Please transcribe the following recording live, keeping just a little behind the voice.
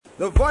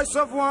The voice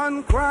of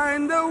one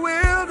crying in the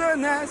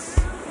wilderness,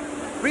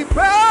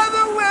 prepare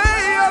the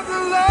way of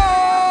the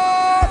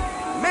Lord,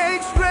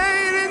 make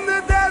straight in the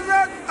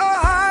desert a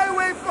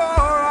highway for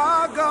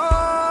our God.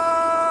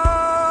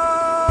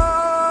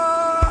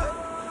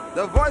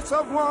 The voice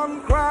of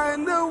one crying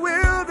in the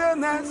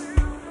wilderness,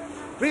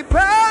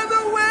 prepare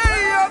the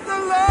way of the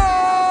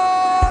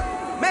Lord,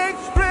 make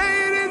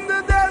straight in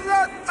the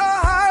desert a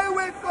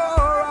highway for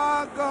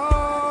our God.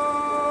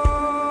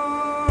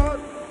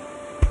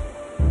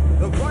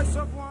 The voice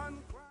of one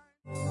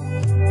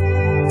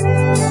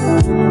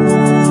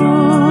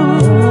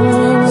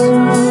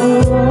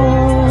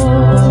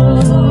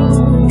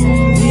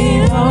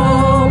It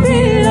all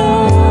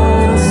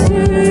belongs to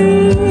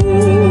you.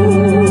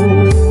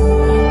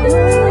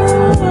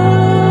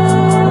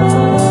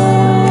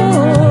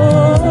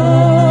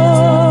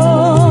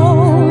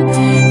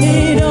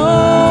 It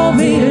all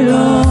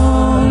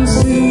belongs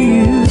to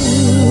you.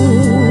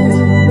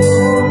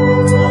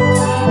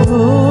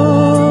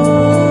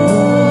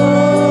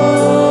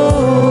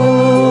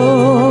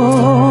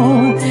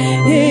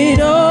 It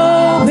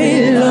all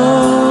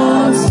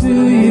belongs to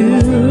you.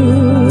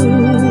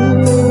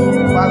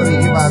 Father, we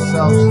give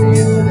ourselves to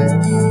you today.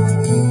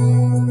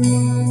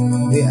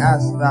 We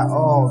ask that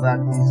all that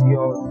is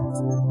yours,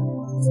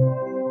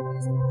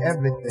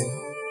 everything,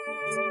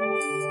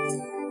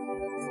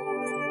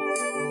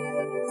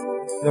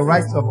 the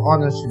rights of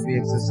honor should be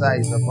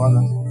exercised upon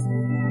us.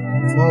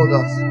 Mold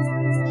us,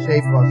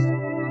 shape us,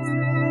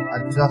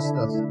 adjust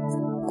us,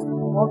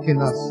 walk in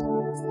us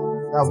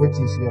that which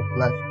is your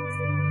pleasure.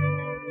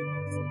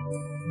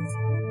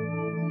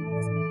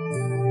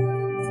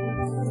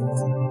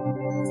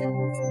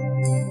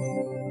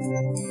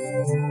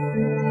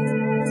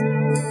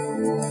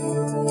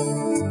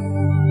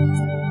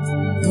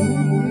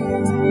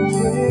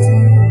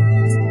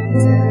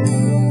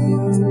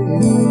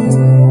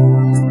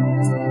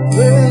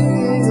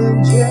 Breaking and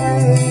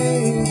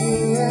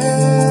changing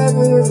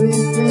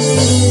everything.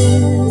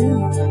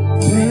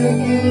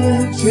 Breaking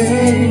and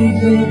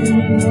changing,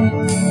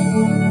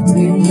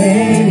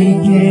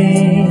 remaking.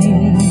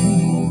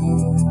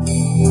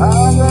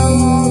 How the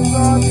walls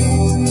of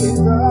these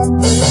are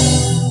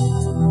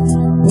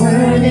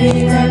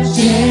Burning and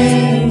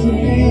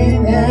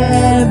changing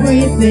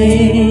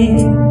everything.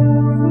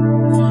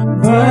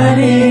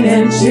 Burning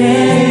and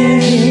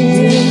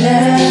changing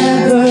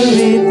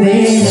everything.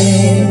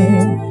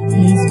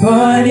 He's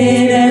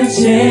burning and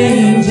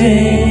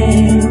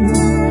changing,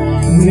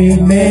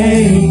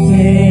 remaking.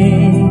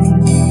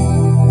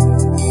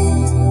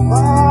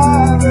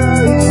 Father,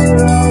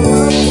 hear our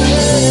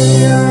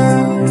prayer.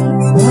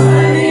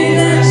 Burning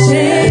and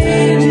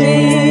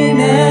changing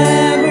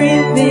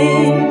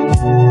everything.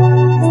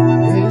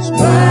 It's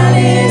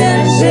Burning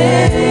and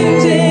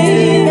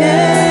changing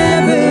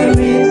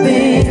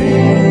everything.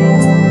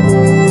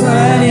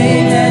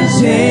 Burning and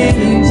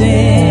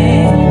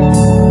changing,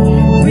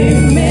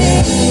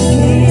 remaking.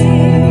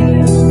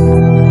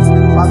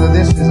 Father,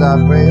 this is our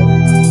prayer.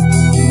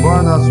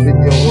 Burn us with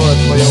your word,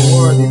 for your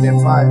word is a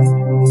fire.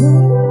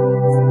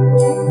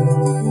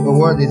 Your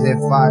word is a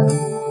fire.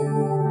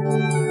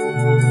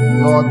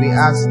 Lord, we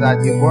ask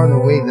that you burn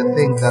away the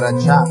things that are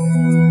chaff,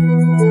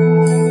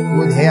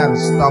 wood, hair, and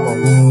stubble.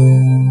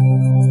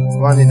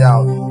 Burn it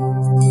out.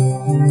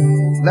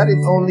 Let it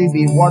only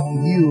be what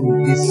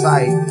you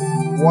decide,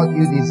 what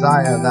you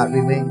desire that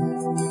remains.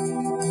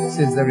 This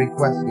is the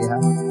request we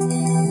have.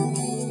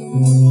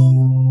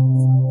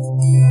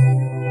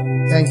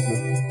 Thank you.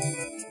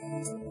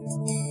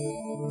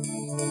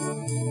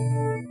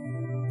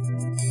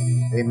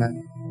 Amen.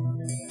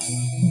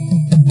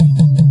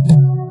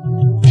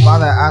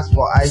 Father, I ask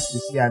for eyes to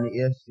see and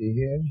ears to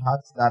hear,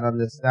 hearts that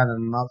understand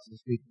and mouths to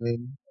speak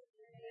plainly.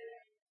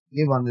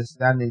 Give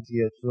understanding to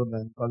your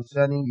children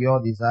concerning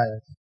your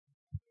desires,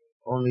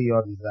 only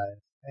your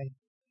desires. Thank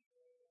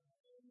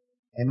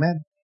you.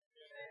 Amen.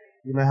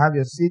 You may have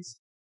your seats.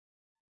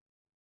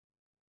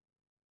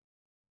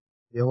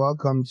 You're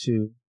welcome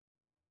to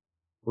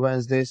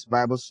Wednesday's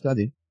Bible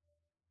study.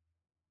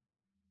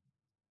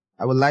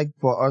 I would like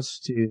for us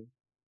to,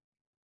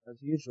 as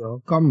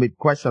usual, come with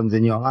questions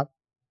in your heart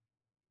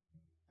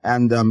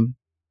and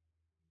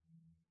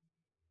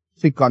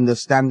seek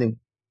understanding.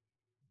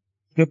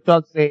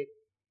 Scripture says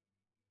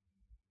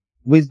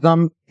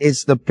wisdom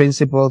is the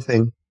principal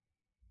thing,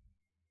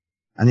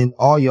 and in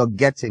all you're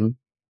getting,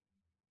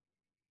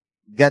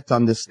 get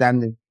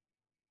understanding.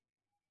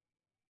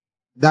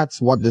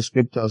 That's what the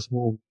scriptures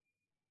hold.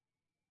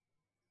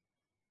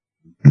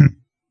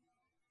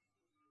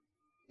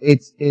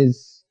 It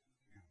is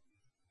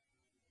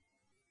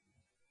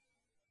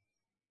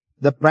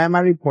the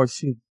primary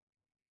pursuit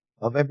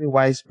of every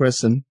wise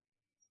person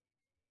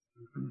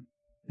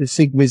to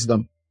seek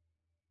wisdom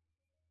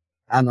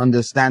and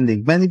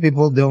understanding. Many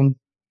people don't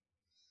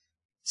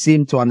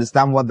seem to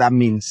understand what that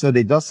means, so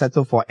they just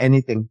settle for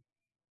anything.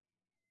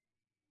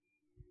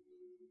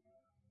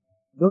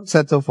 Don't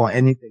settle for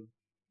anything.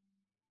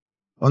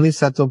 Only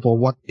settle for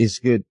what is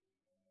good.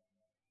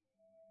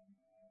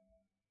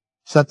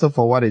 Settle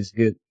for what is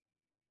good.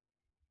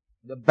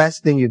 The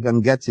best thing you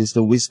can get is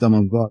the wisdom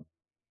of God.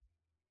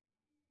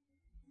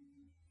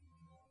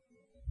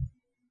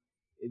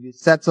 If you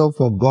settle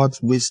for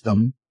God's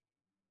wisdom,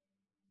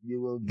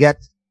 you will get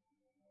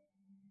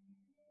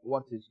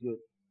what is good.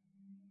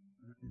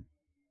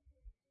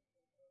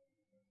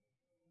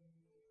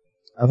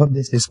 I hope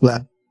this is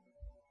clear.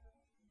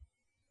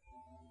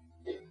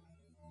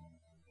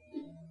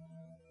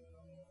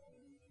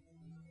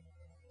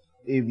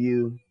 If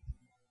you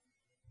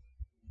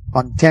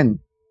contend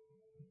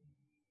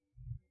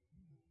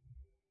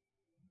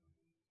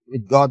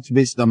with God's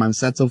wisdom and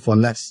settle for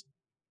less,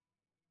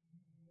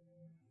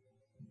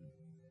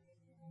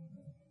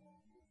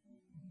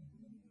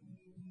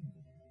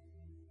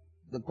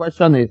 the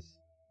question is,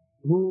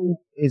 who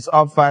is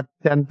offered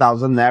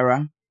 10,000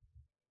 naira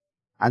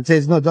and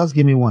says, no, just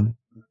give me one?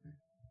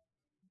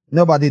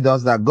 Nobody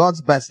does that.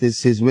 God's best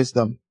is his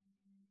wisdom.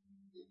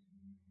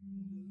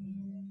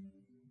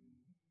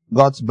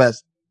 God's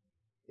best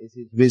is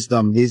his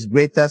wisdom. His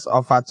greatest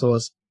offer to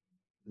us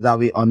that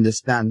we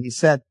understand. He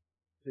said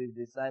to his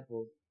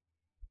disciples,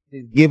 it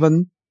is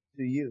given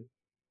to you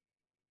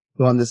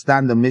to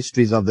understand the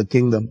mysteries of the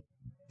kingdom.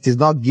 It is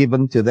not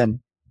given to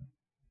them.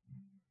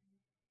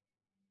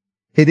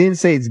 He didn't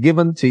say it's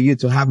given to you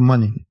to have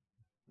money,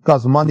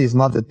 because money is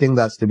not the thing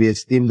that's to be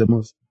esteemed the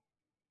most.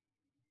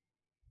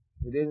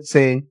 He didn't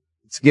say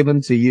it's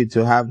given to you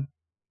to have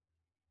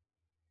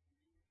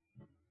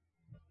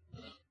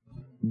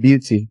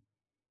beauty.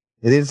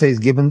 He didn't say it's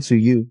given to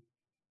you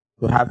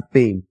to have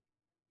fame.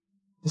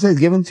 He said it's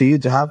given to you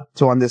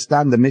to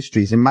understand the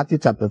mysteries in Matthew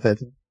chapter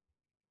 13.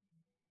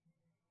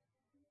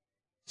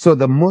 So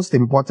the most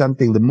important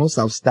thing, the most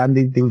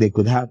outstanding thing they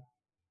could have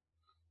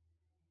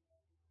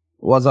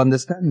was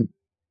understanding.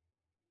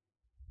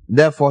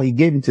 Therefore, he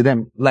gave it to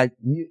them. Like,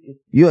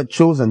 you are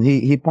chosen.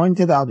 He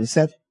pointed out, he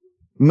said,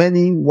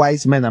 many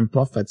wise men and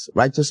prophets,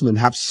 righteous men,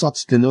 have sought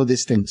to know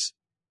these things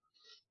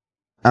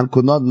and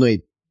could not know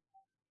it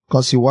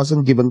because he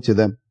wasn't given to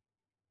them.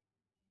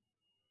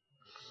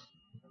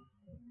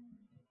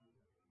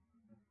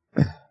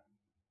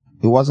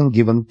 It wasn't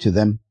given to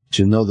them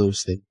to know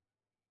those things.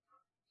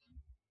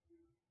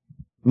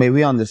 May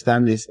we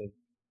understand this thing.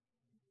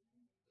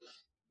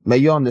 May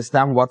you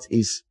understand what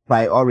is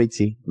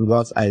priority in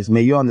God's eyes.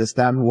 May you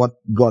understand what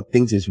God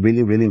thinks is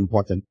really, really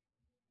important.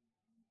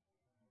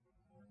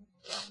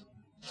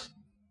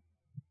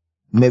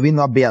 May we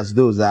not be as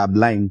those that are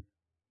blind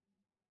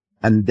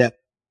and deaf,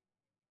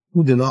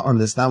 who do not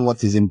understand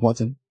what is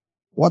important.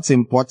 What's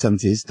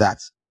important is that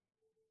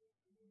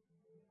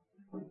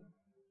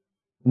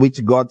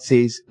which God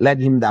says, let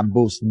him that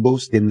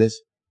boast in this.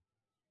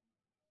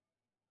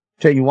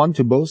 So you want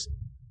to boast?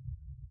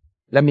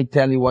 Let me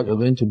tell you what you're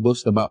going to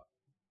boast about.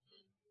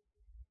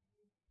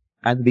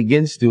 And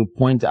begins to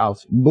point out,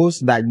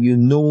 boast that you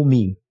know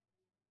me.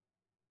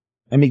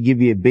 Let me give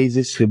you a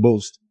basis to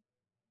boast.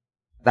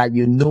 That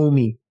you know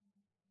me.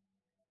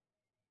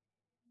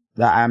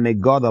 That I am a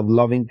God of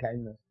loving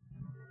kindness.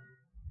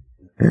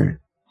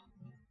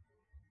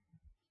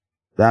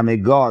 That I'm a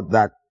God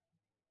that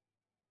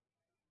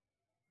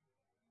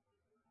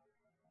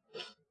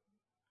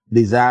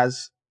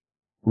desires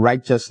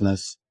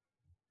righteousness.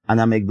 And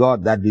I'm a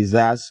God that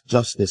desires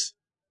justice.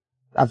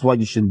 That's what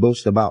you should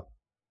boast about.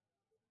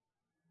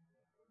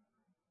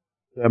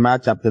 Jeremiah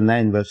chapter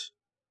 9 verse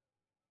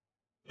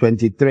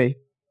 23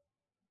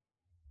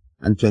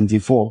 and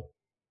 24.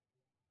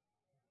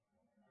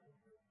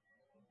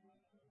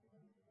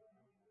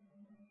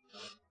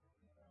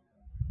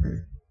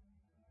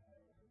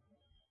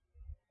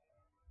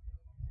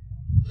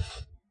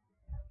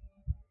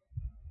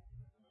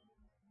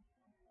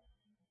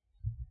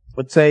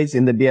 It says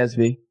in the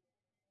BSV,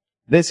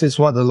 this is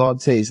what the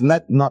Lord says,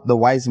 let not the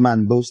wise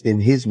man boast in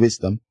his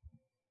wisdom.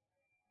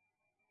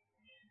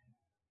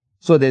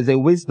 So there's a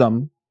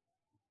wisdom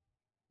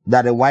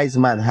that a wise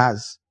man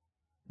has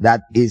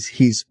that is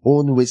his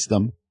own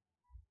wisdom.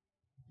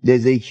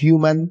 There's a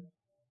human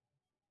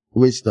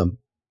wisdom.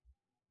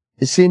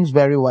 It seems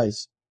very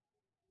wise,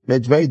 but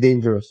it's very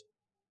dangerous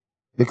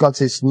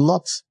because it's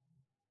not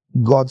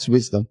God's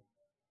wisdom.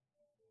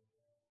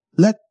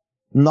 Let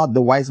not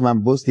the wise man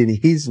boast in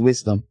his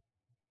wisdom.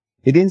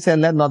 He didn't say,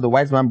 let not the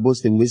wise man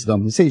boast in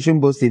wisdom. He said, you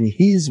shouldn't boast in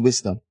his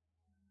wisdom.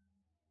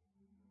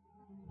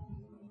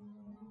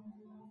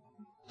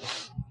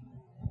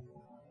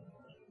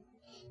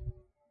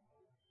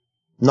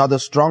 Not the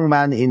strong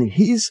man in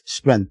his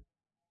strength.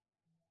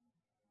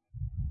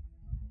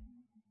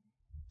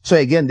 So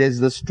again, there's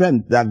the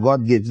strength that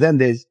God gives. Then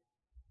there's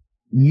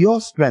your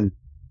strength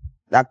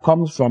that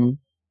comes from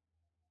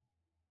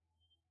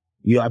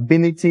your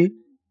ability.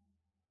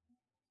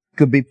 It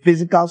could be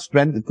physical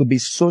strength. It could be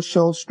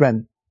social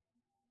strength.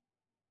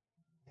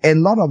 A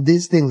lot of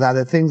these things are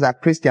the things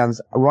that Christians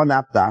run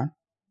after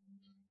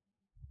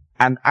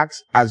and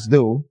act as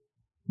though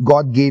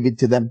God gave it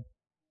to them.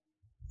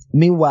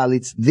 Meanwhile,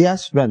 it's their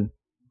strength.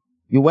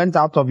 You went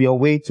out of your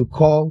way to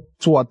call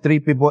 2 or 3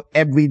 people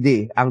every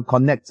day and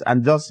connect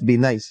and just be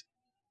nice.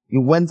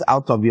 You went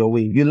out of your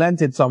way. You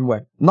learned it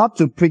somewhere. Not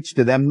to preach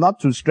to them, not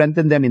to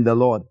strengthen them in the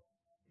Lord.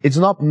 It's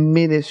not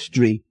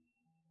ministry.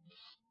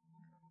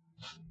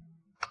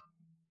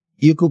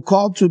 You could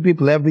call 2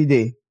 people every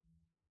day.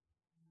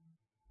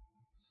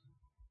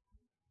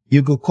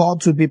 You could call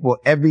 2 people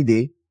every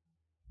day.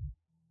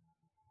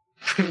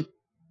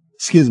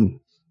 Excuse me.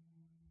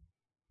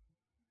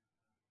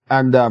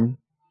 And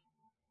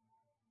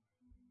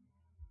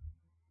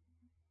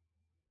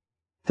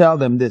tell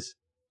them this.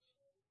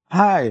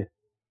 Hi.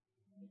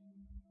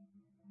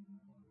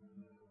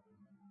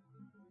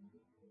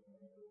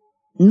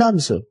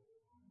 Nanso.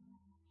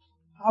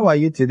 How are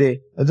you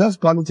today? I'm just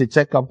calling to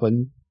check up on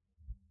you.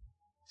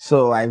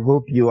 So I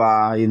hope you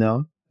are,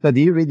 So do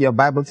you read your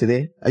Bible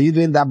today? Are you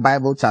doing that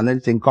Bible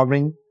challenge thing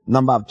covering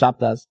number of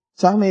chapters?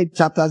 So how many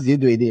chapters do you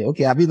do a day?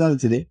 Okay, have you done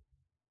it today?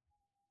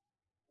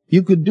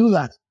 You could do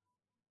that.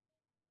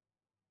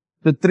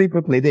 To 3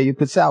 people a day. You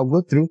could say, I'll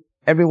go through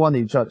everyone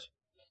in church.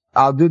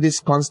 I'll do this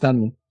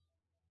constantly.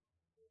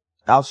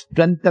 I'll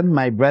strengthen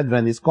my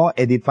brethren. It's called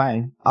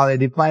edifying. I'll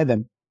edify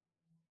them.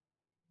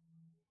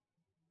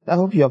 I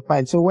hope you're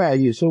fine. So where are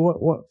you? So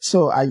what?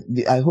 So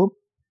I hope.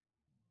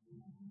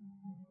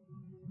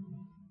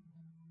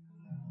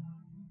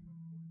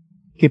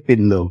 Keep it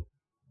low.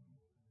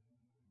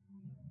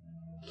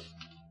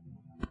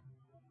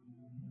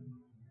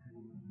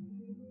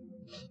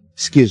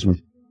 Excuse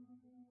me.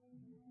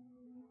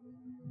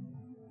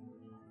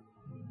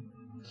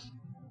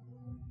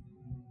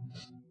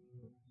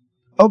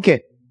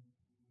 Okay.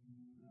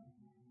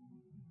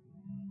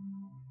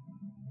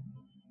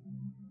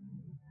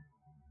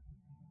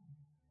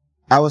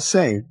 I was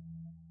saying,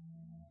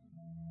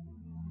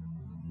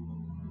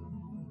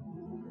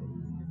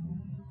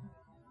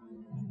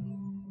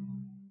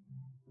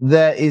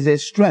 there is a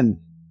strength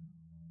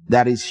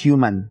that is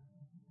human.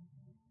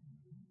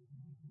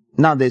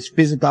 Now there's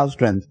physical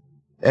strength.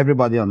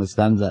 Everybody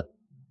understands that.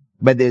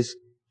 But there's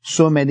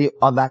so many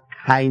other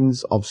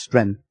kinds of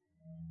strength.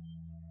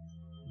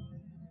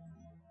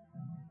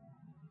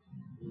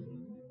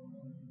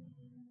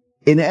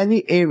 In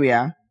any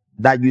area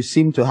that you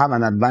seem to have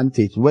an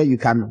advantage, where you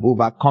can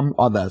overcome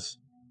others,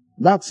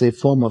 that's a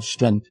form of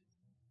strength.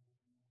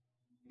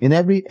 In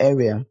every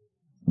area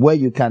where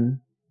you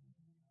can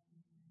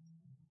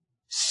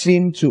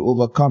seem to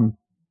overcome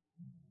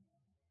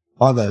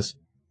others,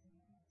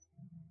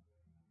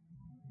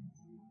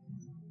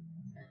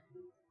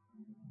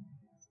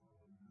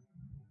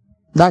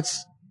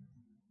 that's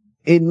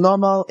in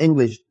normal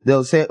English.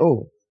 They'll say,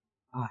 oh,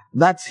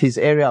 that's his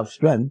area of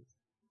strength.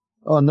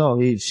 Oh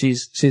no,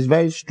 she's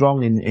very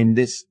strong in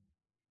this.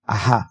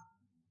 Aha.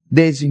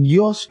 There's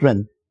your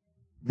strength.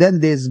 Then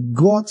there's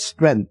God's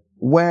strength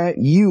where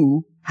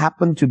you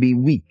happen to be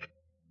weak.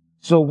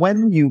 So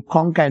when you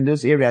conquer in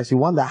those areas, you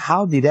wonder,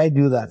 how did I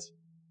do that?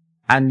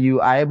 And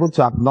you are able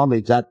to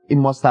acknowledge that it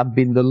must have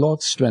been the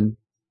Lord's strength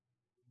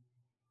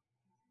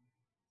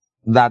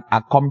that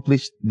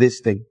accomplished this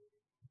thing.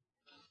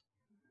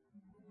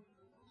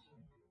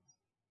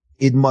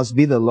 It must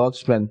be the Lord's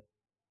strength.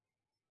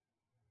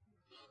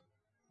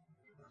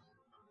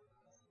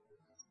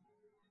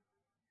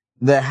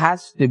 There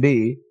has to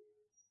be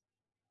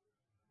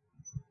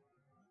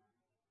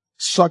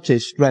such a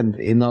strength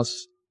in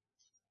us.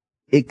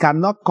 It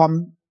cannot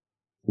come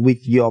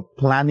with your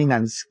planning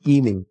and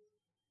scheming.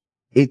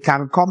 It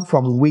can come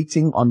from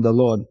waiting on the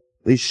Lord.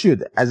 It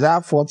should.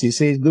 Isaiah 40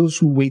 says, those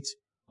who wait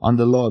on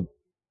the Lord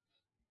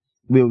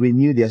will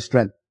renew their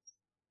strength.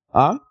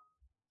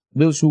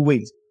 Those who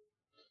wait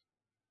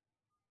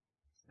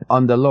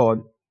on the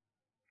Lord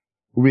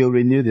will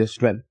renew their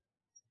strength.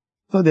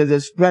 So there's a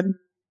strength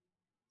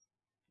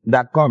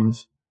that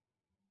comes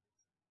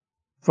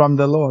from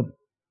the Lord.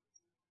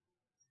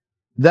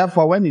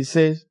 Therefore, when he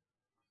says,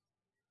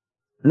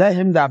 let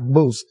him that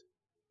boast,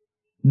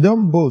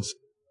 don't boast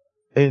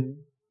in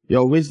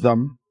your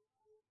wisdom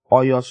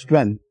or your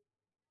strength.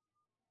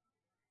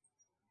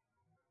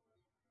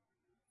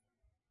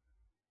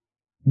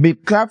 Be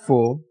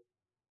careful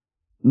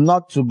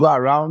not to go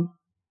around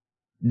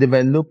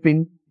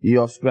developing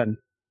your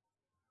strength.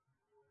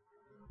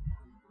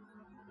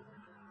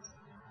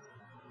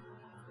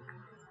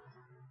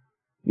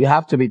 You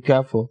have to be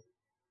careful.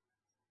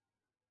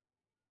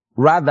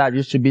 Rather,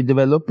 you should be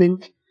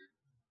developing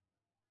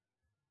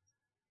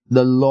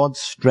the Lord's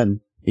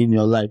strength in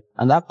your life.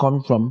 And that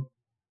comes from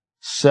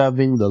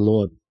serving the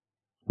Lord,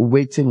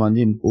 waiting on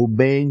him,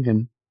 obeying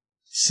him,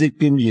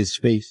 seeking his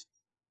face.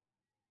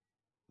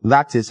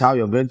 That is how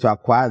you're going to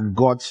acquire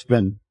God's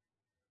strength.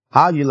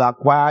 How you'll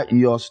acquire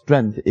your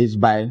strength is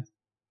by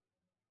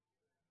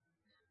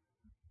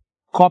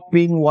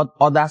copying what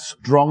other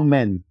strong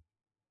men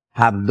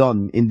have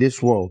done in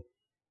this world.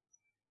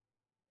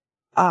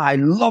 I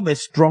love a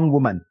strong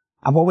woman.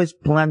 I've always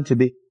planned to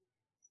be.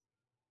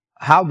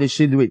 How did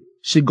she do it?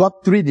 She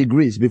got 3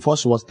 degrees before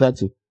she was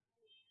 30.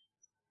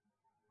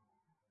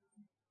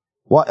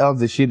 What else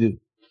did she do?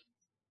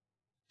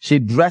 She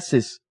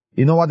dresses.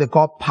 You know what they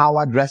call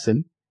power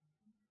dressing?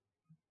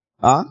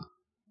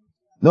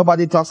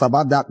 Nobody talks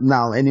about that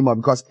now anymore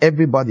because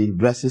everybody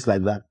dresses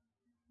like that.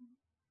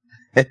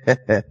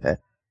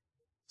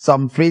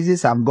 Some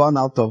phrases have gone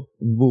out of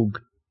vogue.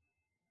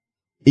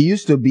 It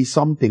used to be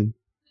something.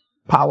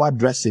 Power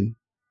dressing.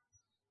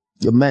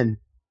 The men.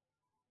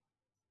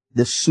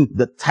 The suit,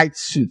 the tight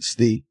suits,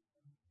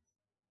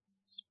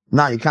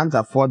 now you can't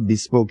afford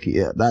bespoke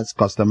here. That's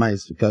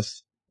customized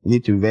because you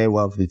need to be very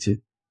wealthy to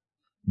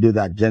do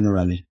that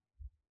generally.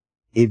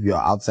 If you're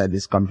outside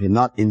this country,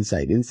 not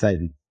inside. Inside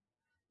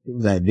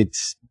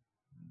it's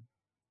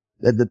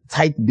the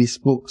tight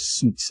bespoke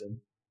suits and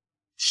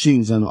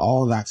shoes and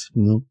all that,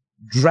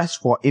 dress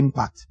for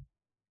impact.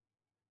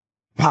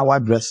 Power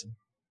dressing.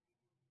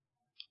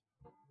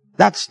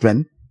 That's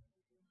strength.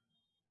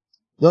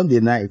 Don't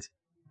deny it.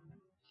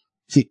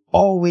 She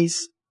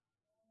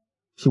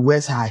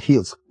wears her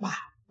heels.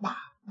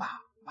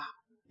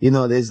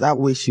 There's that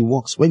way she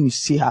walks. When you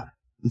see her,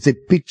 it's a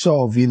picture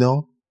of,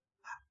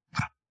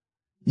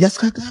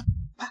 just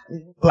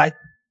like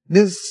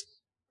this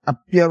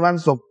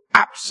appearance of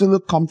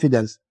absolute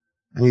confidence.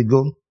 And you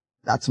go,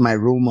 that's my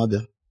role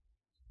model.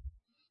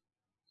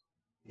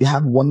 You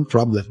have one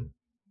problem.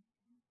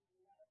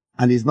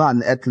 And it's not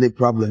an earthly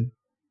problem.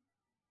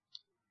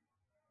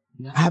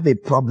 You have a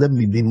problem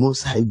with the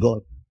Most High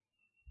God.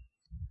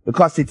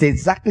 Because it's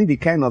exactly the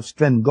kind of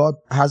strength God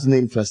has no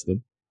interest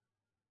in.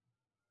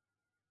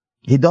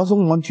 He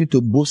doesn't want you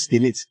to boast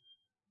in it.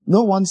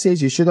 No one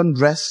says you shouldn't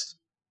dress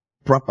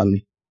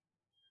properly.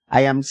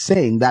 I am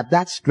saying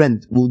that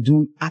strength will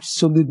do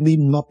absolutely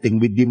nothing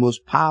with the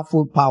most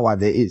powerful power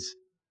there is.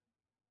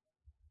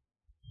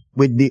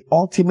 With the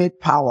ultimate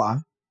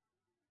power,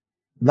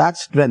 that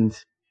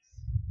strength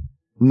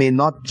may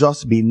not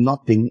just be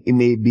nothing, it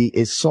may be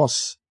a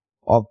source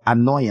of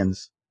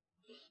annoyance.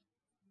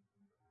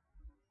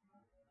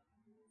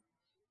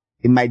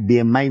 It might be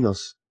a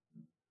minus.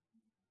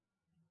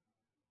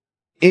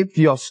 If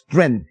your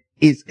strength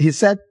is, he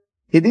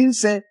didn't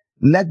say,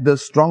 let the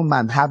strong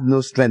man have no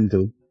strength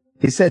too.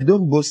 He said,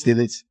 don't boast in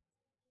it.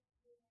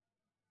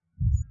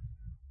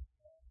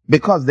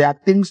 Because there are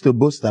things to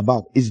boast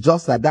about. It's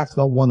just that that's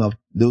not one of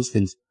those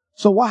things.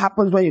 So what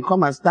happens when you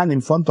come and stand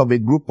in front of a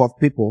group of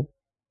people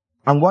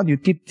and what you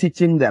keep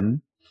teaching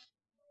them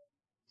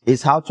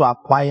is how to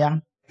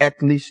acquire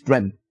earthly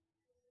strength?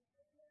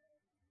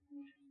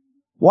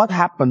 What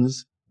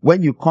happens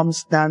when you come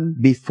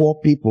stand before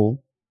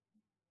people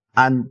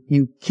and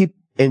you keep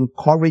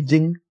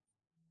encouraging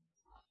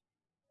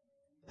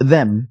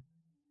them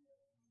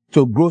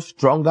to grow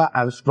stronger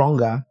and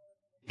stronger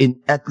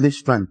in earthly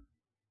strength?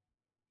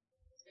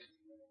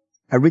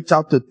 I reach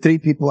out to 3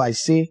 people, I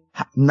say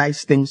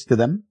nice things to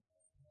them.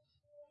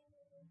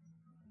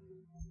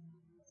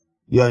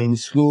 You're in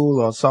school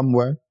or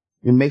somewhere,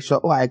 you make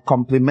sure, I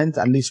compliment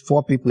at least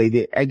 4 people a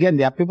day. Again,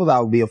 there are people that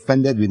will be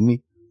offended with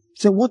me.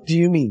 Say, what do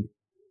you mean?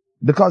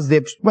 Because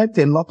they've spent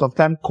a lot of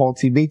time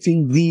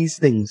cultivating these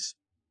things.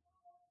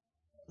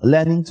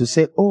 Learning to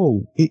say,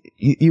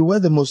 you wear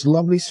the most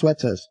lovely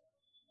sweaters.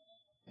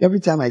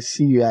 Every time I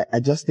see you, I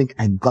just think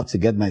I've got to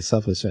get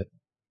myself a sweater.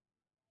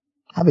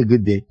 Have a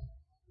good day.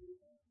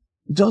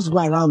 Just go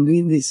around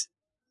doing this.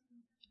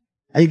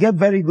 And you get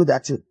very good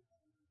at it.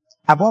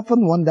 I've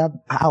often wondered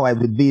how I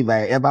would be if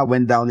I ever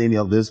went down any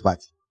of those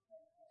paths.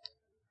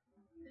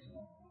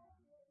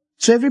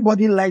 So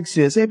everybody likes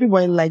you. So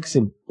everybody likes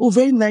him. Oh,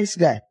 very nice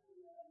guy.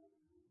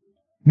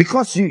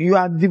 Because you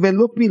are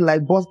developing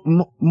like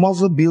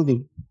muscle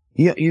building.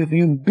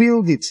 You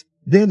build it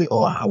daily.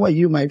 Oh, how are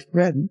you, my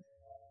friend?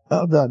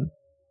 Well done.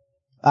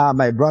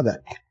 My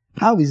brother.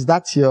 How is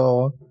that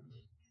your...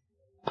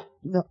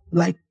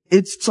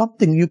 it's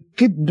something. You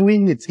keep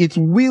doing it. It's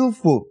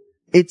willful.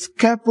 It's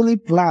carefully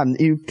planned.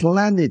 You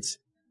plan it.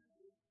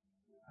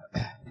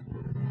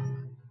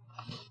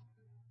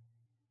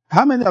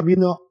 How many of you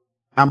know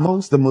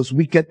amongst the most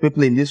wicked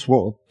people in this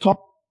world,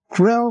 top,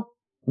 cruel,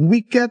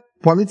 wicked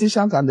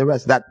politicians and the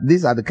rest, that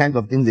these are the kind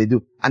of things they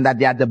do and that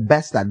they are the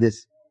best at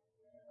this?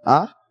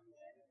 Huh?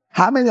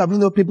 How many of you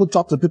know people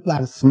talk to people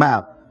and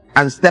smile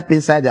and step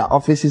inside their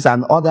offices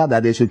and order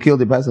that they should kill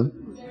the person?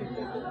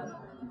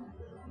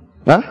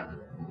 Huh?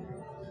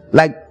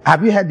 Like,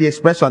 have you heard the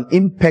expression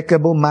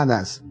impeccable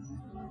manners?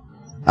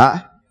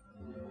 Huh?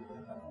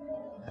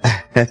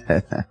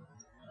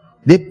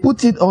 They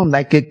put it on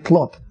like a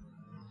cloth.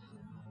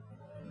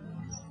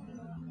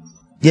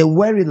 They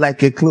wear it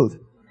like a cloth.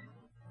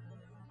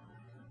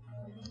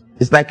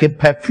 It's like a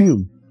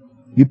perfume.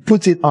 You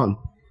put it on.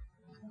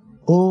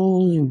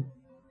 Oh,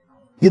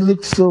 you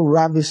look so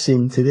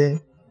ravishing today.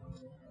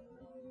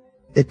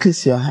 They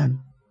kiss your hand.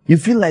 You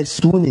feel like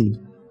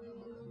swooning.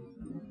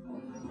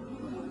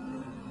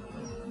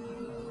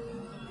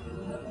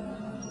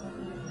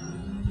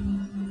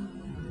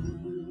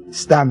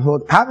 Stand,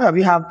 hold. How many of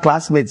you have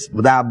classmates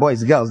that are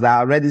boys, girls, that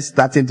are already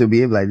starting to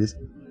behave like this?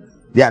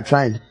 They are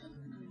trying.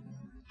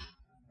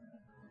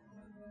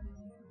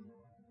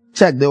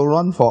 Check, they'll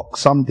run for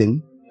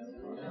something.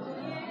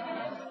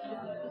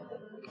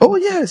 Oh,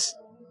 yes.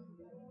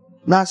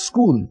 Now,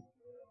 school.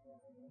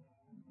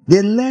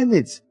 They learn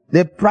it.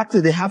 They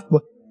practice. They have.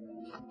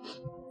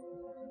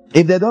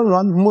 If they don't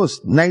run,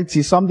 most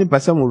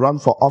 90-something% will run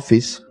for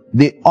office.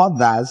 The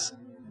others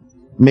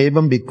may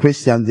even be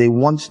Christians. They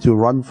want to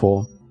run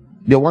for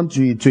They want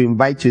you to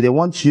invite you. They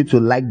want you to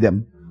like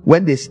them.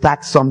 When they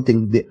start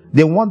something,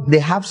 they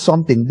have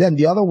something. Then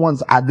the other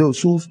ones are those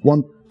who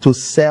want to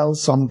sell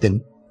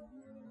something.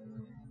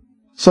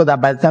 So that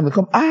by the time they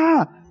come,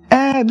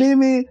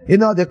 Mimi,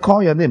 they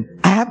call your name.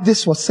 I have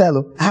this for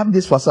sale. I have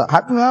this for sale.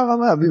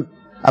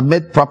 I've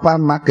met proper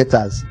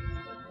marketers.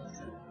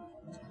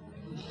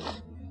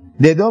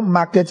 They don't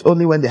market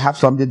only when they have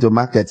something to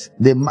market.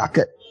 They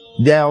market.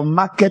 They are on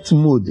market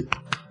mood.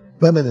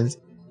 Wait a minute.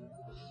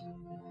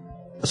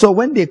 So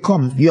when they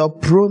come, you're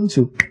prone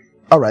to.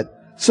 Alright.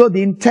 So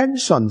the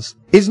intentions,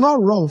 it's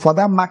not wrong for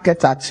that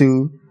marketer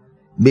to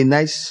be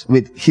nice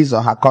with his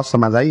or her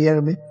customers. Are you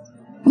hearing me?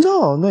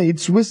 No,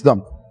 it's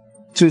wisdom.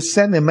 To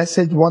send a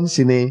message once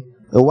in a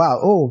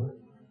while.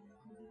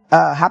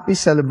 Happy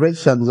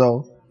celebrations,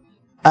 or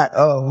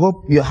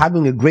hope you're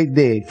having a great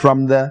day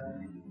from the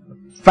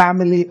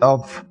family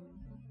of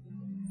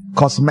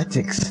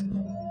cosmetics,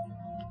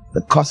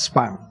 the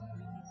Cospan.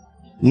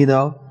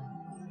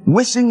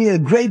 Wishing you a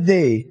great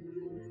day.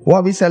 What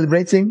are we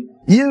celebrating?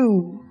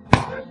 You.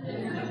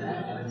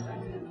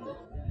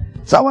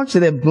 Someone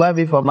should employ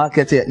me for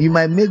marketing. You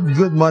might make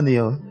good money.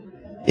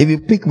 If you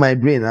pick my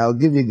brain, I'll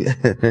give you.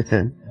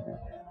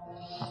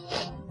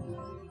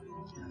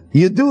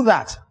 You do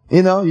that.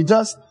 You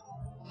just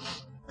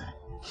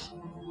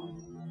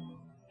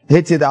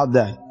hit it out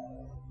there.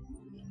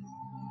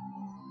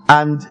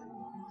 And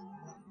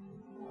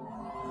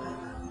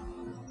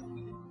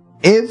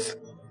if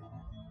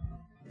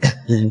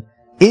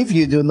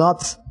you do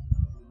not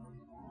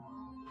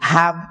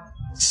have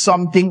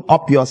something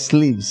up your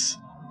sleeves,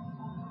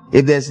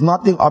 if there's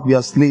nothing up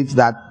your sleeves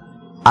that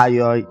are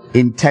your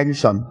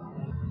intention,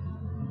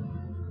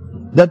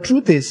 the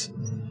truth is,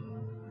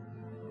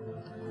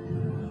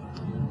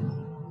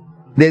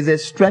 there's a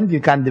strength you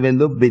can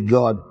develop with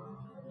God.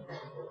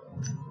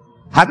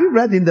 Have you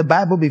read in the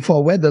Bible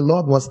before where the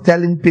Lord was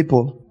telling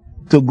people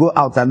to go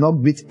out and not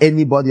greet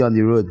anybody on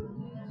the road?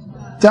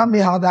 Tell me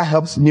how that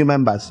helps new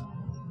members.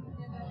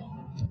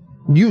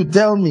 You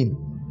tell me.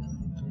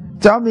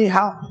 Tell me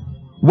how.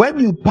 When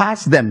you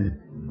pass them,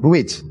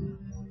 wait.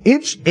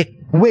 These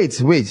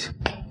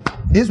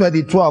were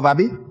the 12,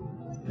 Abi.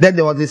 Then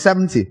there was the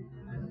 70.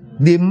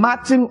 The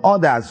marching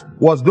orders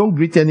was don't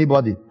greet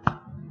anybody.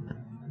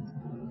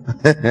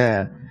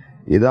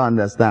 You don't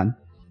understand.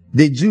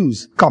 The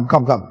Jews, come.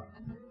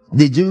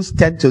 The Jews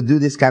tend to do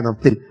this kind of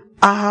thing.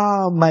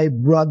 My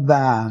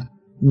brother.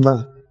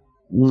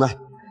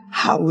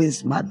 How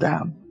is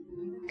madam?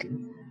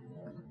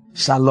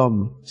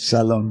 Shalom.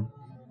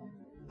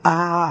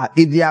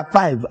 If they are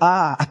 5,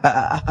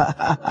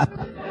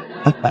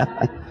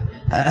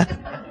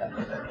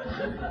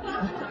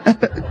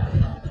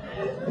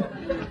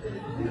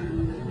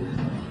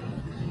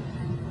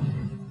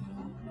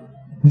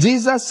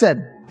 Jesus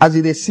said, as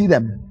they see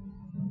them.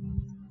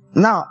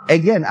 Now,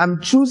 again,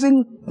 I'm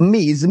choosing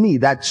me. It's me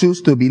that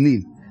choose to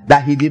believe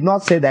that he did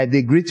not say that if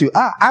they greet you.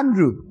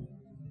 Andrew.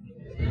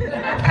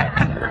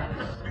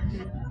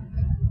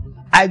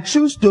 I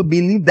choose to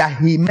believe that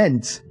he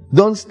meant,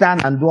 don't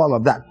stand and do all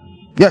of that.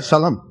 Yes,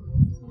 shalom.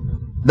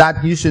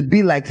 That you should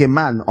be like a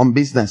man on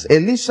business.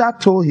 Elisha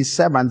told his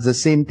servants the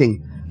same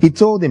thing. He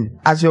told him,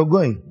 as you're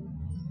going,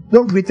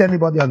 don't greet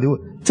anybody on the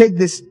road. Take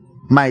this,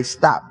 my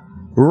staff,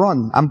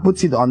 run and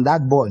put it on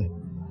that boy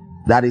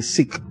that is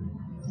sick.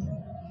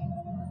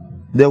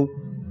 The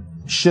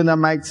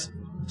Shunammite's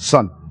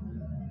son.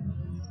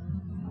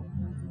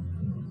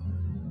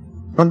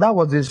 And that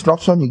was the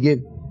instruction he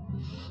gave.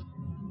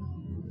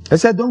 He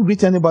said, don't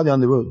greet anybody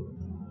on the road.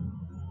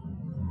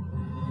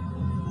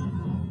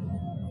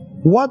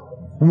 What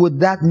would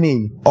that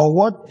mean? Or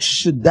what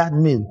should that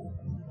mean?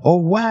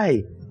 Or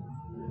why?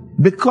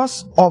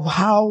 Because of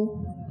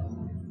how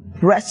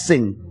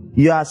pressing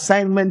your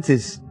assignment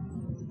is.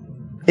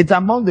 It's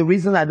among the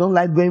reasons I don't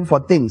like going for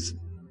things.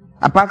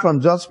 Apart from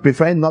just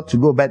preferring not to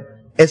go, but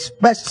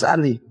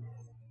especially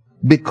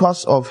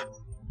because of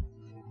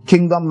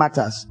kingdom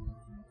matters.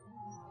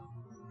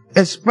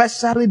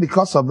 Especially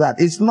because of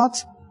that. It's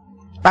not,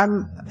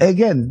 and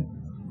again,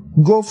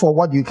 go for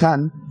what you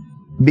can.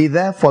 Be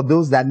there for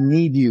those that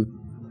need you.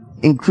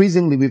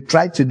 Increasingly, we've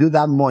tried to do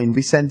that more in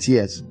recent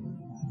years.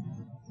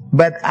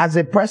 But as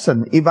a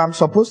person, if I'm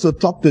supposed to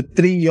talk to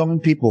 3 young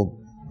people,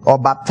 or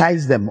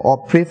baptize them,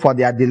 or pray for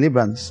their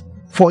deliverance,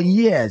 for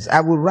years, I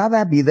would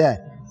rather be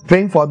there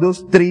praying for those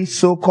 3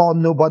 so-called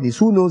nobodies.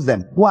 Who knows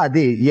them? Who are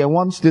they? Year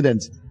 1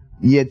 students,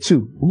 year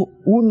 2.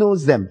 Who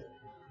knows them?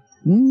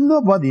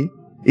 Nobody.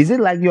 Is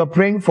it like you're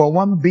praying for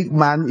one big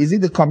man? Is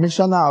it the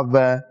commissioner of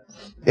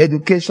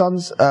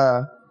education's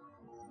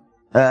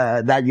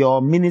that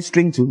you're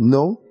ministering to?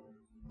 No.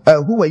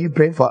 Who were you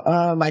praying for?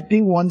 I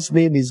think one's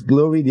name is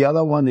Glory, the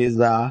other one is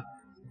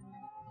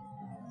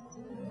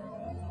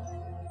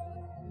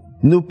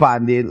Nupa,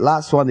 and the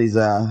last one is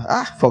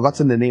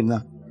forgotten the name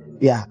now.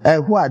 Yeah.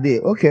 Who are they?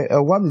 Okay,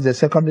 one is a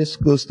secondary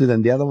school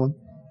student, the other one.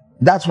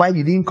 That's why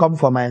you didn't come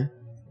for my.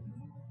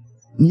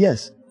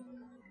 Yes.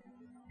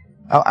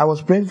 I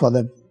was praying for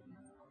them.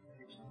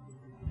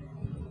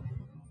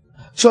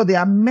 So there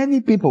are many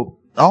people.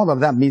 all of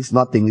that means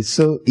nothing. It's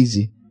so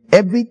easy.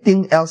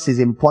 Everything else is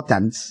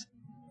important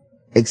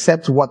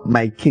except what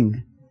my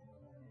king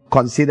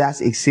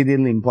considers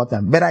exceedingly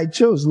important. But I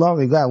chose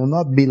long ago, I will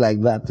not be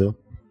like that though.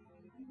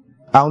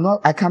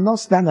 I cannot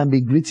stand and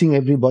be greeting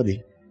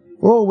everybody.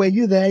 Oh, were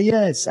you there?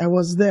 Yes, I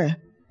was there.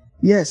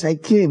 Yes, I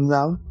came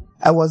now.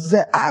 I was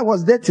there. I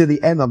was there till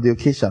the end of the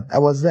occasion. I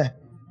was there.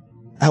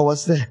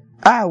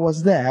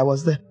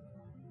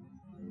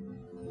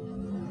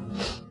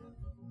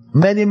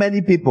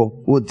 Many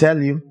people will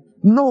tell you,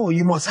 no,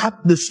 you must have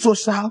the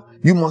social,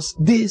 you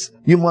must this,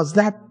 you must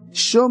that.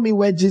 Show me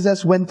where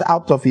Jesus went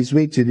out of his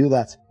way to do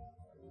that.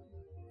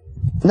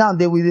 Now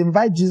they will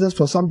invite Jesus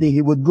for something,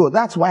 he would go.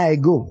 That's why I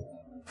go.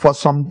 For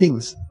some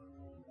things.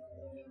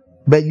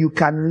 But you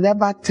can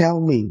never tell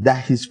me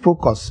that his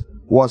focus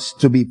was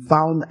to be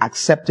found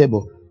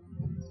acceptable.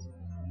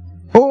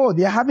 Oh,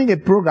 they're having a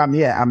program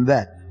here, I'm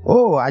there.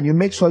 Oh, and you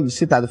make sure you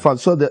sit at the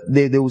front so that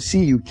they will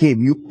see you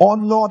came. You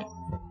honored.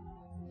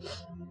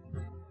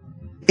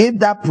 If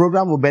that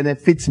program will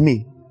benefit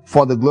me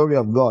for the glory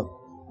of God,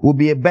 will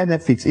be a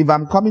benefit. If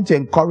I'm coming to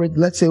encourage,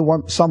 let's say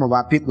some of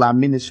our people are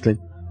ministering,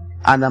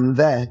 and I'm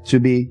there to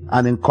be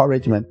an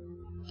encouragement,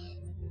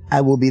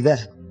 I will be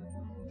there.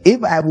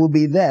 If I will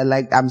be there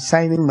like I'm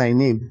signing my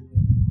name,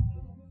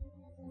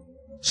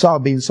 so I'll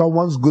be in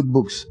someone's good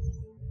books.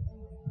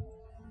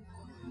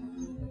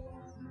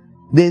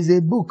 There's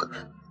a book.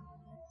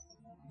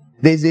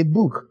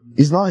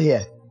 It's not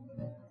here.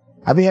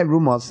 Have you heard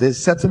rumors? There's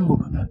a certain book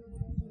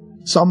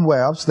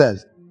somewhere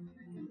upstairs.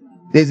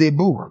 There's a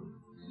book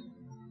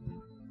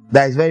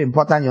that is very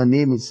important. Your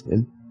name is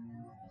in.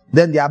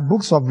 Then there are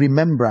books of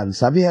remembrance.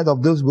 Have you heard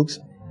of those books?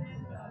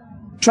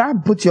 Try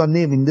and put your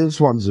name in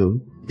those ones, though.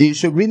 You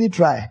should really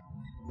try.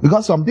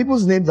 Because some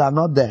people's names are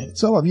not there.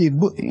 Some of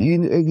you,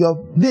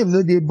 your name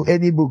no dey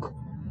any book.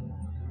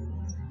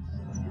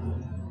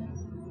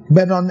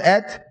 But on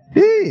earth,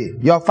 hey,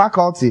 your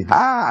faculty,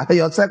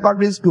 your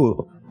secondary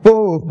school,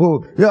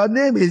 your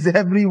name is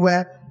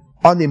everywhere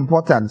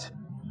unimportant.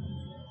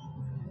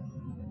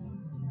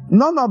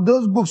 None of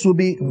those books will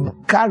be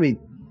carried.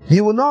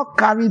 You will not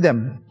carry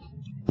them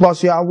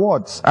plus your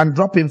awards and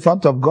drop in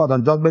front of God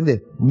on Judgment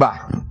Day.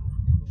 Bah.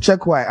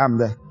 Check who I am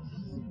there.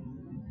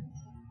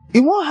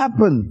 It won't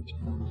happen.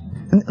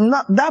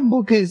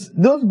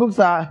 Those books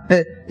are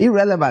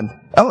irrelevant.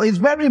 Oh, it's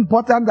very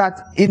important that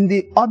in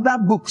the other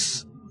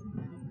books,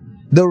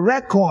 the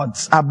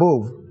records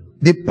above,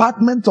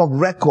 Department of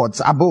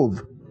Records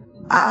above.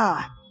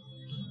 On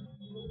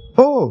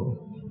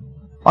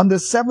the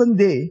 7th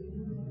day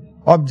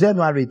of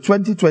January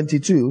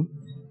 2022,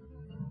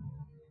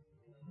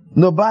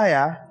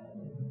 Nobaya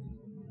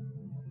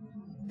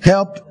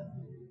helped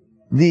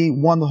the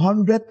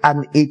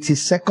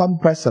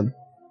 182nd person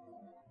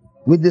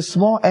with the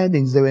small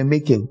earnings they were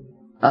making.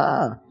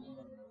 On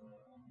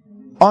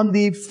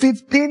the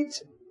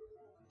 15th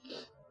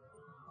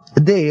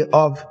day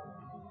of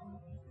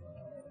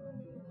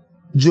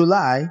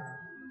July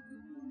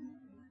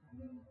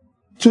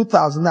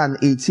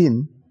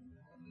 2018,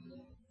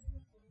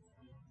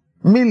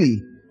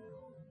 Millie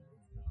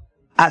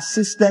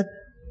assisted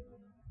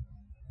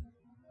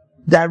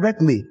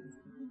directly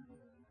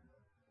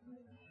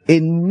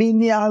in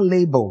menial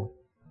labor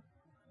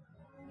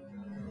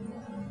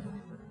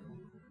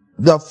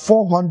the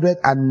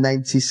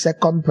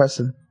 492nd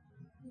person.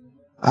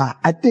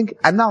 I think,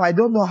 and now I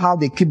don't know how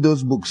they keep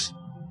those books,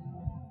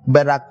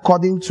 but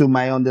according to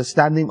my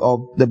understanding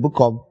of the book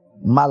of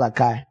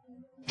Malachi,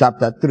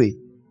 chapter 3,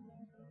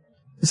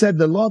 he said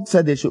the Lord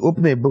said they should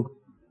open a book.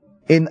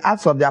 In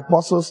Acts of the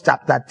Apostles,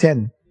 chapter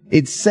 10,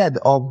 it said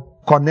of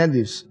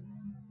Cornelius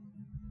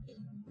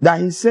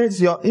that he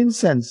says your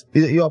incense,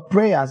 your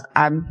prayers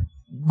and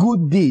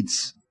good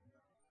deeds,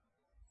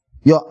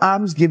 your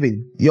alms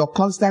giving, your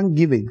constant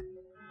giving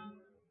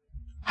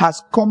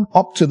has come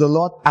up to the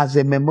Lord as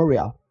a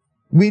memorial.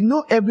 We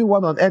know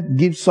everyone on earth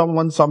gives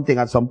someone something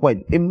at some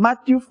point. In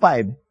Matthew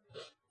 5,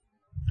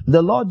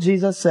 the Lord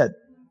Jesus said,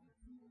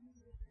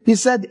 he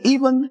said,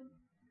 even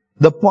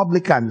the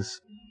publicans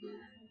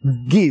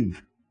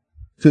give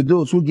to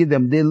those who give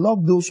them. They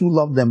love those who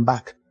love them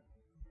back.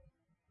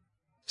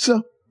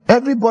 So,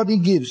 everybody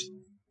gives.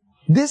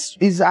 This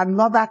is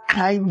another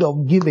kind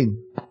of giving.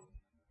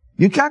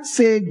 You can't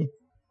say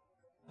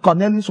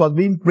Cornelius was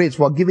being praised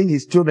for giving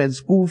his children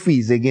school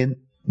fees again.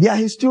 They are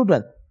his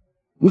children.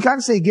 We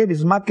can't say he gave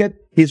his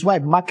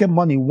wife market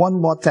money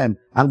one more time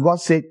and God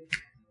said,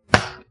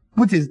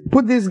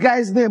 put this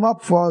guy's name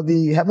up for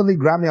the Heavenly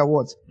Grammy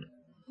Awards.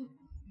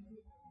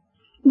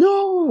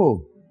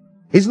 No.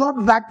 It's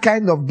not that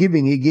kind of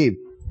giving he gave.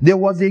 There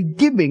was a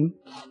giving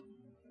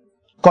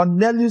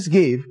Cornelius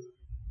gave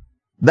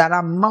that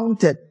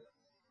amounted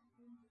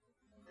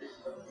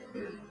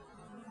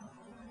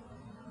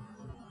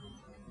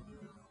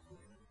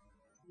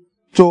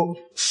to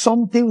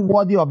something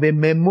worthy of a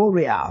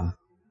memorial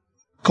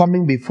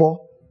coming before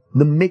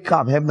the maker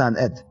of heaven and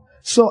earth.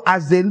 So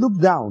as they look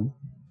down,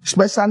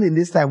 especially in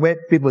this time where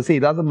people say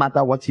it doesn't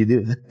matter what you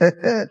do,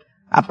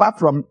 apart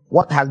from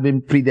what has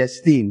been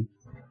predestined,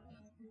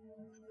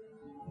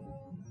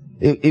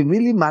 It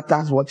really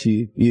matters what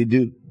you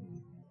do.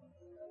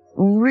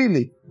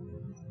 Really.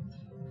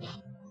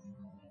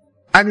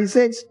 And he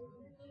says,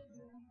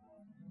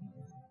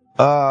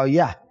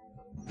 yeah,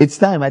 it's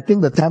time. I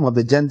think the time of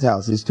the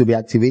Gentiles is to be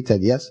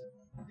activated. Yes.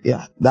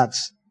 Yeah.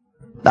 That's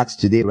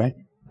today, right?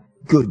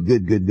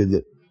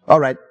 Good. All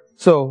right.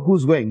 So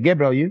who's going?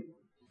 Gabriel, you?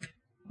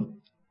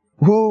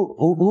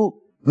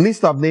 Who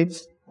list of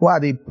names? Who are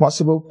the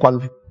possible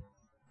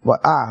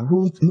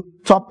who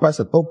top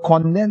person? Oh,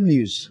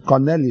 Cornelius.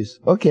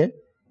 Okay.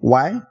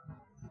 Why?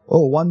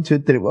 Oh, 1, 2,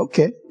 3.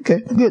 Okay,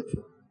 good.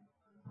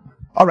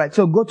 All right,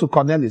 so go to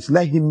Cornelius.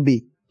 Let him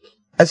be.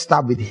 Let's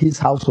start with his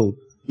household.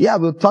 Yeah,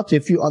 we'll touch a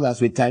few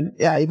others with time.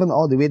 Yeah, even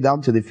all the way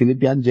down to the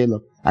Philippian jailer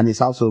and his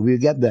household. We'll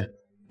get there.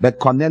 But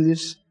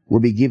Cornelius will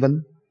be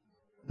given.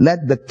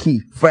 Let the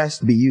key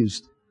first be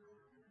used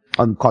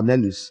on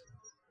Cornelius.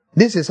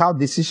 This is how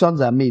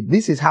decisions are made.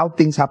 This is how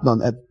things happen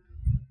on earth.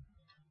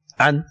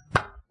 And,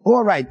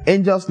 all right,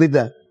 angels lead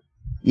there.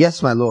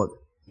 Yes, my Lord.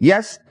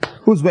 Yes,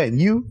 who's going?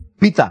 You,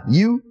 Peter,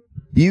 you.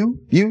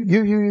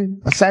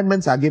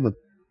 Assignments are given.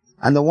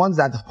 And the ones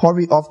that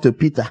hurry off to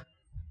Peter,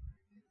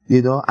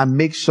 and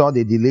make sure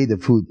they delay the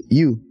food.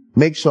 You,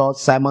 make sure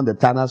Simon the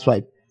tanner's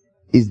wife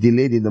is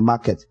delayed in the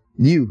market.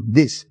 You,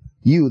 this.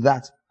 You,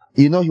 that.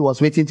 He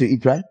was waiting to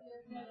eat, right?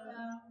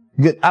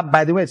 Good.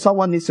 By the way,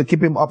 someone needs to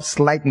keep him up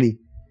slightly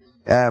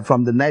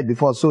from the night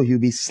before, so he'll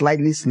be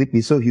slightly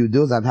sleepy, so he'll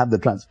doze and have the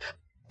trance.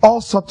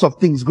 All sorts of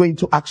things go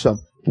into action.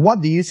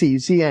 What do you see? You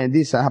see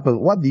this happen.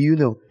 What do you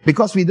know?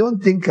 Because we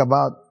don't think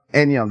about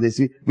any of this.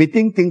 We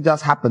think things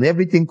just happen.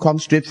 Everything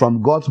comes straight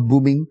from God's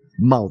booming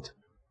mouth.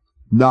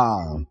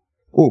 No.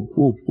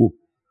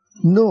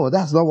 No,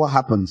 that's not what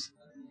happens.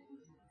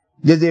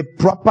 There's a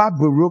proper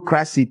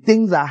bureaucracy.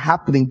 Things are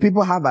happening.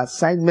 People have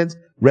assignments,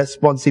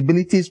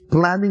 responsibilities.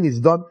 Planning is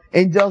done.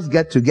 Angels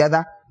get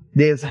together.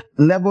 There's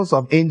levels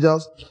of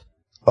angels.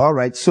 All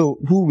right. So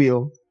who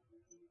will?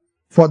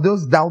 For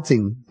those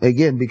doubting,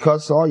 again,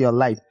 because all your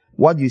life,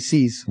 what you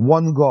see is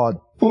one God.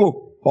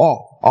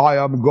 I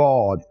am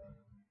God.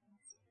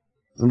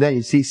 And then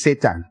you see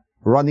Satan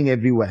running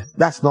everywhere.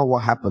 That's not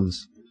what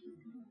happens.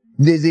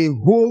 There's a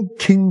whole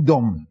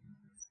kingdom.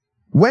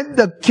 When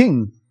the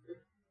king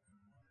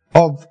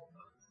of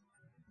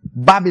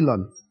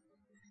Babylon,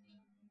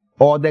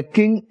 or the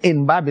king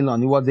in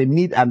Babylon, he was a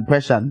Mede and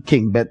Persian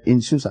king, but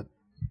in Susa,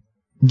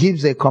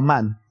 gives a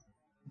command.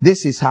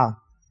 This is how.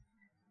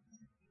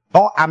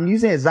 Or I'm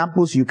using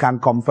examples you can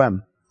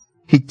confirm.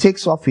 He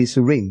takes off his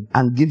ring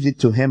and gives it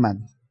to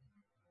Haman.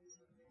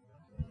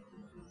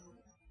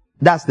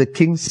 That's the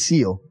king's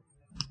seal,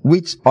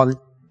 which on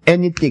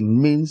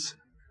anything means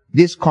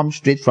this comes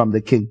straight from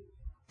the king.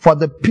 For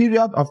the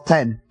period of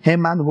time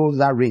Haman holds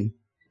that ring,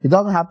 he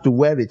doesn't have to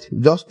wear it. He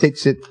just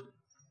takes it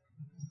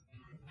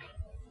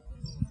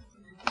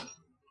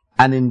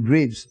and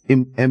engraves,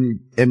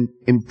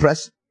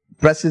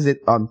 presses it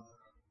on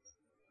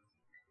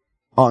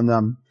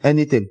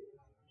anything.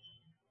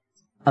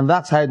 And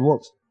that's how it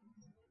works.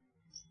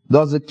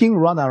 Does the king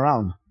run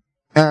around?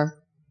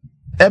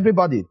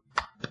 Everybody,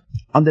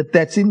 on the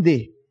 13th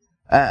day,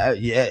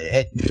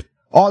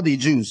 all the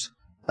Jews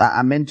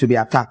are meant to be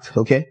attacked,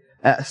 okay?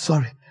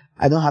 Sorry,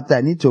 I don't have time.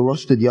 I need to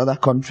rush to the other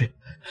country.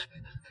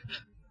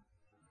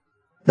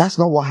 That's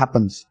not what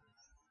happens.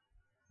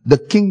 The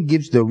king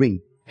gives the ring.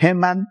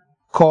 Haman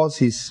calls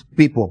his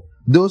people.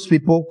 Those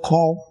people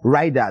call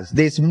riders.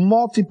 There's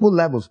multiple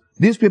levels.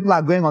 These people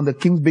are going on the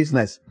king's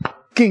business.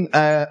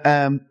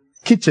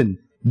 Kitchen.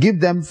 Give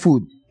them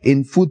food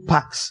in food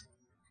packs.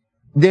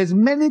 There's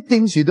many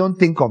things you don't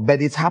think of,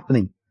 but it's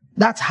happening.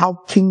 That's how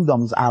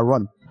kingdoms are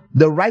run.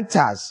 The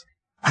writers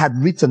had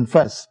written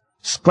first,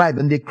 scribe,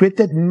 and they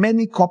created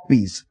many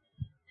copies.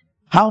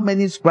 How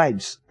many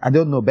scribes? I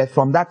don't know, but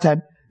from that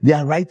time, they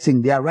are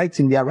writing.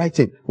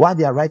 While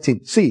they are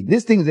writing, see,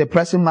 this thing is a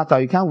pressing matter.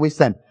 You can't waste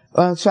time.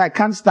 So I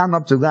can't stand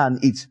up to go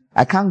and eat.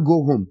 I can't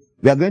go home.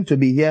 We are going to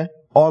be here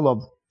all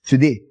of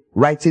today,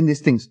 writing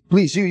these things.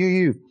 Please,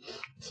 you.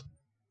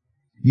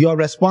 You're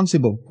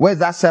responsible. Where's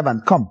that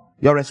servant? Come.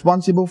 You're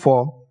responsible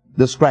for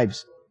the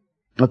scribes.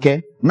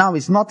 Okay? Now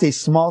it's not a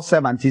small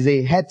servant. It's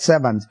a head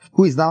servant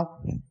who is now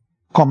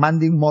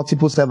commanding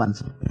multiple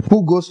servants.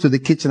 Who goes to the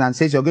kitchen and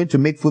says, you're going to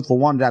make food for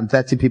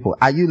 130 people.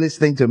 Are you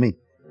listening to me?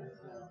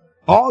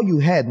 All you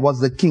heard was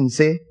the king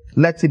say,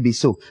 let it be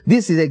so.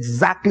 This is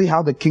exactly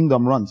how the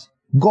kingdom runs.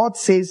 God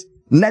says,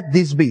 let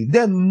this be.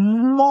 Then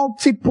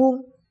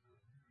multiple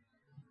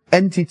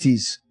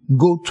entities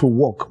go to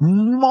work.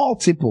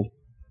 Multiple.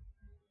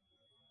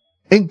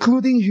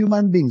 Including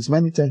human beings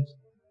many times.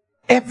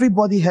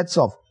 Everybody heads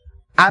off.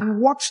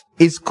 And what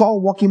is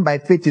called walking by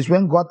faith is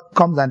when God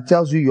comes and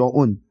tells you your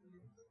own.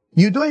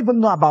 You don't even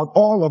know about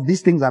all of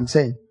these things I'm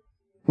saying.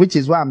 Which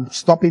is why I'm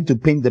stopping to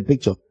paint the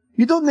picture.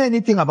 You don't know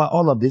anything about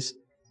all of this.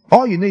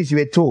 All you know is you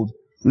were told,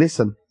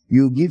 listen,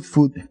 you give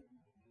food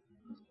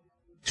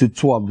to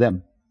 2 of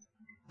them.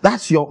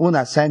 That's your own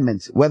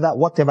assignment.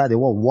 Whatever they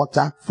want,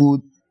 water,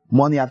 food,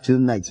 morning,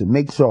 afternoon, night. So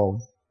make sure,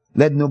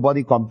 let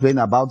nobody complain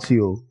about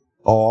you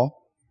or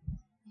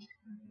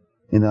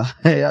You know,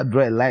 you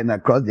draw a line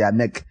across their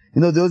neck.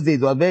 You know, those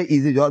days it was very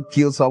easy to just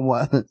kill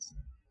someone.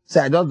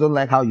 So I just don't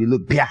like how you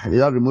look. Yeah, you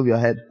just remove your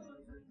head.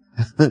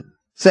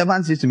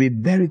 Servants used to be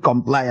very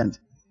compliant.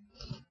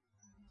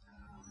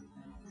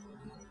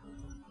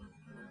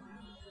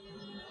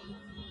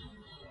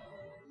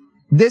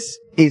 This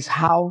is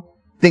how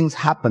things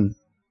happen.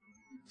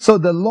 So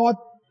the Lord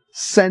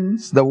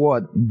sends the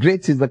word.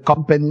 Great is the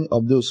company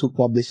of those who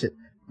publish it.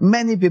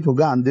 Many people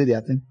go and do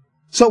their thing.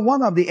 So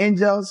one of the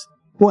angels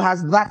who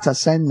has that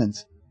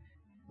assignment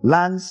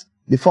lands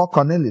before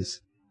Cornelius.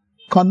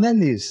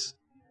 Cornelius,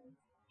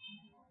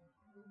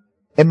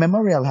 a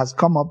memorial has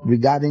come up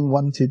regarding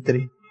 1, 2,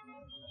 3.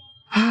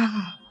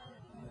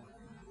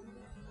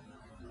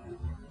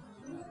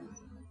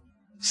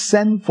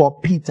 Send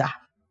for Peter,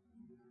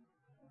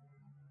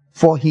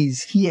 for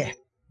he's here.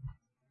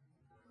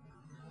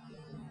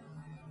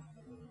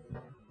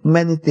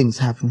 Many things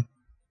happen.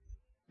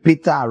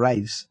 Peter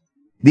arrives.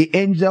 The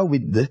angel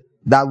with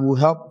that will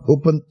help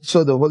open,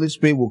 so the Holy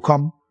Spirit will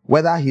come.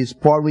 Whether he's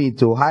pouring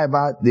it or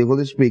however the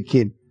Holy Spirit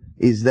came,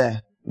 is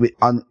there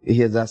on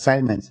his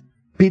assignment.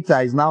 Peter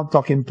is now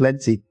talking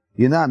plenty.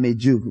 You know, I'm a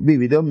Jew.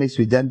 We don't mix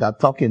with them that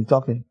talking.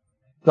 Okay,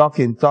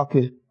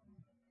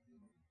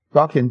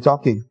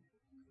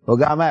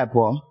 am I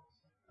poor?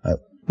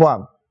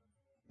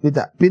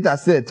 Peter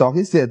still talk.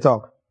 He still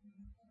talk.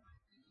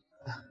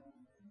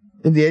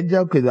 If the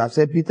angel could have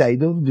said, Peter, you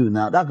don't do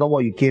now. That's not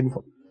what you came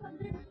for.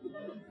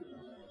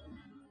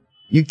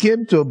 You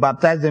came to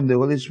baptize them with the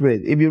Holy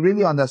Spirit. If you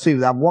really understood, you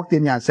would have walked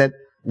in here and said,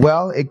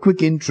 well, a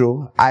quick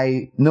intro.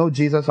 I know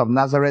Jesus of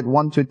Nazareth.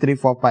 1, 2, 3,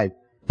 4, 5,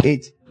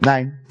 8,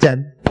 9,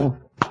 10.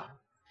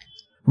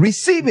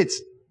 Receive it.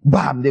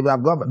 Bam. They would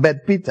have gone.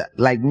 But Peter,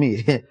 like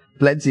me,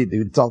 plenty. They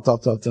would talk.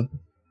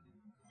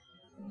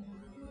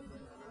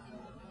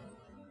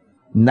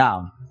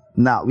 Now,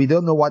 we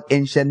don't know what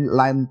ancient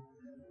line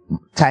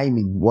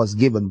timing was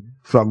given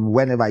from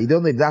whenever. You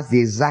don't know if that's the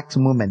exact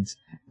moment.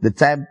 The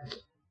time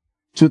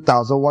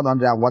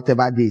 2,100 and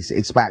whatever days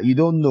expired. You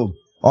don't know.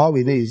 All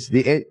we know is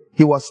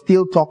he was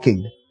still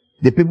talking.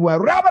 The people were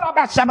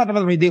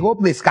the whole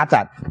place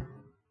scattered.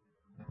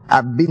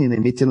 I've been in a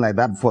meeting like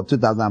that before,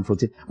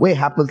 2014. Where it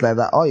happens like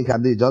that, all you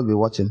can do is just be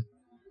watching.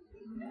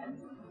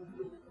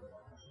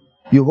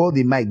 You hold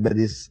the mic, but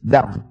it's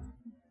down.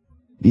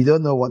 You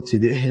don't know what to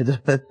do.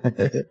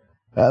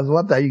 That's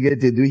what are you going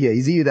to do here?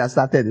 Is it you that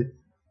started it?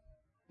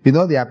 You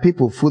know, there are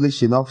people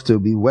foolish enough to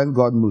be, when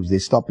God moves, they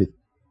stop it.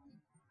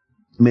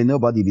 May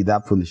nobody be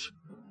that foolish.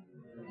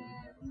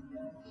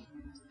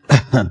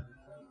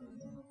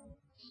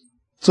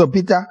 So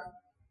Peter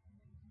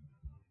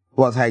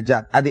was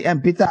hijacked. At the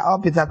end, all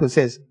Peter could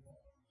say is,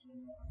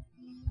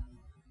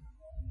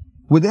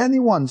 would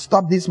anyone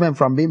stop this man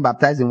from being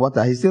baptized in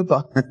water? He still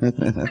thought.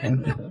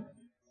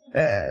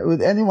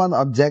 Would anyone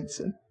object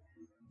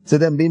to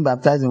them being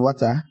baptized in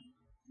water?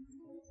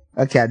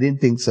 Okay, I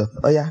didn't think so.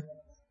 Oh yeah.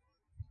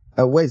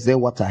 Where is there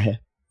water here?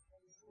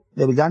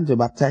 They began to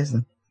baptize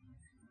them.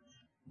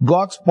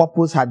 God's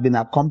purpose had been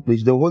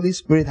accomplished. The Holy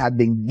Spirit had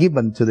been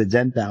given to the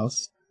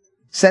Gentiles.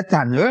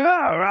 Satan,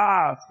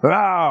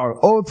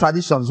 old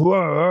traditions,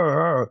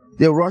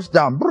 they rushed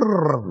down,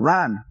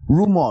 ran,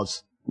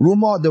 rumors.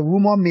 The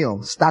rumor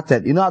mill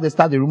started. You know how they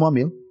start the rumor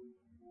mill?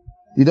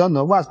 You don't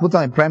know? Who has put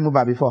on a prime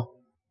mover before?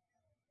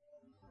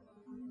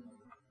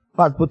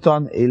 Who has put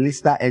on a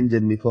Lister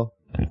engine before?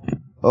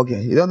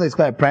 Okay, you don't know it's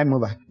called a prime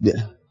mover.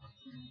 Yeah.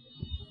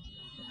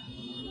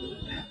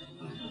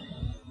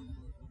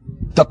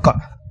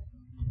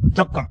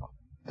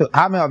 So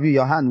how many of you,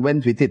 your hand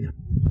went with it?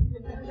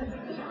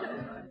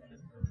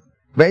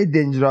 Very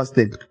dangerous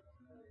thing.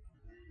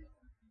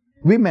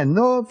 Women,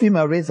 no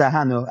female raise her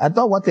hand. No. I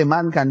thought what a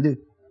man can do.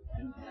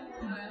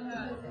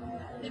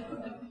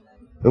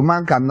 A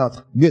man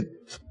cannot. Good.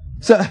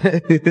 So,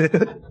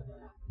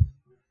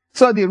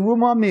 so the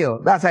rumor mill,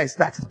 that's how it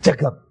starts.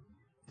 Check up.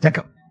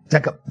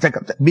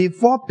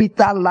 Before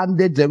Peter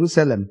landed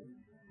Jerusalem,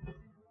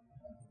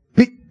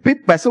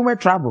 person will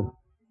travel.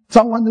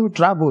 Someone who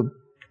traveled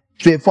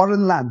to a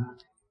foreign land,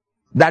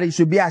 that it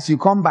should be as you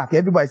come back.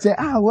 Everybody say,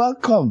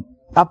 welcome.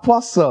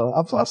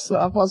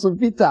 Apostle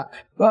Peter.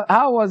 Well,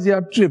 how was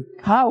your trip?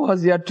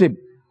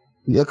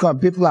 You come,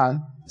 people are.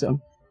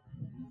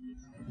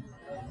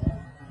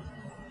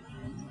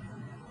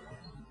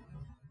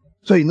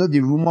 So you know the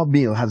rumor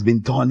mill has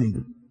been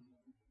turning.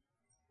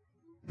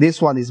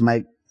 This one is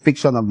my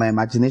fiction of my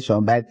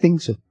imagination, but I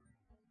think so.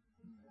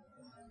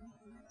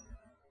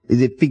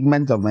 It's a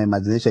figment of my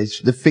imagination. It's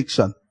the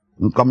fiction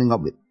I'm coming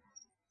up with.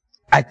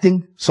 I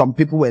think some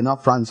people were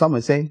not friends. Some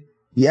were saying,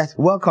 yes,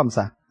 welcome,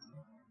 sir.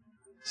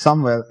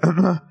 Some were,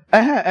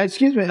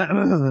 excuse me,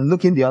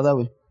 looking the other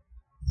way.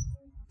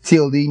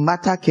 Till the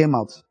matter came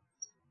out.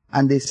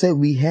 And they said,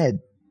 we heard.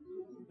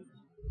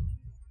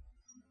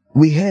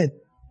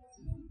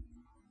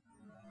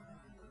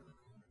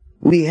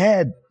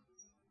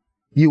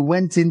 You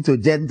went into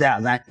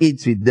Gentiles and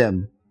ate with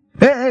them.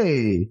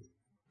 Hey,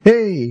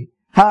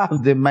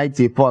 have the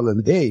mighty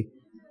fallen. Hey,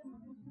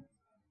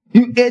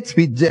 you ate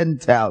with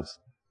Gentiles.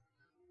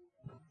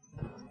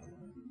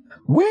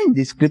 Where in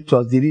the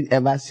scriptures did it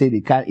ever say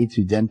they can't eat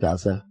with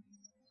Gentiles? Sir?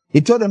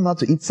 He told them not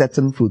to eat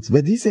certain foods,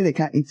 but did he say they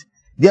can't eat?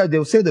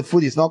 They'll say the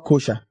food is not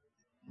kosher.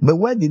 But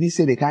where did he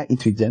say they can't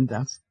eat with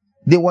Gentiles?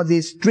 There was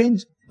a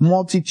strange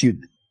multitude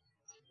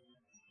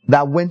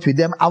that went with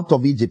them out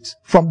of Egypt.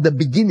 From the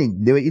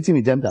beginning, they were eating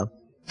with Gentiles.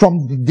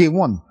 From day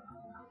one.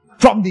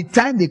 From the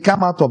time they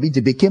came out of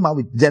Egypt, they came out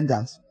with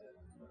Gentiles.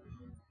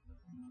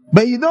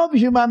 But you know,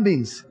 human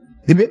beings,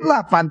 the people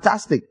are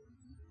fantastic.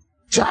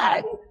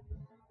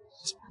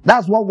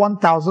 That's what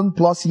 1,000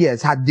 plus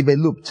years had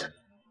developed.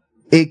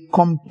 A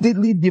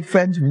completely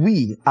different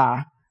we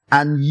are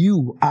and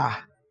you are.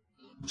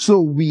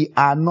 So we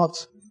are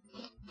not.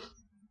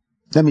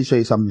 Let me show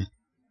you something.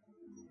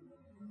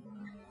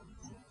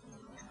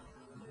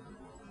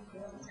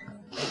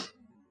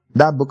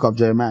 That book of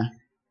Jeremiah.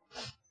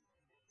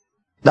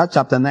 That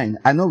chapter 9.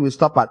 I know we'll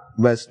stop at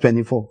verse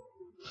 24.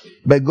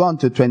 But go on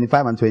to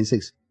 25 and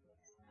 26.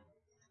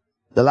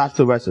 The last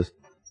two verses.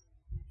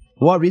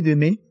 What read with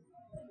me?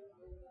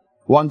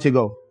 One to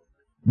go.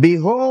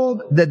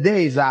 Behold, the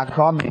days are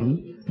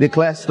coming,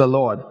 declares the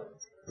Lord,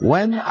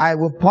 when I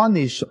will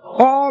punish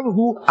all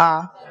who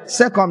are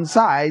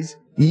circumcised,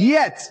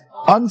 yet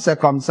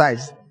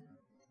uncircumcised.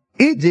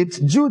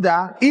 Egypt,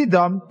 Judah,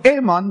 Edom,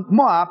 Ammon,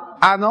 Moab,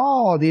 and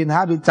all the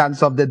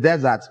inhabitants of the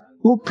desert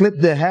who clip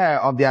the hair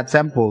of their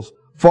temples.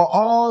 For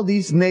all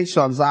these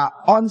nations are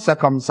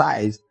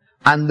uncircumcised,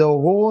 and the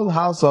whole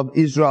house of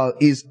Israel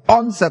is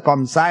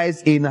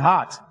uncircumcised in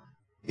heart.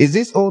 Is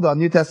this Old or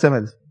New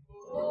Testament?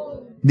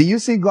 Do you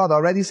see God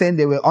already saying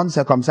they were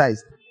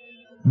uncircumcised?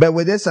 But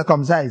were they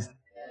circumcised?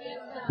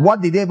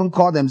 What did they even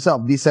call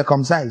themselves? The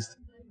circumcised.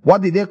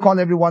 What did they call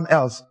everyone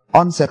else?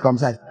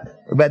 Uncircumcised.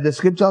 But the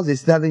scriptures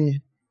is telling you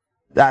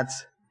that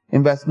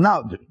in verse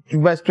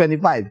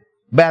 25.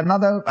 By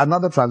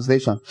another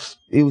translation,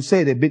 it will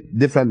say it a bit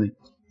differently.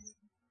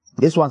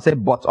 This one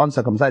said, but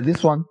uncircumcised.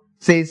 This one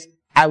says,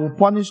 I will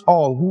punish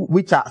all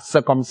which are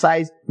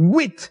circumcised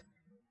with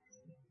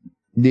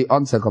the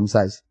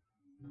uncircumcised.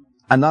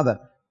 Another,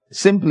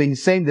 simply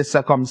saying the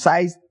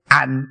circumcised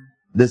and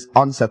the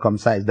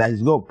uncircumcised. That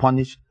is going to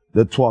punish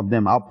the two of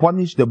them. I'll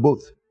punish the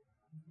both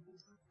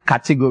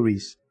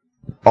categories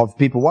of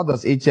people. What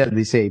does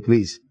HLB say,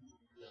 please?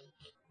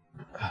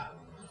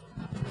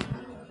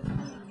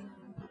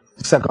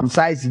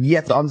 Circumcised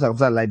yet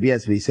uncircumcised, like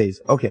BSV says.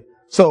 Okay,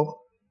 so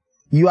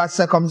you are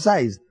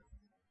circumcised,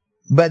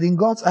 but in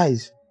God's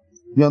eyes,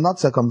 you're not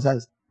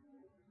circumcised.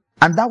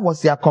 And that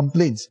was their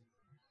complaint.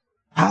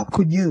 How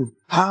could you?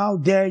 How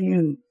dare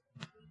you?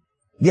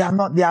 They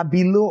are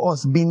below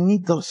us,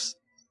 beneath us.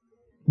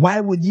 Why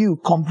would you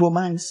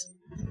compromise?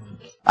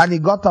 And he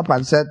got up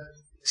and said,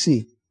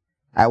 see,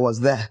 I was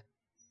there.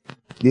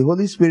 The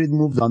Holy Spirit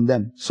moved on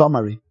them.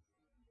 Summary.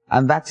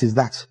 And that is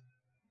that.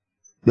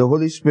 The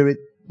Holy Spirit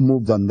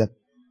moved on them.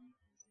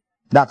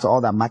 That's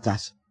all that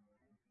matters.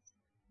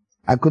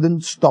 I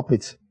couldn't stop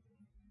it.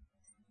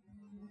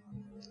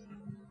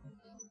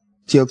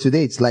 Till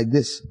today, it's like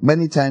this.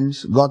 Many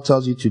times, God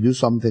tells you to do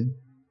something.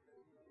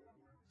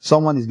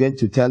 Someone is going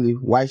to tell you,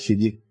 why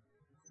should you?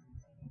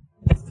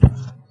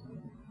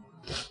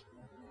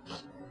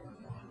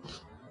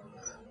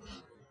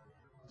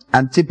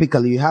 And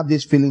typically, you have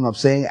this feeling of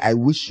saying, I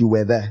wish you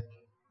were there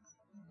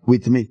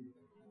with me.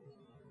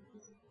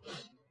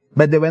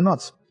 But they were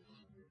not.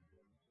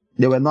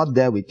 They were not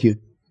there with you.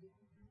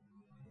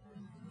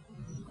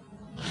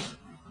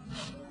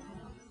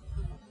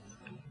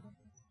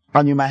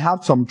 And you might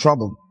have some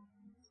trouble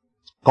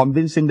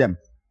convincing them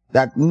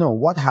that, no,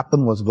 what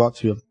happened was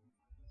God's will.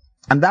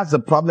 And that's the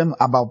problem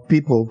about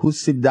people who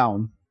sit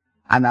down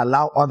and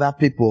allow other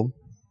people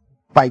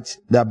fight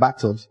their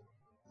battles.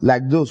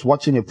 Like those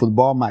watching a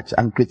football match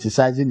and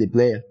criticizing the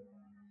player.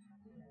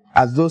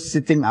 As those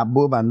sitting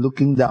above and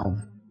looking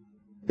down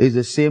is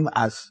the same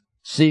as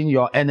seeing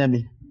your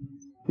enemy,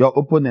 your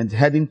opponent,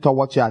 heading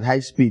towards you at high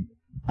speed,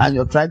 and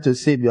you're trying to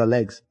save your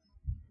legs.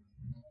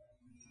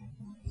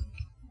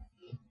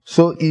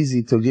 So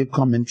easy to give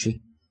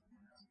commentary.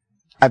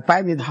 I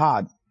find it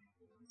hard.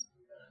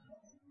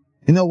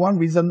 You know, one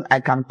reason I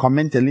can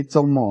comment a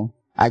little more,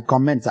 I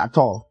comment at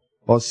all,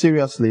 or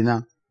seriously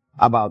now,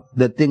 about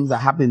the things that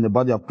happen in the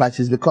body of Christ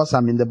is because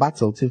I'm in the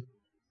battle too.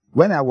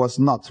 When I was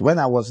not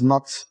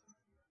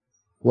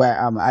where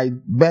I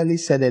barely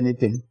said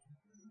anything.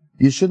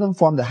 You shouldn't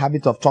form the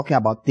habit of talking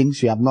about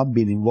things you have not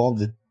been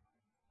involved in.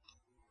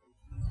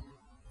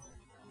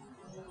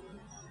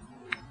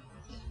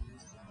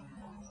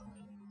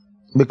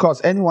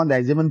 Because anyone that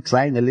is even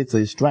trying a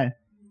little is trying.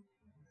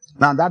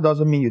 Now that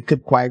doesn't mean you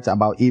keep quiet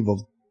about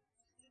evil.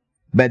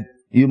 But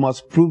you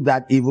must prove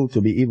that evil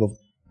to be evil.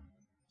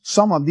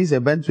 Some of these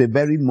events were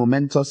very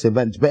momentous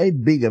events, very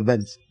big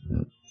events.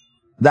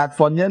 That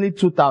for nearly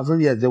 2,000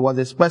 years, there was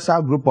a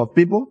special group of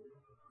people.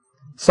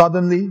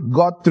 Suddenly,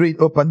 God threw it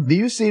open. Do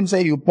you see him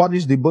say, you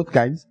punish the both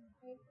kinds?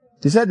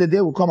 He said the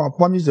day will come and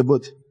punish the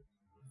both.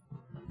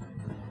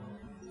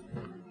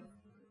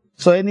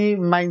 So any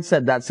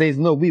mindset that says,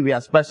 no, we are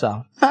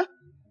special. Huh?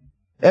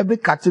 Every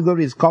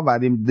category is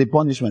covered in the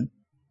punishment.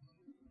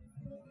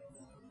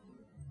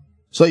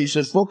 So you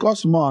should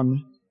focus more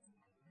on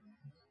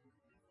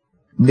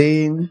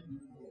being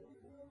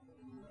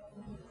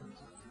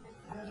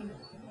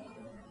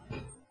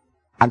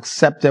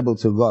acceptable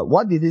to God.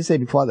 What did he say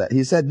before that?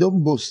 He said,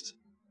 don't boast.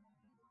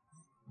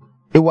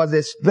 It was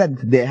a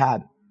strength they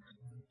had.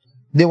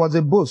 There was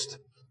a boast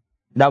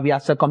that we are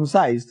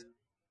circumcised.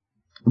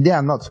 They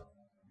are not.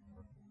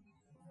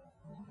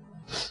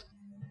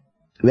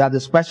 We are the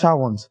special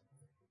ones.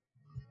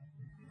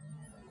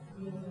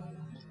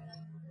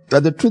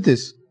 But the truth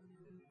is,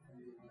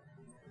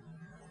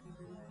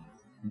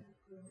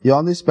 you're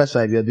only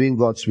special if you're doing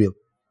God's will.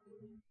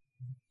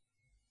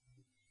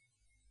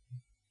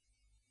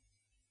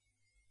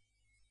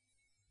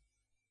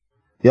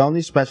 You're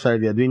only special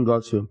if you're doing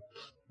God's will.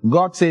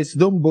 God says,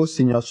 don't boast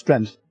in your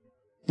strength.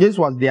 This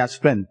was their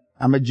strength.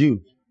 I'm a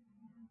Jew.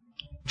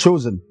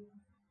 Chosen.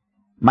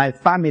 My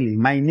family,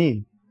 my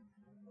name.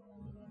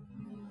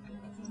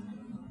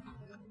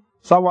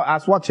 Someone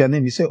asks, what's your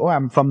name? You say, oh,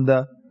 I'm from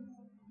the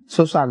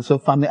so-and-so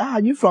family. Ah,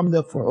 you from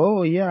the...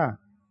 Oh, yeah.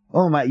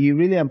 Oh, my, you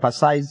really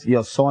emphasize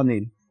your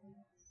surname.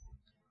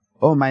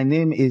 Oh, my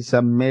name is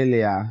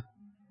Amelia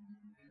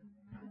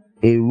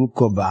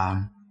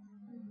Erukoba.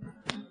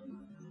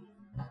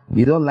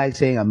 You don't like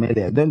saying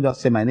Amelia. Don't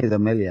just say my name is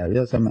Amelia. You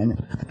just say my name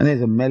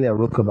is Amelia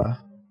Erukoba.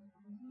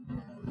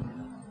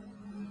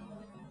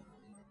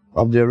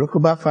 Of the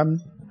Erukoba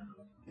family?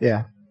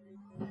 Yeah.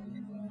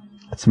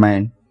 That's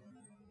mine.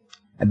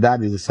 And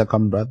dad is the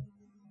second brother.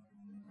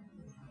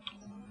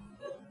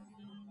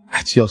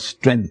 That's your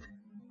strength.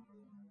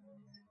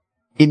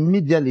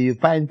 Immediately you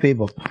find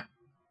favor.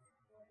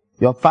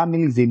 Your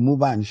family is a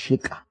mover and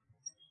shaker.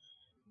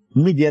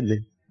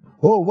 Immediately.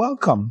 Oh,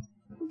 welcome.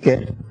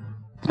 Okay.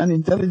 An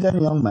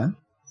intelligent young man.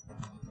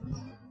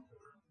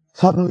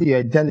 Suddenly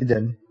you're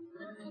intelligent.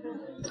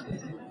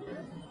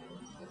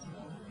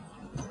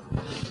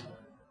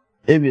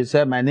 If you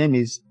say, my name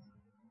is...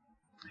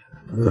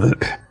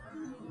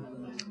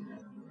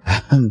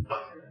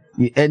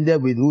 you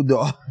ended with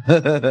Udo.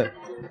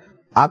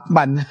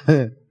 Akman.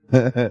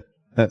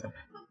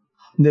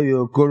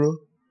 Okoro.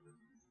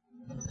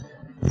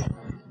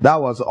 That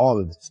was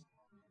all.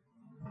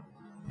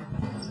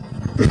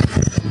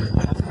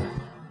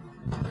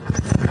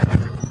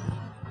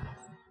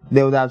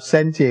 They would have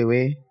sent you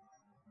away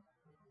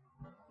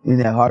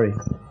in a hurry.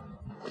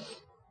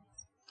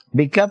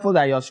 Be careful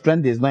that your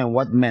strength is not in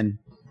what men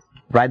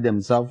pride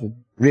themselves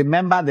in.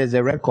 Remember, there's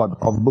a record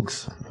of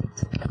books.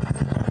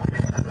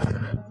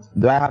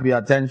 Do I have your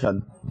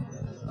attention?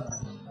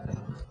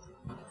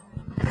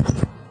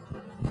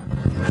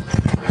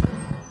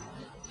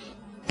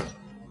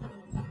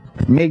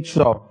 Make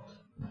sure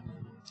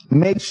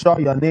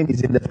your name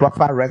is in the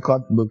proper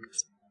record book.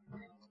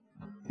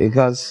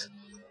 Because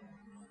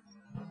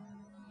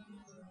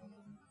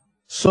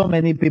so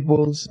many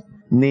people's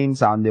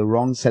names are on the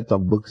wrong set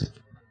of books.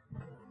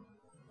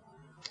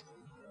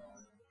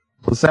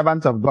 The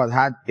servant of God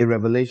had a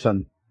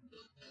revelation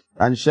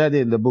and shared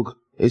it in the book,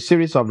 a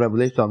series of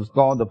revelations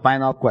called The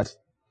Final Quest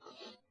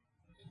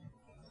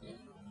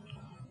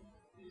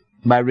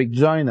by Rick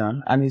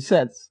Joyner. And he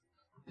said,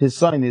 he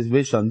saw in his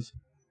visions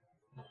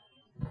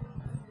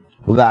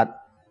that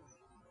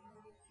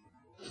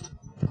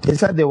he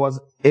said there was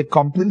a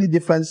completely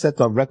different set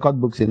of record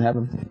books in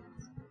heaven.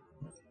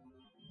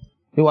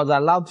 He was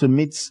allowed to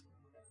meet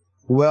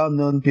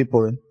well-known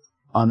people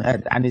on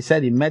earth. And he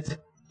said he met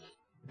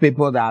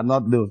people that are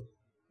not known.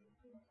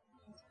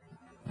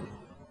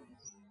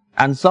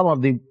 And some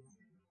of the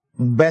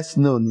best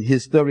known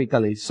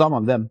historically, some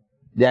of them,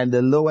 they are in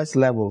the lowest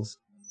levels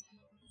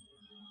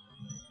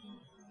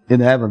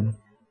in heaven.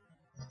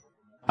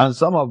 And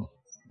some of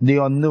the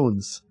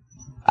unknowns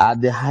are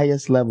at the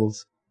highest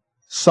levels.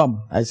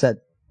 Some, I said.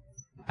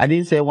 I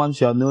didn't say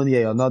once you're known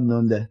here, you're not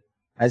known there.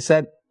 I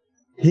said,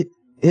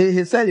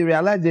 he said he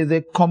realized there's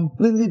a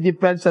completely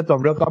different set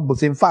of record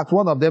books. In fact,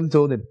 one of them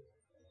told him,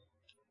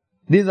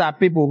 these are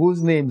people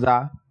whose names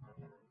are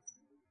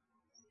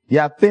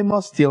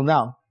famous till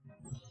now.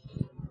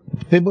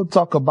 People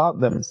talk about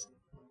them.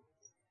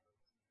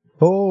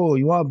 Oh,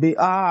 you want to be,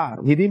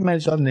 he didn't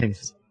mention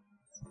names.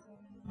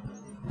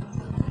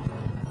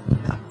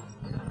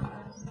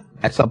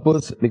 I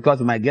suppose because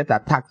he might get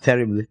attacked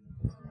terribly.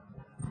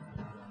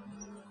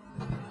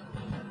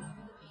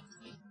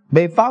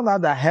 But he found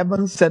out that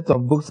heaven's set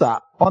of books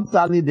are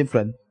utterly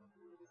different.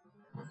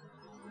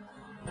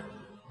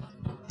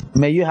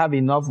 May you have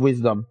enough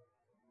wisdom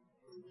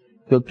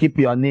to keep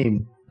your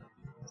name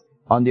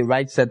on the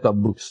right set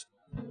of books.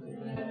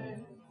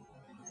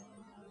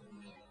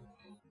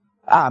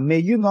 May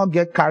you not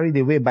get carried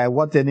away by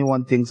what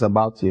anyone thinks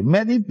about you.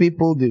 Many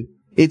people do.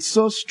 It's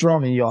so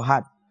strong in your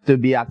heart to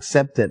be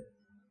accepted.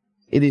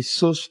 It is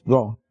so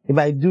strong. If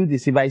I do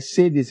this, if I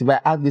say this, if I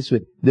act this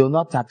way, they will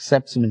not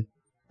accept me.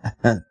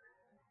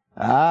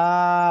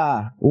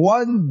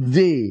 One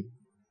day,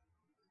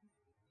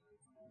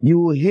 you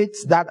will hate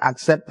that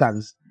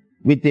acceptance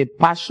with a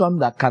passion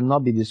that cannot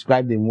be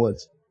described in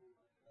words.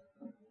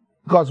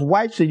 Because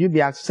why should you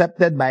be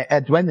accepted by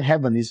earth when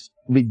heaven is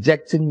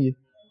rejecting you?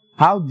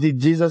 How did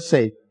Jesus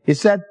say? He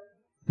said,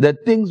 the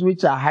things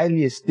which are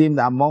highly esteemed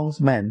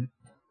amongst men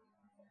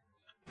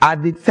are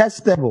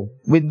detestable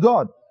with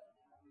God.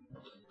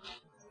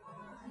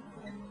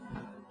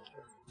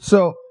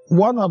 So,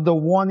 one of the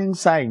warning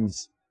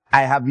signs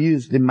I have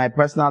used in my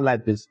personal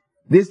life is,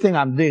 this thing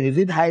I'm doing, is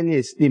it highly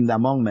esteemed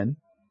among men?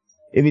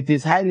 If it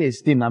is highly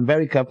esteemed, I'm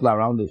very careful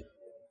around it.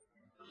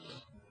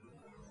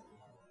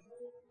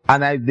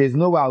 And there's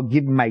no way I'll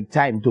give my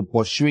time to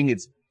pursuing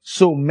it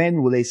so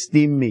men will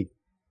esteem me.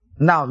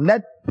 Now,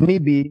 let me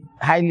be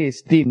highly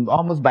esteemed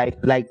almost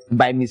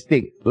by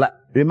mistake.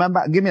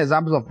 Remember, give me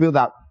examples of people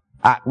that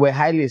were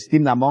highly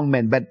esteemed among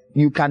men, but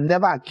you can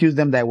never accuse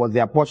them that it was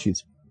their pursuit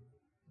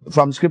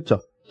from scripture.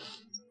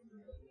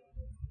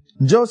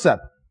 Joseph,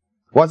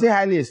 was he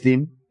highly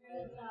esteemed?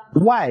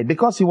 Why?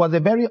 Because he was a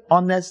very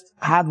honest,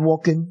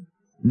 hardworking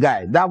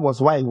guy. That was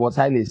why he was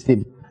highly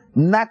esteemed.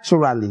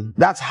 Naturally,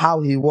 that's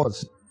how he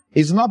was.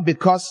 It's not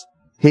because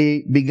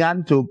he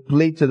began to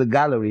play to the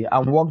gallery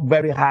and worked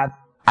very hard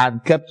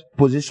and kept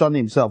positioning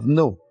himself.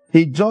 No,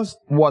 he just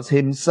was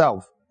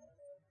himself.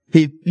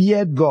 He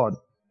feared God,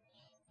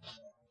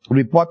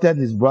 reported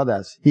his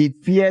brothers. He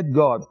feared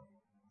God,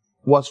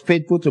 was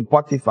faithful to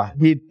Potiphar.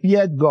 He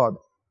feared God.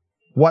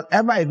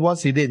 Whatever it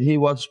was he did, he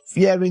was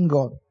fearing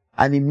God,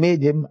 and he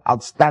made him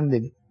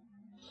outstanding.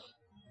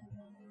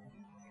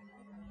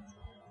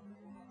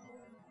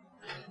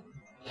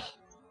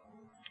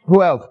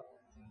 Who else?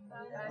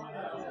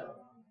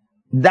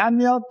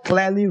 Daniel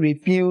clearly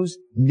refused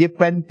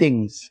different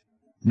things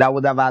that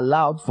would have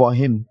allowed for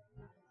him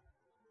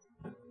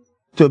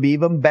to be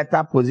even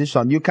better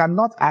positioned. You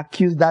cannot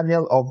accuse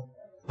Daniel of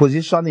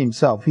positioning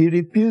himself. He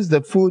refused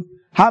the food.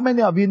 How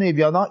many of you know if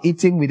you're not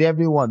eating with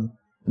everyone,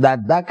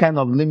 that kind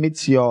of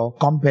limits your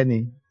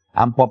company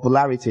and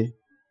popularity?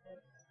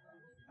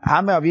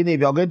 How many of you know if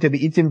you're going to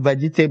be eating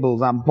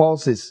vegetables and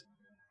pulses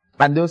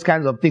and those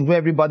kinds of things where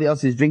everybody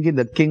else is drinking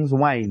the king's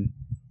wine,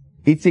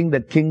 eating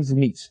the king's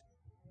meat?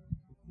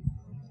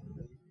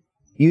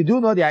 You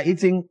do know they are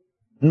eating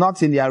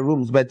not in their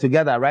rooms, but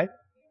together, right?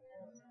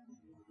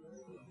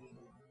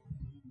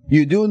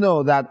 You do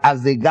know that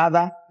as they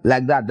gather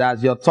like that,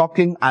 as you're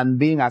talking and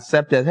being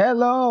accepted,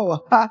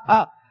 hello,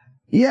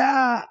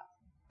 yeah,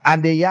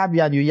 and they yab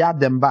you and you yab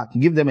them back. You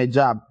give them a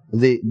jab,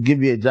 they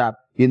give you a jab.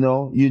 You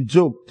know, you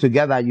joke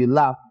together, you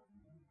laugh.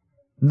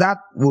 That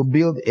will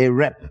build a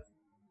rep.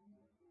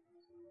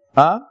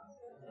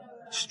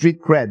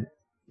 Street cred.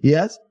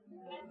 Yes?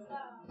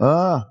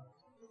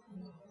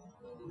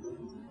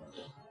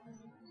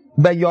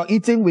 But you're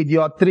eating with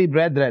your three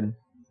brethren.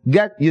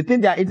 You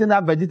think they are eating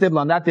that vegetable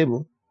on that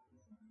table?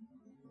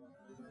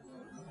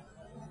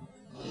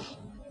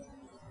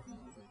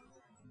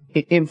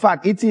 In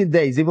fact, eating it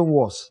there is even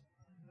worse.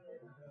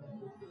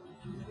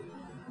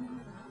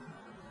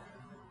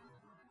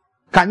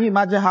 Can you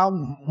imagine how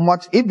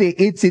much, if they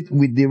ate it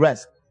with the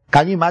rest,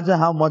 can you imagine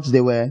how much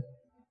they were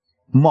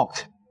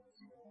mocked?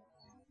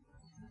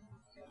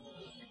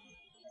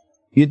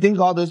 You think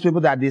all those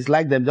people that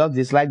dislike them just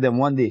dislike them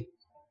one day?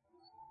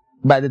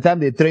 By the time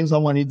they train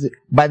someone,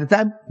 by the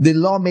time the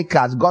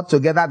lawmakers got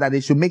together that they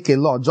should make a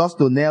law just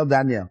to nail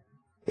Daniel,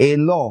 a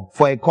law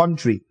for a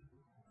country,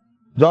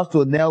 just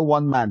to nail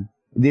one man,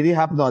 did it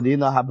happen or did it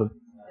not happen?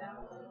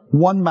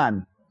 One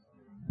man.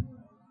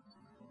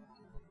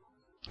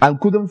 And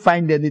couldn't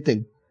find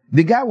anything.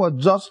 The guy was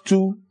just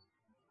too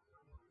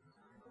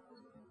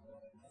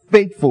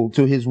faithful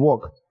to his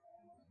work.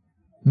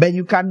 But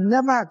you can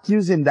never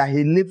accuse him that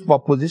he lived for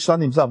position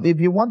himself. If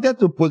he wanted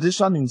to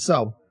position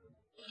himself,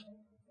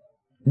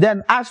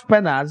 then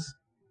Ashpenaz,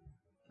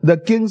 the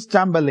king's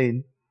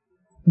chamberlain,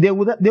 they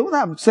would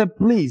have said,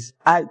 please,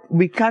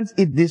 we can't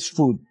eat this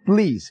food.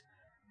 Please,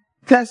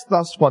 test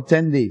us for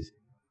 10 days.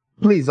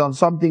 Please, on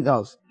something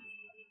else.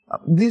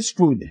 This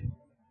food.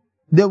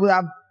 They would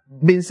have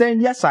been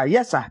saying, yes, sir,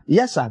 yes, sir,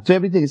 yes, sir, to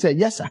everything. He said,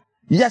 yes, sir,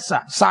 yes,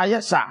 sir, sir,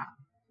 yes, sir.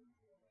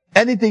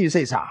 Anything you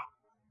say, sir.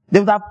 They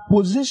would have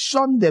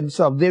positioned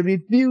themselves. They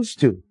refused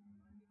to.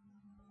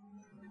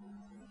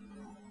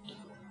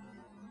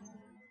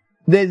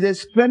 There's a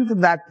strength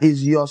that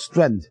is your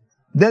strength.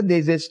 Then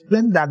there's a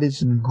strength that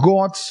is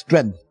God's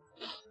strength.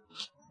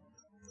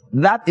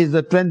 That is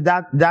the strength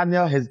that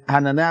Daniel,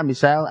 Hananiah,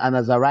 Mishael, and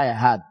Azariah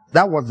had.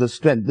 That was the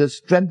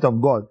strength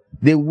of God.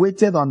 They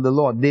waited on the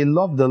Lord. They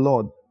loved the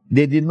Lord.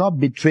 They did not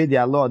betray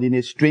their Lord in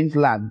a strange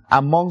land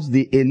amongst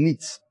the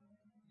elites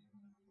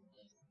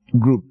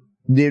group.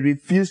 They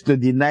refused to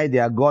deny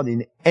their God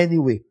in any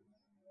way.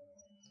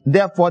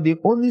 Therefore, the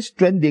only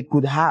strength they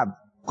could have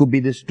could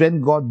be the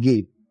strength God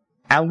gave.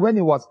 And when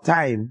it was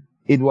time,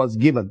 it was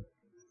given.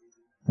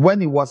 When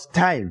it was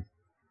time,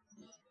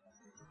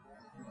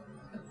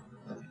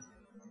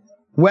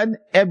 when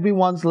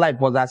everyone's life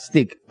was at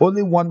stake,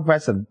 only one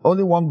person,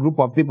 only one group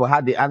of people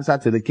had the answer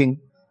to the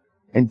king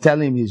and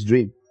tell him his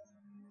dream.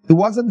 It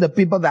wasn't the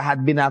people that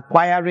had been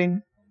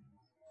acquiring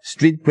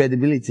street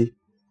credibility.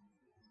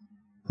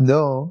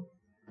 No.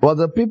 It was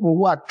the people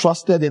who had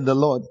trusted in the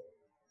Lord.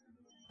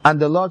 And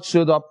the Lord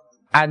showed up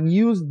and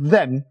used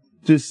them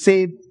to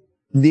save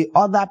the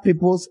other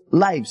people's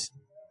lives.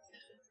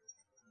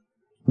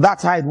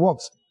 That's how it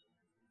works.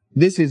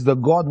 This is the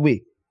God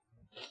way.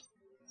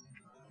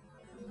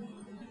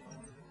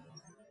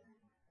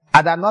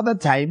 At another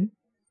time,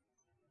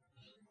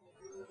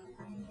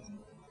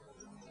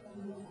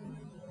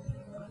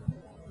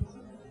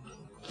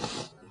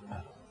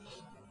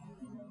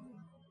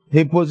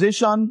 he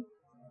positioned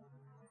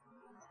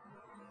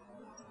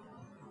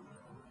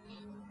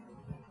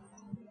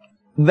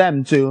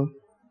them to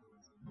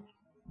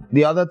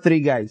the other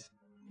three guys.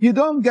 You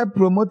don't get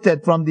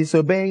promoted from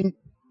disobeying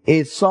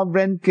a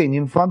sovereign king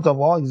in front of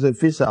all his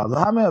officials.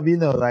 How many of you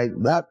know like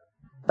that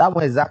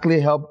will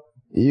exactly help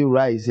you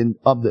rise in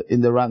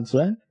the ranks,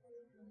 right?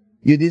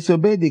 You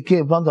disobey the king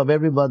in front of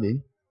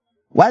everybody.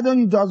 Why don't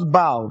you just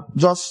bow?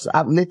 Just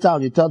later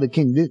on you tell the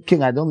king,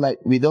 king,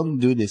 we don't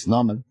do this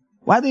normally.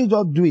 Why don't you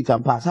just do it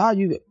and pass? How are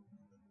you?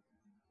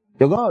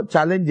 You're going to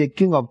challenge the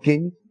king of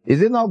kings?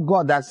 Is it not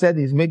God that said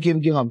he's making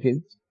him king of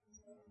kings?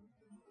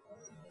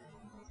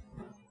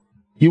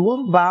 You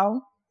won't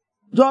bow?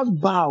 Just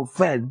bow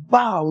first.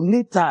 Bow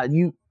later.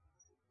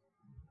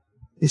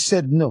 He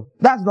said no.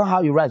 That's not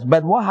how you rise.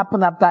 But what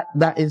happened after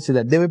that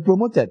incident? They were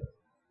promoted.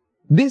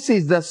 This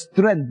is the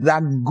strength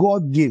that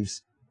God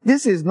gives.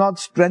 This is not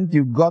strength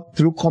you got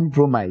through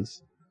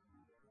compromise.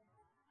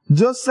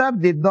 Joseph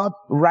did not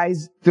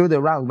rise through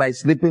the ranks by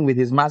sleeping with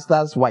his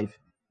master's wife.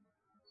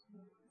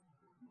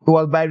 It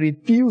was by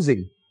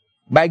refusing,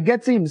 by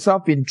getting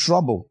himself in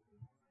trouble,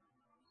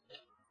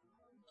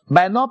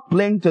 by not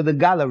playing to the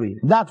gallery.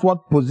 That's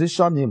what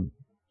positioned him.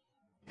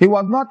 He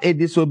was not a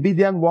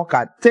disobedient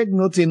worker. Take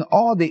note, in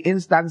all the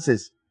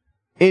instances,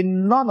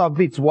 in none of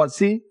it was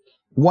he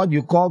what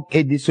you call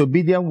a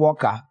disobedient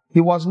worker. He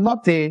was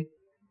not a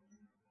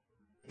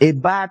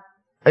bad,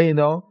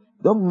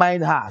 don't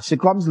mind her. She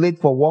comes late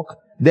for work,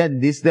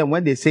 then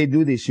when they say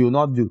do this, she will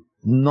not do.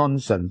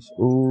 Nonsense.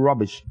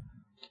 Rubbish.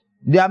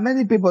 There are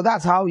many people,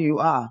 that's how you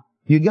are.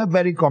 You get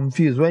very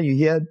confused when you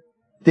hear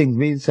things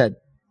being said.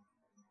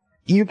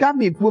 You can't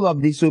be full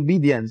of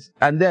disobedience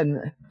and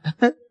then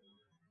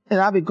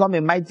become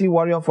a mighty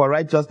warrior for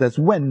righteousness.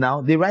 When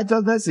now? The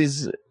righteousness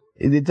is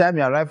the time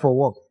you arrive for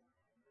work.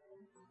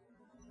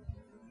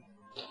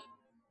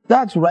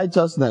 That's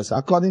righteousness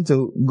according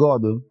to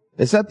God,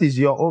 except it's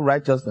your own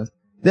righteousness.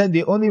 Then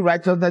the only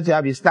righteousness you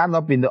have is stand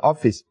up in the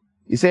office.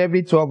 You say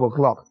every 12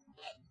 o'clock.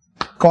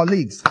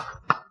 Colleagues.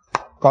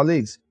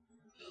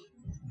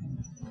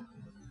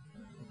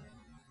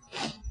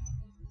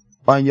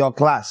 On your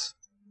class.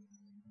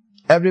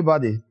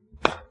 Everybody.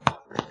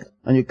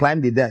 And you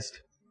climb the desk.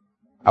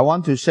 I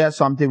want to share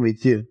something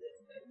with you.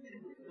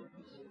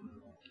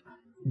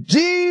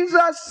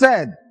 Jesus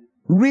said,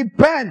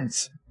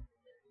 repent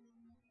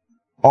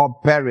or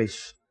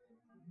perish.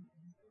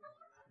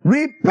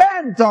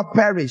 Repent or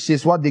perish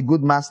is what the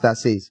good master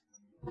says.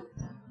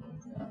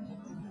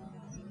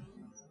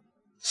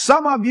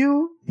 Some of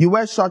you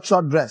wear short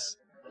dress.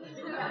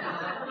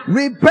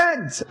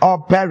 Repent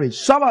or perish.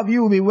 Some of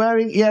you will be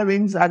wearing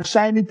earrings and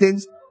shiny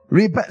things.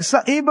 Repent.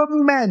 So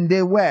even men,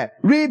 they wear.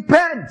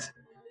 Repent.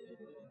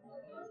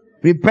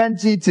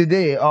 Repent ye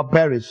today or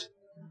perish.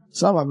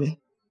 Some of you.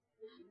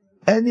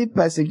 Any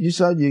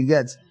persecution you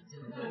get,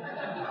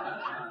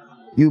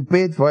 you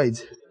paid for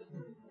it.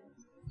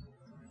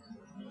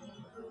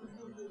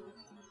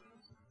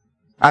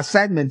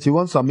 Assignment you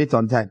won't submit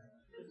on time.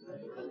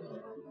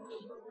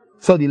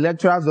 So the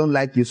lecturers don't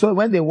like you. So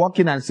when they walk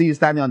in and see you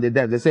standing on the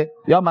desk, they say,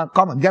 "Yo man,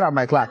 come on, get out of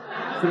my class."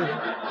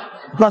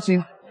 Because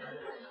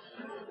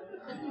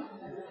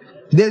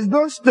there's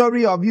no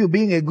story of you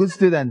being a good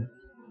student.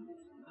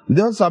 You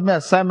don't submit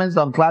assignments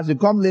on class. You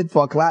come late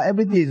for class.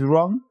 Everything is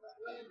wrong.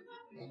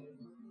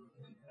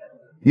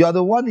 You're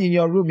the one in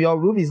your room. Your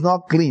room is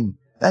not clean.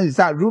 Then you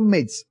start,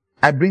 roommates,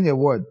 I bring a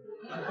word.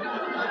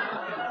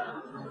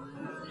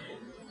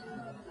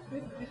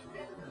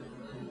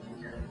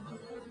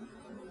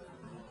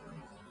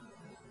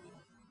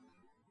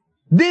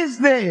 This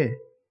day,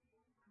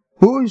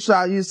 who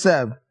shall you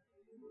serve?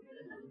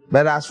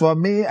 But as for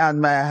me and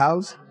my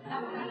house,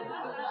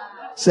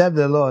 serve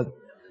the Lord.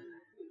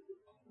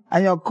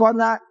 And your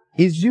corner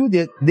is you.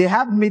 They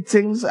have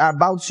meetings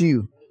about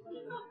you.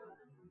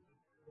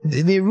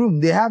 In the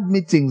room, they have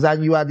meetings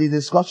and you are the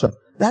discussion.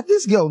 That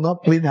this girl will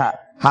not clean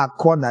her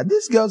corner.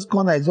 This girl's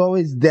corner is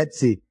always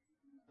dirty.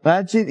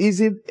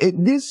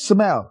 This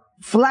smell?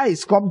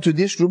 Flies come to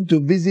this room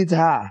to visit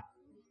her.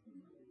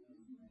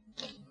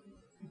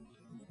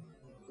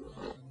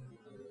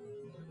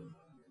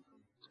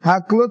 Her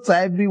clothes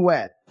are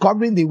everywhere,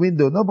 covering the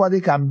window.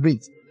 Nobody can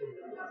breathe.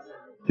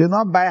 Do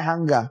not buy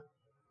hanger.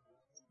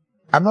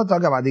 I'm not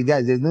talking about the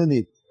guys. There's no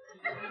need.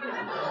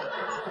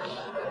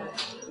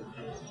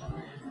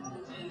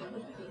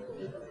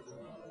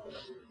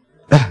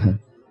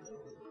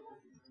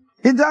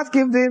 He just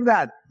keep doing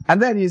that. And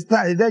then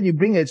you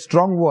bring a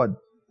strong word.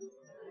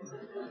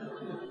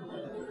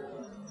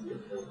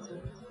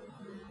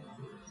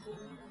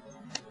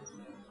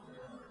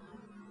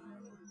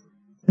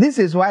 This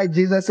is why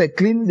Jesus said,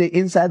 clean the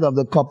inside of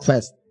the cup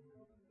first.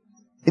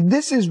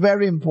 This is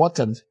very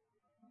important.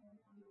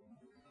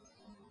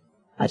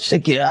 I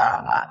shake it.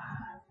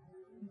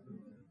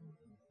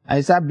 And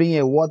you start bringing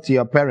a word to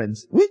your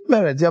parents. Which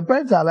parents? Your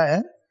parents are like,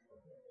 eh?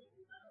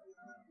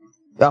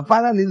 Your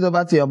father leads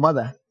over to your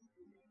mother.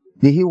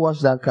 Did he wash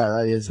that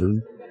car? Yes.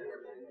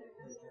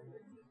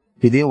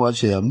 He didn't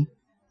wash them.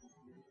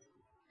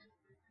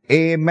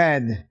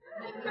 Amen.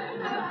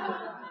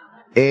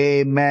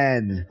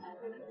 Amen.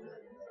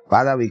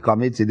 Father, we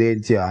commit today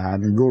into your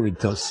hand and go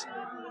with us.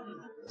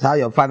 That's how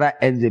your father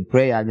ends the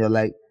prayer and you're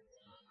like,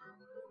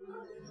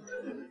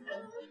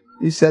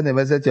 you send a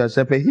message to your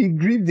shepherd. He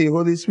grieved the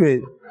Holy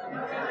Spirit.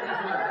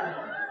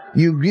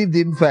 You grieved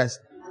him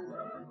first.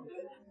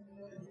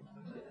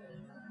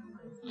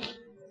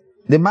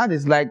 The man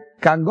is like,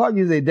 can God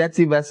use a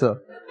dirty vessel?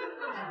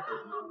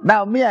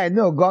 Now, me, I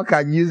know God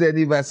can use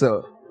any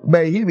vessel.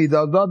 But him, he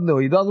does not know.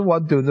 He doesn't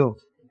want to know.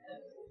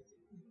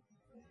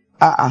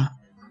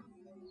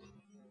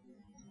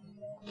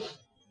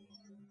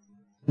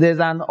 There's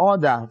an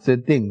order to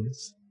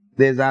things.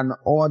 There's an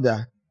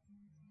order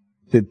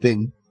to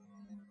things.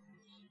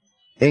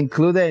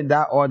 Included in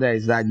that order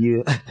is that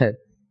you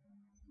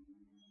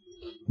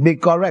be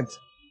correct.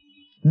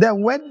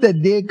 Then when the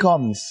day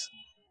comes,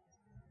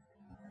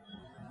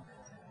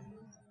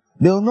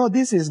 they'll know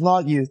this is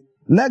not you.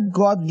 Let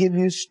God give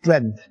you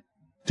strength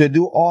to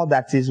do all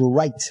that is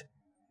right.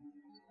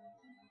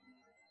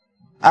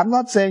 I'm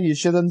not saying you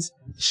shouldn't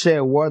share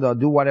a word or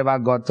do whatever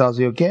God tells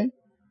you, okay?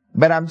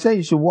 But I'm saying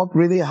you should work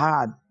really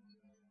hard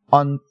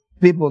on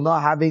people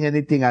not having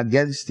anything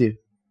against you.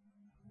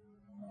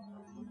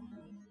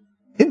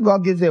 If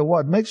God gives you a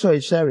word, make sure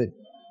you share it.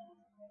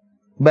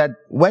 But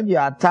when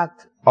you're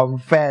attacked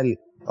unfairly,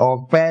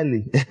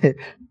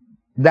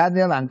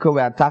 Daniel and Co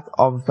were attacked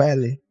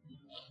unfairly.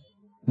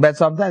 But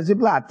sometimes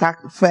people are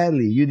attacked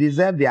fairly. You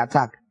deserve the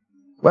attack.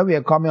 When we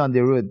were coming on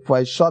the road, for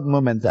a short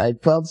moment, I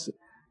felt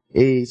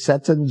a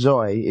certain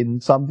joy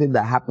in something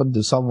that happened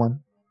to someone.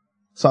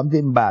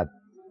 Something bad.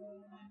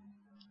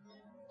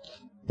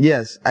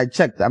 Yes, I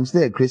checked. I'm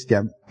still a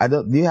Christian.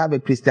 Do you have a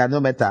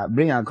Christianometer?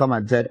 Bring and come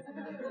and tell.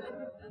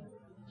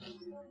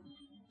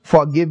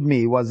 Forgive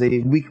me, it was a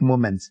weak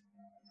moment.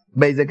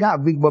 But it's a kind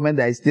of weak moment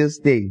that is still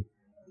staying.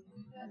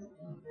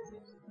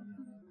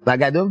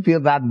 Like I don't feel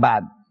that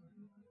bad.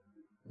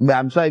 But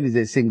I'm sure if it's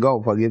a sin,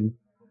 God forgive me.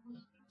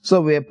 So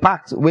we're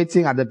parked,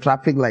 waiting at the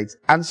traffic lights.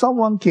 And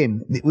someone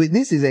came.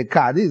 This is a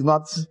car. This is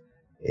not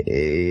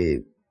a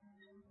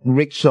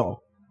rickshaw.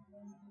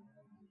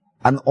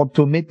 An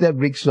automated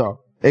rickshaw.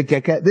 A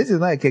keke. This is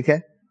not a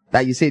keke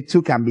that you say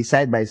two can be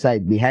side by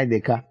side behind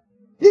the car.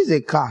 This is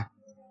a car.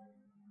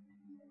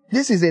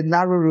 This is a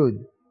narrow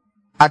road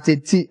at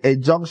a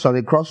junction,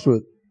 a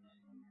crossroad.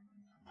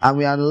 And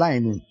we are in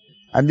line.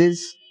 And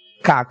this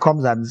car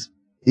comes and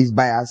is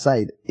by our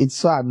side. It's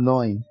so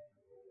annoying.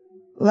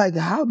 Like,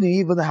 how do you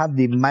even have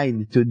the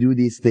mind to do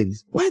these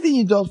things? Why didn't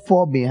you just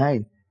fall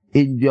behind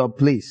in your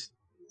place?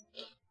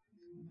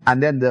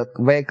 And then the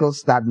vehicles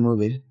start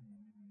moving.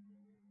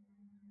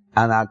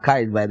 And our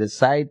car is by the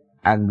side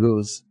and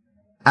goes.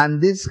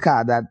 And this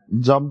car that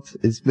jumped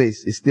its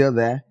place is still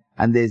there.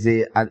 And there's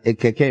a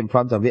keke in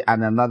front of it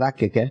and another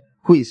keke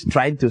who is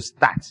trying to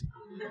start.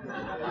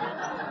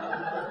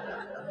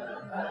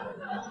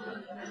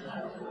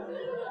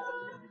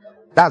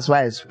 That's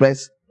why I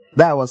expressed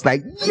that I was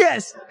like,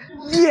 yes,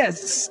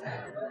 yes.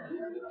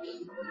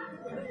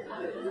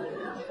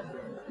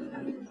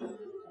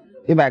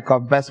 If I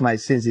confess my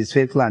sins, He's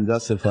faithful and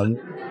just for me.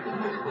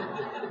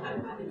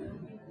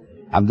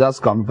 I'm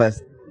just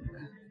confessed.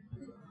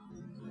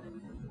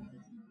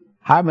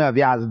 How many of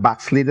you, as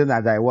backslidden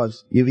as I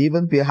was, you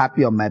even feel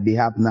happy on my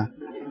behalf now?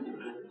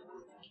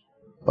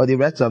 Or the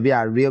rest of you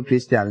are real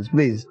Christians,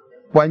 please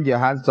point your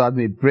hands toward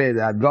me, pray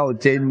that God will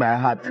change my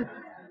heart.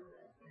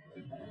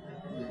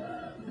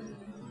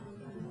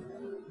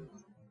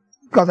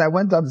 Because I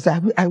went on to say,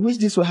 I wish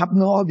this would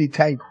happen all the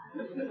time.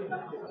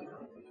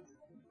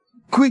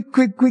 Quick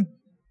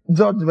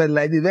judgment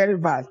like this, very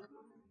fast.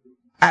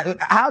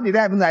 How did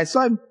I even? I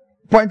saw him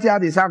pointing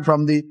out his hand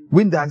from the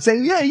window and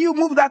saying, yeah, you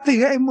move that thing,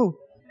 hey, move.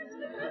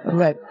 I'm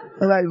like,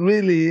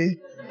 really?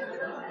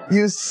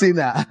 You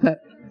sinner.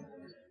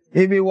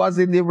 If he was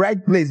in the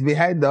right place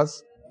behind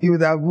us, he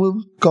would have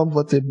moved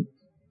comfortably.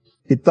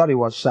 He thought he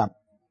was sharp.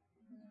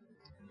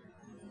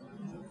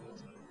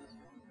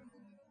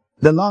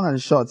 The long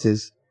and short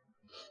is,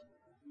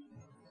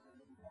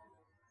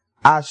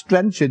 our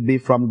strength should be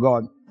from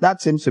God. That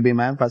seems to be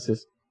my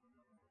emphasis.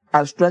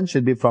 Our strength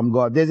should be from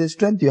God. There's a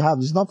strength you have,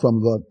 it's not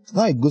from God. It's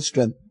not a good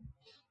strength.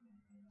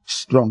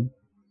 Strong.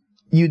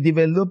 You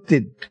developed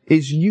it.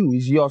 It's you,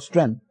 it's your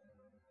strength.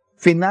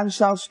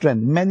 Financial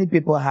strength. Many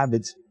people have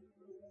it.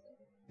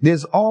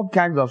 There's all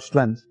kinds of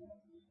strength.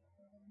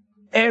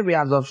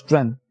 Areas of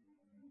strength.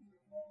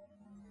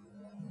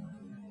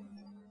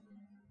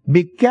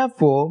 Be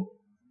careful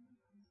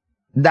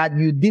that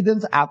you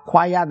didn't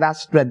acquire that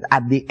strength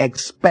at the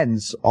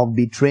expense of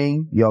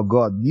betraying your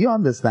God. Do you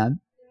understand?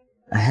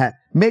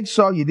 Make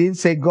sure you didn't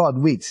say, God,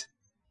 wait.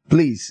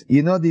 Please,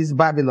 you know this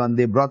Babylon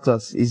they brought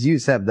us, is you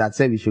self that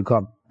said we should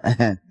come.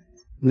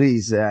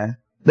 Please,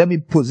 let me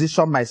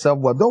position myself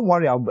well. Don't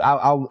worry,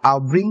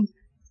 I'll bring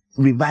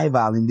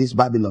revival in this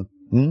Babylon.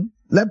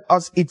 Let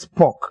us eat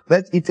pork.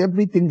 Let's eat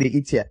everything they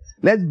eat here.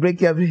 Let's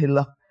break every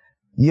law.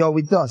 You're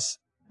with us.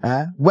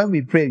 When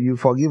we pray, you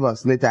forgive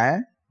us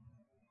later.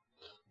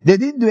 They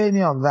didn't do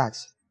any of that.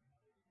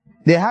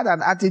 They had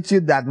an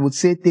attitude that would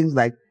say things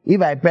like,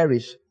 if I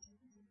perish,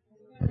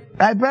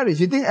 I perish.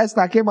 You think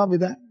Esther came up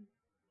with that?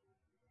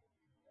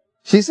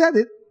 She said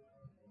it.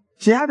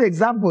 She had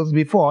examples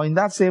before in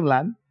that same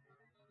land.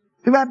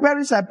 If I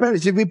perish, I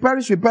perish. If we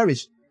perish, we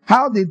perish.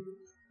 How did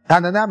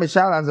Hananiah,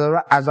 Mishael,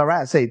 and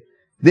Azariah say it?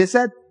 They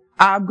said,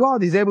 our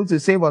God is able to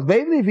save us. But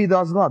even if he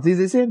does not, it's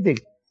the same thing.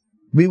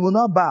 We will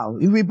not bow.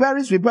 If we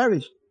perish, we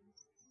perish.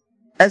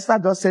 Esther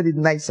just said it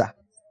nicer.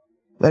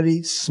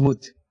 Very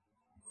smooth.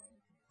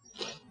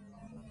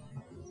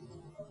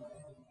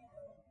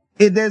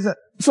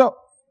 So,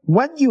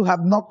 when you have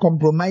not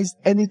compromised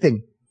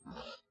anything,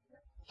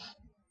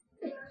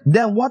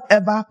 then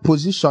whatever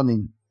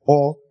positioning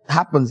or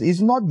happens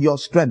is not your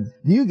strength.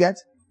 Do you get?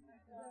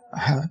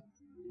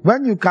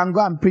 When you can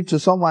go and preach to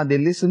someone, they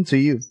listen to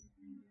you.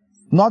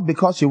 Not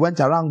because you went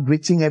around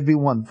greeting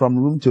everyone from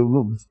room to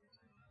room.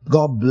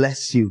 God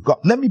bless you. God,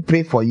 let me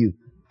pray for you.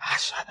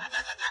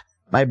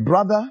 My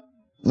brother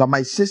or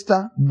my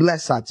sister,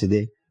 bless her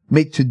today.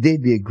 May today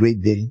be a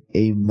great day.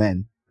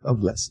 Amen.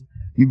 God bless.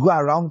 You go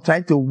around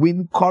trying to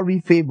win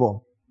curry favor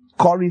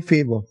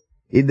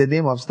in the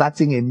name of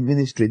starting a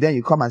ministry. Then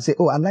you come and say,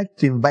 oh, I'd like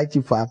to invite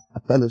you for a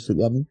fellowship.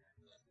 I mean,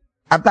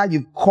 after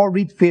you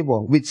curried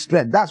favor with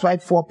strength. That's why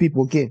 4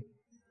 people came.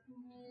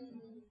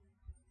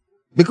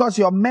 Because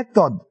your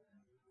method,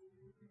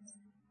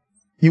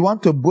 you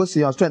want to boast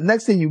in your strength.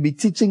 Next thing, you'll be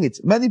teaching it.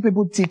 Many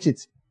people teach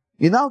it.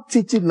 You now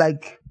teach it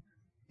like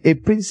a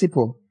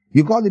principle.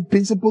 You call it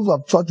principles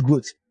of church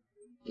growth.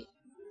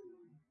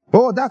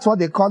 Oh, that's what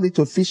they call it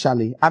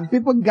officially. And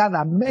people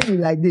gather many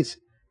like this.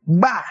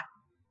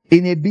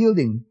 In a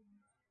building.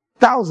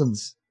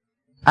 Thousands.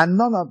 And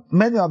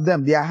many of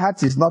them, their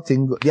heart is not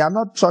in, they are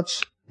not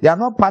church, they are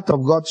not part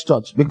of God's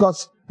church.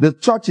 Because the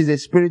church is a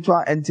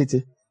spiritual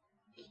entity.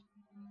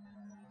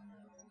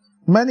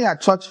 Many are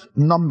church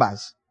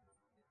numbers.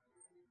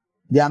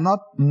 They are not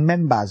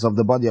members of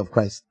the body of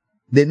Christ.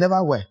 They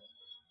never were.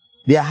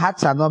 Their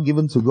hearts are not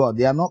given to God.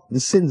 The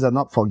sins are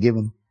not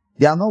forgiven.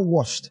 They are not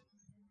washed.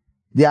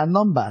 They are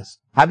numbers.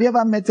 Have you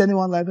ever met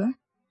anyone like that?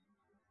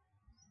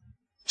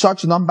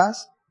 Church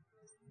numbers?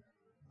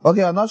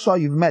 Okay, I'm not sure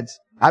you've met.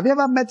 Have you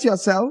ever met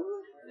yourself?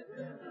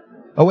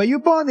 Or were you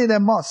born in a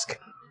mosque?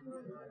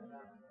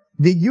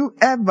 Were you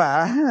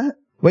ever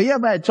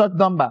a church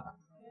number?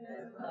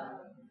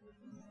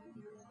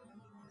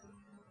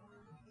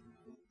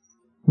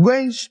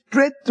 Going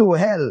straight to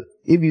hell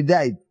if you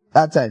died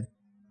that time.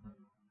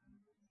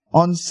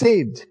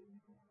 Unsaved.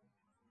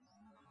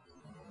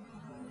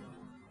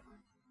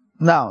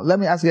 Now, let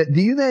me ask you, do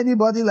you know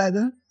anybody like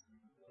that?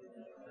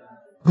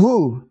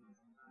 Who?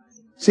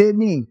 Say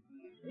me.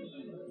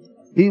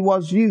 It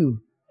was you.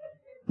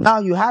 Now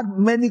you had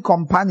many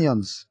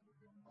companions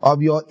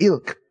of your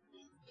ilk.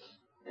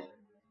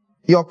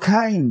 Your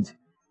kind.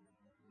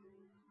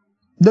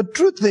 The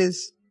truth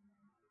is,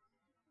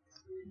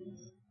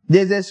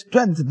 there's a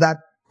strength that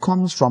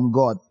comes from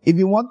God. If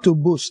you want to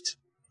boast,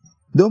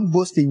 don't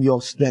boast in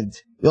your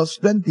strength. Your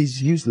strength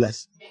is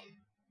useless.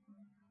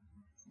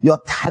 Your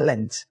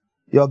talent.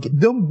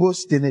 Don't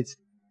boast in it.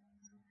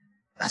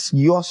 That's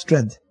your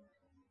strength.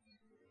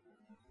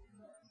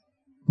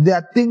 There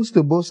are things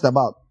to boast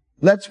about.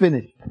 Let's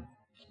finish.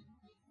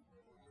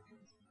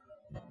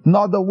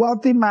 Now the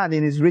wealthy man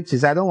in his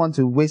riches, I don't want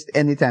to waste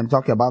any time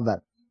talking about that.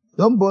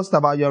 Don't boast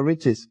about your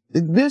riches.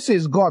 This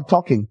is God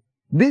talking.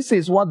 This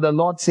is what the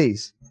Lord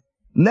says.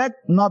 Let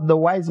not the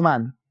wise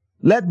man,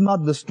 let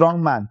not the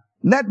strong man,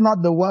 let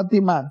not the wealthy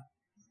man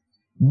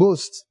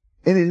boast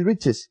in his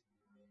riches.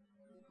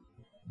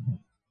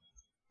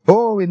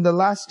 Oh, in the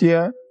last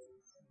year,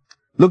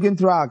 looking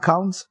through our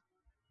accounts,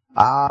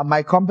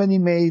 my company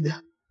made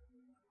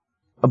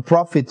a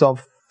profit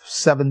of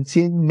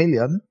 17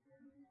 million,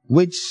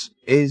 which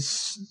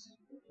is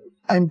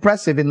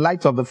impressive in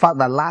light of the fact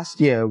that last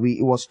year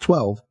it was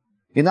 12.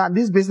 You know, and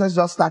this business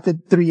just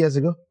started 3 years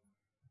ago.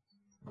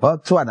 Well,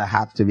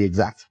 2.5 to be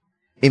exact.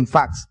 In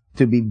fact,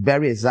 to be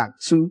very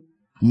exact, 2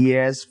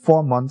 years,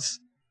 4 months,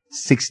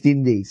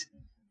 16 days.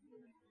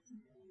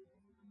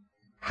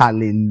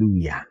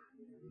 Hallelujah.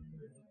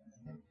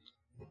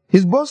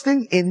 He's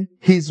boasting in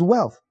his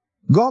wealth.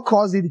 God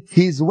calls it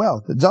his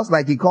wealth, just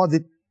like he calls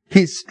it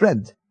his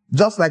strength,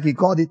 just like he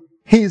called it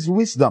his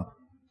wisdom.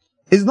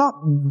 It's not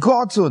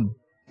God's own.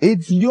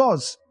 It's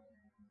yours.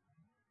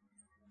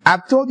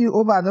 I've told you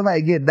over and over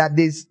again that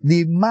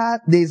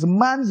there's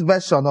man's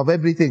version of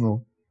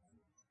everything.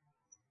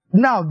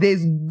 Now,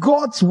 there's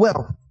God's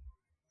wealth.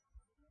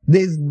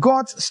 There's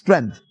God's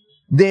strength.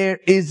 There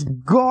is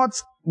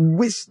God's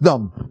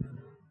wisdom.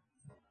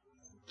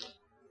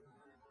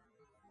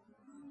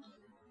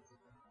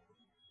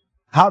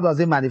 How does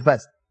it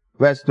manifest?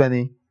 Verse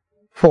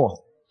 24.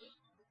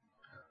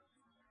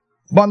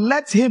 But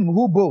let him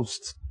who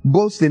boasts,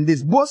 boast in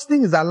this.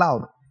 Boasting is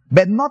allowed,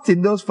 but not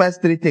in those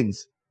first 3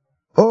 things.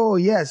 Oh,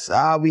 yes,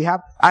 we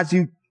have, as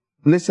you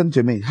Listen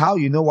to me. How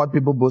you know what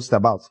people boast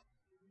about?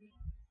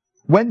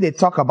 When they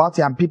talk about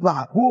it and people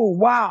are, whoa,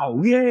 wow,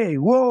 yay,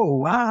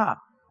 whoa, ah,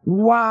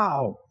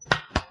 wow,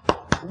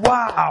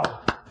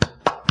 wow.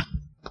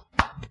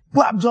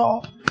 Clap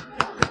jaw.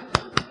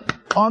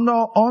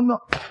 Honor, honor.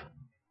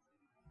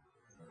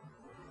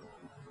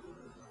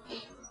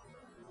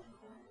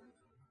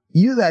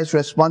 You guys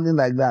responding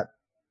like that.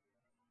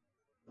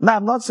 Now,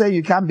 I'm not saying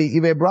you can't be,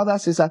 if a brother,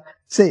 sister,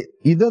 say,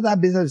 you know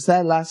that business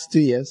started last 2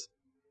 years?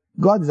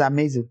 God is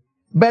amazing.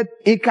 But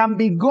it can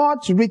be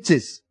God's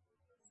riches.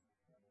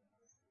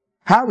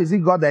 How is it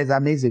God that is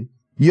amazing?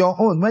 Your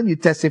own, when you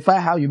testify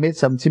how you made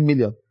 17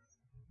 million,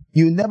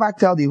 you never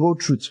tell the whole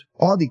truth.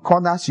 All the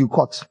corners you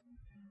cut.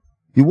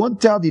 You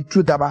won't tell the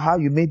truth about how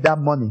you made that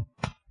money.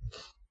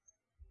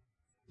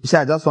 You say,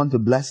 I just want to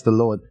bless the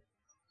Lord.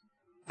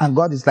 And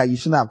God is like, you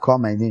shouldn't have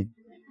called my name.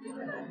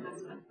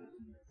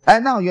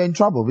 And now you're in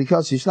trouble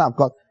because you should have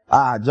called,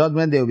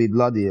 judgment day will be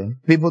bloody.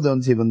 People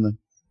don't even know.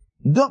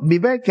 Don't be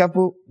very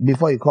careful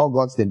before you call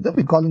God's name. Don't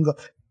be calling God.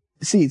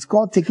 See, it's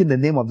called taking the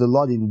name of the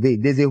Lord in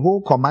vain. There's a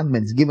whole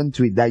commandment given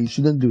to it that you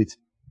shouldn't do it.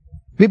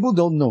 People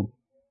don't know.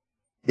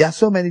 There are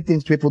so many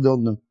things people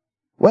don't know.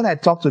 When I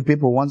talk to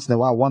people once in a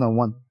while,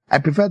 one-on-one, I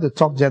prefer to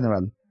talk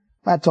generally.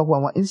 When I talk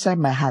one-on-one, inside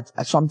my heart,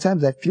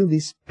 sometimes I feel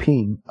this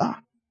pain.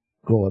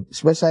 God,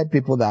 especially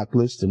people that are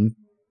close to me.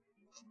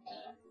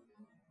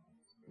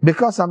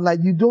 Because I'm like,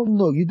 you don't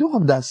know, you don't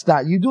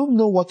understand, you don't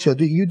know what you're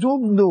doing, you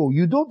don't know,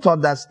 you don't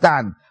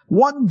understand.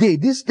 One day,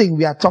 this thing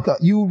we are talking,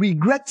 you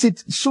regret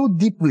it so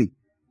deeply.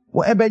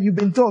 Whatever you've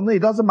been told, no,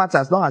 it doesn't matter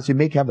as long as you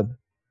make heaven.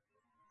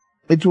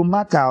 It will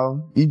matter.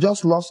 You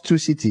just lost 2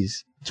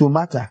 cities. It will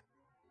matter.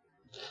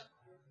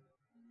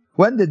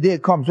 When the day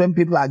comes, when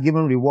people are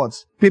given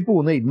rewards, people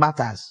will know it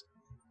matters.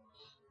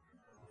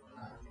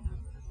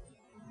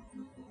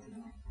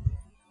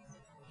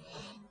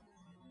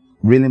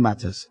 Really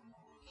matters.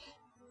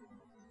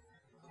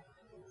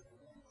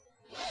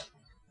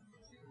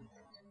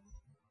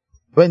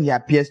 When he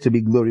appears to be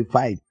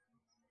glorified.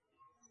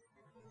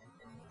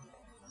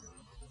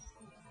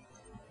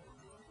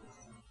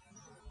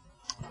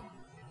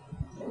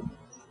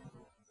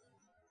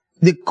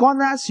 The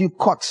corners you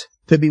cut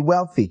to be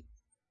wealthy,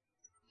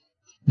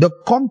 the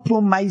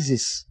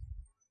compromises,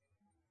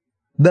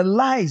 the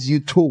lies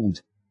you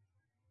told,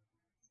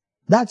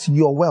 that's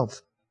your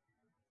wealth.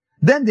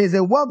 Then there's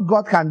a wealth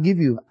God can give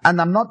you,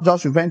 and I'm not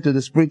just referring to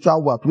the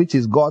spiritual wealth, which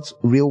is God's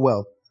real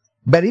wealth,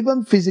 but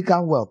even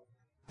physical wealth.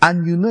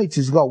 And you know it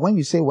is God. When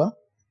you say, well,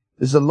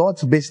 it's the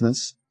Lord's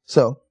business.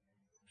 So,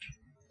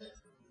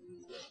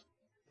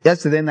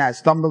 yesterday night I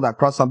stumbled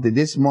across something.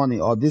 This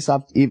morning or this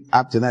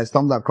afternoon I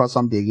stumbled across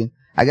something again.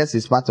 I guess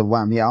it's part of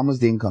why I'm here. I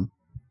almost didn't come.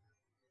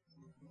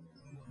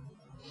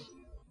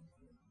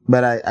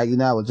 But I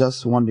was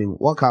just wondering,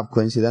 what kind of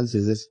coincidence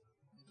is this?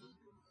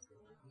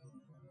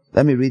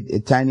 Let me read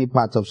a tiny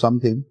part of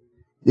something.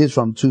 This is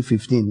from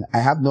 2:15. I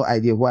have no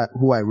idea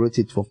who I wrote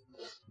it for.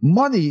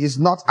 Money is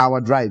not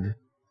our drive.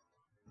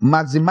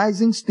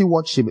 Maximizing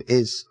stewardship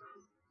is.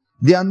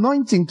 The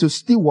anointing to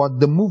steward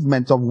the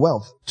movement of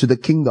wealth to the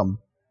kingdom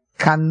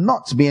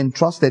cannot be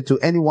entrusted to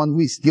anyone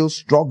who is still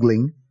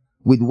struggling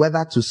with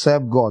whether to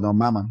serve God or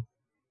mammon.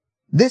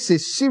 This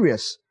is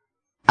serious,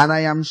 and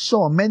I am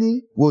sure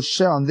many will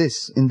share on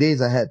this in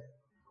days ahead.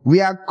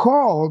 We are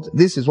called,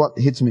 this is what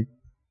hits me.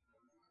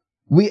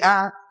 We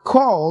are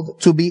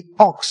called to be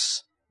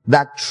ox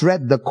that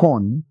tread the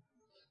corn,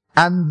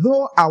 and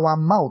though our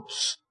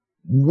mouths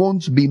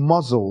won't be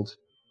muzzled.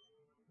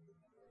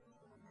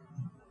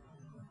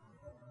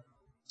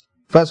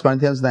 1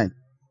 Corinthians 9.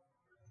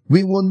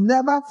 We will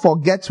never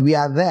forget we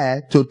are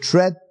there to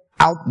tread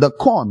out the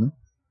corn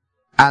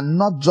and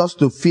not just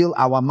to fill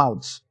our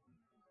mouths.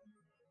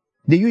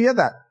 Did you hear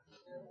that?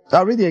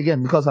 I'll read it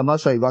again because I'm not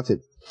sure you got it.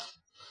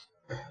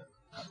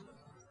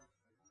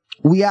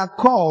 We are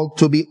called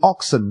to be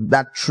oxen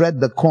that tread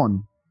the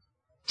corn,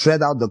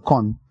 tread out the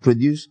corn,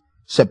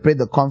 separate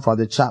the corn from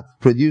the chaff,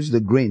 produce the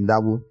grain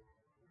that will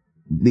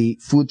be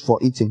food for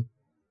eating.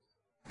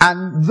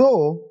 And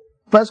though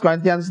 1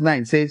 Corinthians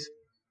 9 says,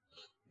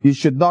 you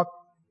should not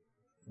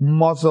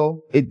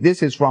muzzle it.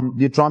 This is from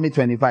Deuteronomy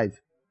 25.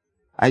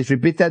 It's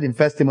repeated in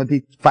 1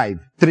 Timothy 5,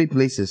 3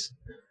 places.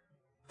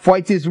 For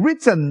it is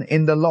written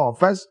in the law,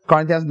 1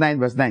 Corinthians 9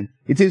 verse 9,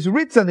 it is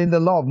written in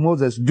the law of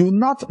Moses, do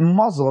not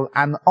muzzle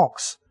an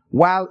ox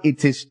while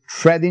it is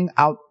treading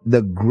out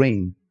the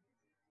grain.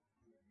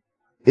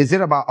 Is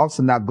it about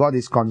oxen that God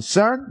is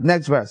concerned?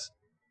 Next verse.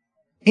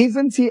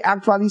 Isn't he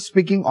actually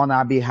speaking on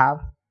our behalf?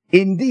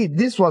 Indeed,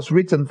 this was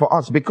written for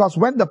us because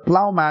when the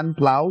plowman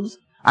plows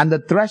and the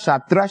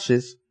thresher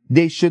threshes,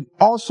 they should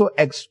also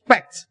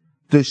expect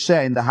to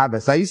share in the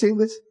harvest. Are you saying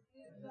this?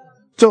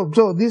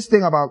 So this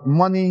thing about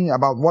money,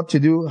 about what to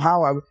do,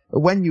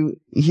 when you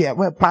hear,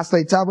 well, Pastor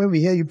Ital, when we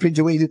hear you preach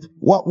the way you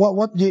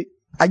do,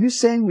 are you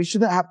saying we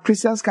shouldn't have,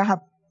 Christians can have,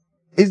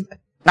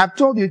 I've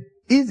told you,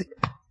 easy.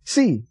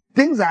 See,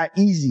 things are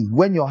easy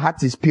when your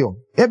heart is pure.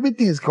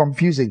 Everything is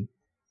confusing.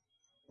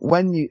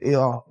 When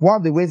one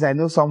of the ways I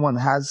know someone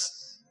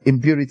has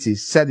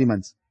impurities,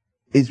 sediments,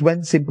 is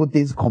when simple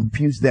things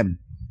confuse them.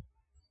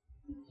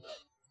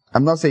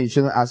 I'm not saying you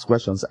shouldn't ask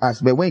questions,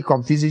 ask, but when it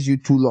confuses you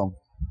too long,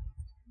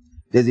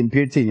 there's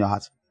impurity in your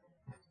heart.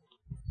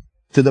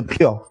 To the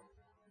pure,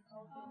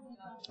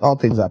 all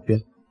things are pure.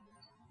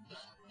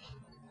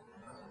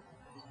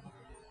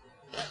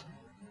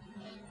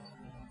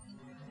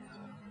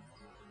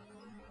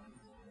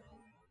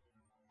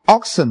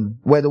 Oxen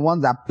were the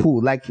ones that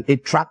pulled, like a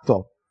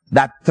tractor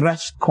that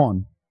threshed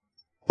corn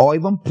or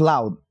even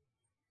plowed.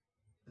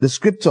 The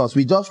scriptures,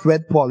 we just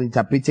read Paul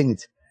interpreting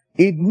it.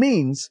 It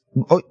means,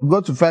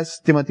 go to 1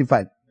 Timothy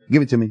 5.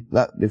 Give it to me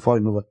before we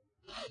move on.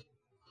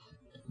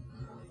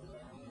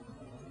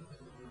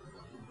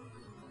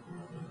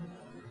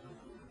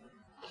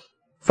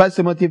 1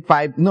 Timothy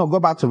 5. No, go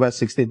back to verse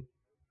 16.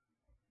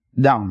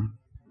 Down.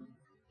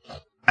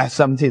 At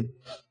 17.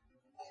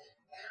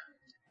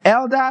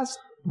 Elders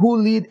who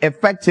lead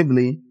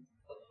effectively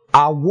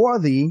are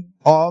worthy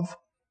of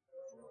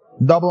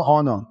double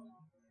honor,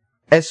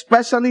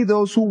 especially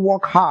those who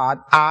work hard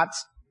at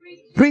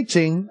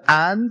preaching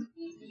and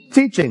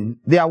teaching.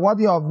 They are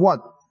worthy of what?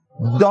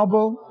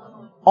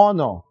 Double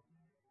honor.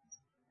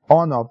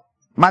 Honor.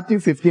 Matthew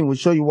 15 will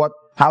show you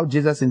how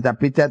Jesus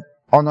interpreted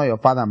honor your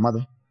father and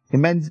mother. He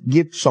meant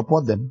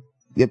support them,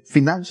 give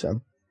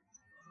financial.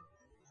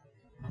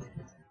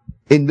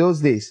 In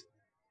those days,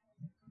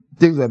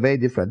 things were very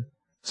different.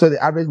 So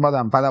the average mother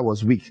and father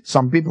was weak.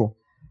 Some people,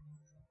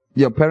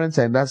 your parents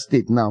are in that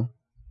state now.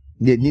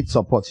 They need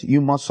support.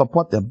 You must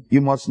support them.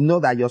 You must know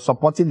that you're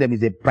supporting them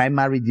is a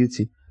primary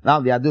duty.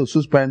 Now there are those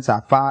whose parents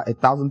are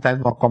 1,000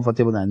 times more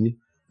comfortable than you.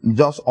 You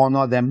just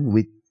honor them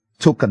with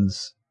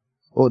tokens.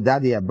 Oh,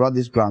 daddy, I brought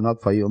this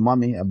groundnut for you.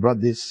 Mommy, I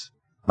brought this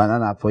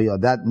banana for you. Or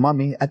dad,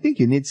 mommy, I think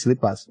you need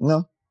slippers. You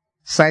know,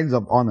 signs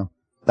of honor.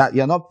 That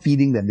you're not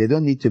feeding them. They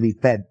don't need to be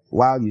fed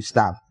while you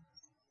starve.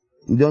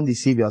 You don't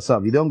deceive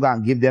yourself. You don't go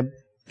and give them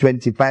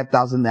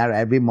 25,000 naira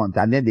every month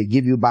and then they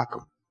give you back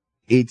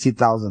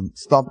 80,000.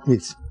 Stop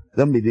it.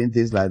 Don't be doing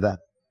things like that.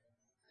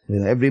 You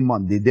know, every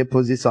month they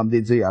deposit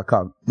something to your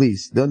account.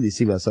 Please, don't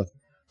deceive yourself.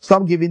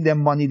 Stop giving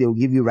them money, they will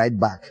give you right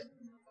back.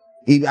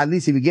 At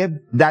least if you give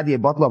daddy a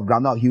bottle of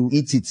groundnut, he will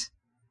eat it.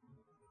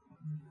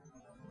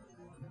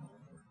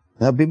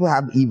 Now, people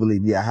have evil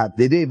in their heart.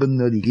 They don't even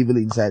know the evil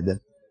inside them.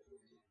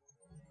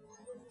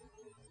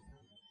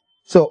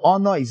 So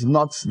honor is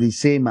not the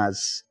same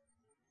as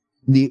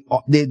the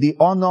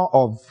honor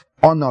of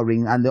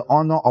honoring and the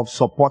honor of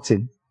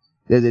supporting.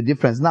 There's a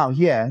difference. Now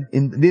here,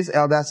 in these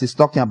elders is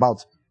talking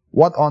about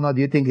what honor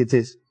do you think it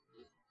is?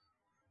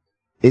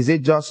 Is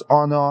it just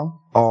honor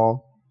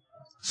or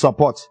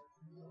support?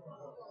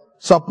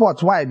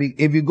 Support. Why?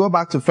 If you go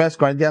back to 1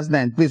 Corinthians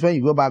 9, please, when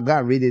you go back, go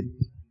and read it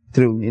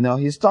through. You know,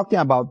 he's talking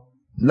about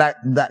like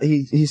that.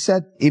 He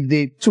said, if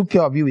they took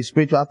care of you with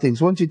spiritual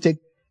things, won't you take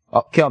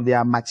care of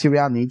their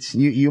material needs?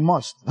 You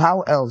must.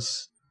 How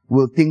else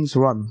will things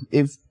run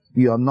if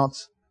you're not?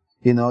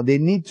 You know, they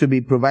need to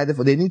be provided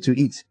for. They need to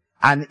eat.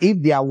 And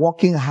if they are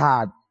working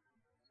hard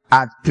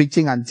at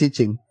preaching and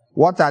teaching,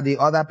 what are the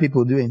other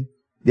people doing?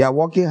 They are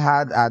working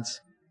hard at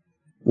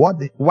what?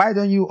 Why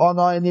don't you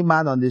honor any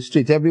man on the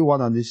street? Everyone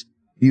on this,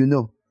 you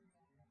know.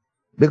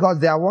 Because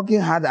they are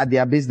working hard at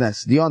their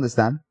business. Do you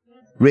understand?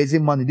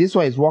 Raising money. This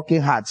one is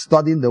working hard,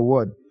 studying the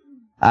word.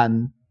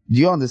 And do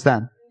you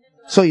understand?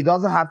 So he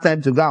doesn't have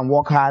time to go and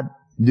work hard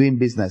doing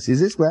business.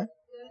 Is this clear?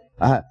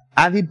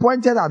 And he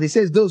pointed out, he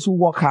says those who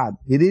work hard.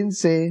 He didn't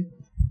say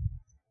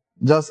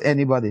just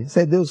anybody. He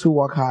said those who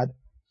work hard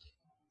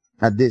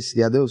at this.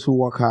 There are those who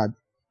work hard.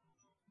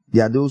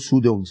 There are those who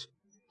don't.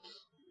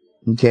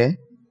 Okay?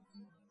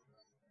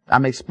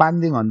 I'm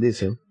expanding on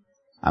this.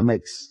 I'm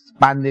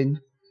expanding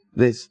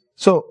this.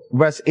 So,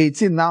 verse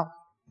 18 now.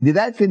 Did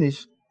I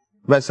finish?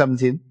 Verse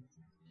 17.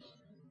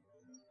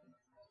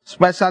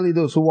 Especially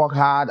those who work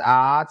hard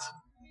at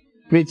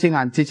preaching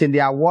and teaching. They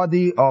are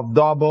worthy of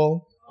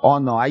double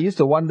honor. I used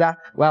to wonder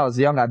when I was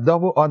younger,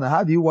 double honor.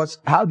 How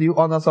do you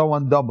honor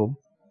someone double?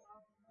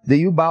 Do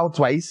you bow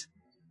twice?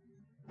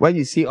 When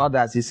you see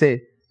others, you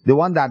say, the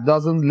one that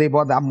doesn't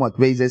labor that much,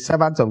 but he's a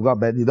servant of God,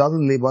 but he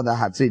doesn't labor that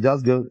hard. So you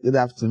just go, good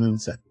afternoon,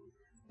 sir.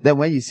 Then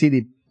when you see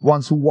the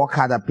ones who work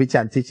hard at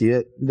preaching and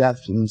teaching, good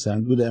afternoon, sir.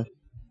 Good afternoon.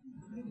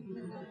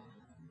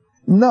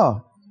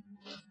 No.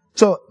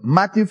 So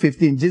Matthew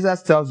 15,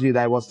 Jesus tells you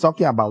that he was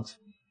talking about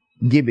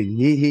giving.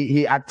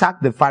 He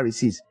attacked the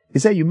Pharisees. He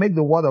said, you make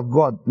the word of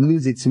God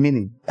lose its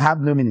meaning, have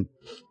no meaning.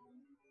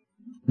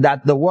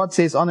 That the word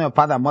says, honor your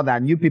father and mother,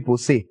 and you people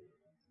say,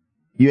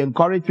 you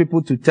encourage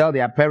people to tell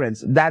their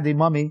parents, daddy,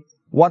 mommy,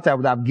 what I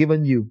would have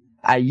given you,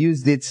 I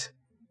used it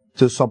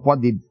to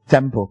support the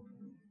temple.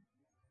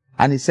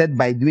 And he said,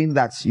 by doing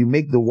that, you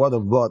make the word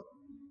of God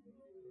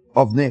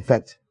of no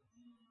effect.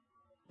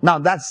 Now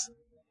that's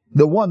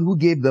the one who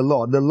gave the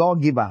law, the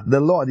lawgiver. The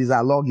Lord is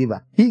our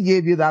lawgiver. He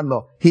gave you that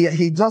law.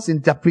 He just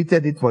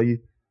interpreted it for you.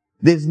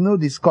 There's no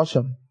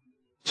discussion.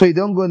 So you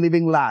don't go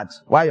living large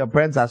while your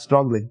parents are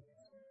struggling.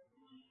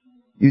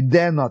 You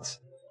dare not.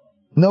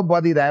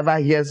 Nobody that ever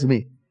hears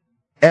me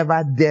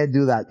ever dare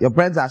do that. Your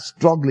parents are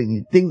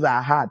struggling. Things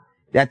are hard.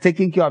 They are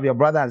taking care of your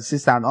brother and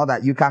sister and all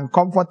that. You can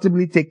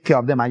comfortably take care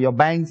of them and you're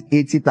buying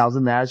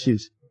 80,000 naira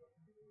shoes.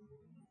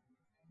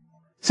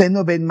 Say,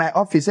 no, but in my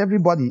office,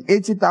 everybody,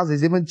 80,000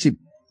 is even cheap.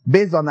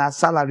 Based on our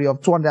salary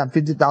of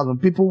 250,000,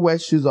 people wear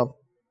shoes of.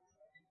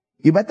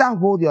 You better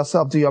hold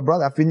yourself till your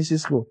brother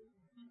finishes school.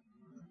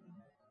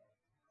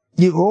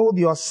 You hold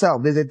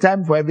yourself. There's a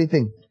time for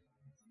everything.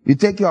 You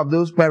take care of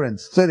those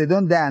parents so they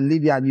don't die and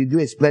leave you and you do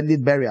a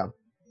splendid burial.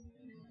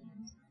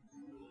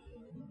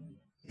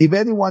 If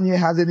anyone here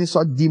has any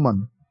such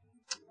demon,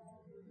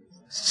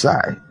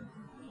 sorry.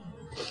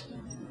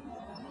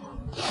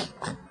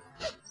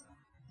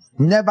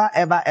 Never,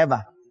 ever,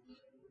 ever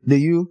do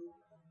you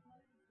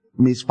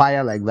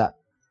misfire like that.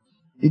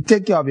 You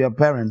take care of your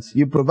parents.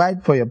 You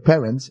provide for your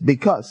parents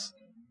because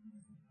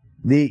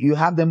you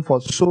have them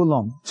for so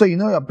long. So you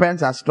know your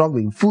parents are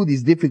struggling. Food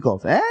is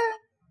difficult.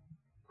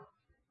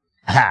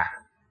 Ha!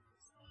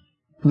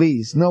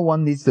 Please, no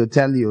one needs to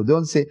tell you.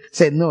 Don't say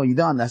no, you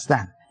don't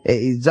understand.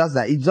 It's just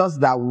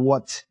that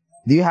what?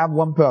 Do you have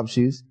one pair of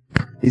shoes?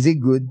 Is it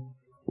good?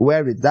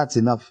 Wear it. That's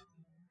enough.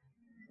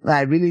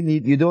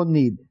 You don't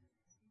need.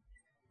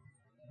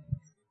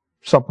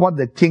 Support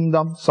the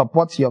kingdom.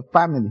 Support your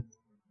family.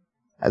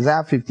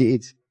 Isaiah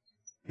 58.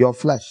 Your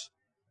flesh.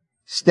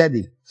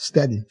 Steady.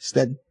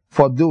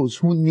 For those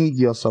who need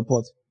your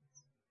support.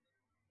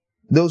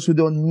 Those who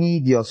don't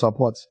need your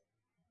support.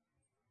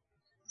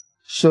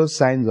 Show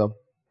signs of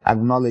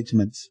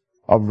acknowledgement,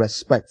 of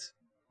respect,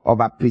 of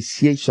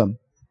appreciation.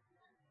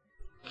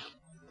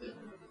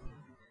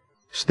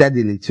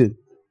 Steadily too.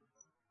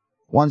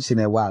 Once in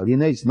a while. You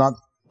know it's not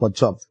for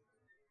chopped.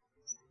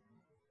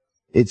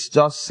 It's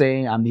just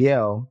saying, I'm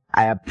here.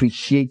 I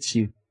appreciate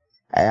you.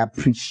 I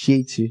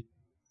appreciate you.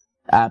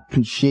 I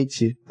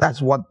appreciate you.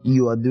 That's what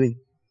you are doing.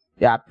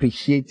 You're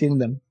appreciating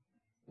them.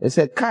 They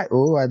said, Kai,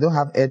 I don't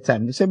have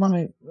airtime. You say,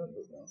 Mommy,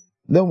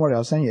 don't worry,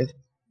 I'll send you it.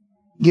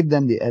 Give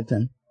them the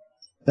airtime.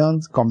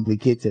 Don't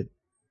complicate it.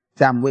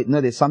 Say,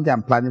 there's something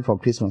I'm planning for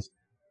Christmas.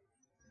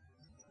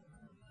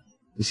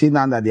 You see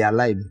now that they are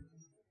alive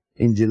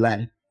in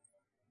July.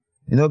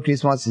 You know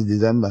Christmas is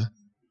December.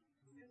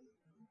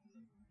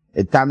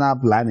 Eternal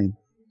planning.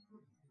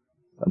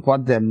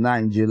 Support them now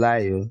in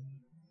July.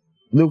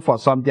 Look for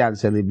something and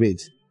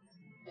celebrate.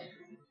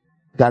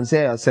 You can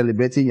say you're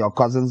celebrating your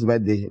cousin's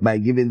birthday by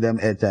giving them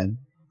airtime.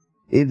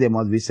 If there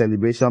must be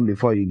celebration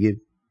before you give.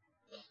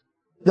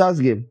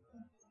 Just give.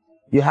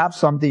 You have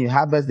something, you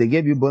have us, they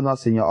gave you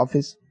bonus in your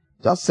office.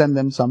 Just send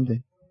them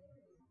something.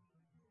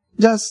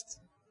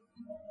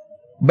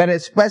 But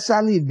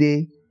especially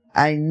if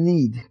I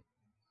need.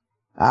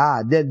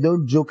 They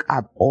don't joke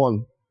at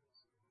all.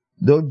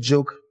 Don't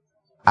joke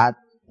at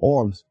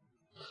all.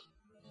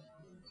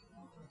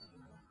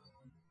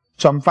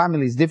 Some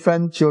families,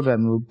 different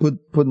children will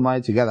put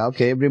money together.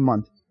 Okay, every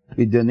month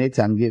we donate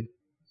and give.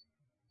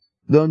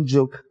 Don't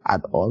joke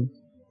at all.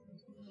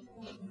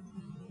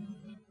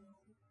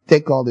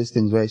 Take all these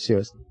things very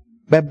seriously.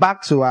 But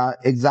back to our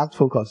exact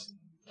focus.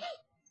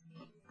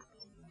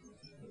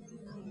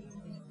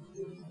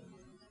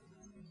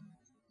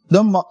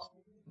 Don't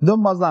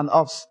muzzle an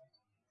ox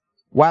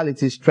while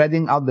it is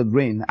treading out the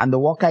grain, and the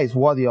worker is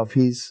worthy of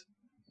his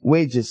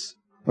wages.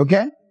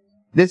 Okay?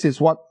 This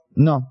is what...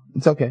 No,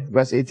 it's okay.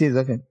 Verse 18 is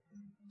okay.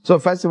 So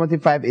 1 Timothy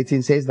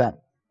 5:18 says that.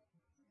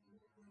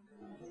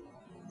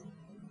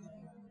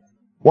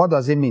 What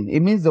does it mean?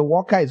 It means the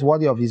worker is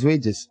worthy of his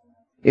wages.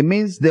 It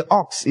means the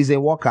ox is a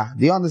worker.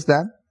 Do you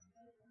understand?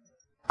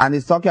 And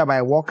it's talking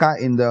about a worker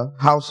in the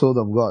household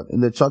of God,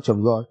 in the church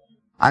of God.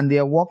 And they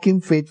are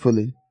working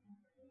faithfully.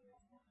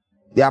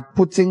 They are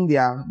putting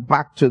their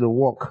back to the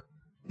work.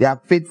 They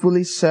are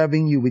faithfully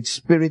serving you with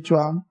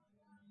spiritual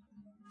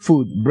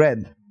food,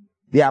 bread.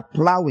 They are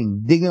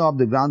plowing, digging up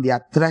the ground. They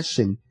are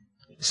threshing,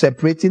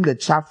 separating the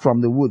chaff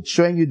from the wood,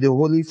 showing you the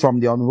holy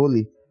from the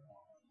unholy,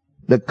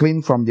 the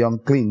clean from the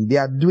unclean. They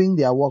are doing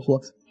their work.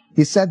 What?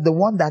 He said the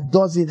one that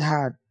does it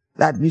hard,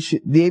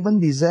 they even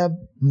deserve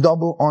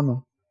double honor.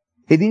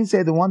 He didn't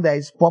say the one that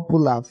is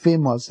popular,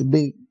 famous,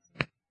 big.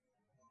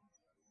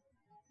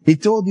 He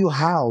told you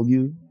how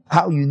you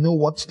know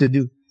what to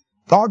do.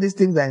 All these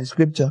things are in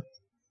scripture.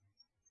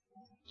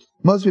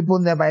 Most people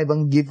never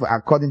even give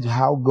according to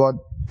how God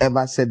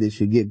ever said they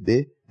should give.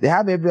 They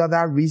have every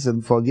other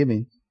reason for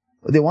giving.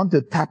 They want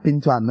to tap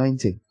into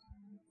anointing.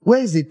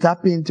 Where is the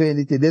tapping into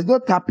anything? There's no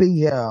tapping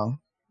here.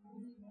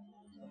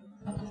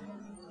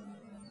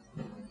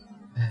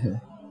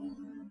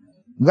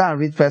 Go and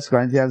read 1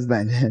 Corinthians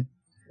 9.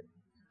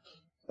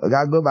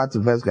 Okay, go back to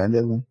 1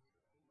 Corinthians 9.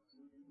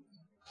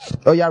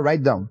 Oh yeah,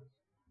 write down.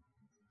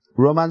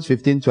 Romans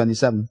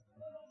 15:27.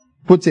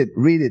 Put it,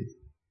 read it.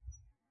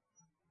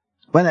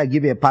 When I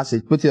give you a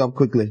passage, put it up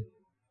quickly.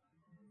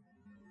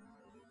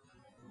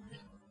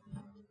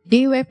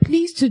 They were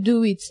pleased to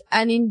do it,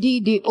 and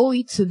indeed they owe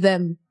it to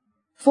them.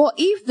 For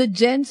if the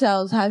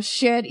Gentiles have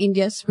shared in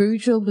their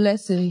spiritual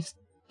blessings,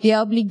 they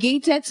are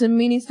obligated to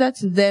minister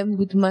to them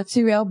with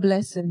material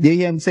blessings. Do you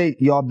hear him say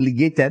you're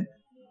obligated?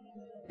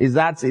 Is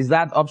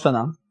that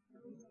optional?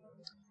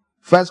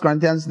 1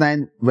 Corinthians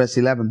 9 verse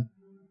 11.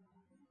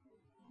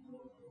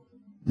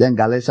 Then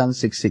Galatians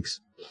 6:6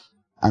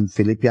 and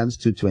Philippians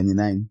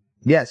 2:29.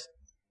 Yes.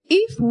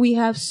 If we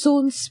have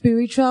sown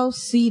spiritual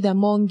seed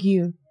among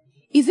you,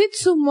 is it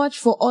too much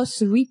for us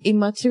to reap a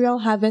material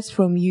harvest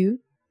from you?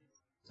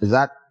 Is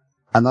that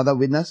another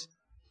witness?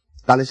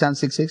 Galatians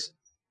 6:6.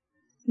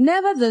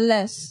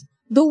 Nevertheless,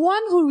 the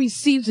one who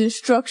receives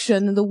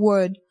instruction in the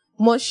word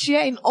must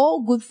share in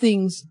all good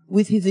things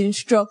with his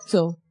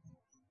instructor.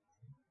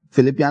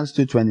 Philippians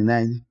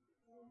 2:29.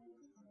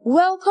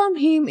 Welcome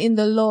him in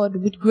the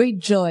Lord with great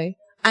joy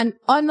and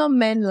honor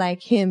men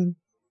like him.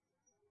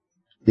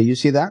 Did you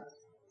see that?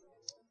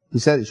 He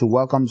said you should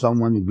welcome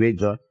someone with great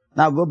joy.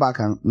 Now go back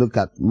and look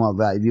at more of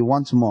that. If you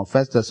want more,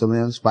 1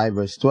 Thessalonians 5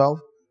 verse 12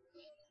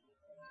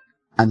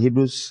 and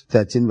Hebrews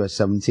 13 verse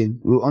 17.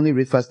 We'll only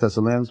read 1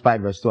 Thessalonians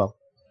 5 verse 12.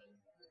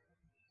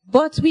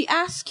 But we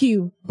ask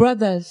you,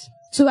 brothers,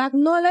 to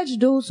acknowledge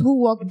those who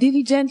work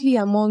diligently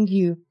among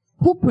you,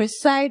 who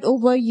preside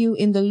over you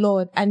in the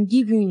Lord and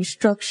give you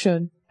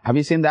instruction. Have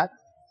you seen that?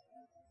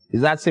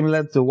 Is that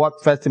similar to what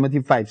 1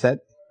 Timothy 5 said?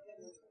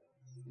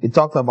 It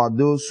talked about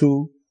those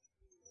who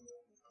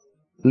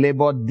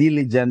labor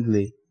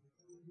diligently.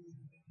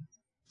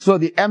 So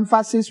the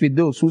emphasis with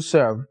those who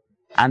serve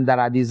and that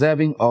are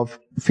deserving of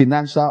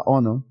financial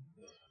honor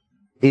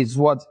is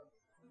what?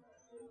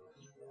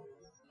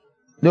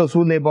 Those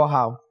who labor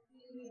how?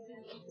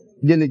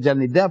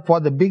 Diligently. Therefore,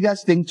 the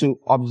biggest thing to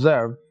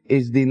observe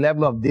is the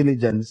level of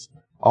diligence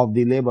of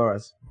the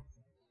laborers.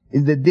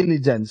 It's the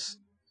diligence,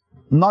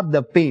 not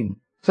the fame.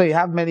 So you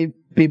have many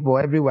people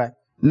everywhere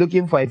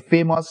looking for a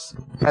famous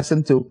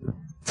person to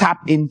tap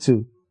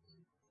into.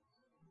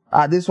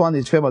 This one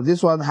is famous.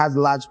 This one has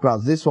large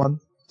crowds. This one,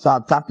 so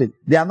I'll tap it.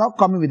 They are not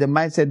coming with the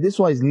mindset, this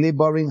one is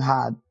laboring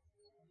hard.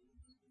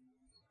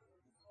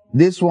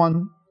 This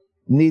one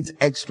needs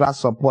extra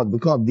support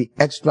because of the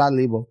extra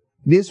labor.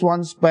 This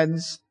one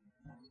spends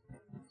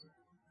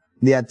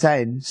their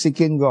time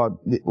seeking God,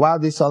 while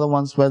this other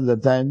one spends the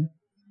time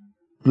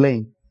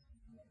playing.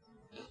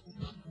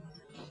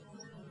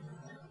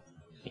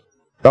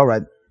 All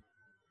right.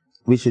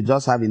 We should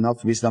just have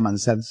enough wisdom and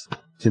sense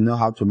to know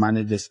how to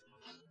manage this.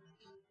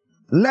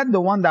 Let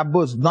the one that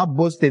boasts not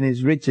boast in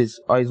his riches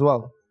or his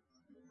wealth.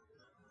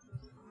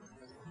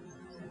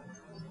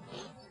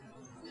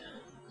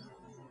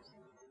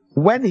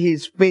 When he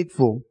is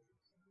faithful,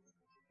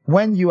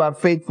 when you are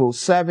faithful,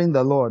 serving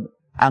the Lord,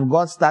 and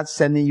God starts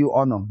sending you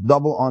honor,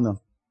 double honor,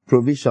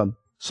 provision,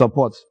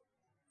 support,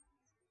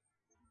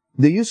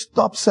 do you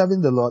stop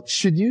serving the Lord?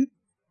 Should you?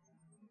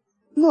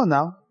 No,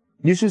 now.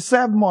 You should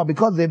serve more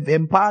because they've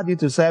empowered you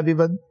to serve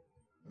even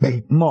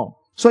more.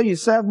 So you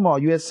serve more.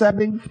 You are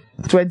serving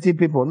 20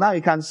 people. Now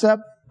you can serve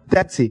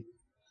 30.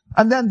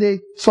 And then they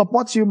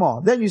support you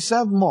more. Then you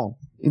serve more.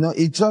 You know,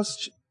 it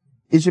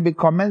should be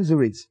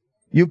commensurate.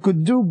 You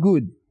could do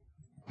good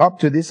up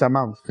to this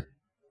amount.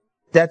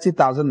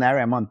 30,000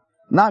 naira a month.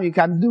 Now you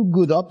can do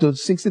good up to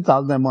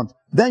 60,000 a month.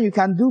 Then you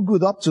can do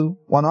good up to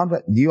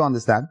 100. Do you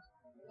understand?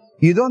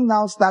 You don't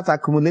now start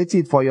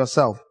accumulating it for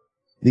yourself.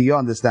 Do you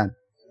understand?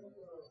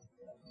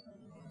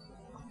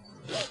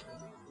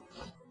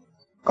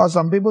 Because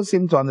some people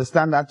seem to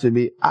understand that to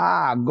be,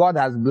 God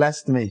has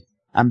blessed me.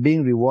 I'm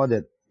being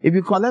rewarded. If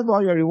you collect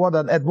all your reward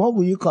on earth, what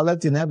will you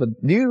collect in heaven?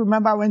 Do you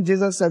remember when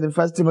Jesus said in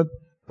 1 Timothy,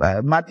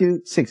 Matthew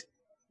 6,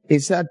 he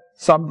said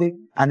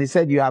something and he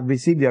said, you have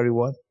received your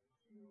reward?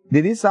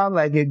 Did it sound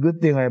like a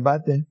good thing or a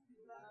bad thing?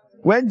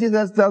 When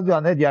Jesus tells you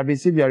on earth, you have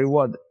received your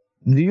reward,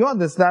 do you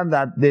understand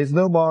that there's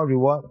no more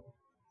reward?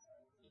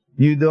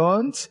 You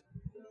don't?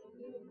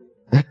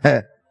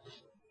 Go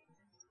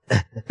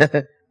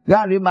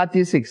and read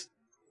Matthew 6.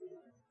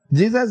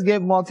 Jesus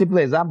gave multiple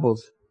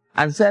examples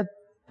and said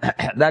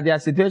that there are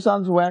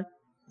situations where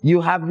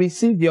you have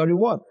received your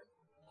reward.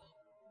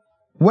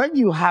 When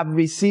you have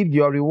received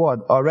your reward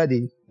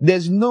already,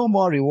 there's no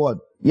more reward.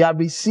 You have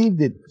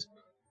received it.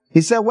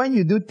 He said when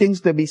you do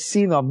things to be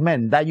seen of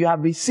men, that you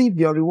have received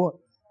your reward.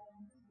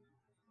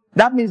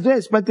 That means don't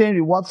expect any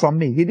reward from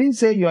me. He didn't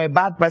say you're a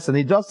bad person.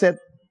 He just said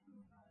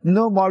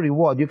no more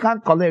reward. You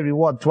can't collect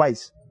reward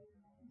twice.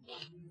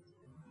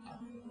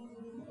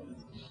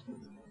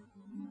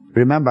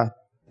 Remember,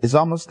 it's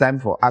almost time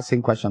for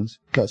asking questions.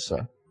 Because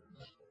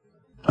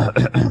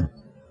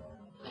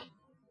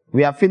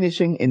we are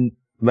finishing in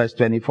verse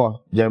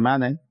 24. Jeremiah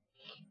 9.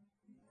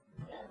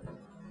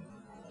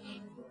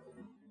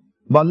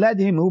 But let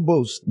him who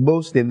boasts,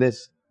 boast in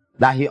this,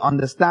 that he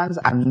understands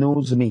and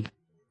knows me,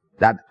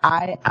 that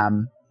I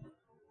am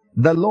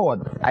the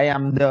Lord. I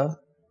am the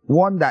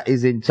one that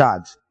is in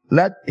charge.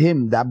 Let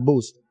him that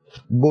boasts,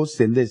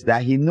 boast in this,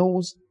 that he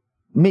knows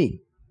me.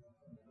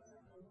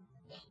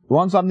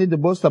 Want something to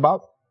boast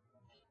about?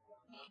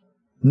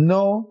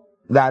 Know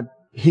that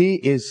he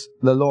is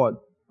the Lord.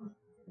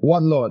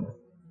 What Lord?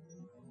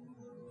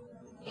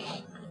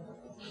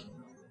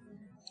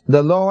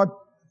 The Lord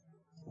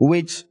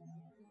which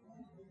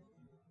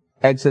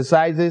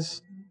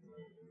exercises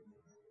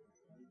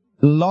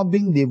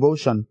loving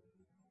devotion.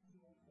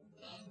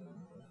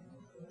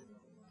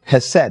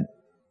 Hesed,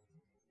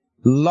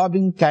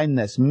 loving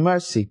kindness,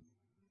 mercy.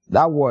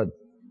 That word.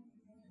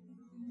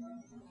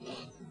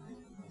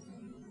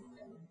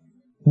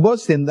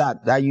 Boast in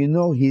that you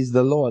know He's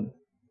the Lord.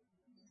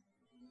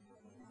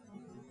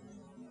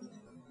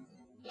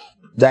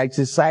 That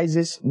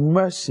exercises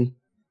mercy,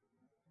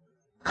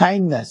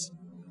 kindness,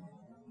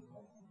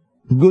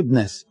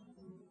 goodness.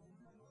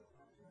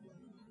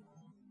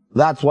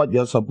 That's what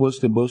you're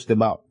supposed to boast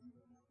about.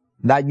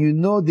 That you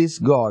know this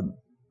God,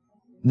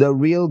 the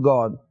real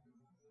God.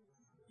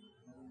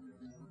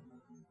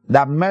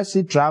 That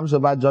mercy triumphs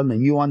over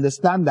judgment. You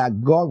understand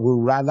that God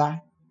will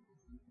rather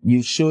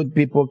you showed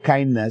people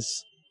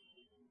kindness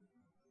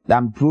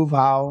than prove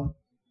how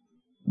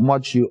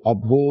much you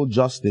uphold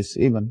justice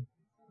even.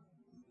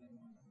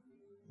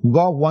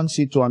 God wants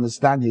you to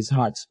understand His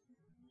heart.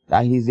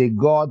 That He's a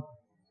God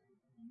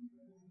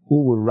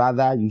who would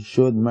rather you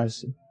showed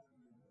mercy.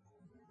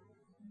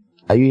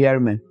 Are you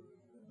hearing me?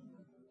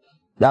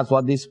 That's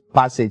what this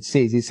passage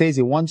says. It says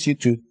He wants you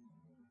to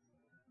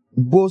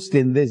boast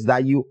in this,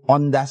 that you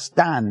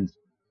understand,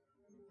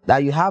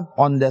 that you have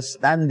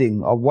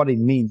understanding of what it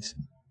means.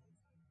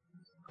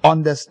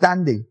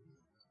 Understanding.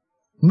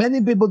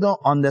 Many people don't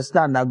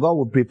understand that God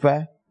would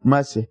prefer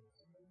mercy.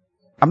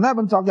 I'm not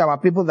even talking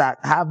about people that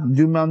have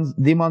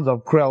demons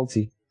of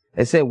cruelty.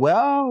 They say,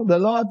 well, the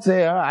Lord's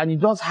there and He's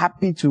just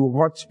happy to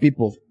hurt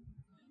people.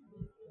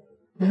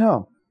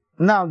 No.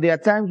 Now, there are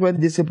times when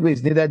discipline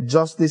is needed,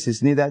 justice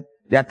is needed.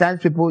 There are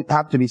times people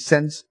have to be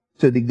sent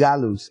to the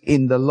gallows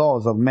in the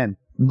laws of men.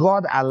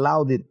 God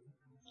allowed it.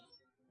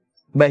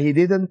 But He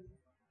didn't.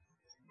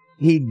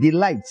 He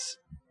delights.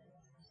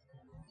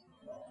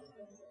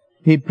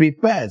 He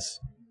prepares.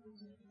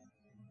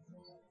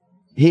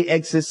 He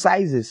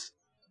exercises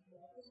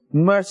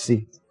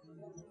mercy,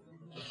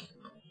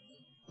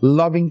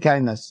 loving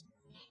kindness.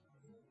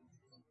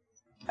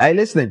 Are you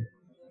listening?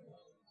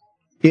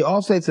 He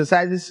also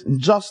exercises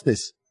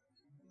justice.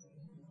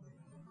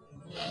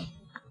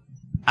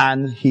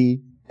 And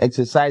He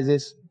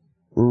exercises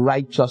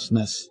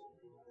righteousness.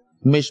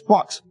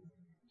 Mishpat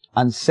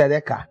and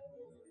Tzedekah.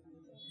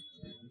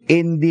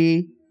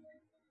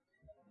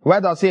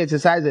 Where does He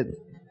exercise it?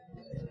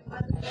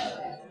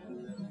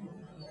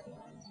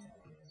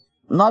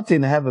 Not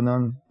in heaven,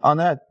 on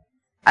earth.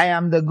 I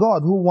am the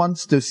God who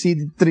wants to see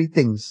three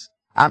things.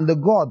 I'm the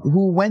God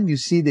who, when you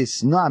see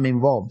this, know I'm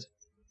involved.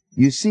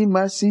 You see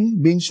mercy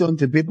being shown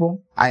to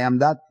people, I am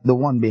the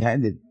one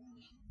behind it.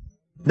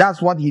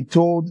 That's what He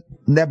told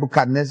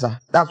Nebuchadnezzar.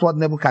 That's what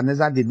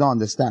Nebuchadnezzar did not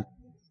understand.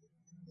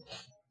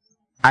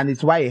 And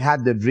it's why he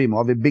had the dream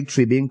of a big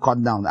tree being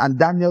cut down. And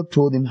Daniel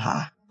told him,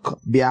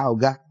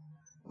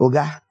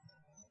 Oga,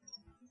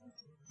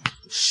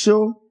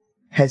 show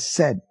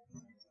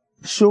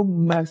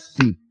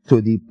mercy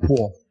to the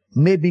poor.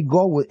 Maybe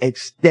God will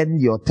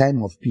extend your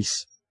time of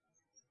peace.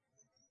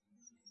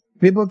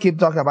 People keep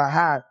talking about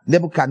how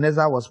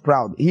Nebuchadnezzar was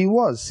proud. He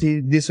was.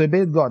 He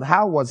disobeyed God.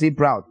 How was he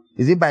proud?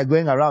 Is it by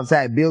going around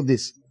saying, I built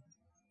this?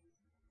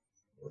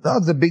 That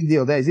was the big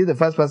deal there. Is he the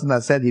first person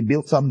that said he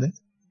built something?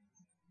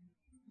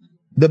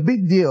 The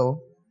big deal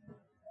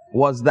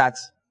was that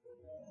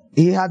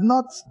he had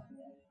not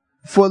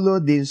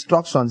followed the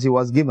instructions he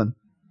was given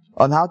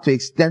on how to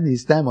extend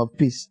his time of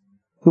peace.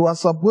 He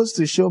was supposed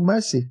to show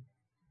mercy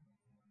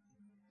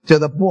to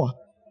the poor.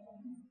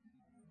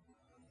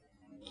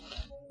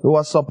 He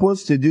was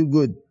supposed to do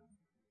good.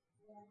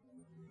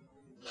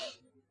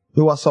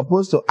 He was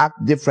supposed to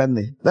act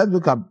differently. Let's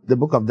look at the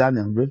book of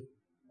Daniel. Read.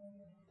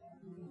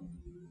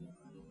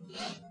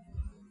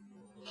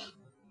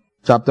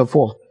 Chapter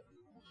 4.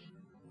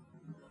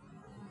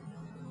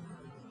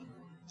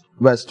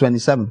 Verse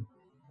 27.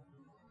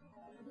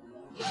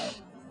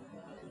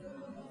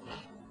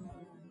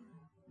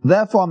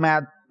 Therefore,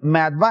 may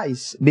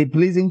advice be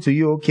pleasing to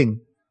you, O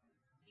king.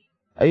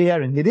 Are you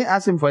hearing? He didn't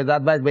ask him for his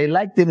advice, but he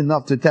liked him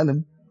enough to tell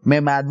him, may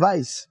my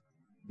advice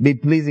be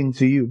pleasing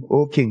to you,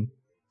 O king.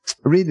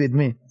 Read with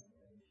me.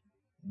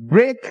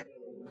 Break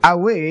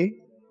away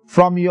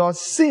from your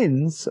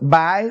sins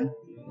by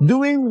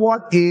doing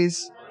what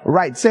is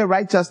right. Say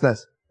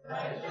righteousness.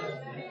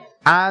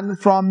 And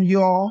from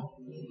your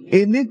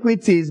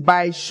iniquities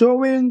by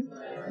showing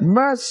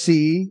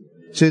mercy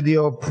to the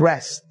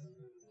oppressed.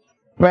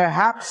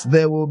 Perhaps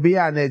there will be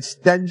an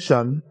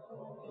extension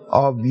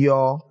of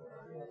your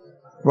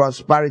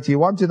prosperity. You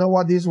want to know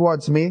what these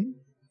words mean?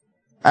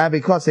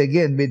 Because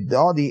again, with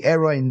all the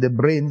error in the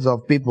brains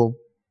of people,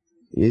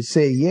 you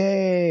say,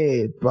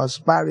 yay,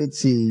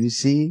 prosperity, you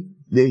see,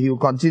 you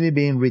continue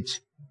being rich.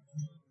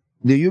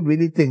 Do you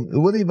really think, it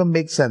wouldn't even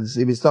make sense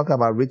if it's talking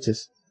about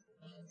riches.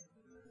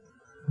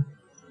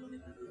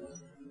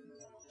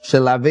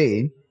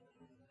 Shalave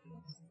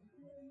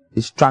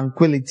is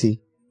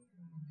tranquility,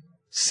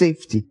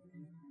 safety.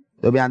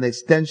 There'll be an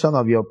extension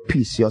of your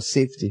peace, your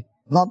safety,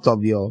 not of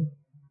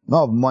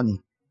money.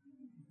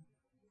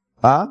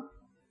 Huh?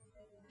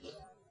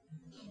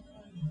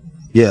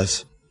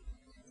 Yes.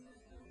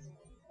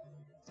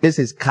 This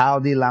is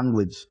Chaldee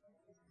language,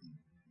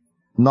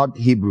 not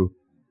Hebrew.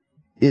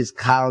 It's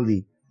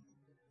Chaldee,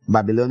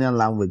 Babylonian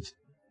language.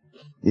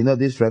 You know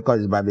this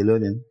record is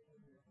Babylonian.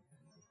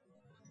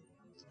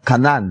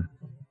 Canaan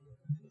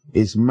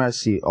is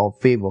mercy or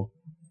favor.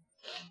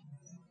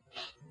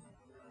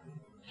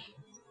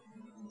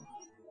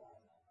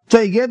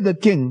 So he gave the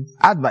king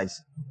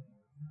advice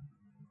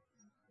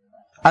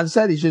and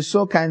said he should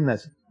show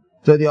kindness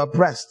to the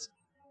oppressed.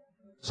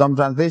 Some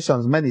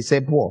translations, many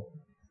say poor.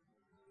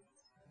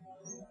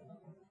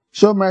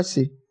 Show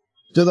mercy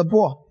to the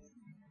poor.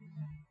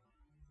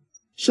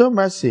 Show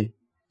mercy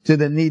to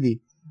the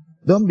needy.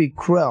 Don't be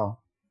cruel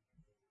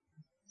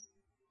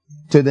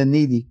to the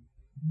needy.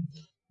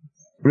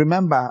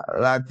 Remember,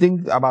 I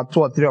think about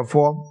 2 or 3 or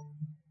 4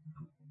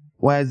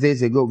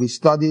 Wednesdays ago,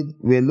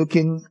 we were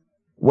looking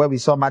where we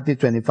saw Matthew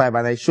 25,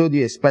 and I showed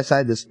you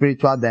especially the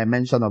spiritual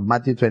dimension of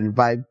Matthew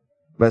 25,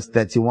 verse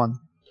 31.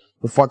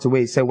 The 40 way,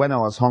 he said, when I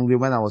was hungry,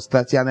 when I was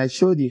thirsty, and I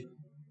showed you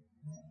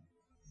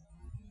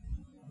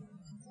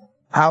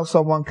how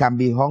someone can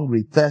be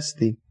hungry,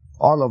 thirsty,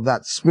 all of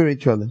that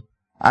spiritually,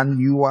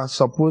 and you are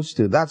supposed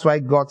to. That's why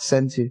God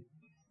sent you,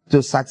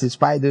 to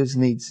satisfy those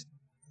needs.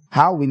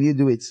 How will you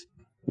do it?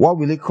 What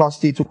will it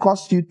cost you? It will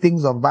cost you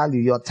things of value,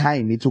 your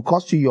time. It will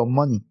cost you your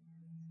money.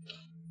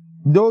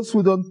 Those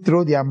who don't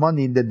throw their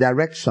money in the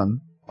direction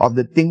of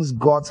the things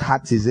God's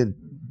heart is in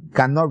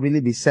cannot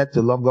really be said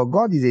to love God.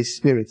 God is a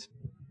spirit.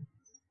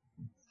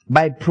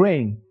 By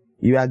praying,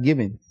 you are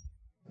giving.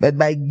 But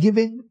by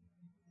giving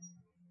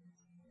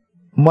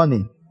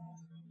money,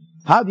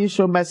 how do you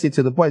show mercy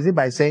to the poor? Is it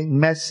by saying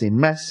mercy,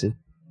 mercy?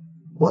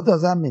 What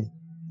does that mean?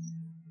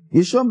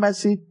 You show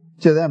mercy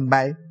to them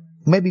by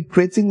maybe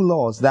creating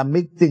laws that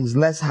make things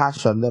less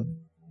harsh on them.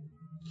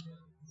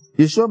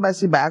 You show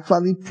mercy by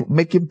actually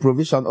making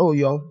provision. Oh,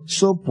 you're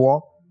so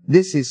poor.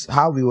 This is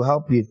how we will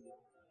help you.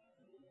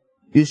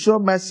 You show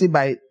mercy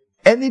by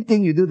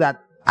anything you do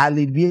that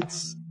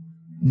alleviates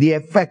the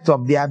effect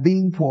of their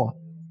being poor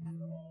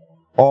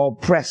or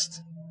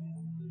oppressed.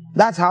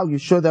 That's how you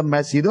show them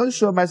mercy. You don't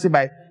show mercy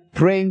by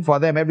praying for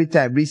them every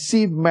time.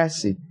 Receive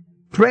mercy.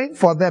 Praying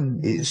for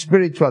them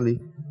spiritually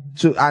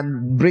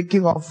and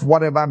breaking off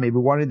whatever may be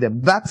worrying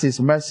them. That is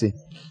mercy.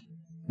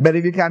 But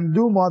if you can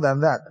do more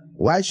than that,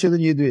 why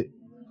shouldn't you do it?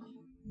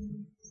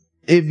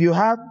 If you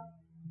have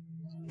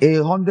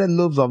 100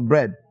 loaves of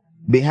bread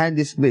behind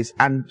this place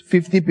and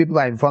 50 people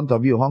are in front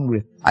of you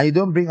hungry, and you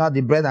don't bring out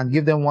the bread and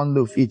give them 1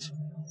 loaf each,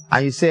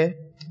 and you say,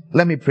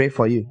 let me pray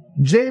for you.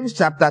 James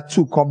chapter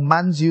 2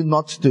 commands you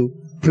not to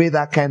pray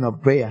that kind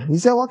of prayer. He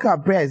said, what kind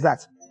of prayer is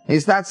that?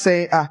 He starts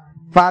saying,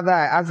 Father,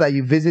 I ask that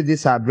you visit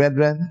these our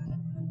brethren.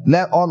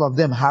 Let all of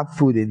them have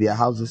food in their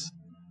houses.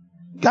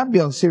 You can't be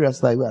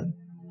unserious like that.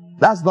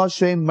 That's not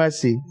showing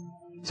mercy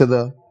to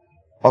the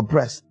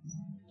oppressed.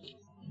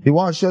 You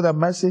want to show them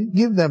mercy?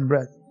 Give them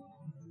bread.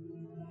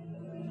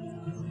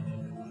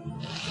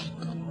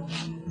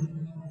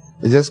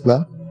 Is this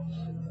clear?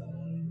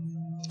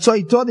 So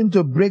he told him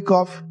to break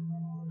off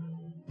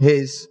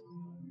his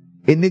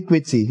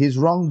iniquity, his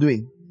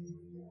wrongdoing,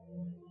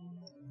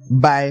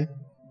 by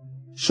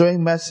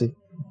showing mercy.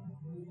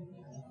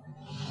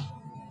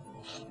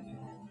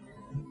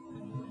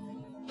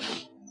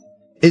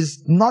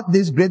 Is not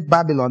this great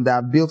Babylon that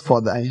I built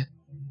for the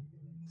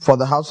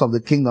house of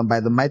the kingdom by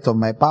the might of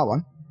my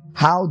power?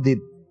 How did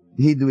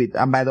he do it?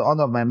 And by the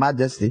honor of my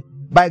majesty?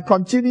 By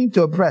continuing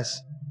to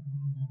oppress.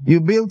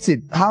 You built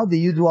it. How did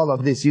you do all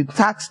of this? You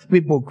taxed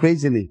people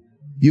crazily.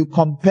 You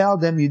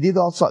compelled them. You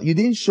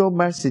didn't show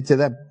mercy to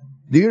them.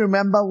 Do you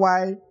remember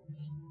why,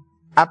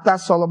 after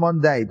Solomon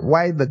died,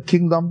 why the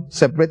kingdom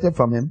separated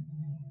from him?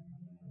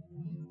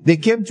 They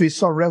came to his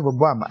son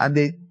Rehoboam, and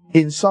they,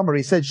 in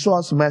summary, said, show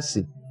us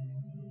mercy.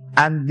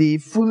 And the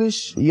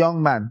foolish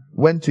young man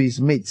went to his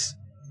mates.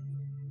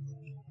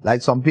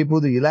 Like some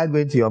people do. You like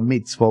going to your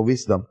mates for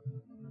wisdom.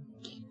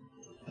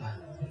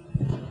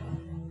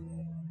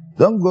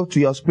 Don't go to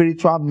your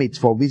spiritual mates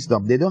for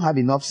wisdom. They don't have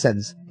enough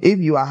sense. If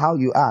you are how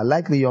you are,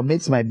 likely your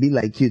mates might be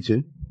like you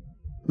too.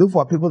 Look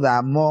for people that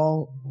are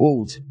more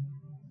old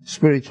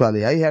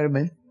spiritually. Are you hearing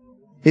me?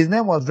 His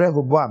name was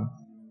Rehoboam.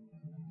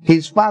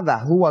 His father,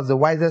 who was the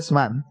wisest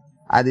man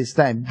at his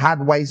time,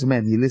 had wise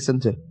men he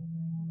listened to.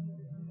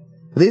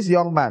 This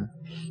young man,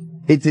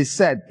 it is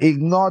said,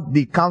 ignored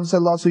the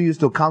counselors who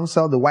used to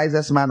counsel the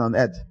wisest man on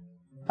earth.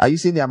 Are you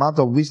seeing the amount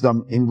of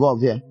wisdom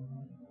involved here?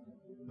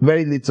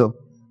 Very little.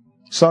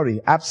 Sorry,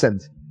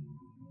 absent.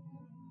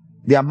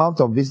 The amount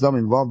of wisdom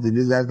involved in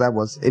this guy that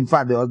was, in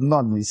fact, there was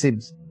none, it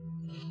seems.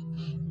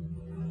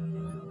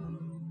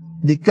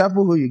 Be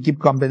careful who you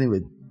keep company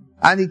with.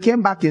 And he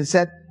came back and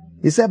said,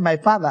 my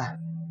father,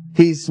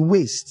 his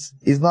waist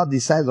is not the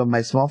size of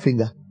my small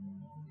finger.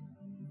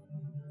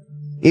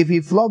 If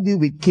he flogged you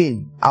with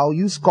cane, I'll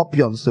use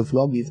scorpions to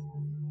flog you.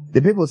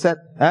 The people said,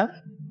 huh?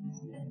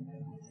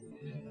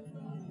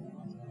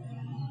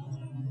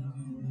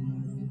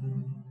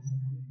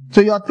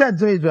 So you're 10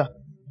 to Israel.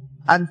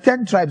 And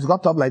 10 tribes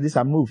got up like this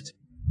and moved.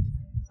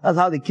 That's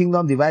how the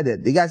kingdom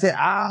divided. The guy said,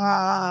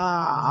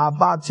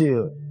 about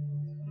you.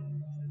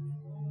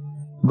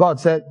 God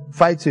said,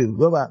 fight you.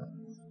 Go back.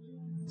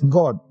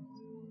 God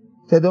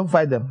said, don't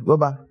fight them. Go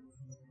back.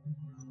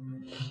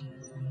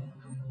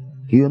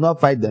 You will not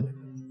fight them.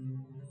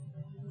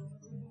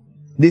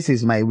 This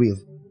is my will.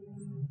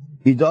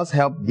 You just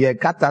help. You're a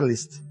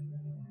catalyst.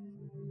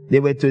 They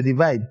were to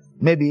divide.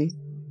 Maybe,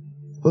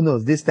 who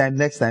knows, this time,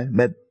 next time.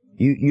 But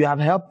You have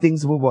helped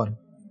things move on.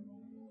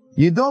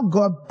 You know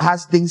God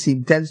has things He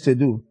intends to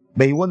do,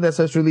 but He won't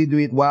necessarily do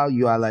it while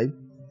you are alive.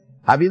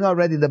 Have you not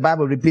read in the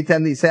Bible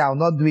repeatedly say, I'll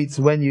not do it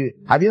when you...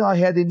 Have you not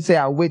heard Him say,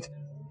 I'll wait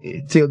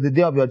till the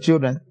day of your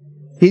children?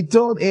 He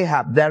told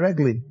Ahab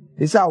directly.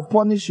 He said, I'll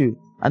punish you.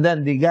 And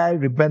then the guy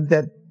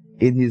repented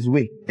in his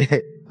way.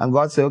 And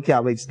God said, okay,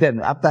 I'll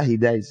extend after he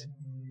dies.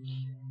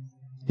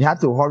 He had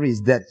to hurry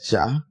his death,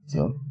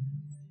 So,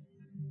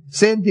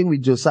 same thing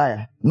with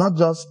Josiah. Not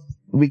just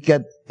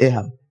wicked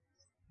Ahab.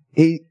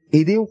 He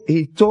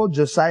told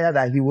Josiah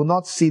that he will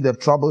not see the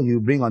trouble he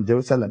will bring on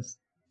Jerusalem.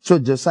 So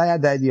Josiah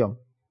died young.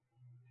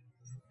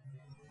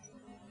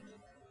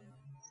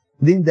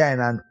 Didn't die in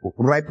a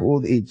ripe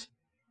old age.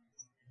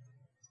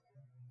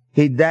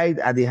 He died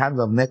at the hands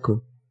of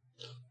Necho.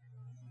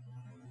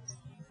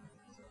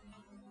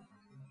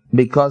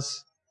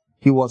 Because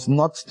he was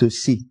not to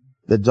see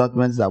the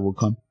judgments that will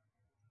come.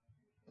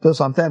 So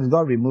sometimes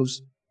God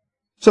removes.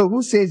 So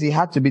who says he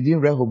had to be doing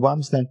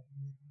Rehoboam's time?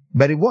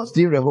 But it was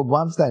doing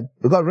Rehoboam's time.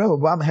 Because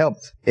Rehoboam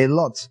helped a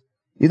lot.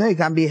 You know, it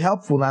can be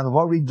helpful and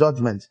hurry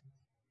judgment.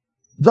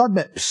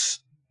 Judgment.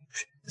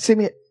 See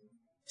me.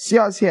 See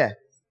us here.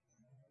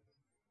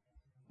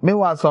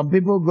 Meanwhile, some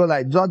people go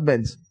like,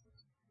 judgment.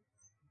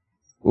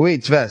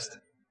 Wait first.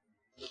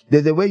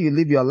 There's the way you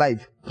live your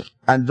life.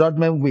 And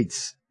judgment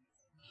waits.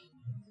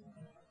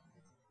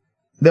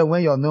 Then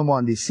when you're no more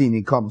on the scene,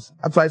 it comes.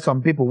 That's why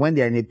some people, when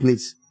they are in a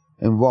place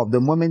involved,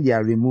 the moment they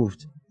are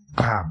removed,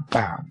 bam,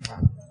 bam,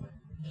 bam,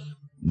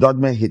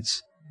 judgment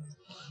hits.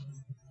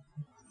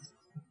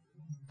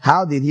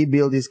 How did he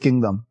build his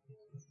kingdom?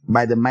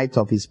 By the might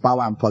of his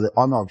power and for the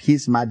honor of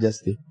his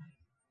majesty.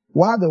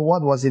 While the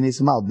word was in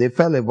his mouth, there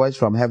fell a voice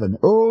from heaven.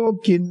 Oh,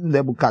 King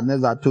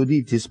Nebuchadnezzar, told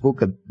you it is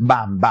spoken.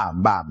 Bam,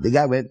 bam, bam. The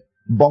guy went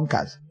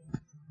bonkers.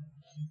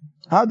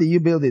 How did you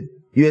build it?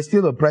 You are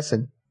still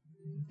oppressing.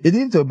 You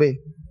didn't obey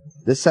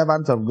the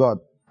servant of God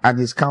and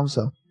his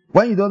counsel.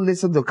 When you don't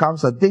listen to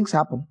counsel, things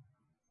happen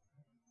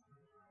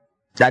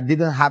that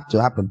didn't have to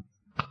happen.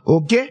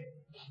 Okay?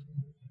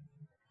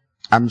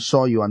 I'm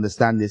sure you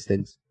understand these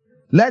things.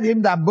 Let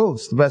him that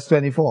boasts, verse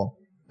 24,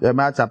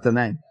 Jeremiah chapter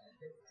 9.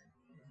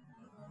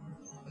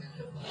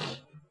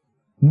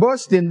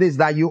 Boast in this,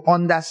 that you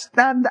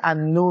understand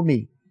and know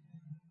me.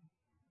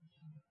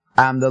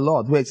 I am the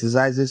Lord who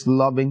exercises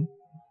loving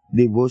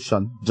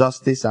devotion,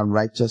 justice, and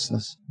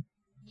righteousness.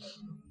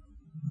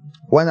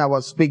 When I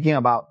was speaking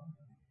about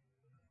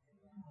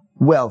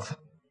wealth,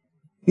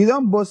 you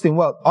don't boast in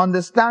wealth.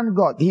 Understand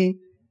God.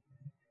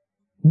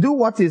 Do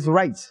what is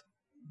right.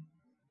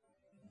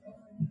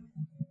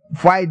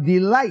 For I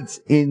delight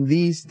in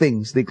these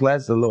things,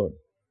 declares the Lord.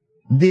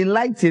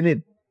 Delight in it.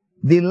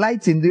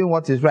 Delight in doing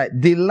what is right.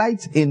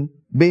 Delight in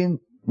being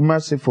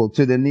merciful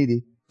to the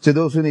needy, to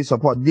those who need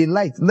support.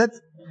 Delight.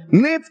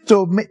 Live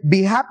to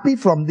be happy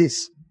from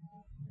this.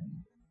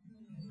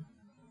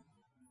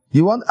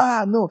 You want,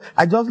 no,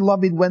 I just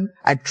love it when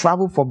I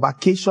travel for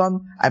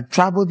vacation. I've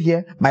traveled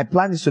here. My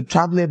plan is to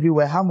travel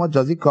everywhere. How much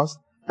does it cost?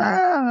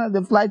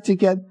 The flight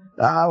ticket,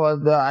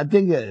 I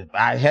think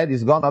I heard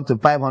it's gone up to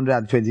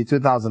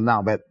 522,000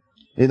 now, but,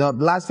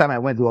 last time I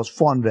went, it was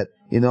 400,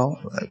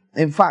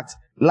 In fact,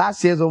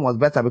 last year's one was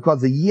better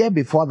because the year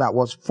before that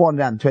was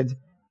 420.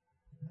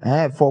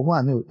 For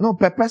one, no,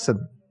 per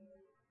person.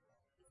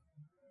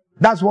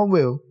 That's one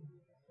way.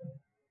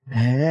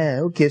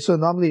 Okay, so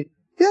normally,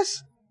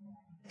 yes.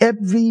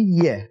 Every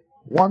year,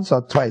 once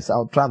or twice,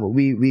 I'll travel.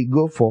 We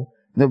go for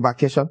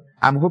vacation.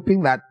 I'm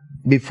hoping that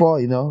before,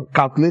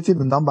 calculating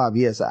the number of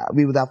years,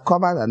 we would have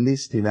covered at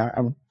least,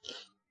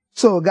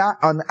 So,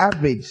 on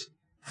average,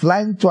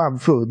 flying to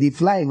and fro, the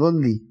flying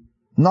only,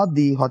 not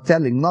the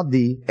hoteling, not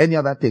the any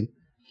other thing.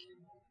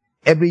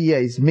 Every year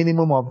is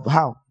minimum of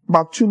how?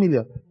 About 2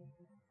 million.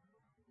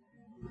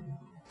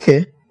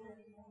 Okay.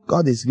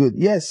 God is good.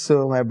 Yes,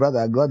 so my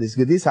brother, God is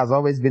good. This has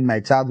always been my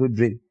childhood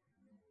dream.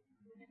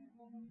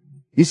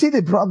 You see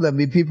the problem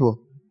with people?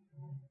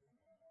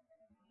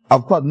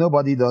 Of course,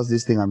 nobody does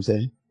this thing I'm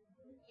saying.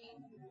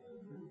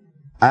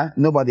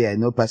 Nobody I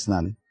know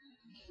personally.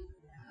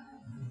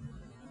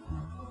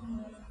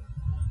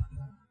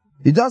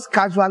 You just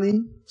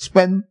casually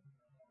spend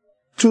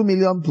 2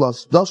 million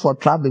plus just for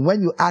traveling.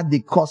 When you add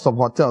the cost of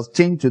hotels,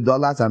 change to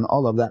dollars and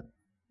all of that,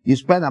 you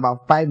spend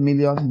about 5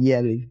 million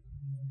yearly.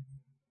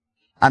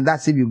 And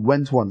that's if you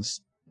went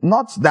once.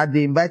 Not that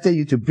they invited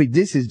you to preach.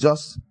 This is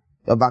just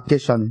a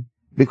vacation.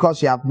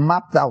 Because you have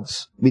mapped out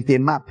with a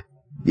map.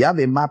 You have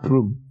a map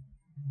room.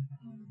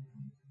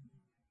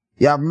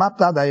 You have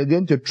mapped out that you're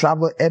going to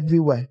travel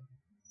everywhere.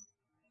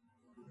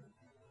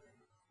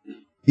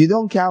 You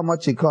don't care how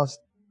much it costs.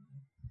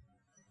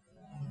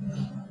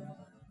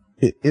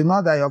 It's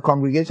not that your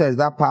congregation is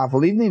that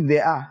powerful, even if they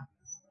are.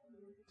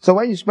 So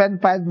when you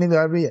spend 5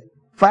 million every year,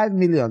 5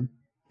 million,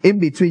 in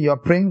between you're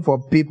praying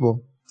for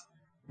people,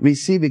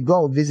 receive it,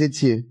 God will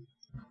visit you.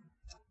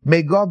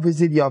 May God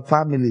visit your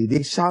family.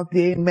 They shout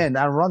amen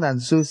and run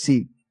and sow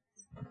seed.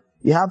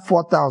 You have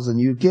 4,000.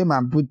 You came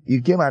and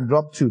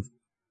dropped 2.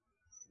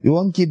 You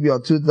won't keep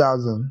your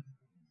 2,000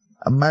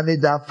 and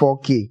manage that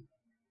 4K.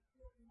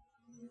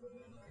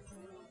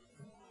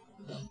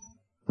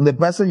 The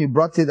person you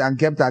brought it and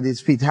kept at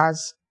his feet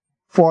has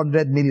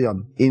 400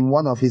 million in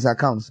one of his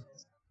accounts.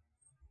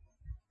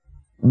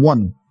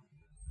 One.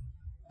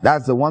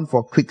 That's the one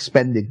for quick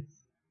spending.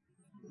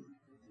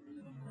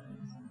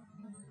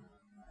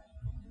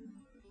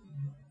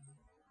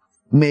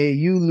 May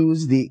you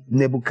lose the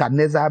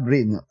Nebuchadnezzar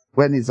brain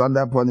when it's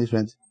under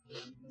punishment.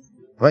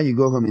 When you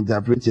go home,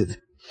 interpret it.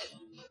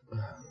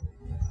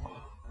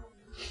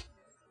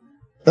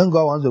 When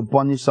God wants to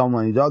punish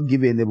someone, He don't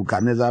give you a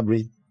Nebuchadnezzar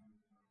brain.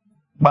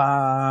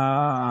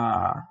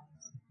 Bah!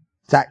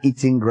 Start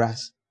eating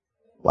grass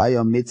while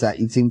your mates are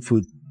eating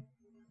food.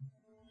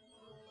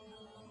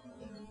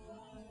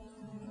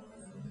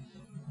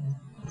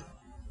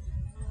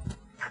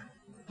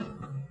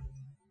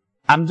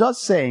 I'm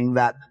just saying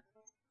that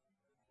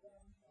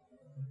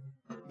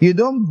you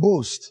don't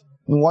boast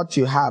in what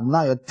you have.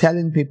 Now you're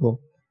telling people,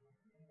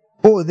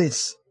 oh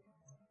this,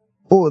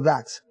 oh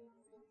that,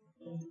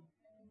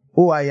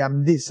 oh I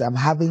am this, I'm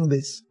having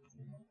this,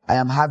 I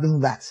am having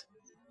that.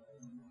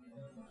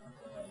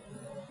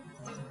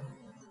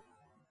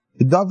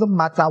 It doesn't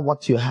matter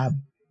what you have.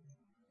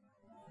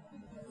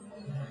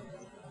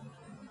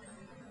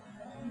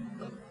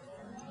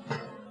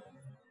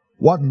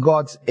 What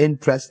God's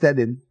interested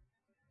in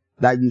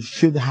that you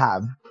should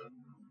have,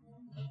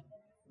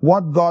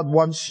 what God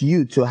wants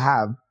you to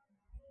have,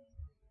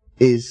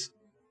 is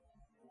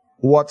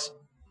what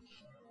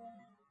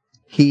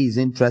He is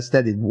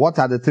interested in. What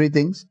are the three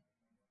things?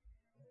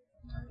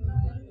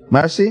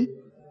 Mercy,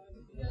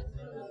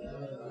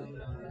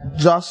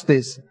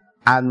 justice,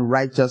 and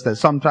righteousness.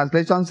 Some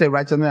translations say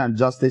righteousness and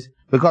justice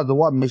because the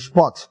word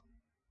mishpat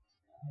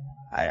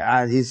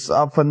is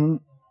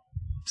often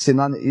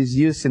is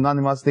used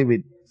synonymously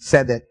with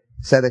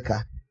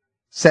Sedekah,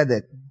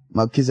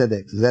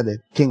 Melchizedek, Zedek,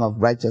 king of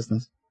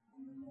righteousness.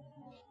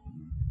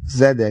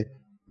 Zedek,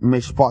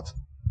 mishpat.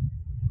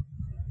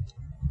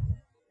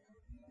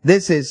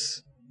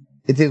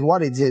 It is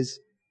what it is.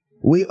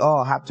 We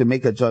all have to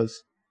make a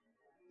choice.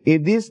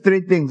 If these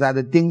three things are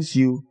the things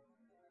you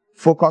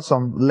focus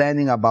on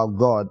learning about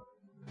God,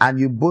 and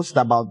you boast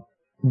about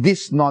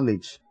this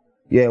knowledge,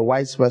 you're a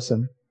wise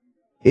person.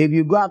 If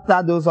you go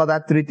after those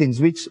other three things,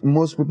 which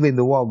most people in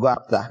the world go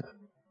after,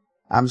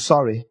 I'm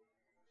sorry.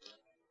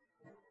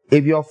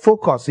 If your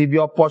focus, if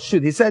your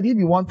pursuit, he said, if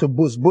you want to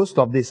boast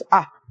of this.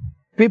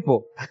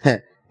 People,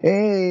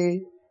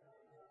 hey,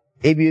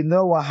 if you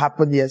know what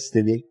happened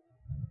yesterday,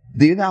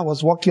 do you know I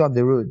was walking on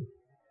the road?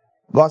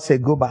 God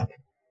said, go back.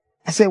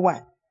 I said,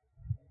 why?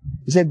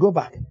 He said, go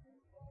back.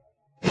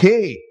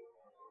 Hey,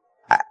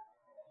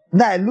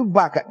 now I look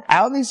back,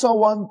 I only saw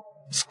one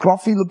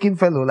scruffy looking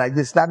fellow like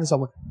this standing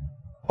somewhere.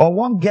 Or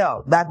one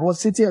girl that was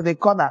sitting in the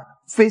corner,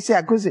 facing,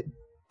 I couldn't see.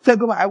 Said,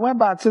 go back. I went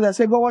back to her, I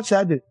said, go, what should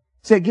I do?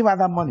 Said, give her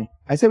that money.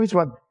 I said, which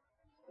one?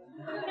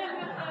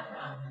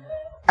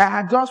 I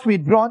had just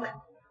withdrawn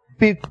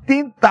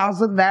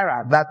 15,000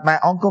 naira that my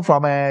uncle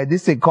from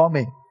this thing called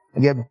me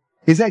and gave me.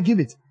 He said, give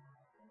it.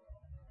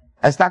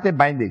 I started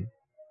binding.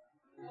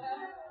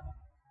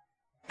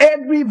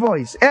 Every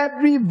voice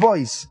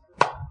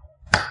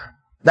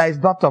that is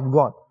not of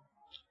God.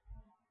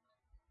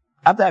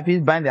 After I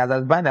finished binding, as I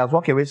was binding, I was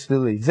walking away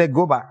slowly. He said,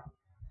 go back.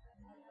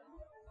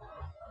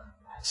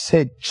 I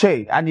said,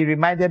 Che. And he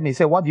reminded me, he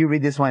said, what do you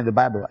read this one in the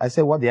Bible? I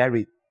said, what did I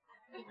read?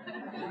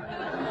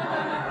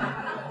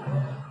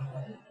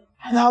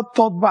 I now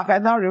thought back, I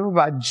now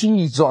remember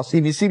Jesus.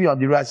 If you see me on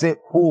the road, I say,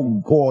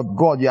 oh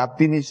God, you have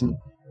finished me.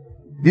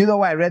 Do you know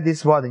why I read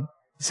this morning?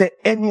 He said,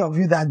 any of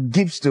you that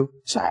gives to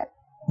child,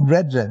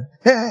 brethren.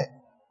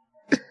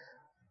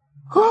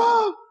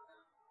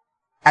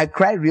 I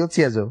cried real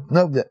tears though.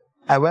 No,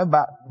 I went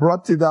back,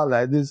 brought it down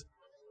like this.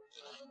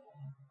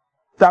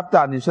 Tapped her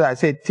on the shoulder. I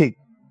said, take.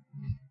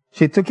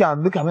 She took it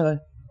and looked at me like,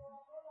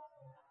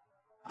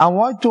 I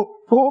want to,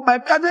 oh my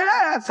God.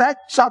 I started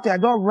shouting, I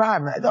don't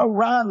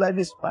run like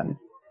this man.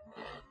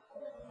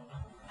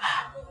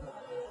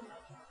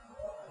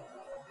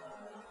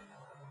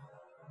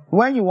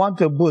 When you want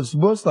to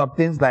boast of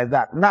things like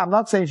that. Now, I'm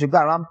not saying you should go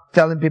around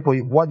telling people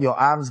what your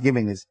arms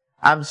giving is.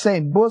 I'm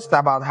saying boast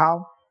about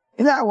how,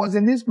 I was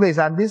in this place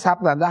and this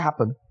happened and that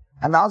happened.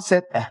 And I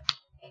said,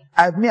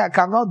 I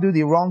cannot do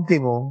the wrong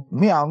thing.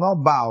 I'll not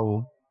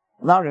bow.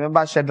 Now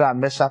remember Shadrach and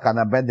Meshach and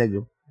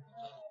Abednego.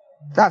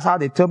 That's how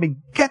they told me,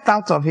 get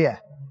out of here.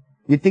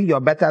 You think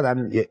you're better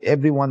than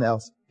everyone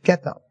else.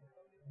 Get out.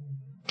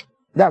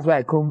 That's why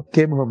I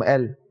came home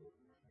early.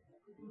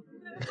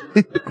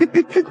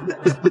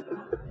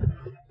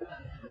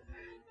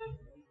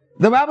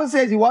 The Bible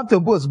says you want to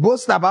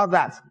boast about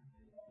that.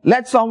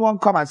 Let someone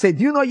come and say,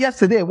 do you know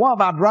yesterday one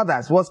of our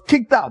brothers was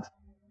kicked out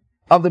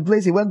of the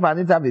place he went for an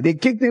interview? They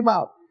kicked him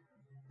out.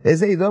 They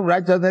say his own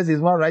righteousness is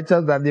more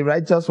righteous than the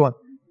righteous one.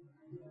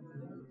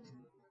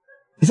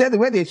 He said the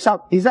way they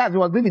shout, he said it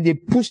was maybe they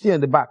pushed him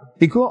in the back.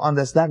 He couldn't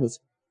understand it.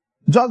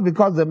 Just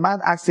because the man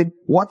asked him,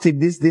 what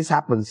if this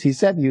happens? He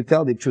said, you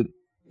tell the truth.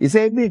 He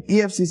said, me,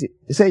 EFCC.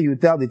 He said, you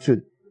tell the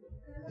truth.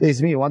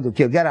 It's me you want to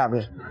kill. Get out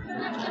of here.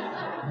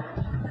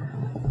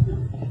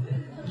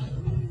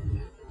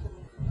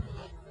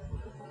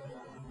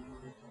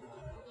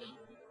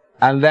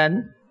 and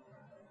then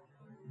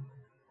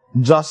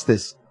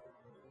justice.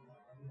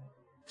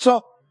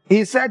 So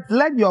he said,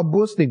 let your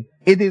boasting,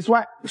 it is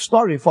why,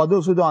 story for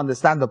those who don't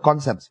understand the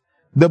concepts.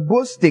 The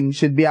boasting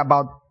should be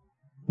about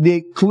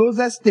the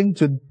closest thing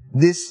to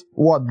this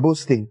word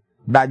boasting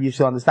that you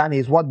should understand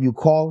is what you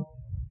call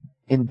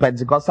in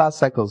Pentecostal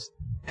circles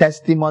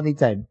testimony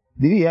time.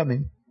 Did you hear me?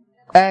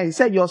 He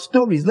said your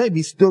stories, let it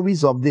be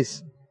stories of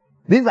this.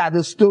 These are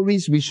the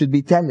stories we should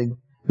be telling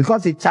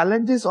because it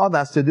challenges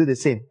others to do the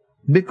same.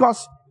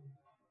 Because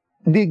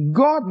the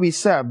God we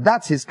serve,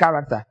 that's his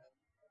character.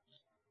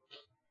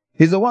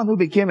 He's the one who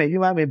became a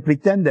human being,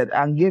 pretended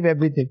and gave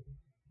everything.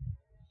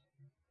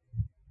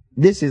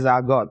 This is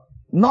our God.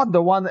 Not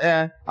the one,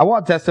 I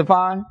want to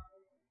testify.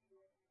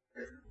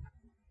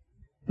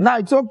 Now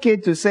it's okay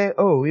to say,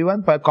 oh, we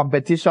went for a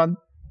competition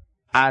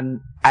and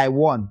I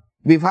won.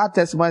 We've had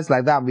testimonies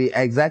like that. We're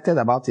excited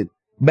about it.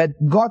 But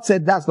God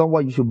said that's not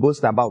what you should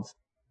boast about.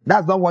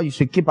 That's not what you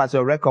should keep as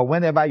your record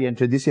whenever you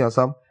introduce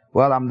yourself.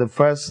 Well, I'm the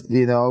first,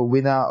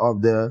 winner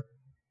of the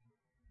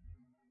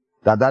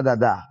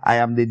I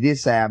am the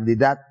this, I am the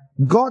that.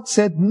 God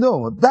said,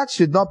 no, that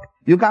should not.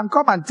 You can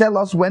come and tell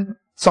us when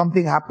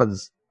something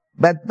happens.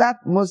 But that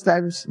most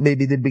times may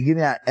be the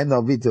beginning and end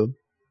of it.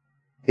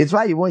 It's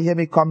why you won't hear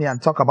me come here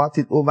and talk about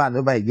it over and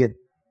over again.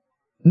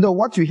 No,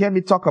 what you hear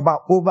me talk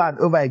about over and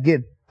over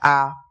again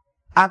are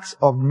acts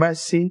of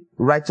mercy,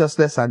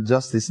 righteousness, and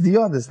justice. Do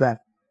you understand?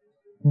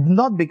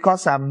 Not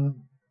because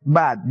I'm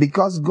bad,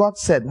 because God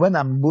said when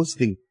I'm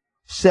boasting,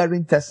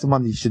 sharing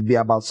testimony should be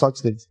about such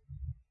things.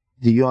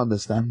 Do you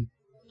understand?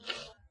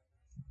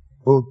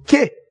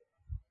 Okay.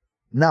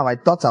 Now I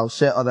thought I'll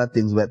share other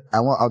things, but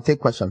I'll take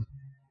questions.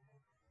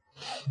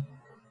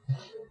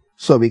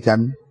 So we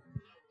can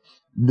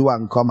do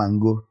and come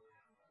and go.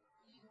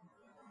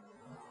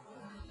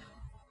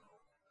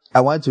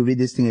 I want to read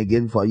this thing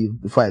again for you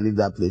before I leave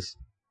that place.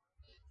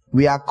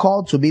 We are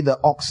called to be the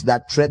ox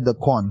that tread the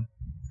corn.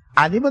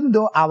 And even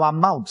though our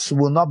mouths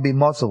will not be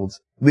muzzled,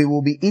 we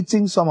will be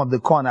eating some of the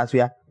corn as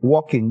we are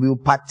walking. We will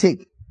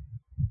partake.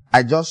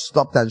 I just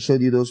stopped and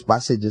showed you those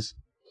passages.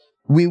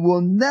 We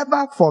will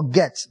never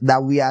forget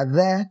that we are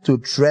there to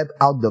tread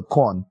out the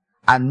corn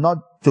and not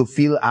to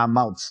fill our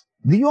mouths.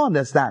 Do you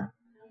understand?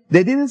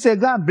 They didn't say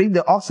go and bring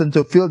the oxen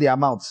to fill their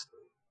mouths.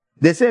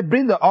 They said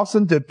bring the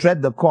oxen to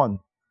tread the corn.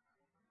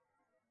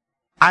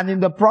 And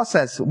in the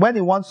process, when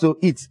he wants to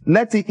eat,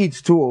 let it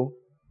eat too.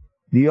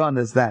 Do you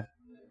understand?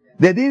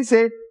 They didn't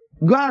say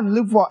go and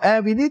look for,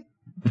 we need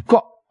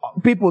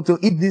people to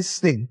eat this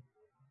thing.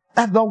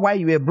 That's not why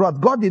you were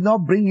brought. God did not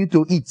bring you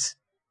to eat.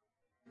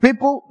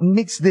 People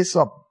mix this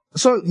up.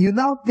 So you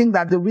now think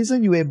that the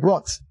reason you were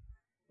brought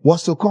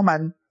was to come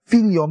and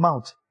fill your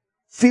mouth,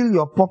 fill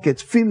your pocket,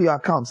 fill your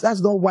accounts.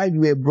 That's not why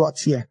you were brought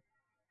here.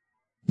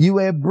 You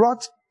were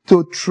brought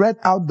to tread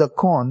out the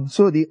corn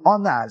so the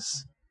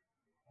owners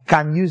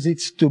can use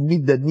it to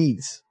meet the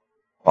needs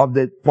of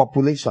the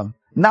population.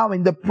 Now,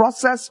 in the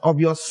process of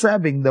your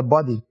serving the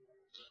body,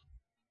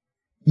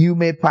 you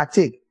may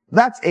partake.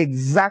 That's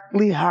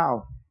exactly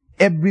how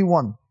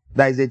everyone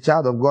that is a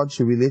child of God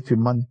should relate to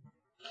money.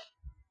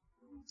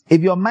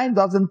 If your mind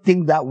doesn't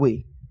think that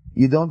way,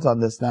 you don't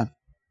understand.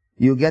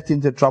 You get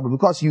into trouble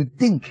because you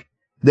think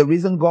the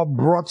reason God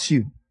brought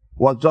you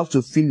was just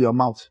to fill your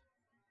mouth.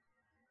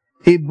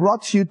 He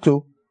brought you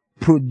to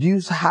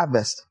produce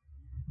harvest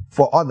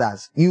for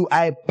others. You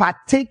are a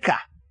partaker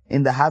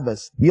in the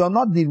harvest. You're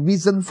not the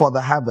reason for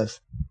the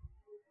harvest.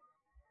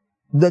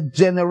 The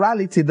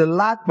generality, the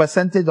large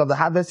percentage of the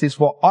harvest is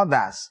for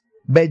others.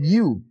 But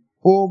you,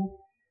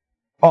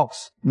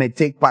 ox, may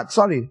take part.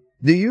 Sorry,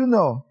 do you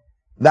know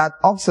that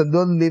oxen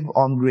don't live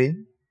on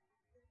grain?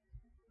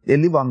 They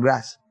live on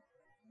grass.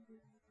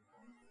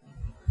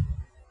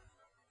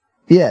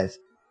 Yes.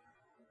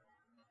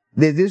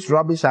 There's this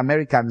rubbish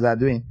Americans are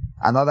doing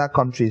and other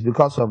countries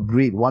because of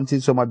greed, wanting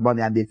so much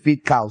money, and they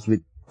feed cows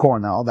with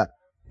corn and all that.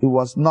 It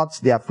was not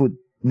their food.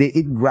 They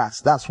eat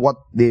grass. That's what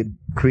they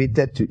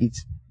created to eat.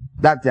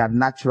 That's their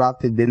natural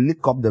thing. They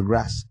lick up the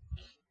grass.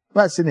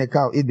 I've seen a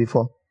cow eat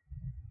before.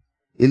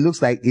 It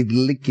looks like it's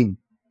licking.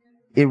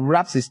 It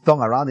wraps its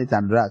tongue around it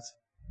and drags.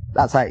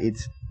 That's how it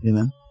eats,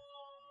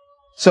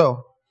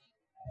 So,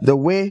 the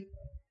way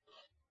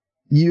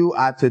you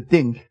are to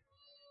think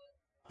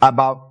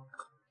about,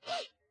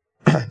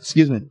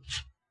 excuse me,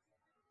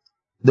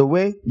 the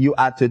way you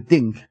are to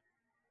think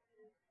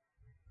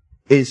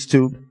is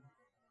to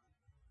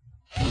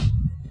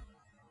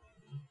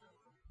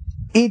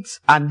eat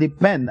and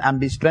depend and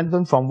be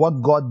strengthened from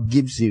what God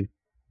gives you.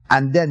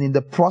 And then in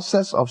the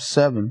process of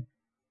serving,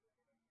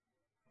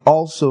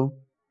 also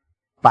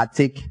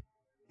partake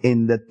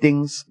in the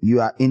things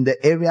you are, in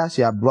the areas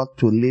you are brought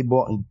to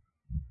labor in.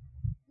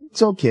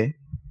 It's okay.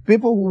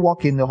 People who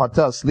work in the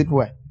hotel sleep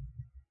where?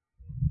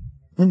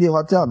 In the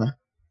hotel, man.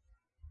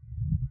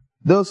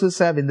 Those who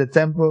serve in the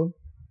temple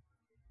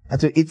are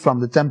to eat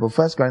from the temple.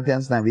 1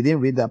 Corinthians 9. We didn't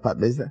read that part,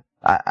 but it's there.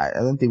 I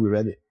don't think we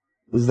read it.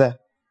 It was there.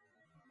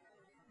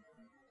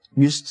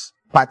 You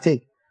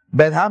partake.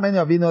 But how many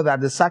of you know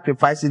that the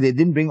sacrifices, they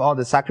didn't bring all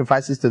the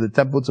sacrifices to the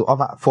temple to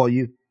offer for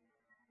you?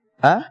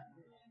 Huh?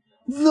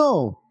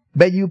 No.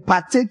 But you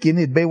partake in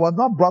it. But it was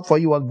not brought for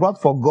you. It was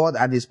brought for God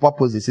and His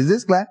purposes. Is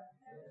this clear?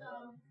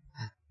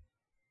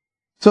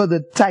 So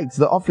the tithes,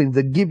 the offerings,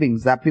 the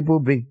givings that people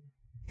bring,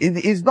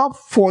 it is not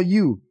for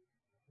you.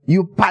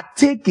 You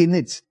partake in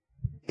it.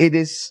 It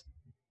is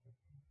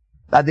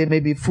that there may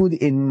be food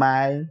in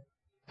my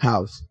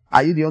house.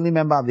 Are you the only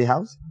member of the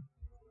house?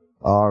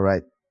 All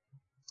right.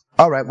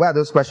 All right. Where are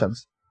those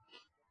questions?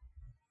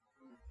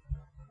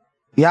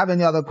 You have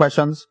any other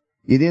questions?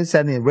 You didn't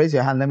send it. Raise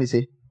your hand. Let me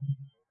see.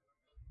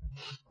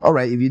 All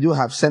right. If you do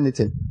have, send it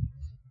in.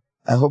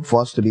 I hope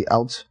for us to be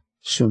out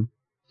soon.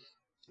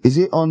 Is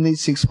it only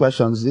 6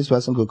 questions this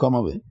person could come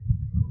up with?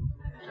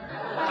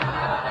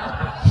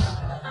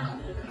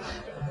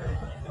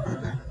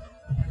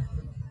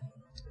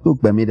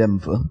 Look by me,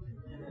 them.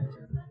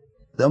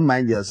 Don't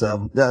mind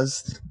yourself.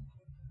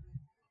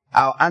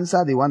 I'll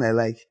answer the one I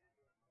like.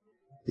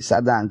 He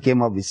sat down and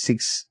came up with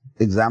 6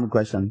 exam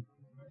questions.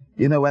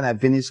 You know, when I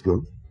finished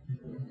school,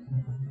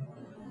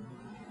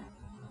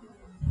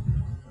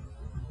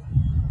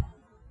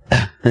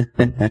 if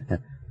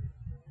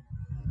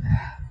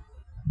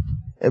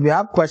you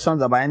have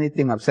questions about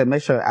anything I've said,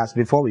 make sure you ask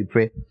before we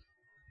pray.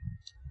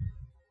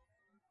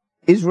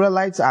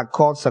 Israelites are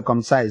called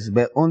circumcised,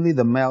 but only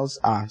the males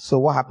are. So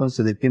what happens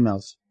to the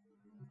females?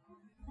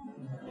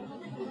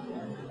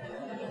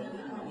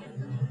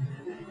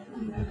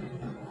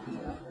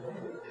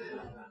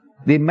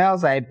 The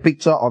males are a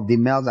picture of the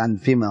males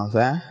and females.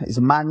 It's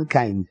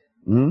mankind.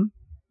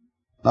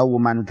 Not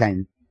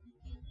womankind.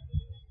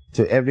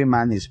 To every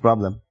man his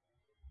problem.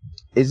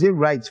 Is it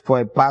right for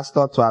a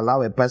pastor to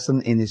allow a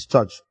person in his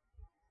church?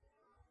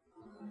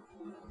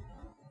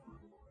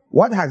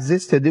 What has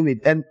this to do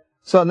with? And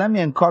so let me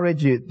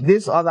encourage you.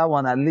 This other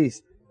one, at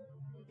least,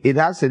 it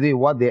has to do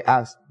with what they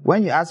ask.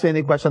 When you ask me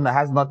any question that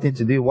has nothing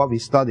to do with what we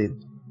studied,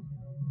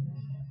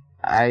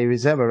 I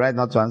reserve a right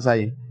not to answer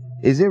you.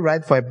 Is it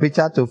right for a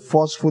preacher to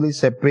forcefully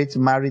separate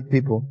married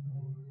people?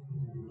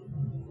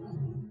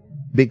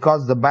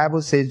 Because the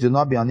Bible says, do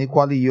not be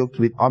unequally yoked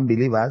with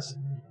unbelievers.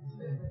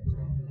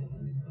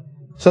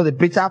 So the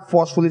preacher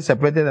forcefully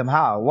separated them.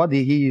 How? What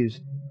did he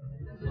use?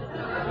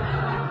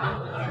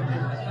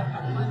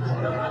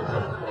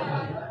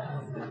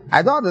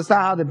 I don't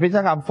understand how the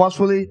preacher can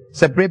forcefully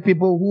separate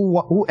people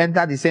who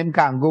enter the same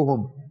car and go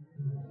home.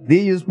 Did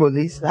he use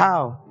police?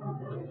 How?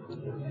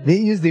 Did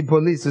he use the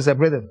police to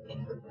separate them?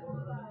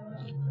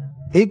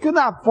 He could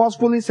have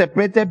forcefully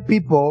separated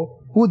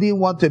people who didn't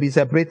want to be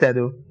separated.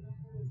 Though.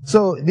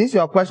 So this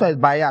your question is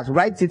biased.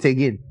 Write it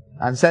again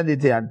and send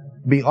it in and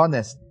be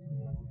honest.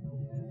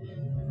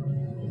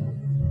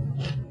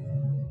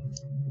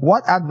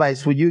 What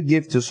advice would you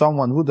give to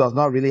someone who does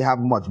not really have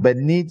much but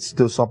needs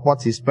to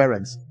support his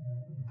parents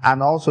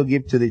and also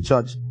give to the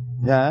church?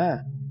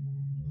 Yeah.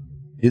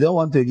 You don't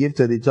want to give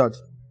to the church.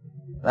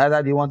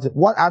 Rather, you want to.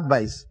 What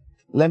advice?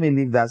 Let me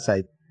leave that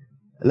side.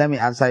 Let me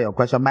answer your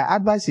question. My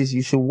advice is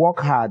you should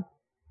work hard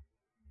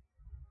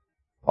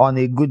on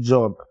a good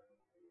job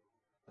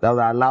that will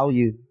allow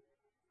you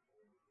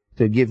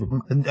to give.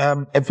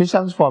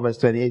 Ephesians 4 verse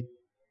 28.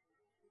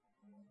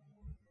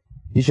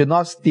 You should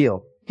not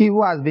steal. He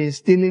who has been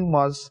stealing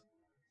must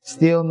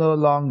steal no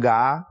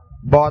longer,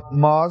 but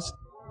must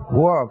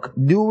work,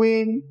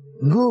 doing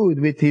good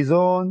with his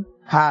own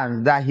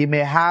hands, that he may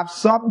have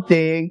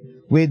something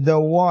with the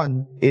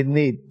one in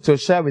need, to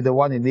share with the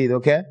one in need,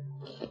 okay?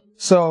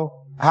 So,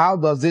 how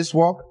does this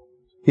work?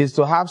 Is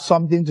to have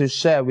something to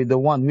share with the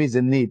one who is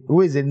in need.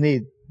 Who is in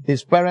need?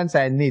 His parents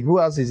are in need. Who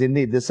else is in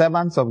need? The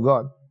servants of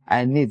God are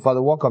in need for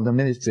the work of the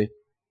ministry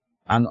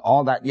and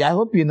all that. Yeah, I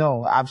hope you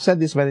know. I've said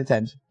this many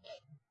times.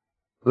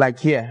 Like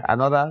here,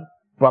 another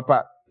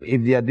proper,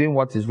 if they are doing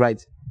what is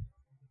right.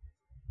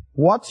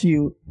 What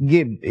you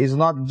give is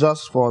not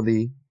just for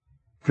the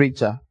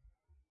preacher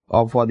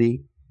or for the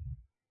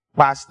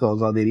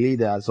pastors or the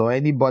leaders or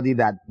anybody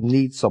that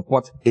needs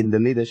support in the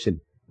leadership.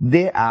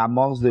 They are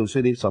amongst those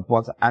who need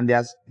support, and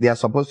they are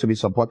supposed to be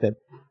supported.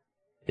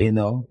 You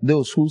know,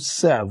 those who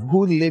serve,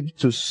 who live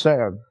to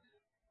serve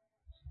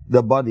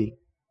the body,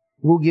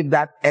 who give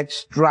that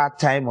extra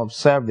time of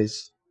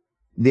service,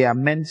 they are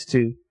meant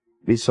to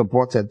be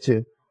supported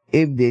too.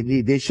 If they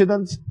need, they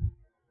shouldn't.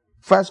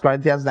 1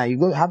 Corinthians 9,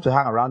 you have to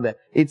hang around there.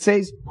 It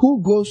says,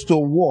 who goes to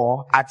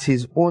war at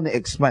his own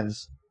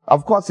expense?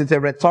 Of course, it's a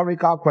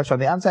rhetorical question.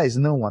 The answer is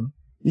no one.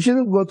 You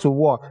shouldn't go to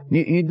war.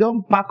 You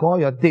don't pack all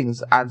your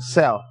things and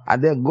sell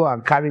and then go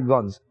and carry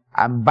guns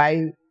and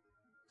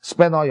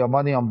spend all your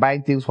money on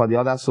buying things for the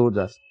other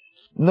soldiers.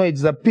 No,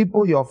 it's the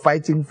people you're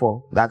fighting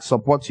for that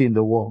support you in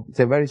the war. It's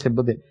a very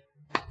simple thing.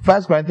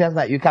 1 Corinthians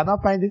 9, you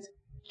cannot find it?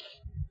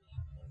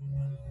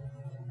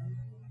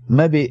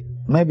 Maybe,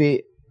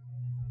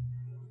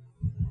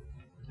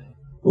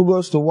 who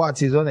goes to war at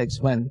his own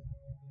expense?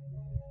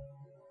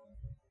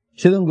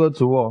 Shouldn't go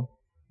to war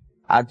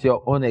at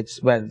your own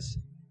expense.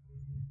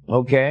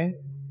 Okay?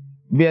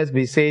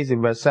 BSB says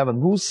in verse 7,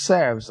 who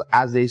serves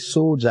as a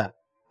soldier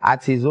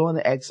at his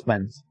own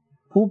expense?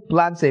 Who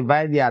plants a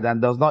vineyard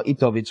and does not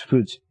eat of its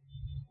fruit?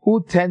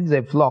 Who tends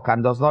a flock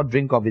and does not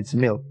drink of its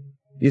milk?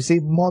 You see,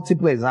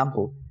 multiple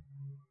examples.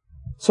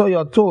 So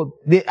you're told,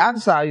 the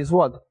answer is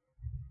what?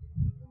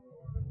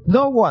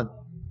 No one.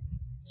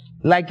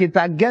 Like it's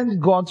against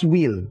God's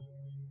will.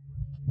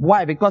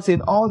 Why? Because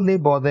in all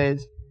labor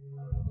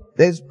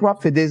there's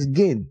profit, there's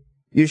gain.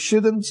 You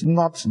shouldn't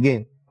not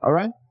gain.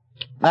 Alright?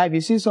 Now if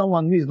you see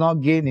someone who is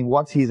not gaining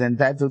what he's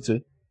entitled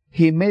to,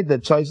 he made the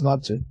choice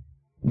not to.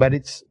 But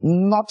it's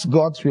not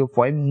God's will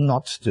for him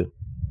not to.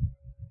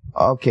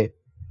 Okay.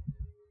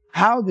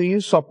 How do you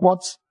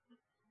support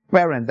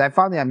parents? I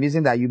found it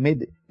amusing that you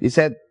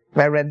said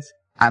parents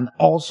and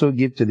also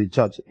give to the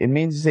church. It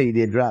means say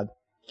they drag.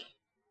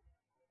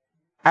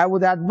 I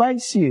would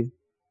advise you,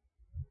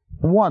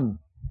 one,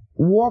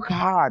 work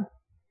hard.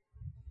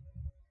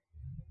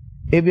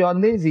 If you're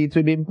lazy, it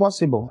will be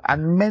impossible.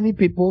 And many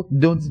people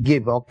don't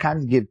give or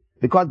can't give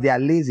because they are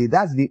lazy.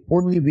 That's the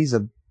only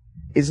reason.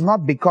 It's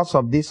not because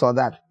of this or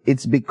that.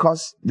 It's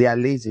because they are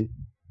lazy.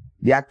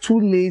 They are too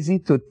lazy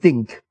to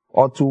think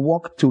or to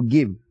work to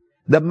give.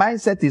 The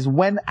mindset is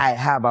when I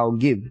have, I'll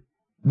give.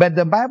 But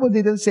the Bible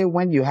didn't say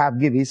when you have,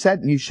 give. It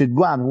said you should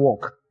go and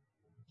work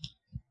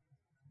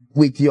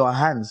with your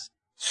hands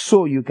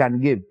so you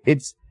can give.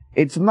 It's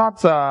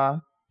not,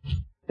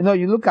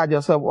 you look at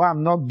yourself, oh,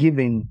 I'm not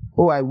giving.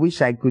 Oh, I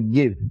wish I could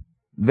give.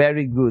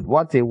 Very good.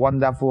 What a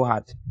wonderful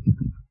heart.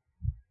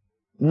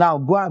 Now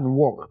go and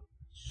work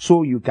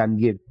so you can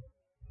give.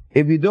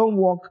 If you don't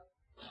work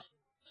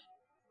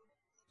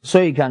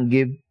so you can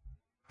give,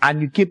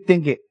 and you keep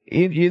thinking,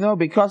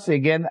 because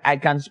again, I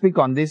can speak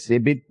on this a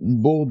bit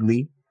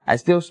boldly. I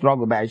still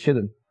struggle, but I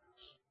shouldn't.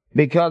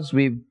 Because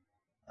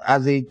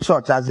as a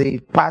church, as a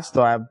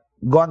pastor, I've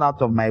gone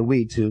out of my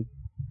way to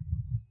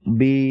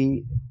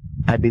be,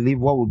 I believe,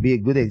 what would be a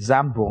good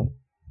example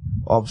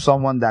of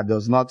someone that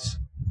does not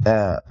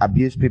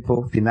abuse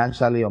people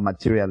financially or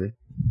materially,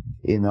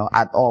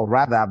 at all.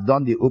 Rather, I've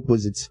done the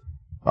opposite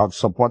of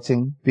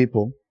supporting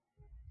people,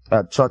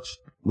 God's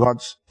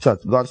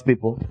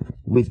people,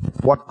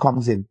 with what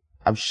comes in.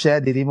 I've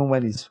shared it even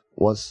when it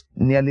was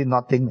nearly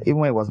nothing, even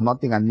when it was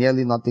nothing and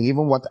nearly nothing,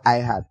 even what I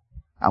had,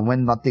 and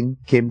when nothing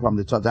came from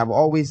the church. I've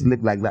always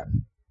lived like that.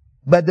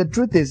 But the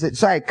truth is,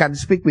 so I can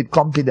speak with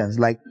confidence,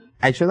 like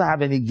I shouldn't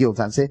have any guilt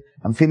and say,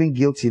 I'm feeling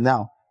guilty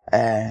now.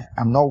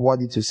 I'm not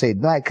worthy to say it.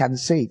 No, I can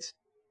say it.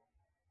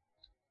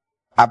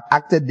 I've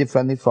acted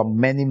differently from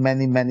many,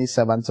 many, many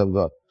servants of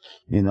God.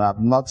 I've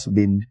not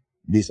been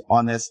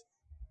dishonest.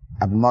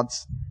 I've not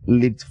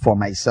lived for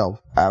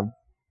myself. I've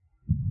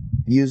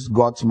used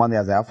God's money,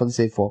 as I often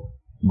say, for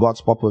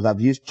God's purpose. I've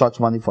used church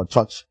money for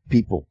church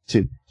people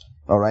too.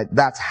 Alright?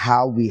 That's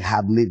how we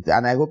have lived.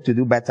 And I hope to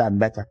do better and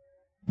better.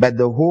 But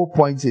the whole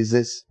point is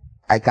this.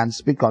 I can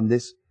speak on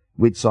this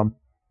with some.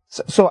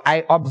 So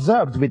I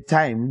observed with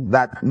time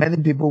that many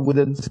people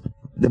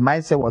the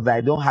mindset was that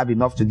I don't have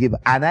enough to give.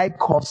 And I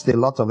caused a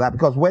lot of that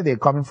because where they're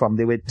coming from,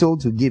 they were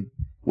told to give.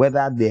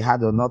 Whether they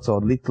had or not,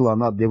 or little or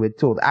not, they were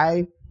told.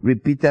 I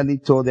repeatedly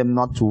told them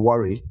not to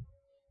worry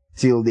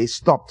till they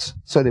stopped.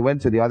 So they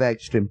went to the other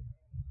extreme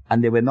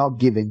and they were not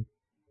giving.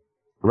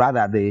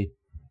 Rather,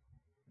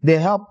 they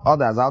helped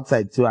others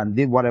outside too and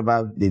did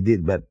whatever they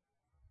did, but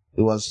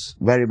it was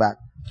very bad.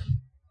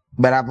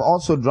 But I've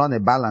also drawn a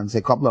balance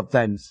a couple of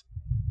times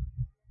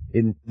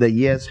in the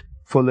years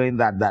following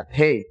that,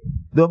 hey,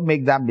 don't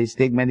make that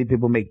mistake many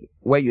people make,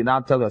 where you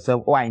now tell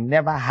yourself, oh, I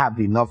never have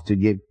enough to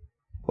give.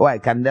 Oh, I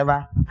can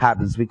never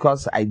have. It's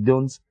because I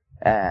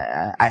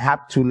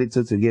have too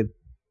little to give.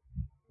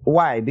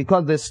 Why?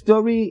 Because the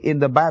story in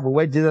the Bible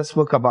where Jesus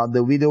spoke about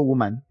the widow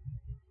woman,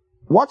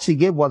 what she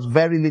gave was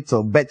very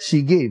little, but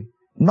she gave.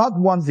 Not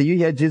once did you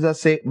hear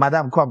Jesus say,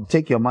 Madam, come,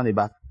 take your money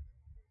back.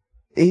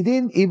 He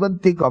didn't even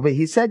think of it.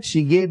 He said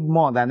she gave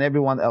more than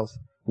everyone else.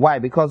 Why?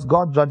 Because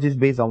God judges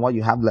based on what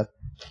you have left.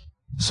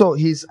 So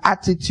his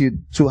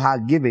attitude to her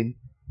giving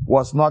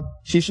was not,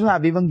 she shouldn't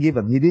have even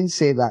given. He didn't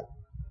say that.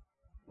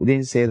 He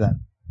didn't say that.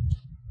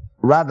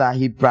 Rather,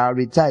 he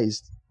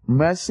prioritized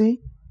mercy.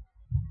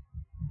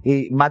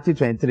 Matthew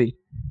 23,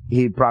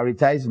 he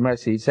prioritized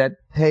mercy. He said,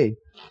 hey,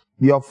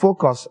 your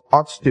focus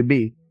ought to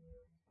be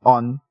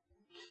on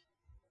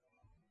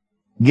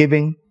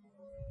giving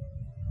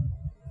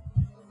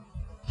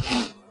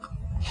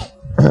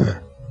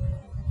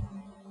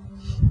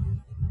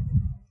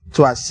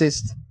to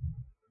assist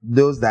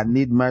those that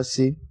need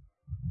mercy,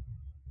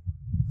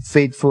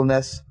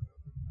 faithfulness,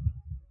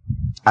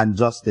 and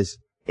justice,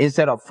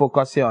 instead of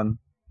focusing on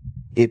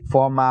a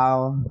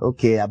formal,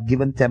 okay, I've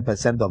given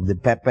 10% of the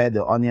pepper,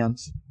 the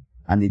onions,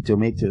 and the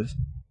tomatoes,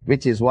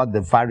 which is what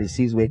the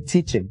Pharisees were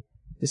teaching.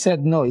 He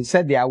said, no, he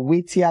said there are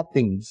weightier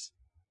things.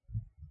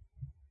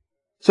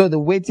 So the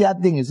weightier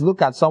thing is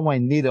look at someone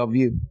in need of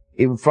you,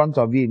 in front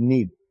of you in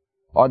need,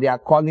 or they are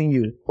calling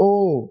you,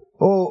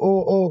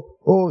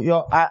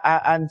 your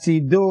Auntie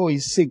Do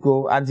is sick.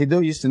 Oh, Auntie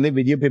Do used to live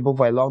with you people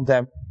for a long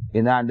time,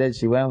 and then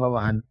she went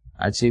home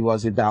and she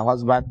was with her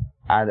husband,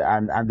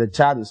 and the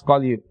child is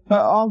calling you,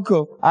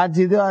 uncle,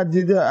 Auntie Do,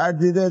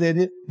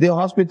 the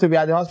hospital, we are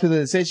at the hospital,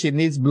 they say she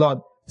needs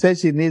blood,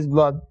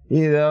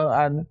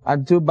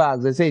 and 2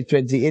 bags, they say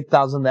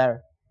 28,000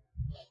 there.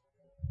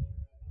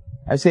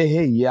 I say,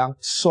 hey, yeah,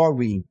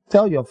 sorry.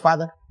 Tell your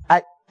father,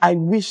 I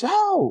wish,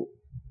 I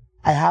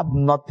have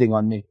nothing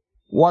on me.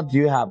 What do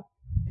you have?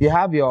 You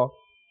have your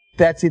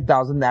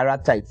 30,000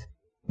 naira tithe,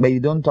 but you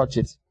don't touch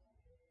it.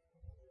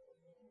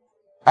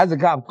 That's the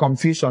kind of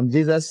confusion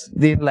Jesus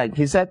didn't like.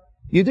 He said,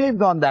 you don't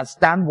even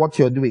understand what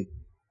you're doing.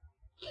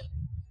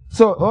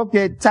 So,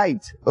 okay, tithe.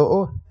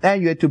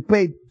 And you're to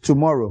pay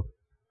tomorrow.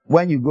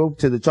 When you go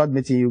to the church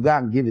meeting, you go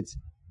and give it.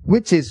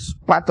 Which is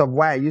part of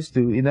why I used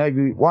to, if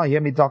you want to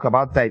hear me talk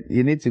about tithe,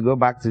 you need to go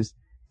back to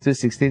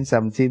 16,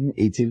 17,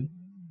 18.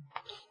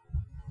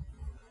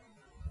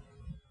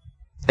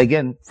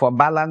 Again, for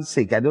balance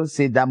sake, I don't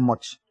say that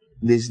much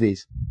these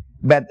days.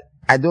 But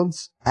I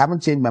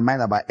haven't changed my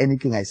mind about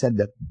anything I said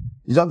there.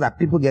 It's just that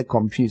people get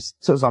confused.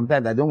 So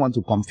sometimes I don't want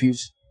to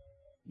confuse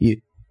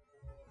you.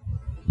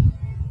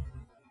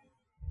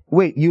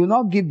 Wait, you will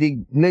not give the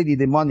lady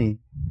the money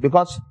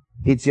because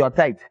it's your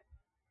tithe.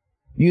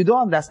 You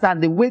don't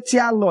understand. The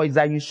weightier law is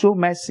that you show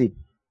mercy.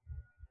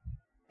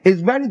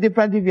 It's very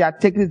different if you are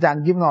taking it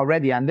and given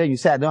already and then you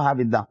say, I don't have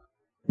it down.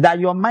 That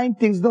your mind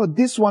thinks, no,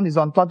 this one is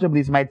untouchable,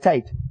 it's my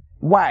tithe.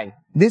 Why?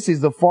 This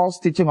is the false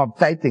teaching of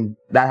tithing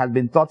that has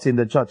been taught in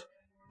the church.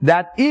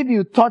 That if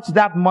you touch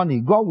that money,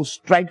 God will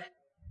strike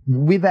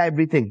with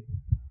everything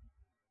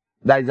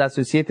that is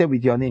associated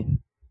with your name.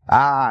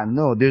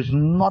 No, there's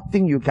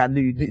nothing you can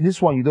do.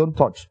 This one you don't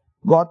touch.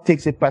 God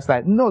takes it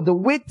personally. No, the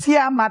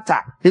weightier matter.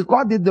 He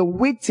called it the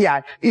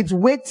weightier. It's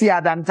weightier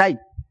than tithe.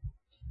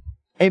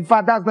 In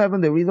fact, that's not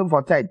even the reason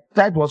for tithe.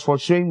 Tithe was for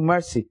showing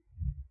mercy.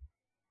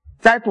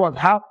 Tithe was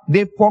how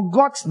they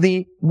forgot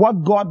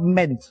what God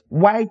meant,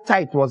 why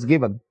tithe was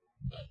given.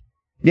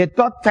 They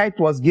thought tithe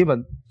was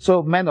given,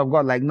 so men of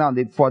God like now,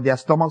 for their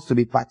stomachs to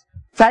be fat.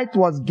 Tithe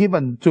was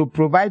given to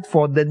provide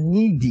for the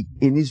needy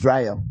in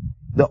Israel.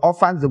 The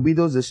orphans, the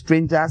widows, the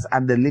strangers,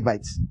 and the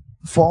Levites.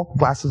 4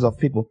 classes of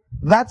people.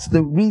 That's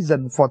the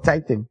reason for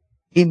tithing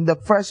in the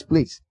first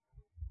place.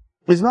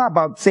 It's not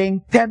about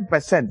saying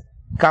 10%,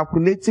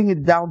 calculating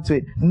it down to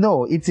it.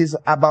 No, it is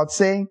about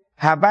saying,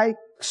 have I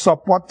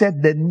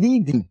supported the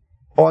needy,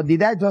 or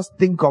did I just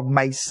think of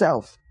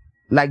myself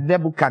like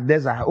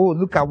Nebuchadnezzar? Oh,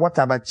 look at what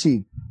I've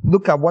achieved.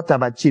 Look at what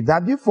I've achieved.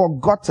 Have you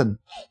forgotten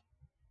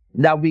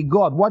that with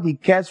God, what He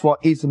cares for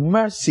is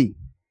mercy?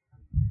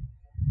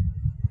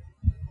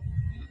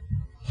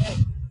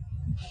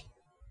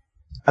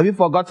 Have you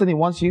forgotten He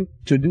wants you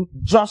to do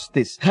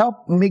justice?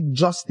 Help make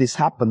justice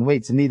happen where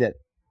it's needed.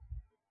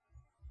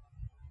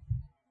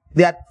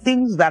 There are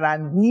things that are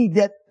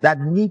needed that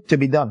need to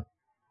be done.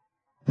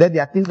 Then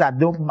there are things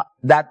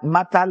that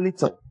matter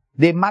little.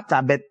 They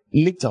matter but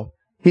little.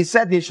 He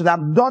said they should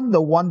have done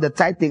the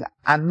tithing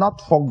and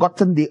not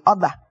forgotten the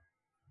other.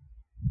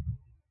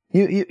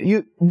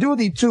 You do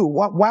the two.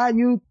 Why are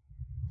you?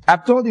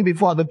 I've told you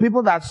before, the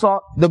people that saw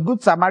the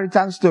Good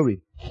Samaritan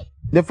story,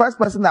 the first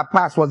person that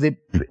passed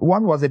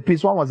one was a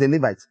priest, one was a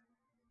Levite.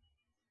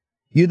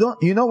 You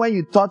know when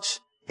you touch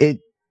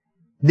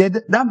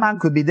that man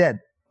could be dead,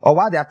 or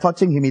while they are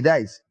touching him, he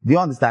dies. Do you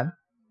understand?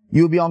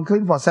 You'll be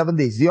unclean for 7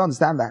 days. Do you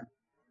understand that?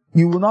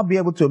 You will not be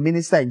able to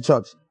minister in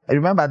church. And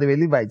remember, they were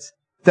Levites.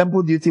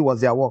 Temple duty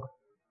was their work.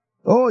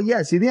 Oh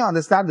yes, you didn't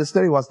understand the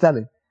story was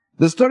telling.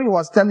 The story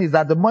was telling is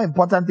that the more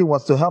important thing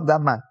was to help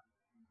that man.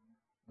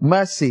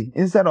 Mercy,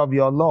 instead of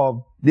your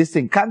love, this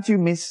thing. Can't you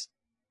miss?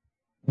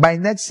 By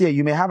next year,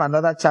 you may have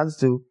another chance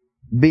to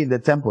be in the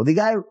temple.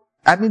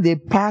 They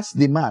passed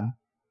the man.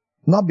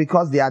 Not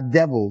because they are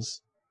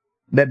devils,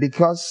 but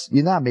because,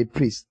 I'm a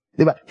priest.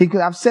 He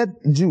could have said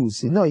Jews.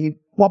 He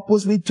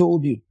purposely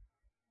told you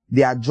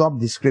their job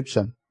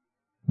description.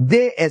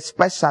 They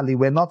especially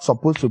were not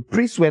supposed to.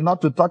 Priests were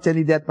not to touch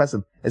any dead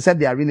person, except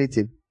their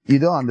relative. You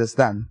don't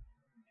understand.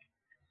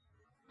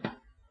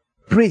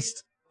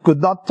 Priests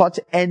could not touch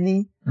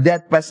any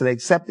dead person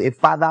except a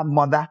father,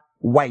 mother,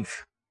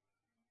 wife,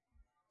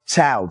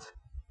 child.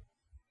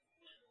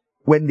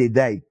 When they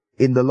died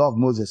in the law of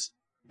Moses,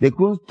 they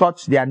couldn't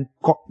touch their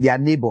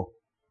neighbor.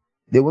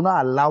 They were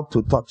not allowed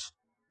to touch.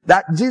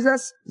 That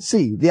Jesus,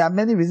 there are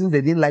many reasons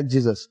they didn't like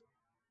Jesus.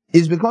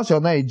 It's because you're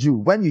not a Jew.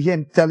 When you hear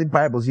him telling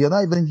parables, you're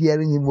not even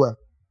hearing him well.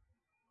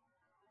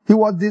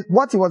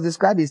 What he was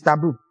describing is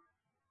taboo.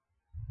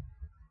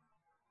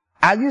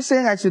 Are you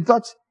saying I should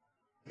touch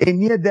a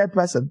near dead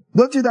person?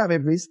 Don't you know I'm a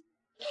priest?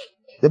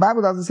 The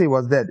Bible doesn't say he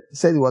was dead. It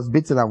said he was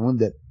beaten and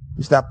wounded.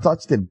 You should have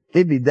touched him.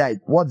 If he died,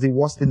 what's the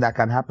worst thing that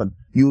can happen?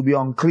 You will be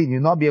unclean.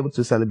 You'll not be able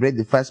to celebrate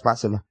the first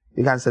Passover.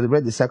 You can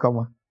celebrate the second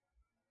one.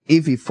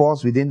 If he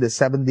falls within the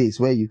 7 days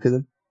where you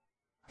couldn't.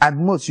 At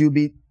most, you'll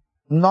be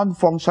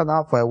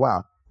non-functional for a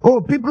while.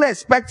 Oh, people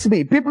expect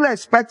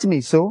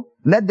me. So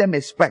let them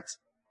expect.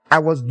 I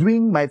was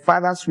doing my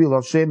Father's will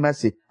of showing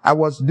mercy. I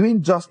was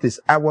doing justice.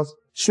 I was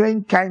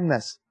showing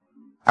kindness.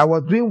 I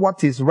was doing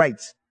what is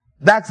right.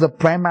 That's the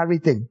primary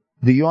thing.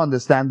 Do you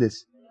understand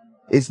this?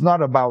 It's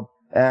not about,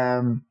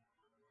 I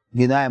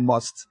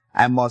must,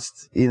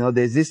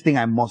 there's this thing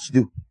I must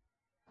do.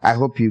 I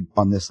hope you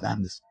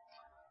understand this.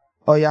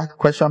 Oh yeah,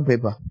 question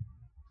paper.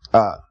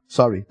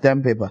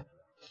 Term paper.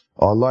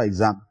 Or law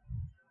exam.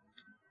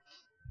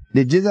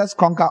 Did Jesus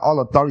conquer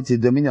all authorities,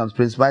 dominions,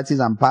 principalities,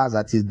 and powers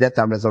at his death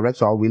and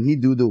resurrection, or will he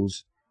do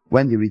those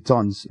when he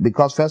returns?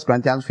 Because 1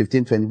 Corinthians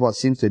 15:24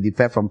 seems to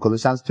differ from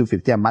Colossians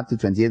 2:15 and Matthew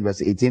 28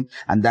 verse 18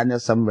 and Daniel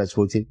 7 verse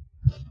 14.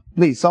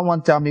 Please,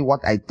 someone tell me what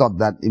I thought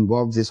that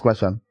involves this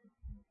question.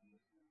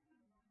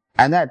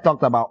 I know I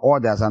talked about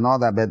orders and all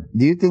that, but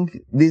do you think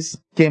this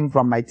came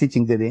from my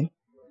teaching today?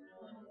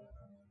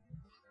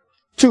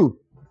 2.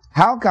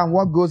 How can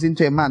what goes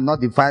into a man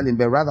not defile him,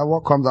 but rather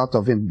what comes out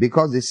of him?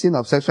 Because the sin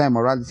of sexual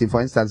immorality,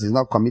 for instance, is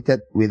not committed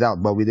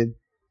without, but within.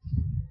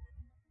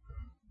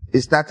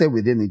 It started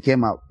within, it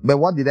came out. But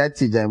what did I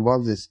teach that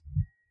involves this?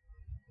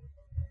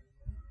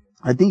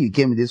 I think you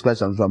came with this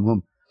question from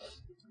whom?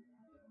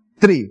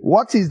 3.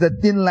 What is the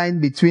thin line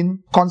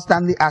between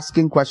constantly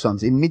asking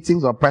questions in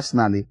meetings or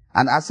personally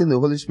and asking the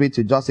Holy Spirit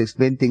to just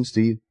explain things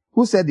to you?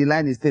 Who said the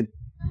line is thin?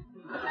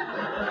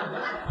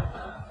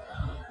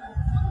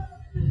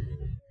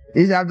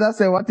 He should have just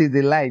said, what is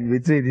the line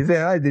between? He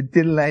said, oh, the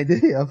thin line.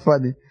 You're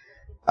funny.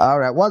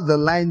 Alright, what's the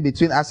line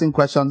between asking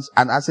questions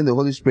and asking the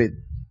Holy Spirit?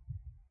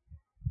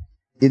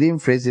 He didn't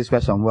phrase this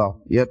question well.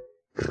 Yep.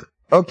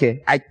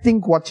 Okay, I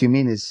think what you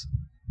mean is,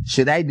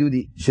 should I do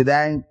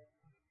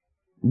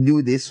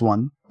this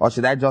one, or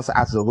should I just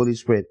ask the Holy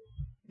Spirit?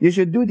 You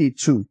should do the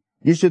two.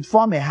 You should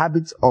form a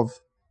habit of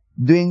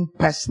doing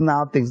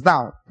personal things.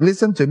 Now,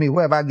 listen to me,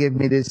 whoever gave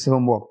me this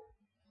homework.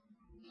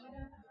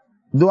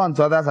 Do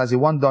unto others as you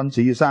want done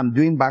to you. So I'm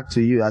doing back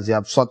to you as you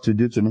have sought to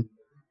do to me.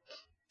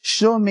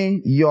 Show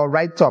me your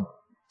write-up.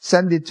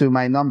 Send it to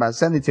my number.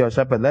 Send it to your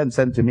shepherd. Let him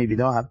send it to me if you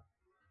don't have.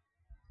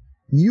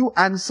 You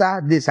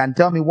answer this and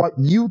tell me what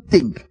you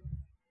think.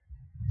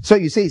 So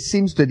you say it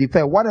seems to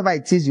differ. Whatever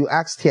it is you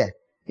asked here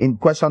in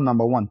question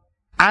number 1.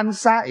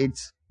 Answer it.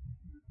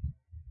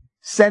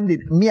 Send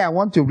it. Me, I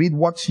want to read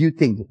what you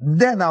think.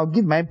 Then I'll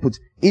give my input.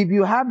 If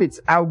you have it,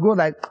 I'll go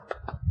like,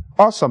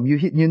 awesome.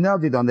 You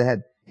nailed it on the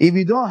head. If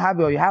you don't have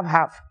it or you have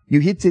half, you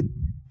hit it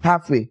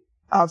halfway.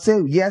 I'll say,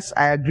 yes,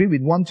 I agree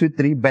with 1, 2,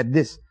 3, but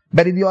this.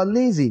 But if you're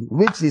lazy,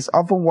 which is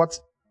often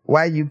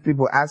why you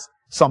people ask,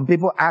 some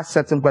people ask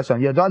certain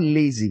questions. You're just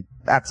lazy.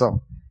 That's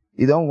all.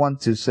 You don't want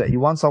to say, you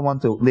want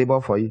someone to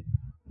labor for you.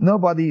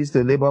 Nobody used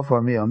to labor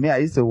for me. Or me, I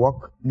used to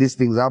work these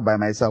things out by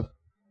myself.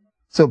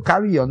 So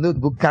carry your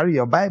notebook, carry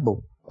your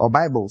Bible or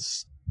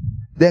Bibles.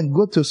 Then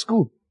go to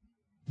school.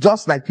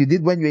 Just like you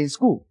did when you were in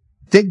school.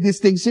 Take this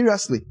thing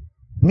seriously.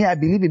 Me, I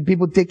believe in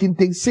people taking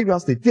things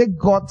seriously. Take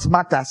God's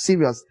matter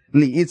seriously.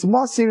 It's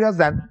more serious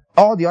than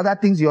all the other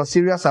things you're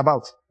serious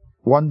about.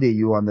 One day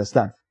you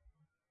understand.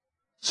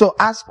 So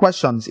ask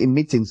questions in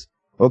meetings.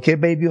 Okay,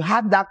 but if you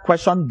had that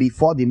question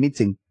before the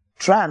meeting,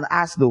 try and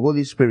ask the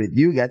Holy Spirit.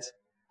 Do you get?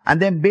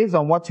 And then based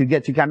on what you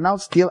get, you can now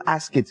still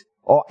ask it.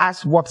 Or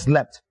ask what's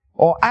left.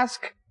 Or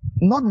ask,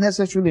 not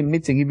necessarily in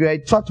meeting. If you're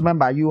a church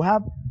member, you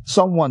have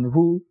someone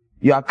who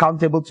you're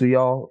accountable to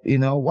your,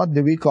 what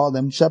do we call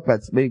them?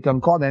 Shepherds. But you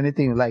can call them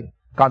anything you like.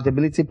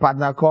 Accountability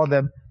partner, call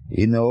them,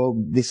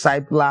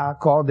 discipler,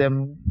 call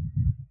them,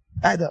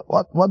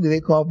 what do they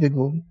call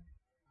people?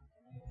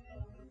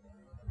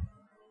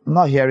 I'm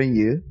not hearing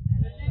you.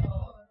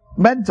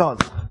 Mentors.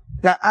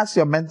 You can ask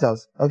your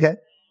mentors, okay?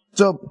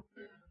 So,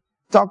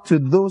 talk to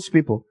those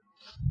people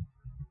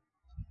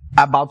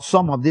about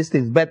some of these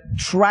things. But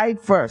try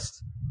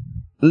first.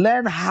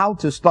 Learn how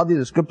to study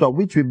the scripture,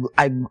 which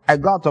I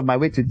go out of my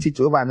way to teach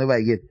over and over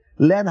again.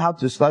 Learn how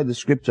to study the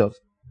scriptures.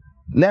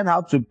 Learn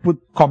how to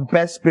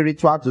compare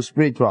spiritual to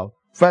spiritual.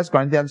 1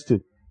 Corinthians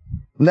 2.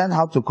 Learn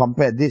how to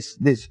compare this.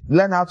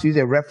 Learn how to use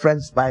a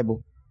reference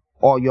Bible.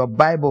 Or your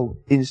Bible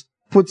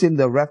put in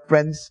the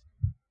reference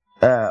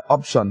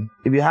option.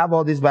 If you have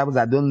all these Bibles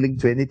that don't link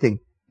to anything,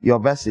 your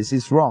verses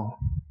is wrong.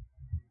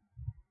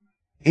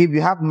 If you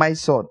have my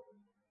sword,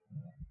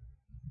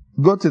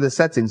 go to the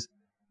settings.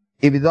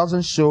 If it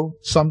doesn't show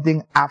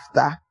something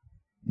after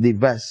the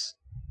verse,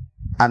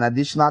 an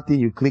additional thing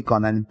you click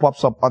on and it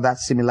pops up other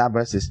similar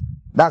verses.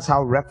 That's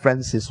how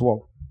references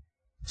work.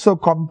 So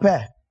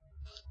compare.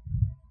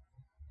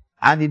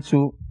 And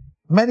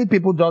many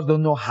people just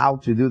don't know how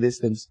to do these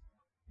things.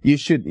 You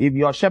should. If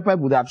your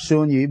shepherd would have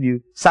shown you, if you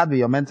sat with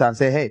your mentor and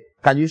say, hey,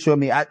 can you show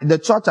me? The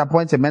church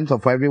appoints a mentor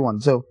for everyone.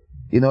 So,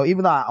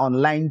 even our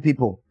online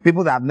people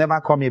that have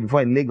never come here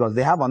before in Lagos,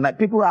 they have online,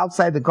 people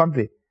outside the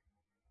country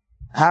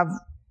have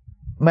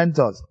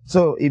mentors.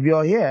 So if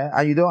you're here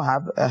and you don't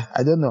have,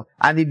 I don't know.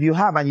 And if you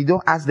have and you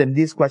don't ask them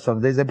these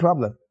questions, there's a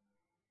problem.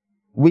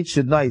 Which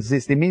should not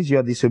exist. It means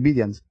you're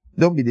disobedient.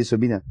 Don't be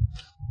disobedient.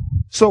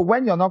 So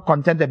when you're not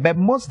contented, but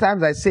most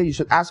times I say you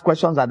should ask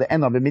questions at the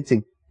end of the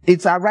meeting.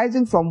 It's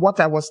arising from what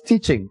I was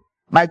teaching.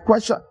 My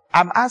question,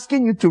 I'm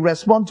asking you to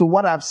respond to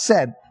what I've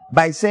said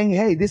by saying,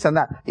 hey, this and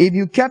that. If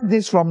you kept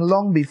this from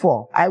long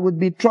before, I would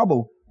be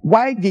troubled.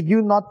 Why did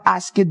you not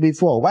ask it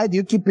before? Why do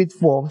you keep it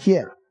for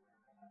here?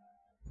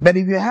 But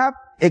if you have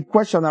a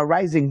question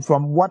arising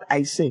from what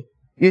I say,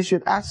 you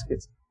should ask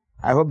it.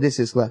 I hope this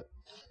is clear.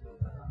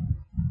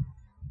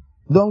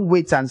 Don't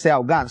wait and say,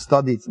 I'll go and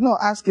study it. No,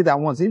 ask it at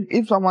once.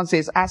 If someone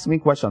says, ask me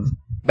questions,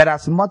 but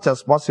as much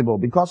as possible,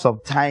 because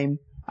of time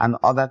and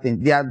other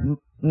things, there are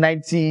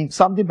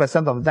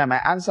 90-something% of the time I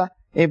answer.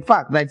 In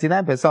fact,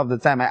 99% of the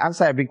time I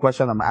answer every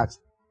question I'm asked.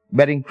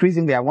 But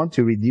increasingly, I want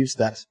to reduce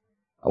that.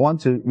 I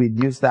want to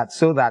reduce that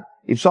so that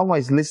if someone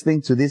is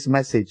listening to this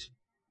message,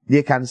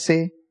 they can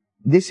say,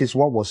 this is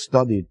what was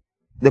studied.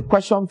 The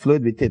question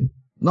flowed with it.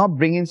 Not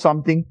bringing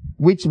something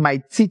which my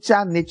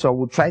teacher nature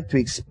will try to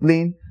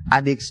explain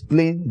and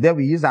explain. Then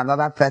we use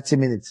another 30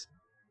 minutes.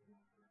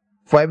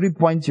 For every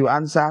point you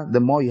answer, the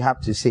more you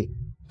have to say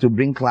to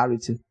bring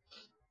clarity.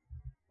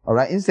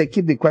 Alright, instead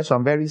keep the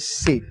question very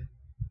safe.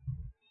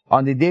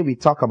 On the day we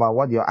talk about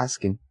what you're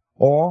asking,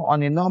 or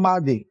on a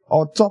normal day,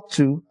 or talk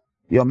to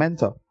your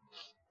mentor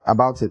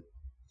about it.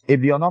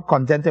 If you're not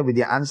contented with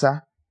the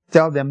answer,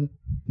 tell them.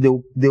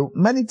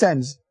 Many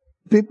times,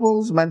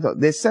 people's mentor,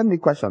 they send me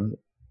questions.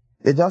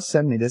 They just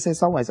send me. They say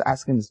someone is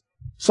asking this.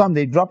 Some,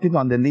 they drop it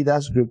on the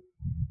leaders group.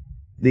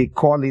 They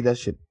call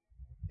leadership.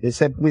 They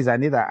say, please, I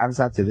need an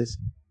answer to this.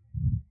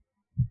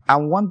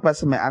 And one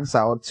person may answer,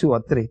 or two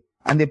or three.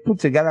 And they put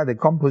together the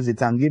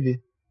composite and give you.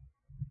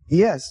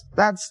 Yes,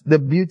 that's the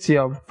beauty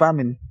of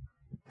family.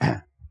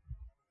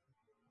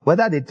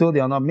 Whether they told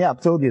you or not, me,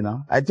 I've told you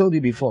now. I told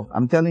you before.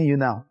 I'm telling you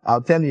now.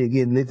 I'll tell you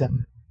again later.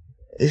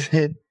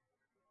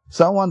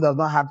 Someone does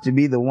not have to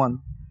be the one.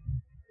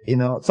 You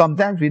know,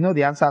 sometimes we know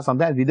the answer.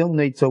 Sometimes we don't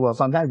know it so well.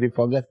 Sometimes we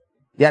forget.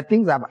 There are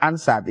things I've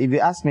answered. If you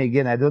ask me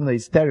again, I don't know.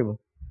 It's terrible.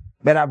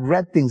 But I've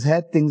read things,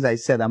 heard things I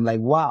said. I'm like,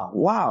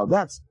 wow,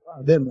 that's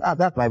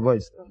my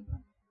voice.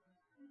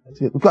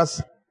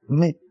 Because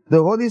the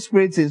Holy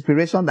Spirit's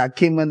inspiration that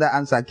came when the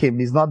answer came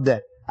is not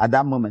there at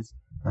that moment.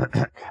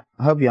 I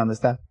hope you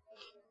understand.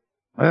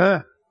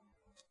 At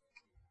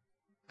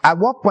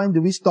what point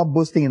do we stop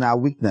boasting in our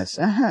weakness?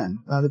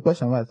 Now the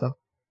question was,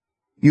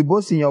 you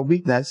boast in your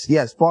weakness.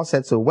 Yes, Paul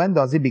said so. When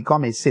does it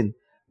become a sin?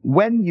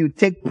 When you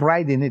take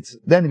pride in it,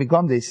 then it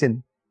becomes a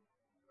sin.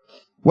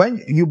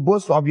 When you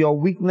boast of your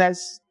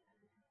weakness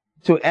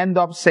to end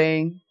up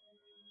saying,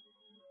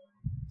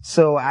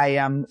 so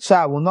I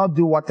will not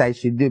do what I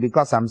should do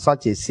because I'm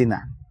such a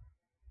sinner.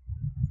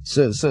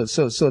 So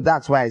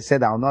that's why I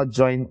said I will not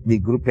join the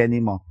group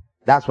anymore.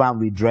 That's why I'm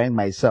withdrawing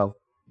myself.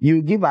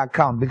 You give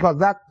account, because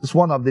that's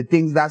one of the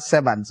things that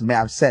servants may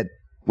have said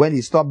when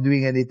he stopped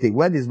doing anything.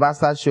 When his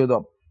master showed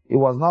up, it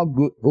was not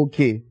good.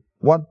 Okay,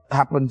 what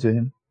happened to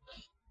him?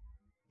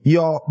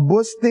 You're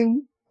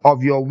boasting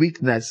of your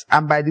weakness.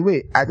 And by the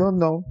way, I don't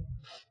know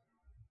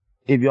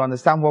if you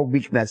understand what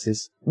weakness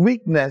is.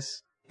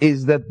 Weakness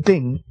is the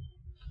thing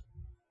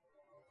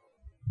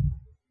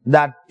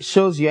that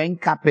shows you're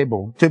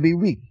incapable. To be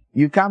weak,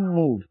 you can't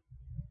move.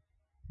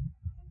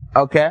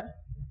 Okay?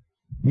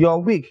 You're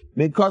weak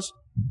because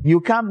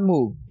you can't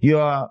move. You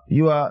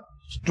are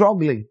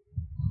struggling.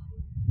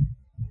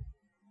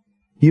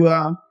 You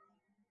are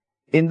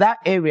in that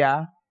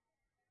area.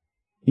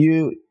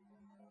 You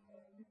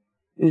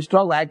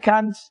struggle. I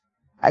can't.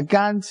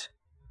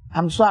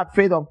 I'm so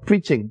afraid of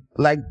preaching.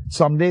 Like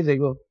some days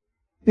ago,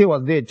 it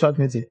was there at church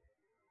meeting.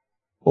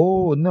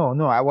 Oh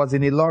no, I was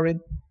in Ilorin,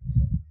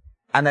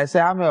 and I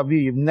said, how many of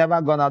you've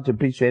never gone out to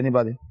preach to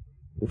anybody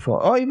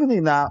before? Or even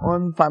in our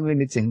own family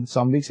meeting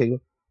some weeks ago,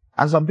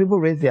 and some people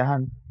raised their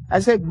hand. I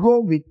said,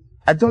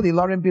 I told the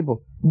Ilorin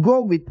people,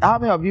 go with, how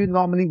many of you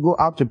normally go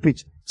out to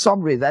preach?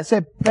 Some raised. I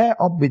said,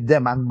 pair up with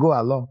them and go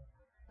along.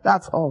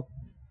 That's all.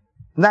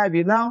 Now, if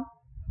you now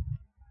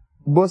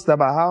boast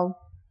about how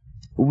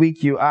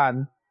weak you are,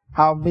 and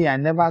how I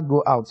never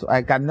go out, so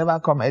I can never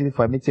come early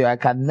for a meeting, I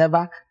can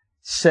never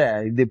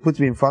share. If they put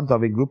me in front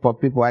of a group of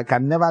people, I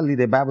can never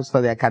lead a Bible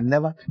study, I can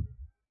never.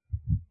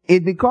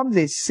 It becomes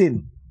a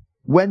sin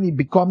when it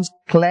becomes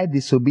clear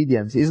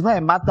disobedience. It's not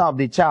a matter of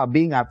the child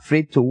being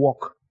afraid to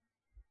walk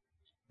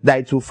that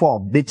it will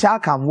fall. The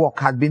child can walk,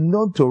 has been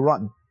known to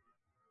run,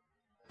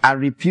 and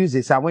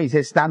refuses. And when you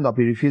say stand up,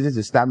 he refuses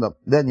to stand up.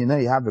 Then you know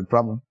you have a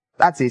problem.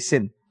 That's a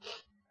sin.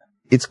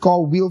 It's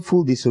called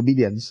willful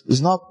disobedience. It's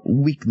not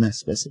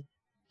weakness, person.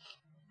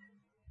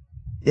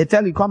 They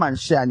tell you, come and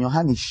share, and your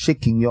hand is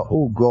shaking. You're,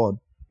 oh God,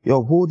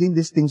 you're holding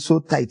this thing so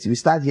tight. You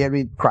start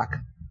hearing crack,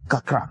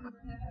 crack, crack.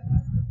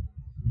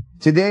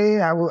 Today,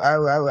 I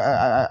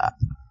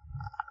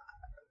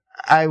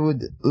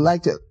would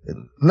like to,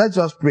 let's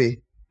just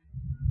pray.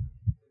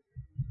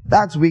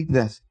 That's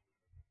weakness.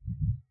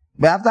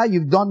 But after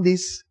you've done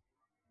this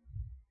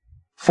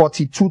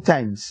 42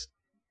 times,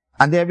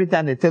 and every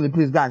time they tell you,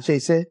 please go and share, you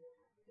say,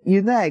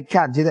 you know I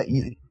can't.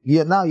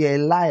 Now you're a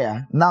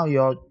liar. Now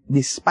you're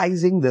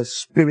despising the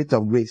Spirit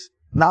of grace.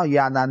 Now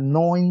you're an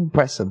annoying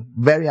person.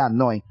 Very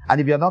annoying.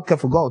 And if you're not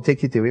careful, God will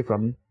take it away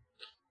from you.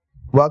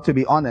 Well, to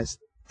be honest,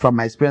 from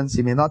my experience,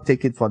 He may not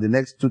take it for the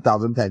next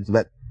 2,000 times.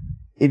 But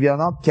if you're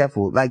not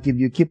careful, like if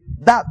you keep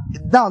that,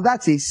 now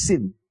that's a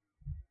sin.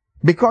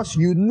 Because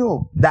you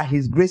know that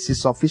His grace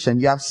is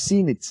sufficient. You have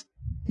seen it.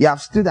 You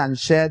have stood and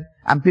shared,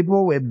 and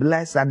people were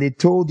blessed, and they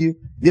told you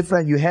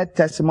different. You heard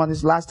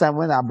testimonies last time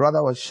when our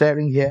brother was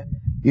sharing here.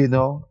 You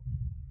know,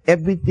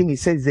 everything he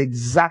says is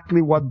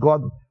exactly what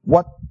God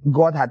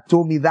had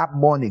told me that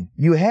morning.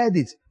 You heard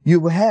it.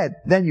 You heard.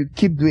 Then you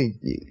keep doing.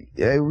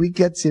 A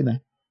wicked sinner.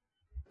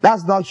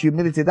 That's not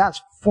humility.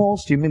 That's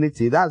false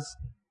humility.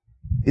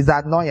 Is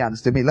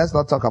annoyance to me. Let's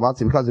not talk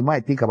about it, because the more I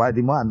think about it,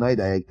 the more annoyed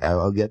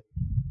I'll get.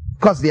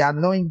 Because they are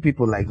annoying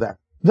people like that.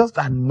 Just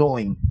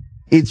annoying.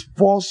 It's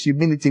false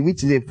humility,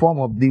 which is a form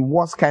of the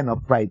worst kind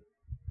of pride.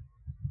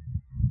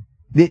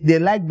 They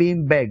like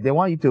being begged. They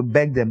want you to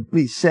beg them,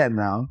 please share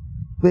now.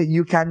 But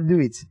you can do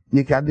it.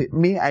 You can do it.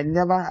 Me, I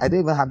don't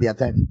even have their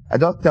time. I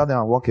just tell them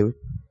I walk away.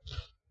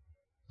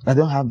 I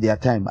don't have their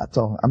time at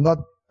all.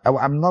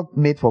 I'm not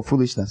made for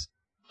foolishness.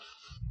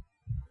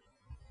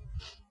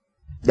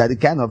 They're the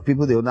kind of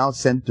people they will now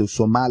send to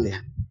Somalia.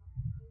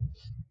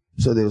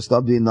 So they will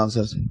stop doing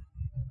nonsense.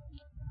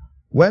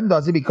 When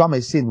does it become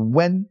a sin?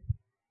 When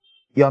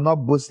you're not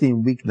boasting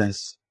in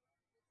weakness.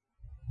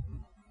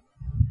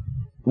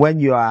 When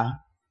you are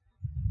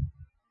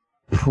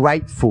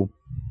prideful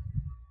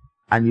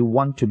and you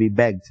want to be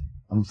begged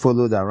and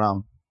followed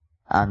around,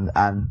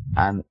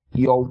 and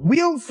you're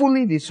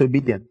willfully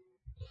disobedient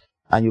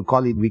and you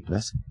call it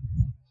weakness.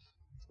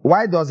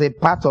 Why does a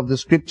part of the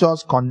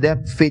scriptures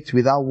condemn faith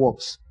without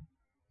works,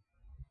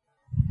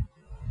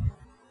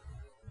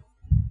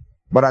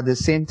 but at the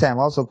same time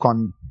also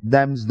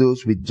condemns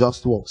those with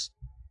just works?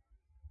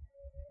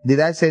 Did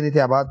I say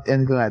anything about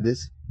anything like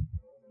this?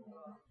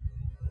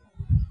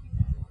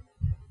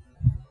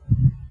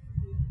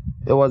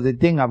 There was a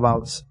thing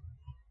about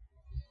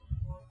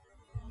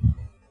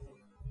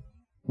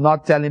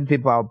not telling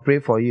people I'll pray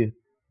for you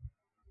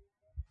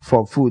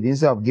for food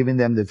instead of giving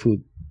them the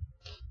food.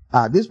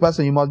 This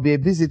person, you must be a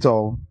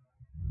visitor.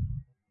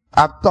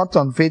 I've taught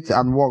on faith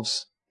and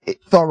works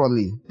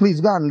thoroughly. Please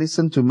go and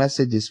listen to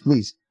messages,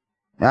 please.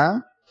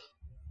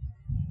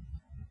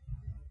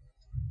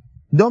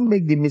 Don't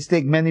make the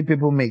mistake many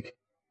people make.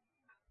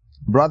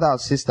 Brother or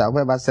sister,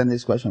 whoever sent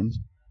these questions,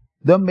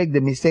 don't make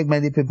the mistake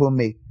many people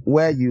make,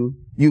 where you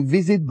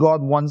visit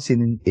God once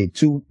in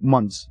 2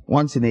 months,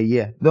 once in a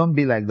year. Don't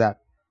be like that.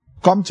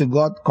 Come to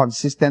God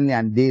consistently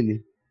and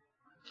daily.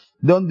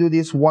 Don't do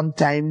this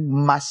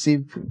one-time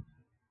massive.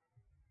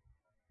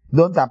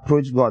 Don't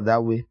approach God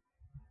that way.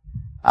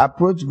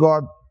 Approach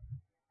God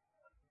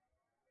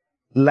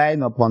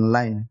line upon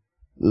line,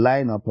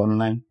 line upon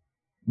line.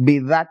 Be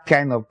that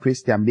kind of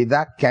Christian. Be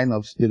that kind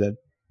of student.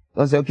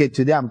 Don't say, okay,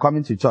 today I'm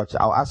coming to church.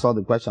 I'll ask all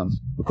the questions,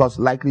 because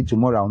likely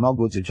tomorrow I'll not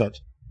go to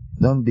church.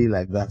 Don't be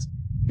like that.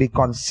 Be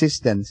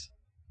consistent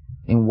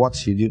in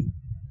what you do.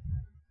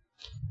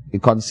 Be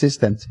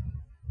consistent.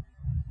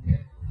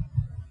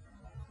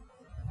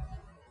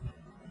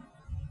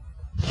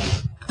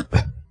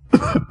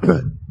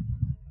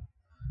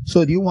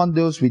 So do you want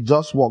those with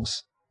just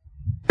works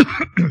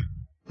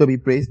to be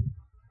praised?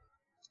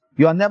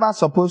 You are never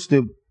supposed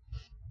to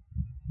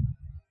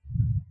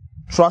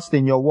trust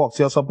in your works.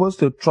 You're supposed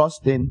to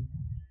trust in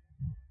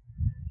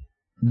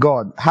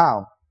God.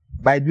 How?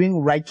 By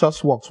doing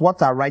righteous works.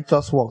 What are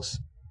righteous works?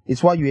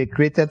 It's what you were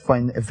created for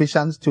in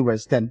Ephesians 2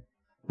 verse 10.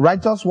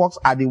 Righteous works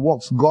are the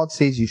works God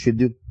says you should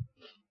do.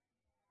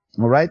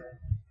 Alright?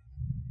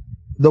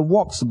 The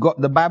works God,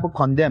 the Bible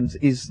condemns,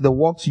 is the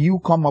works you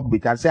come up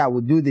with and say, I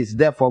will do this,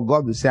 therefore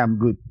God will say I'm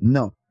good.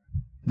 No.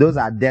 Those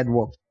are dead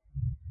works.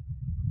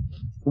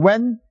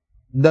 When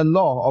the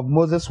law of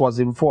Moses was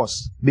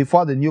enforced,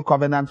 before the new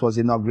covenant was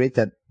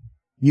inaugurated,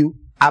 you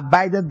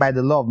abided by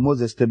the law of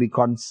Moses to be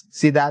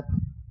considered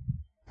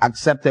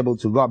acceptable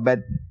to God, but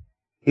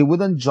it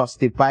wouldn't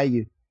justify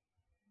you.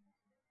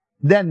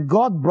 Then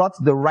God brought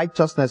the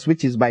righteousness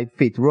which is by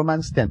faith,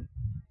 Romans 10.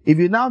 If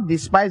you now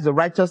despise the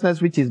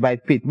righteousness which is by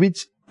faith,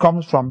 which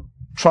comes from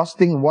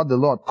trusting in what the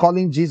Lord,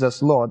 calling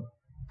Jesus Lord,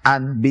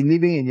 and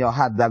believing in your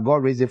heart that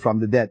God raised it from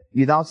the dead,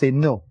 you now say,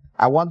 no,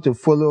 I want to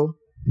follow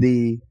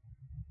the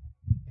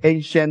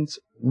ancient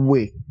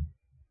way.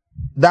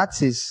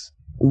 That is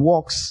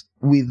works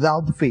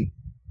without faith.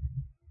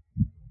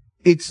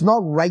 It's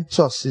not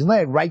righteous. It's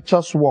not a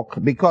righteous work,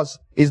 because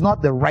it's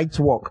not the right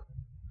work.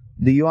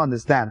 Do you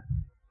understand?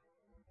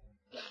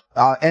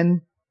 I'll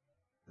end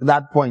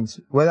that point,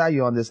 whether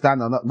you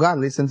understand or not. Go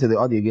and listen to the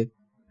audio again.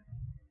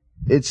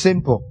 It's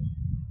simple.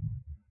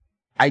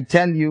 I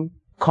tell you,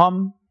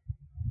 come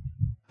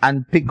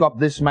and pick up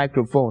this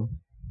microphone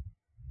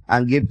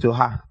and give to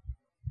her.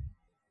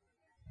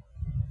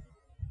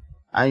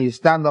 And you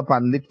stand up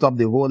and lift up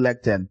the whole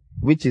lectern,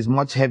 which is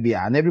much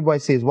heavier. And everybody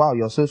says, wow,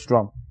 you're so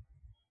strong.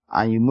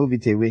 And you move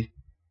it away.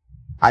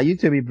 Are you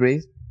to be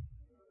praised?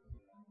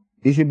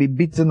 You should be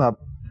beaten up.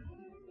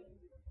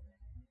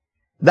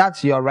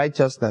 That's your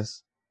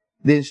righteousness.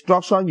 The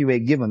instruction you were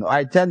given.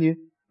 I tell you,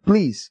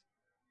 please,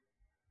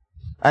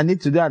 I need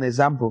to do an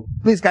example.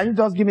 Please, can you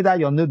just give me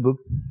your notebook?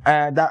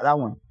 That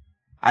one.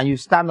 And you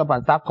stand up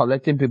and start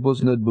collecting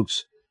people's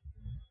notebooks.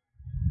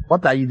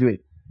 What are you doing?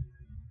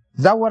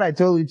 Is that what I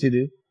told you to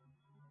do?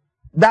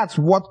 That's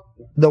what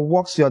the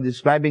works you're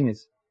describing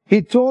is.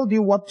 He told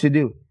you what to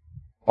do.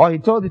 Or he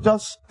told you,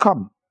 just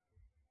come.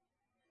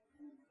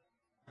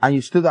 And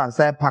you stood and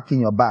started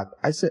packing your bag.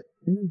 I said,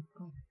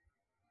 come.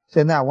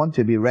 Say, now I want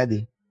to be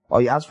ready.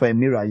 Or you ask for a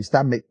mirror, you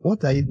start making,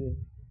 what are you doing?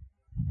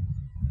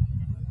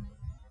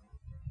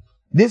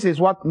 This is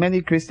what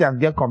many Christians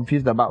get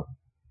confused about.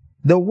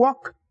 The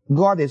work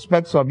God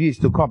expects of you is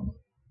to come.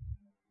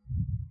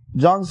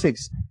 John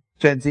 6,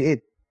 28,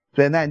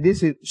 29.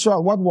 This is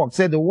sure what work?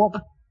 Say the work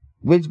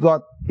which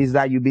God is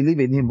that you believe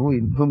in him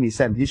whom he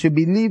sent. You should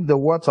believe the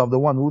words of the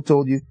one who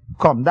told you,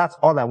 come. That's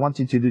all I want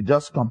you to do.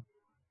 Just come.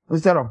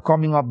 Instead of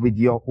coming up with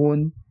your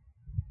own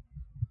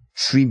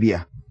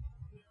trivia.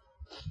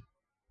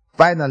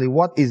 Finally,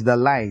 what is the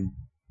line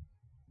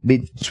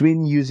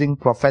between using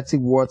prophetic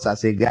words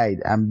as a guide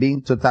and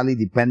being totally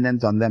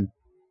dependent on them?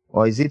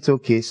 Or is it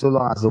okay so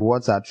long as the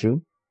words are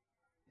true?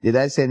 Did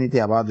I say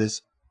anything about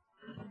this?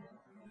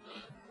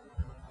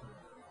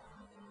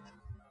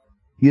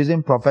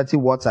 Using prophetic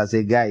words as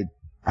a guide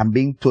and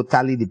being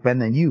totally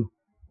dependent.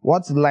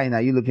 What line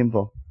are you looking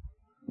for?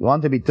 You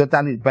want to be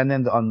totally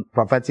dependent on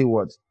prophetic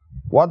words.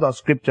 What does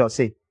scripture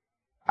say?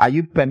 Are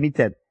you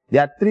permitted?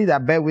 There are three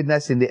that bear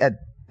witness in the earth.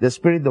 The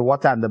spirit, the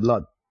water, and the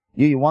blood.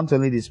 You want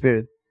only the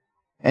spirit.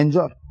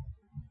 Enjoy.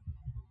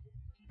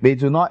 But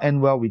it will not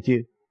end well with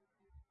you.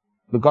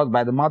 Because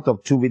by the mouth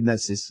of two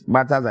witnesses,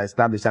 matters are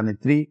established, and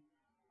the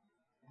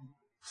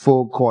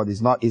threefold cord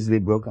is not easily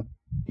broken.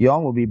 Your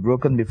own will be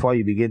broken before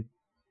you begin.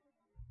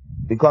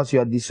 Because you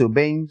are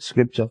disobeying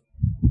scripture.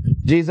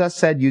 Jesus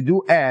said, you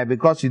do err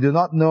because you do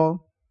not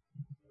know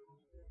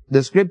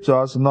the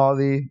scriptures nor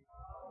the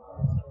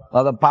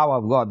power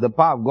of God. The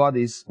power of God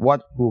is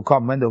what will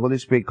come when the Holy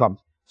Spirit comes.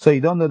 So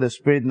you don't know the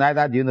Spirit,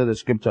 neither do you know the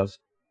scriptures.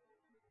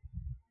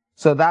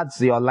 So that's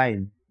your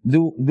line.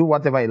 Do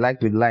whatever you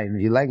like with line.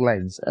 You like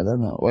lines. I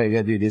don't know what you're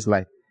going to do with this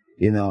line.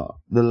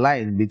 The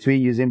line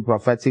between using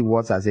prophetic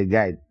words as a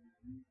guide.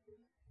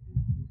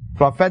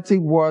 Prophetic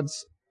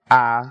words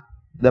are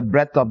the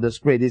breath of the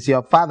Spirit. It's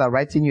your Father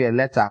writing you a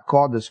letter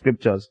called the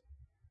scriptures.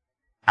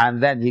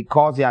 And then he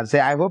calls you and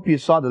says, I hope you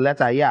saw the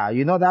letter. Yeah,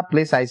 you know that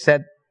place I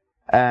said,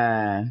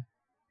 donkey.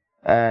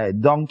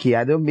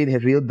 I don't mean a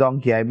real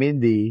donkey. I mean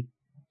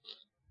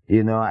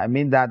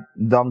that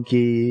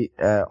donkey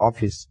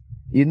office.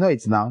 You know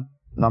it now.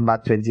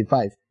 Number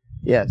 25.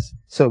 Yes.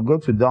 So go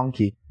to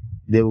donkey.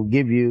 They will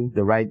give you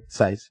the right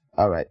size.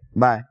 All right.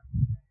 Bye.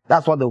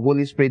 That's what the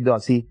Holy Spirit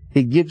does. He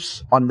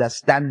gives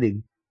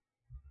understanding.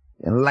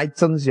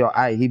 Enlightens your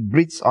eye. He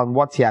breathes on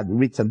what he had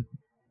written.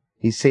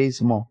 He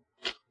says more.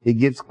 He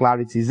gives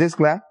clarity. Is this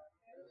clear?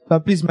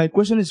 Please, my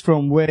question is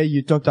from where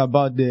you talked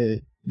about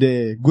the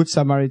Good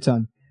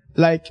Samaritan.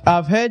 Like,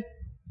 I've heard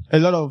a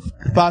lot of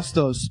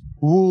pastors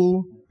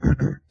who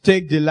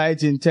take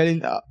delight in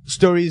telling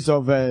stories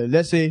of,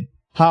 let's say,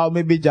 how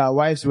maybe their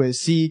wives were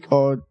sick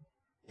or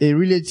a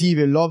relative,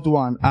 a loved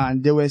one,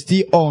 and they were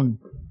still on,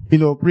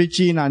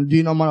 preaching and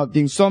doing all manner of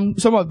things. Some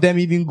of them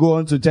even go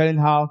on to telling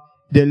how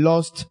they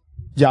lost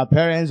their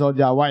parents or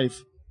their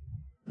wife,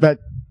 but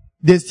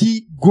they still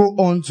go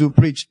on to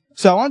preach.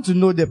 So I want to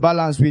know the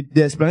balance with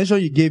the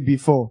explanation you gave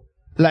before.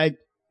 Like,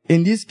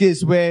 in this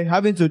case where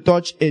having to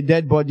touch a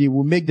dead body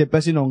will make the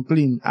person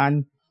unclean,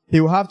 and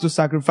he will have to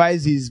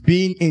sacrifice his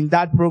being in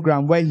that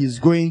program where he's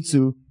going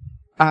to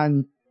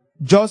and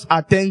just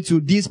attend to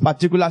this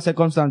particular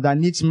circumstance that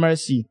needs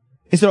mercy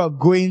instead of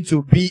going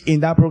to be in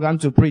that program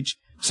to preach.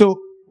 So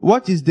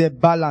what is the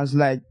balance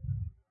like?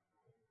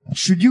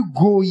 Should you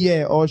go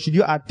here or should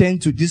you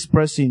attend to this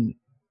person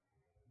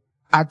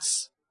at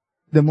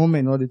the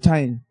moment or the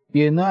time?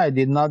 I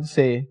did not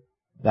say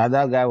that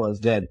guy was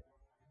dead.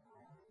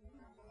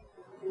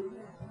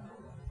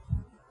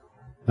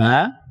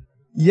 Huh?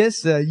 Yes,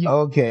 sir.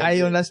 Okay.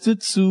 I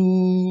understood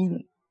two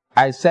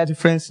I said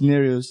different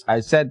scenarios. I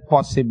said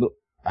possible.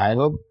 I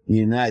hope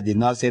I did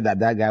not say that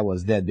guy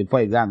was dead.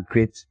 Before you go and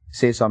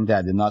say something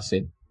I did not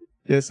say.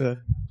 Yes, sir.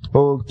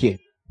 Okay.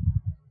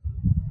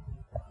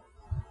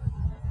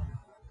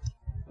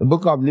 The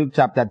book of Luke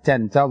chapter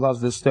 10 tells us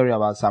the story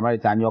about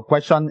Samaritan. Your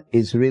question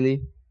is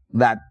really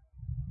that,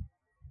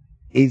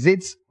 is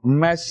it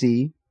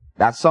mercy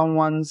that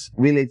someone's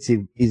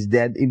relative is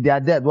dead? If they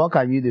are dead, what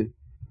can you do?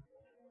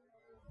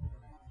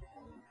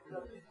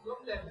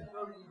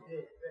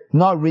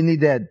 Not really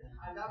dead.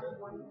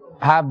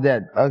 Half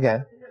dead. Okay.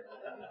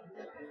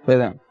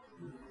 Wait.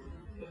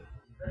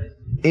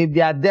 If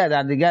they are dead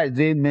and the guy is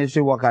doing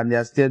ministry work and they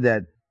are still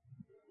dead,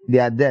 they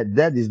are dead.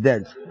 Dead is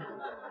dead.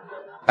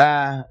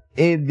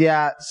 If they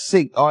are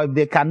sick or if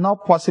they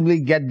cannot possibly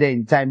get there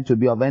in time to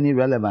be of any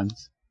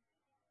relevance,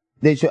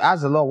 they should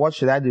ask the Lord, what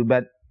should I do?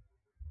 But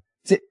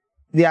see,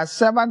 they are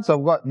servants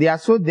of God. They are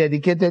so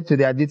dedicated to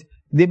their duty.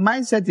 The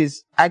mindset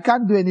is, I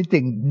can't do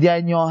anything. They are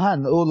in your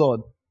hand, oh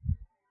Lord.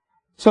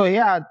 So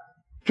here are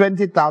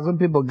 20,000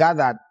 people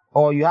gathered,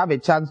 or you have a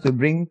chance to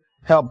bring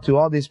help to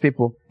all these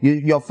people.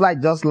 Your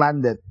flight just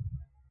landed.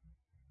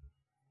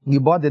 You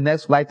bought the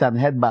next flight and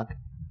head back.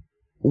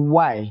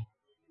 Why?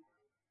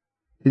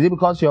 Is it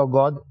because you're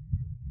God?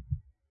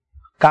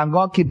 Can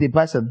God keep the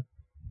person?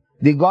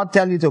 Did God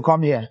tell you to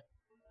come here?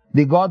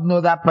 Did God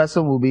know that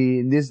person will be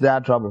in this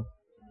dire trouble?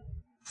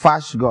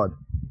 Fash God.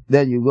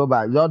 Then you go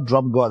back. Just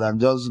drop God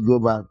and just go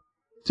back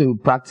to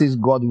practice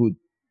Godhood.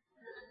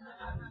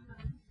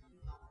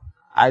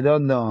 I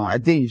don't know. I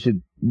think you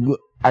should go.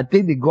 I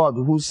think the God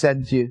who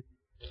sent you,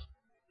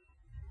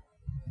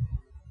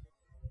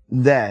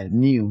 there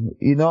knew.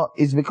 You know,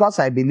 it's because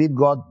I believe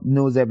God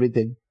knows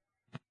everything.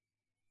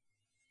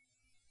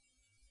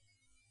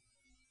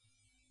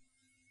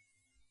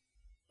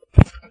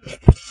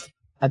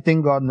 I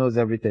think God knows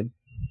everything.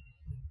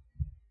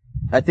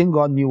 I think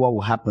God knew what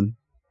would happen.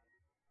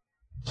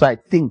 So I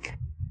think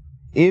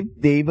if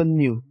they even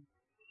knew,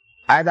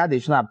 either they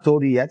shouldn't have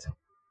told you yet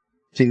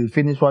till you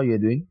finish what you're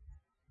doing,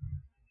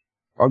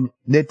 or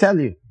they tell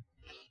you.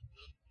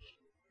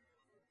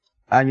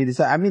 And you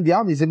decide, I mean, the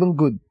one is even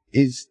good.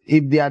 Is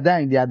if they are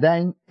dying, they are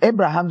dying.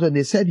 Abraham, when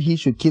they said he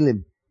should kill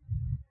him.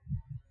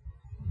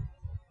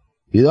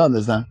 You don't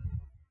understand?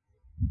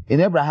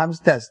 In Abraham's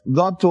test,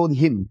 God told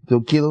him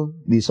to kill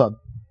the son.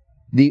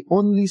 The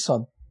only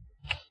son.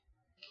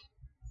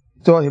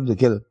 Told him to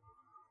kill him.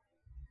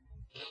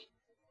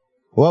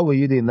 What will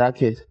you do in that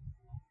case?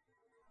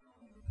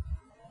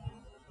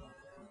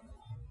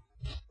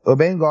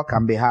 Obeying God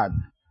can be hard.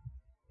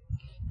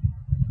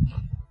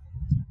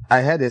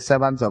 I heard a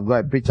servant of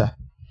God, a preacher,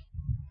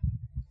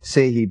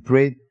 say he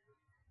prayed,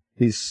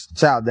 his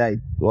child died,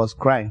 was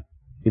crying.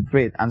 He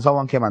prayed, and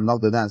someone came and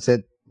knocked on the door and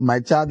said,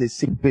 my child is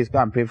sick, please go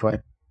and pray for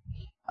him.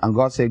 And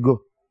God said,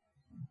 go.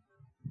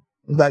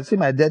 It's like, see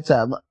my dead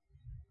child.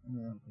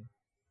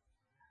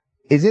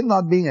 Is it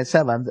not being a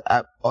servant?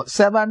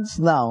 Servants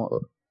now,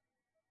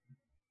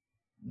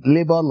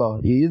 labor law,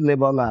 you use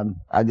labor law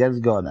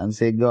against God and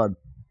say, God.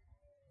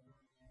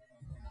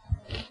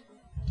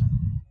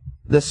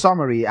 The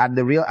summary and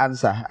the real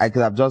answer I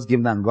could have just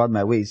given and God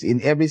my ways. In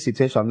every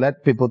situation,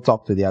 let people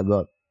talk to their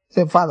God.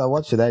 Say, Father,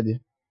 what should I do?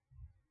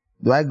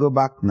 Do I go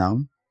back now?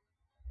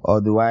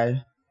 Or do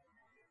I?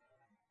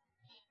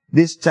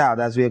 This child,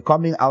 as we are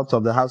coming out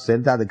of the house to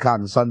enter the car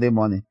on Sunday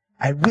morning,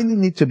 I really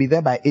need to be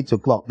there by 8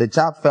 o'clock. The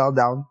child fell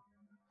down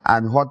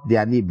and hurt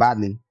their knee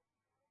badly.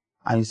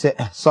 And you say,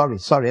 sorry,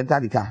 enter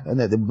the car.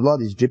 The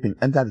blood is dripping.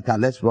 Enter the car,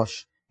 let's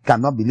rush.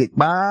 Cannot be late.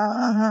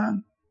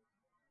 Because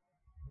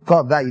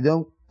of that, you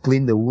don't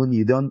clean the wound,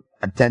 you don't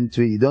attend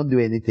to it, you don't do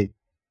anything.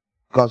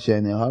 Because you're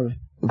in a hurry.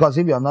 Because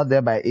if you're not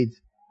there by 8,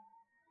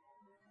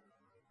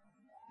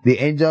 the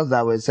angels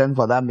that were sent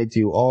for that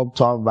meeting all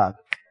turn back.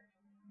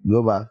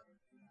 Go back.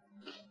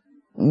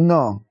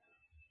 No.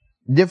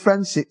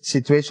 Different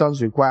situations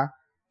require.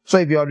 So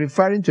if you're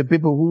referring to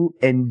people who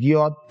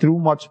endured through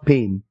much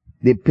pain,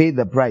 they paid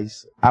the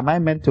price. Am I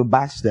meant to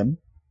bash them?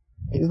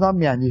 It's not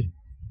me and you.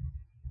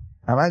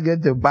 Am I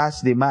going to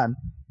bash the man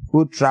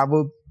who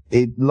traveled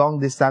a long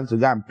distance to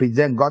go and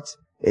present, got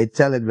a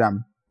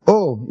telegram?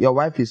 Oh, your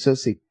wife is so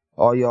sick,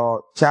 or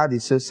your child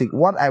is so sick.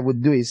 What I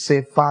would do is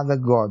say, Father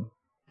God,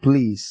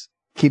 please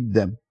keep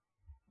them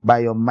by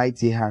your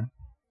mighty hand.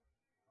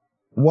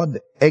 What,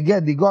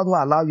 again, the God who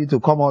allowed you to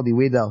come all the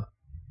way down.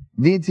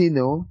 Didn't he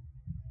know?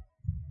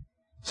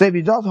 So if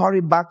you just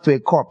hurry back to a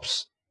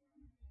corpse,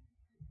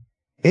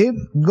 if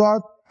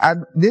God,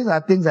 and these are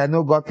things I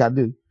know God can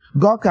do.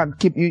 God can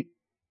keep you.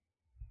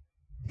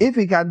 If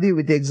he can deal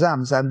with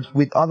exams and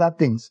with other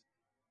things.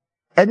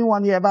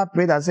 Anyone here ever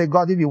prayed and said,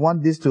 God, if you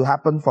want this to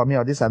happen for me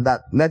or this and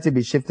that, let it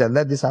be shifted,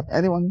 let this happen.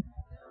 Anyone?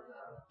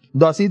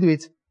 Does he do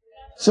it?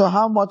 So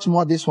how much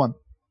more this one?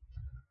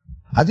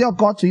 Has it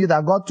occurred to you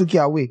that God took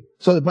you away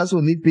so the person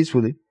will live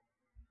peacefully?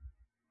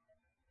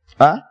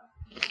 Huh?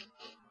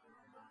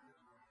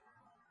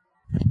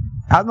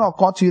 Has it not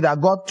occurred to you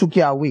that God took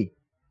you away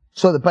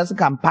so the person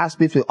can pass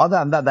peacefully? Other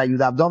than that,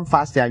 you'd have done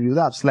fasting and you would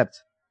have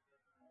slept.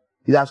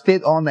 You'd have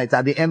stayed all night,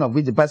 at the end of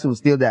which the person will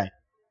still die.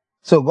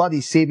 So God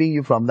is saving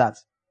you from that.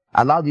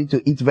 Allowed you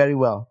to eat very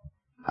well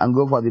and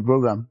go for the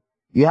program.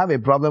 You have a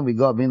problem with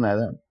God being like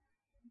that.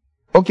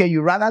 Okay,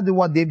 you rather do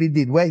what David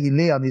did, where he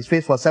lay on his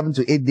face for 7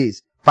 to 8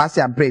 days,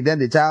 fasting and prayed. Then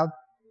the child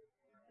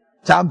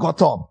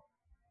got up.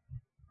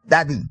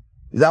 Daddy,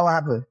 is that what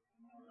happened?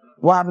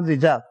 What happened to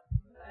the child?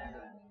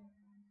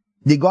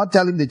 Did God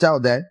tell him the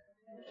child died?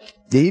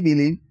 Did he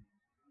believe?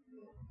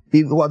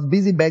 He was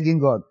busy begging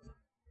God.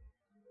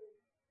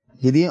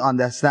 He didn't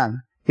understand.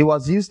 He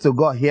was used to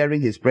God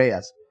hearing his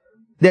prayers.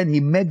 Then he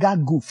mega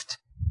goofed.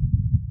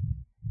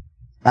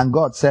 And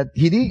God said,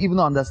 he didn't even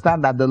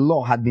understand that the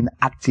law had been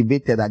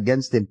activated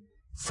against him.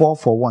 4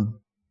 for 1.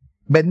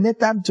 But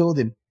Nathan told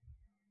him,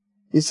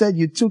 he said,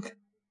 you took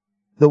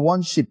the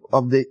one sheep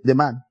of the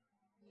man.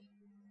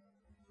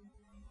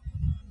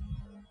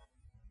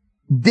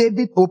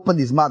 David opened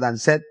his mouth and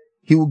said,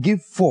 he will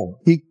give 4.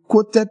 He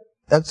quoted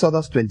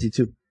Exodus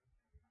 22.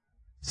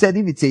 Said,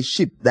 if it's a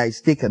sheep that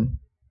is taken,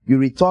 you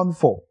return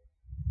 4.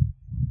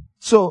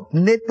 So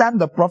Nathan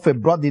the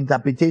prophet brought the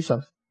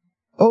interpretation.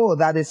 Oh,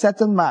 that a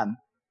certain man.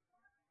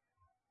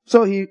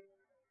 So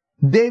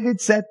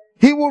David said,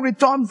 he will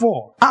return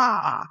 4.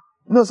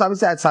 No, somebody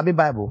said, Sabi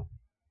Bible.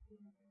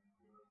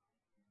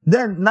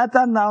 Then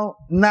Nathan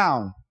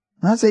now,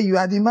 I say, you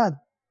are the man.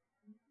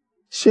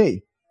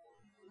 Shay.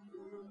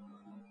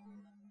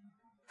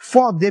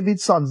 4 of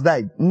David's sons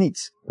died, neat,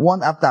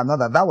 one after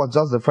another. That was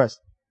just the first.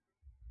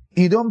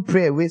 You don't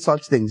pray away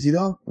such things. You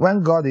don't,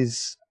 when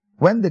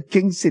the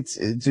king sits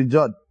to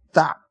judge,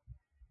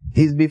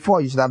 he's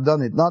before you should have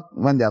done it, not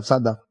when they have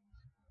sat down.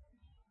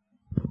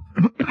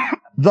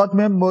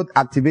 Judgment mode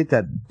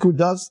activated. Could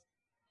just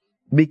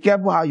be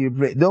careful how you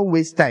pray. Don't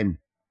waste time.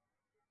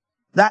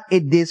 That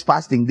 8 days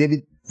fasting,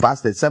 David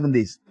fasted 7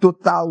 days.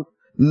 Total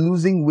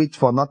losing weight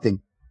for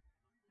nothing.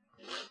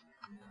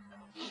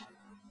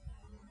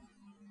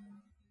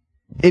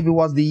 If it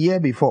was the year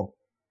before.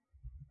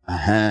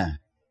 But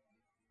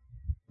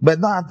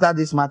not after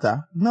this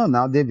matter. No,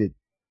 now David.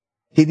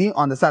 He didn't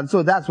understand.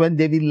 So that's when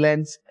David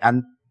learned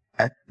and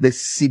the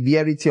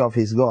severity of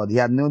his God. He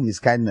had known his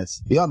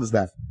kindness. You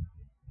understand?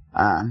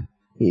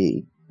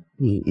 He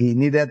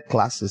needed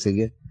classes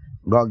again.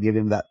 God gave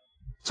him that.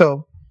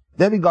 So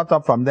David got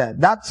up from there.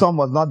 That son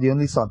was not the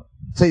only son.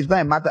 So it's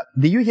not a matter.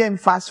 Did you hear him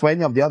fast for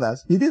any of the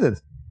others? He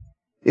didn't.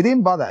 He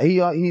didn't bother.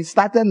 He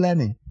started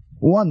learning.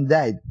 One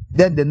died.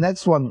 Then the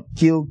next one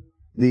killed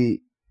the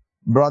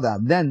brother.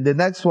 Then the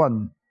next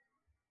one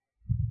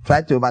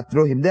tried to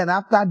overthrow him. Then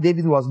after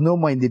David was no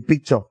more in the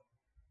picture,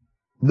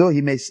 though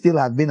he may still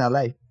have been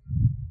alive,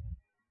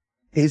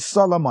 his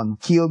Solomon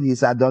killed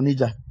his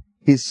Adonijah,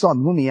 his son,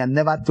 whom he had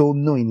never told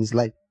no in his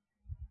life.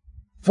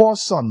 4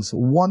 sons,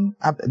 one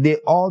after, they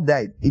all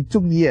died. It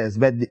took years,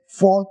 but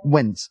 4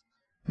 went.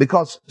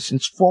 Because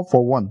it's 4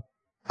 for 1,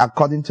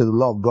 according to the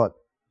law of God.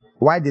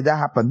 Why did that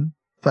happen?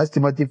 1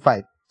 Timothy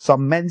 5.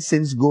 Some men's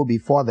sins go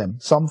before them,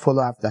 some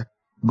follow after.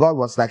 God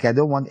was like, I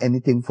don't want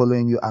anything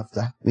following you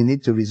after. We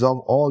need to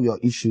resolve all your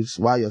issues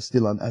while you're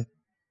still on earth.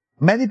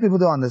 Many people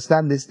don't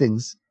understand these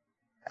things.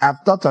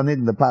 I've taught on it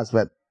in the past,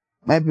 but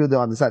many people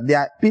don't understand. There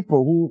are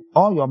people who,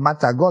 all your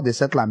matter, God, they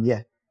settle them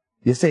here.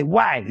 You say,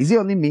 why? Is it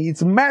only me?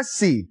 It's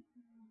mercy.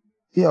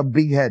 You're a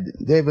big head.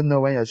 You don't even know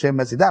when you're showing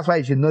mercy. That's why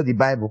you should know the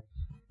Bible.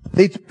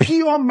 It's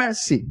pure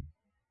mercy.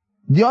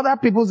 The other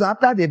people,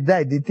 after they've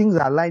died, the things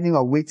are lining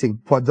up waiting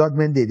for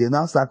judgment day. They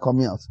now start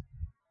coming out.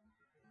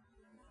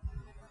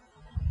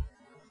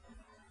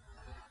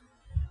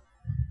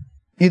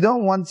 You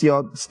don't want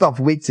your stuff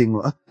waiting.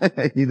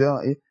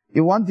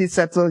 You want it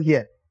settled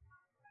here.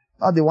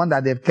 Not the one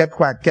that they've kept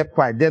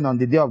quiet. Then on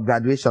the day of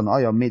graduation,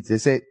 all your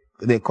mates,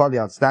 they call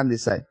you out, stand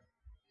this side.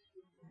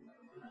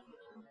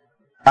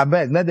 I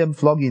beg, let them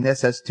flog in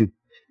SS2.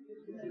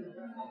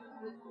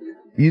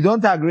 You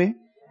don't agree?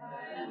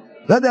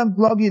 Let them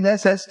flog in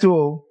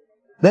SS2.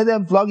 Let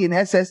them flog in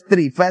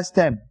SS3, first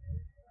term.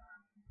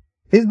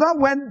 It's not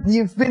when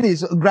you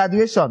finish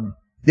graduation,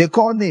 they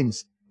call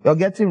names. You're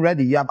getting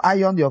ready. You have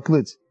ironed your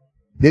clothes.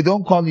 They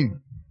don't call you.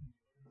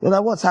 They're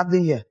like, what's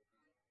happening here?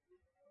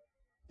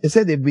 They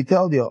say they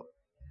betrayed you.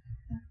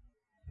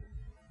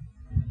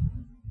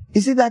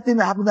 You see that thing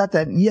that happened that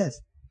time? Yes.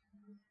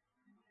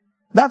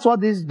 That's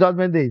what this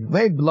judgment day is.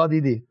 Very bloody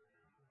day.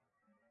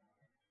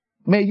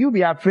 May you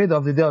be afraid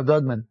of the day of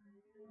judgment.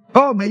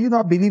 Oh, may you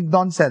not believe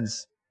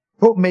nonsense.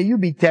 Oh, may you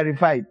be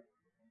terrified.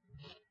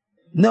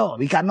 No,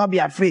 we cannot be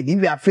afraid.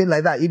 If you are afraid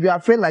like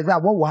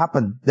that, what will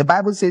happen? The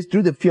Bible says,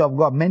 through the fear of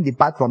God, men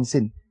depart from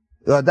sin.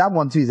 That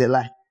one too is a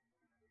lie.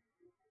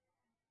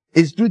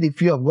 It's through the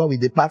fear of God we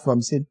depart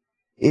from sin.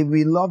 If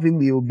we love Him,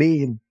 we obey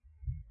Him.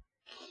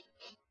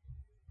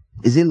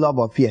 Is it love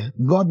or fear?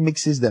 God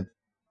mixes them.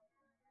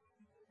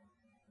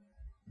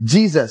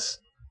 Jesus,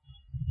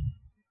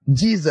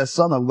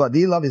 Son of God, did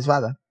He love His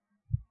Father?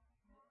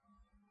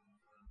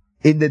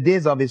 In the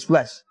days of His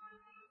flesh,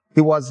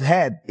 He was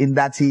heard in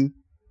that He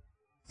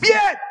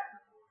feared.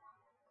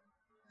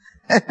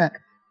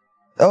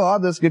 Oh, all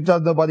the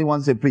scriptures nobody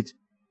wants to preach.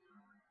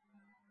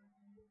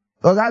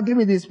 Oh, God, give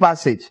me this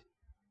passage.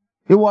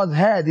 He was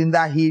heard in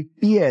that He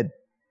feared.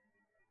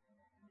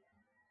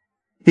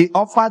 He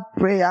offered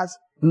prayers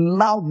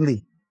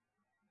loudly.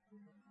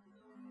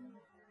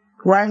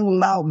 Crying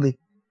loudly.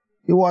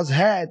 He was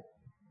heard.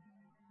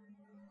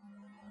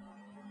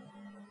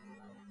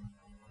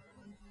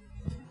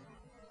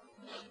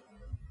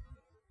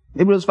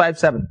 Hebrews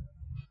 5:7.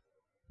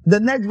 The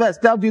next verse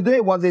tells you that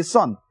it was a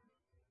son.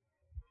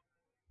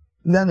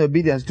 Then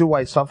obedience to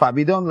what he suffered.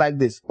 We don't like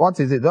this. What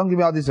is it? Don't give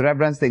me all this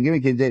reverence thing. Give me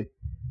King James.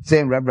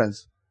 Saying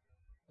reverence.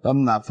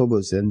 I'm not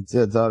phobos and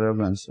it's all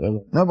reverence.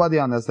 Nobody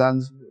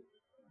understands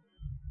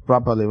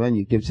properly when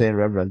you keep saying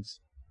reverence.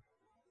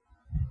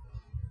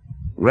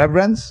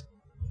 Reverence?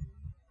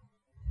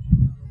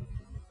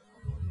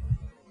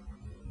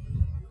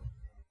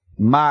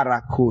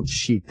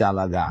 Marakuchita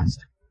lagas.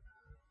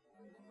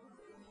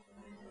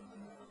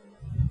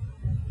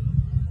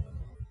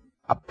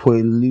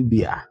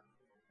 Apoelubia.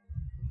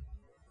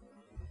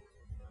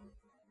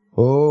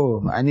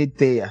 Oh, I need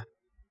Thea.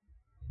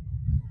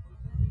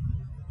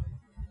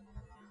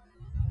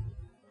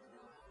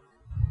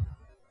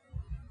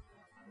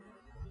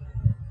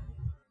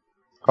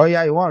 Oh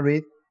yeah, you want to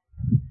read?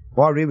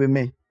 Want to read with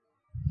me?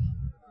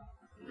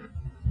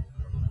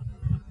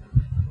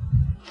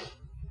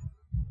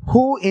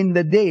 Who in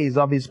the days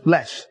of his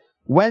flesh,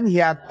 when he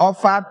had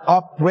offered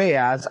up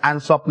prayers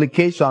and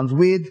supplications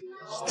with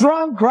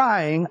strong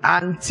crying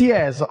and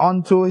tears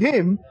unto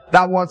him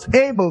that was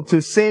able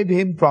to save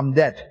him from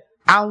death,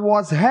 and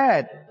was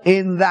heard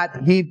in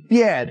that he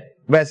feared.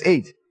 Verse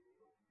 8.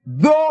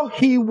 Though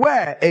he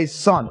were a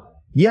son,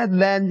 yet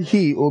learned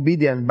he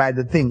obedience by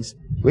the things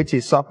which he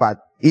suffered.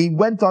 He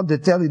went on to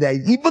tell you that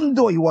even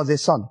though he was a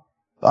son,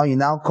 oh, you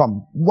now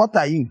come. What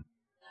are you?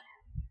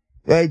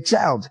 You're a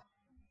child.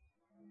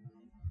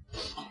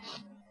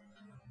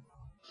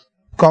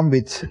 Come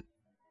with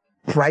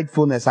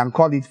pridefulness and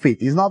call it faith.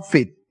 It's not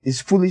faith.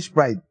 It's foolish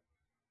pride.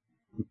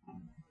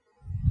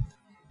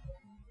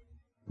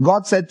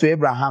 God said to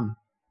Abraham,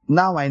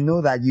 now I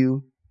know that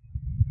you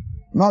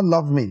not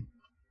love me.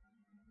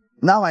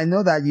 Now I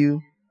know that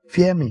you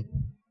fear me.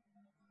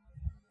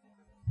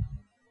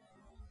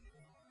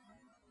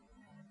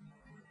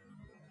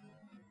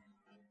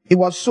 It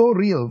was so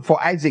real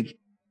for Isaac.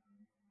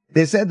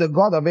 They said the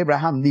God of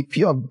Abraham, the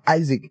fear of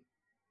Isaac.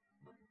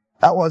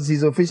 That was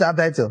his official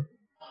title.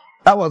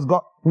 That was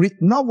God.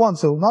 Not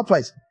once, not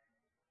twice.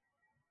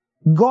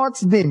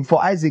 God's name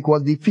for Isaac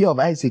was the fear of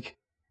Isaac.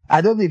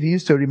 I don't know if he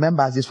used to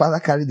remember as his father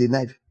carried the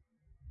knife.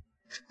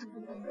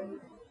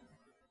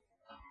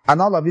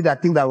 And all of you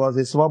that think that was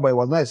a small boy,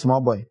 was not a small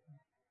boy.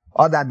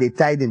 Or that they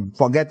tied him.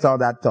 Forget all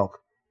that talk.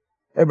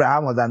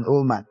 Abraham was an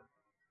old man.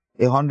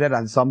 100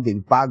 and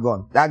something, far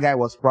gone. That guy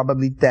was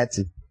probably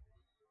 30.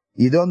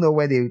 You don't know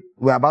where they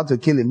were about to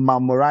kill him.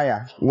 Mount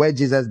Moriah, where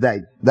Jesus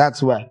died.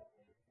 That's where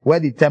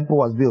the temple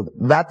was built.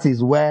 That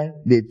is where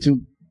they took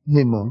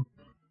him on.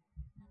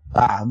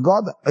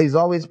 God is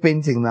always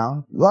painting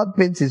now. God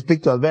paints his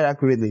pictures very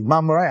accurately.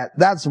 Mount Moriah,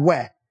 that's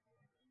where.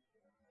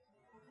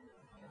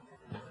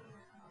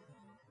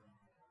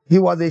 He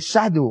was a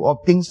shadow of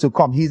things to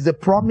come. He's the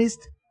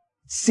promised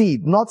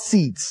seed, not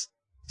seeds.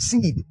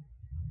 Seed.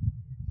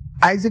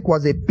 Isaac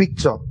was a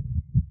picture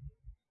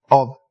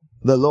of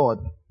the Lord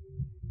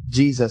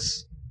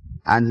Jesus,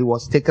 and he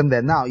was taken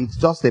there. Now it's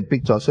just a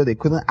picture, so they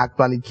couldn't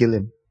actually kill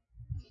him.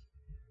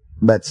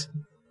 But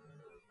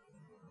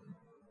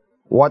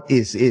what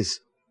is.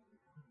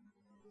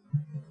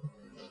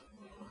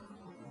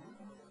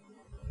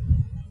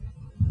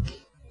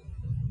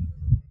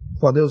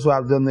 For those who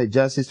have done the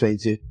Genesis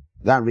 22,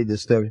 go and read the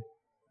story.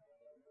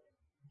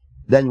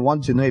 Then you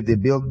want to know if they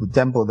built the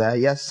temple there.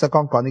 Yes, 2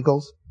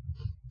 Chronicles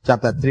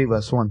chapter 3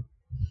 verse 1.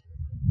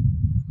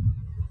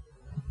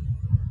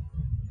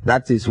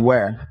 That is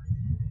where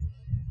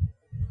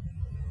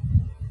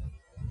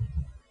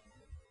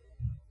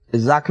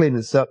exactly in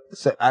the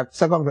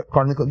Second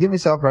Chronicles. Give me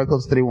 2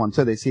 Chronicles 3:1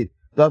 so they see it.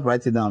 Just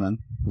write it down and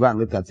go and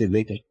look at it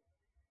later.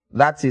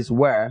 That is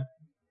where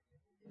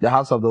the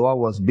house of the Lord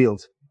was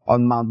built,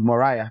 on Mount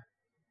Moriah.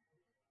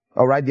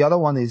 Alright, the other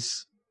one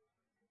is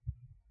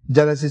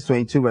Genesis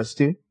 22 verse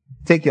 2.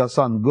 Take your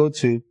son, go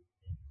to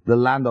the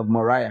land of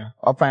Moriah.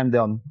 Offer him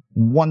there on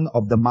one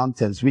of the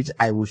mountains, which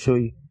I will show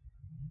you.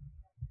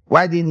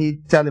 Why didn't he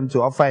tell him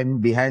to offer him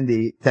behind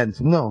the tent?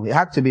 No, it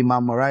had to be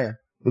Mount Moriah.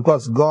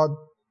 Because God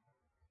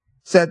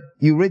said,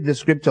 you read the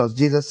scriptures,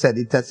 Jesus said,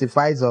 it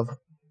testifies of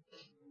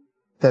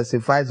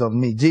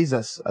me.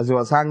 Jesus, as he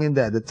was hanging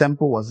there, the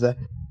temple was there.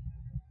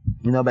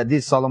 But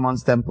this is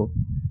Solomon's temple.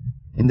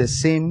 In the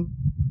same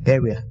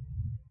area.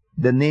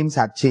 The names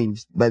had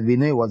changed, but we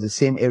know it was the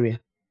same area.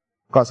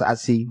 Because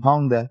as he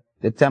hung there,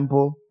 the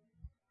temple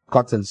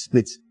curtain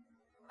split.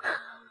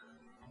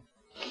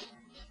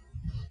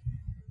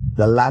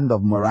 The land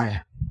of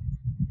Moriah.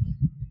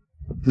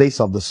 The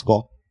place of the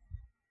skull.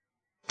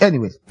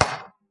 Anyways.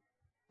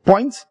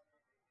 Point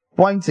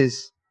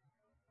is,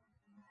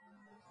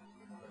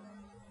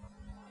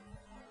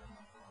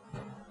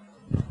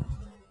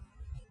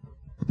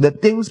 the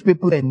things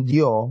people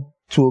endure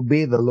to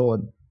obey the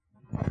Lord,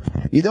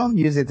 you don't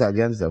use it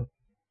against them.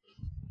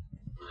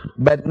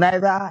 But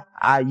neither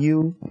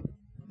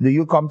do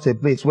you come to a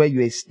place where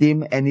you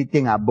esteem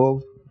anything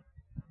above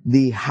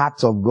the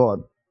heart of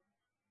God.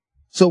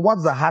 So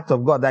what's the heart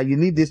of God? That you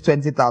need these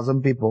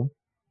 20,000 people.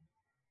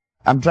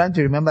 I'm trying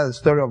to remember the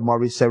story of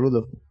Maurice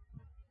Cerullo.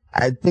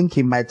 I think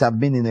he might have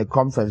been in a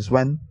conference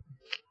when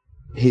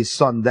his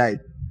son died.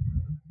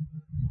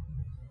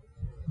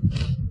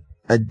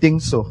 I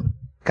think so.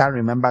 Can't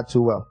remember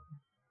too well.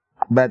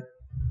 But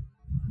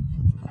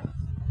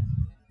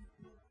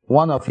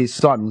one of his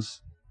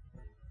sons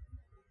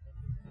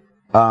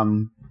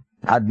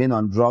had been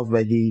on drugs,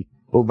 but he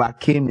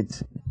overcame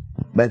it.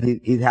 But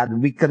it had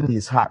weakened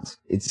his heart,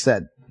 it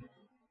said.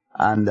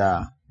 And,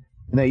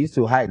 he used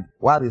to hide.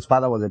 While his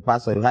father was a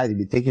pastor, he'd hide, he'd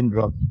be taking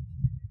drugs.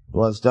 It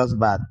was just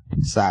bad,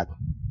 sad.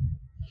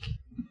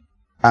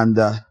 And,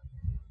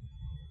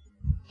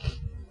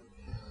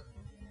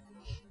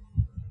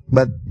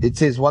 but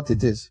it is what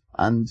it is.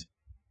 And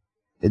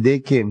a day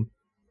came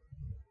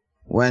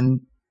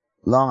when,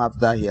 long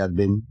after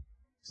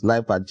his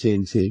life had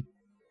changed, it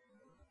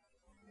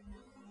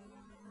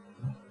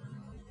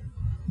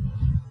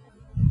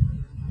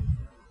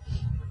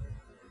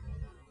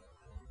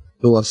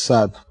was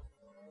sad.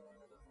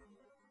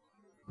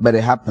 But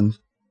it happened.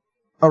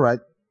 Alright.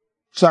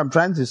 So I'm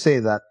trying to say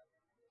that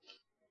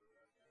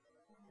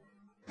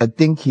I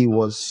think he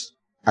was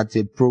at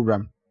a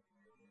program.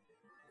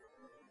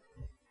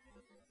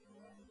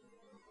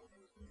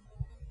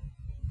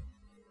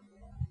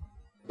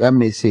 Let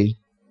me see.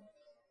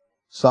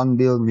 Son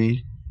build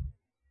me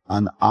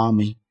an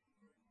army.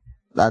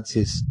 That's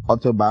his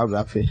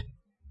autobiography.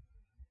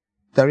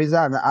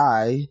 Teresa and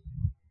I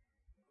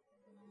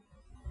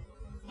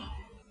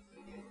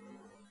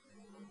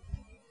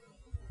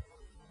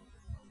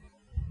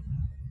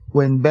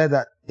were in bed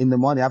in the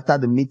morning after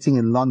the meeting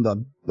in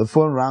London. The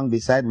phone rang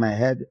beside my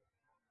head.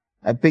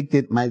 I picked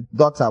it. My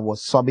daughter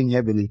was sobbing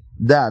heavily.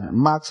 Dad,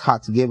 Mark's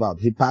heart gave out.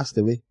 He passed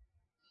away.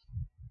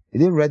 He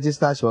didn't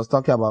register. She was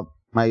talking about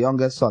my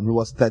youngest son, who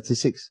was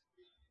 36.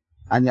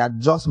 And he had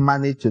just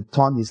managed to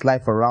turn his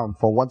life around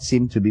for what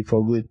seemed to be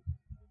for good.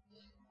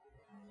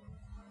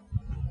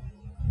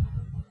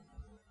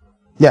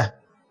 Yeah.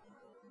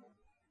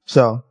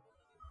 So,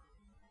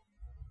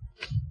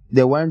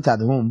 they weren't at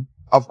home.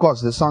 Of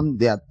course, the son,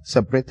 they had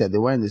separated. They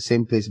were in the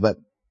same place. But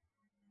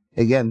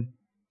again,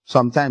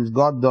 sometimes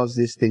God does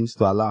these things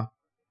to allow.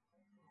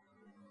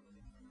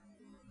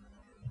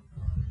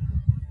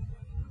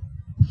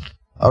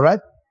 All right?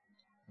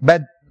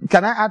 But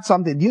can I add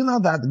something? Do you know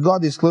that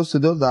God is close to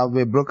those that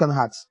have broken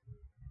hearts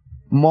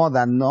more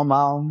than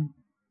normal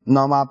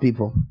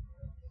people?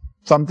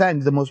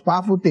 Sometimes the most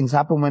powerful things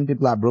happen when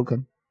people are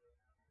broken.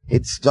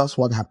 It's just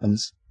what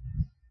happens.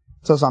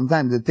 So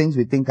sometimes the things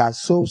we think are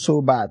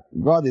so bad,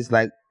 God is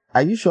like,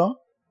 are you sure?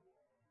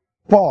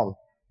 Paul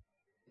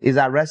is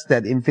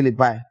arrested in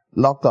Philippi,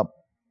 locked up.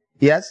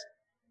 Yes?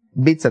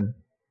 Beaten.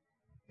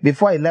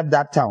 Before he left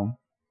that town,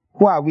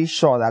 who are we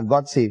sure that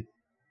God saved?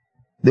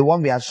 The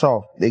one we are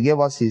sure. They gave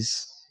us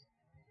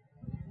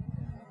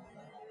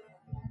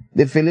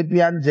the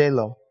Philippian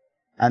jailer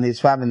and his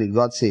family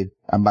got saved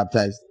and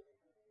baptized.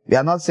 We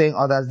are not saying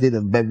others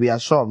didn't, but we are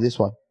sure of this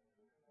one.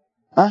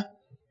 Huh?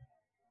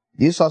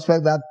 Do you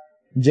suspect that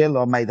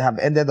jailer might have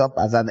ended up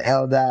as an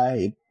elder,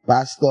 a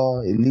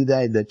pastor, a leader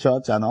in the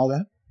church and all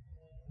that?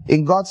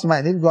 In God's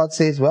mind, if God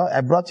says, well,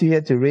 I brought you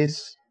here to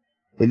raise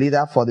a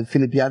leader for the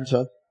Philippian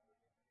church,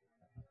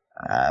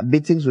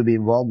 beatings will be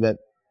involved, but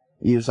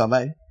you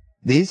survive.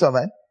 Did he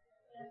survive?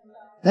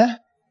 Yeah.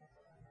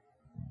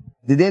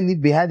 Did they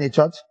leave behind a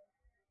church?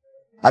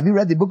 Have you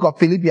read the book of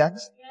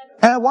Philippians?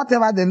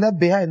 Whatever they left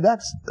behind,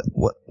 that's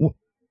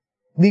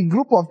the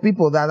group of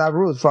people that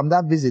arose from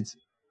that visit.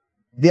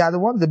 They are the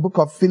ones the book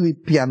of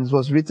Philippians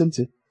was written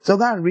to. So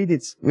go and read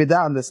it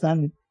without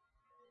understanding.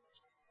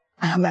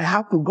 I'm like,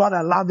 how could God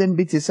allow them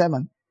beat his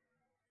sermon?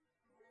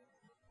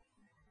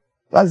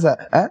 What's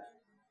that? Eh?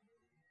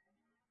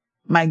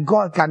 My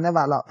God can never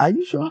allow. Are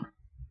you sure?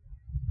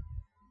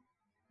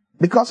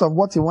 Because of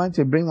what he wanted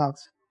to bring out.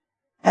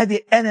 And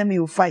the enemy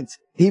will fight.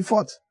 He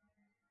fought.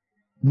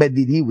 But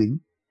did he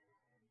win?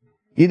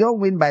 You don't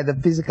win by the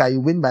physical, you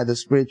win by the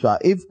spiritual.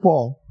 If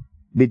Paul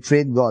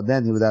betrayed God,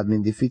 then he would have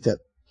been defeated.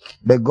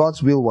 But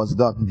God's will was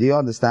done. Do you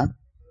understand?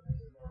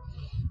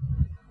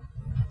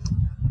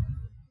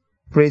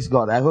 Praise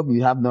God. I hope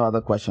you have no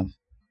other questions.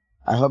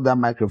 I hope that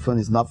microphone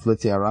is not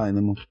floating around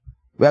anymore.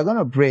 We are going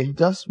to pray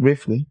just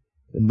briefly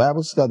in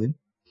Bible study.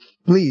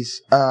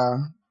 Please,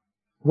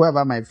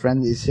 whoever my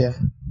friend is here,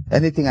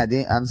 anything I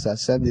didn't answer,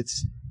 send it.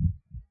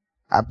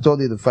 I've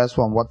told you the first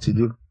one what to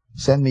do.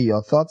 Send me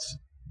your thoughts.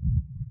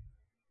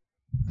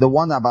 The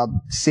one about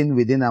sin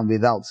within and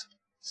without,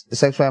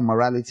 sexual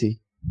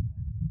immorality.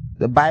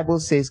 The Bible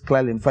says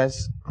clearly in 1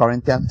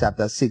 Corinthians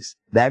chapter 6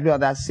 that every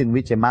other sin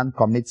which a man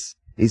commits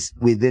is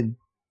within,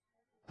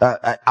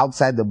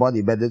 outside the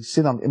body, but the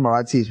sin of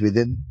immorality is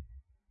within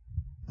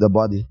the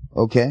body.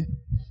 Okay?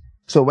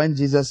 So when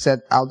Jesus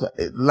said out,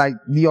 like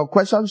your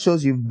question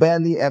shows you've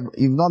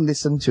not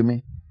listened to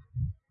me.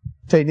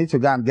 So you need to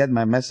go and get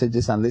my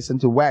messages and listen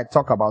to where I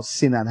talk about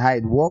sin and how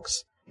it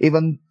works.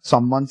 Even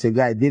some months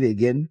ago I did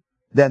again.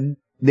 Then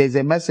there's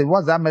a message.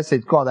 What's that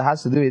message called? That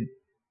has to do with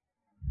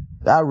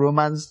that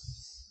Romans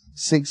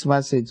 6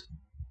 message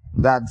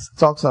that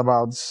talks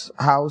about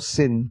how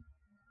sin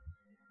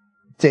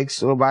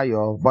takes over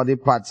your body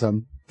parts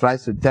and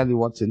tries to tell you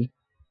what to do.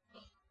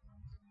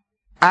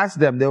 Ask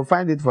them. They'll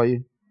find it for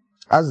you.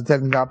 Ask the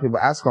technical people.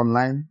 Ask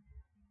online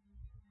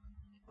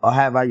or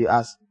however you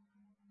ask.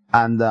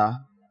 And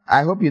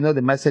I hope you know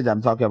the message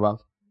I'm talking about.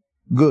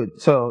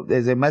 Good. So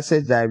there's a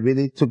message that I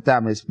really took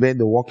time to explain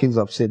the workings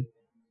of sin.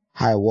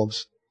 How it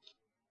works.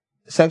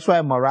 Sexual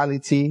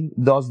immorality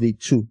does the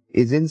two.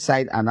 It's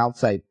inside and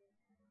outside.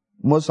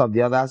 Most of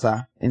the others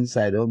are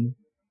inside only.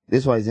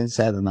 This one is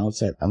inside and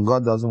outside. And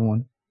God doesn't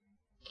want.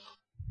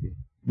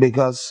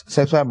 Because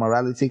sexual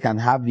immorality can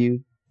have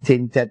you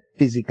tainted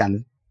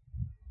physically.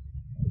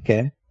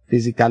 Okay?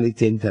 Physically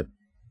tainted.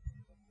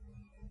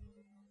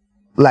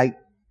 Like,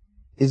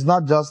 it's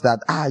not just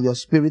that, your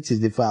spirit is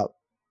defiled.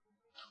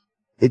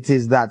 It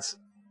is that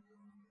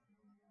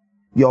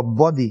your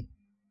body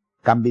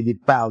can be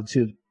defiled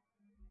too.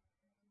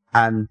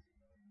 And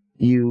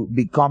you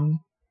become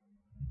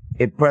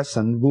a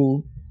person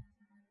who,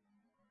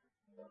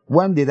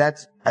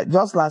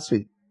 just last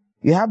week,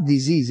 you have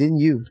disease in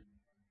you.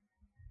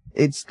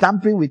 It's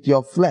tampering with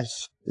your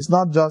flesh. It's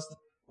not just,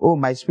 oh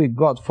my spirit,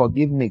 God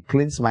forgive me,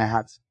 cleanse my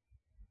heart.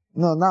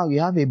 No, now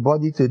you have a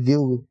body to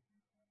deal with.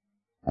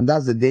 And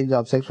that's the danger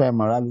of sexual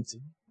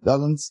immorality.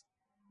 Doesn't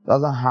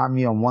harm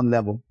you on one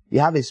level. You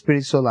have a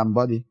spirit, soul, and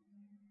body.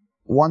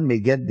 One may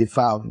get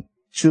defiled.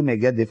 2 may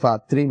get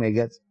defiled. 3 may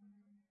get.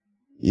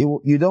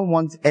 You don't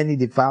want any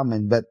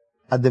defilement, but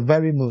at the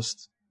very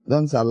most,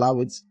 don't allow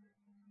it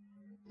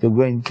to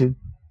go into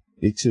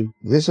the two.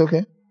 Is this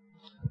okay?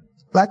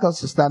 I'd like us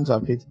to stand to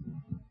our feet.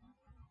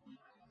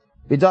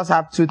 We just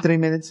have 2-3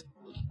 minutes.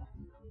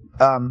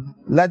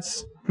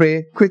 Let's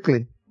pray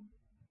quickly.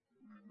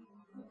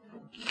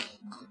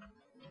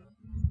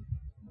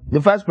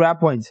 The first prayer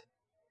point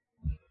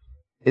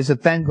is to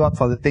thank God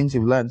for the things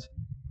you've learned.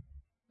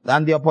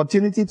 And the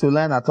opportunity to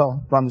learn at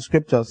all from the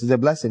scriptures is a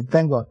blessing.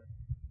 Thank God.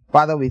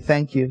 Father, we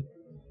thank you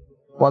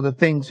for the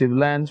things we've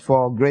learned,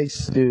 for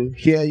grace to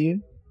hear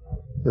you,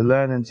 to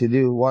learn and to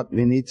do what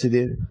we need to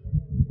do.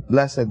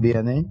 Blessed be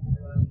your name.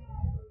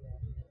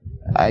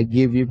 I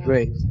give you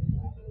praise.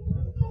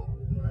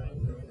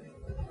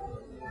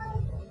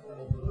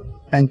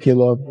 Thank you,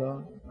 Lord.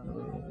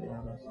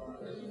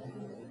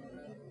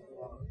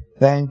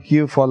 Thank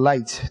you for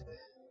light.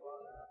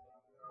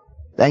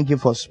 Thank you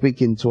for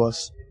speaking to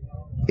us.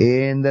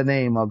 In the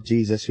name of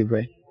Jesus, we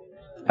pray.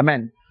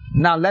 Amen.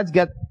 Now let's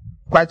get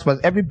quite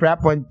specific. Every prayer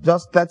point,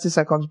 just 30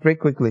 seconds, pray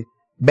quickly.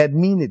 But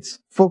mean it.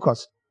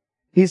 Focus.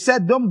 He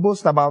said, don't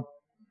boast about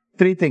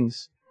 3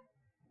 things.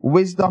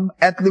 Wisdom,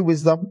 earthly,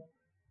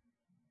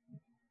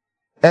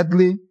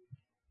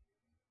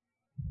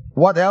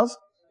 what else?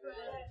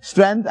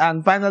 Strength,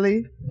 and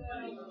finally,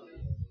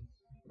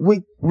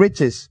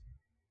 riches.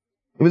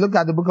 If we look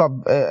at the book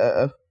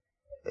of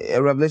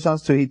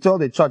Revelations 2, he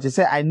told the church, he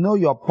said, I know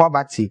your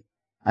poverty.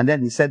 And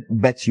then he said,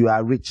 but you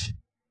are rich.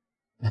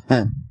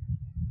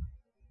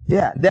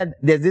 Yeah, then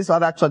there's this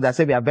other church that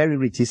said we are very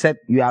rich. He said,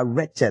 you are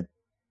wretched.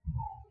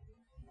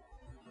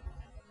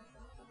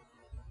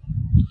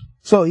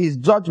 So his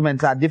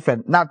judgments are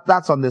different. Now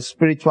that's on the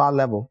spiritual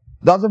level.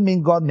 Doesn't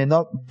mean God may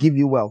not give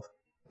you wealth.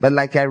 But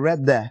like I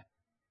read there,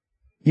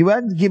 you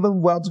weren't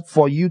given wealth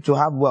for you to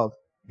have wealth.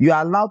 You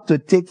are allowed to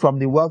take from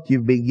the wealth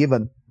you've been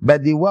given.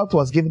 But the wealth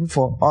was given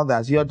for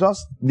others. You're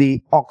just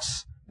the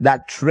ox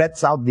that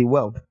treads out the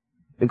wealth.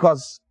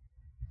 Because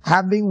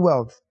having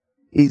wealth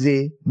is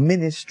a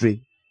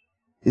ministry,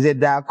 is a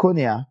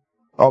diaconia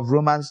of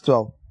Romans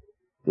 12.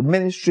 The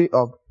ministry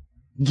of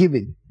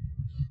giving.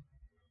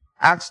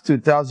 Acts 2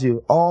 tells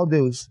you all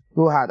those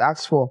who had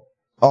asked for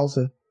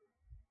also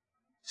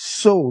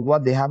sold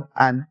what they have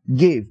and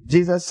gave.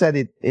 Jesus said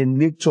it in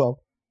Luke 12.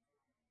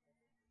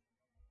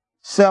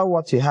 Sell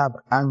what you have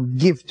and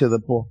give to the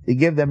poor. He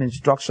gave them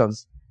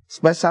instructions,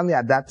 especially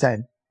at that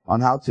time,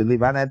 on how to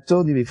live. And I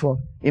told you before,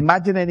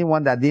 imagine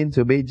anyone that didn't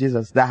obey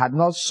Jesus, that had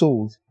not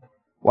sold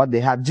what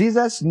they had.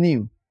 Jesus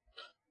knew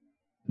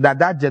that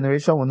that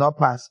generation would not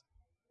pass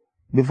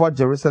before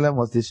Jerusalem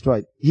was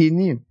destroyed. He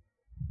knew.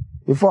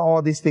 Before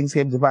all these things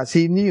came to pass,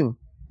 he knew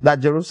that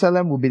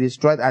Jerusalem would be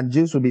destroyed and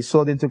Jews would be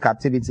sold into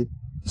captivity.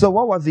 So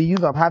what was the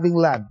use of having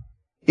land?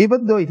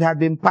 Even though it had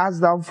been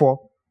passed down for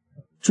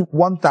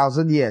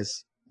 1,000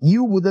 years,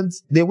 there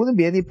wouldn't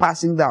be any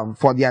passing down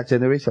for their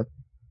generation.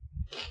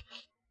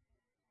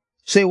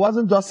 So it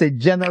wasn't just a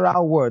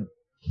general word,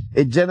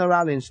 a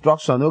general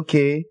instruction,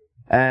 okay,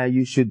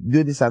 you should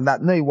do this and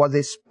that. No, it was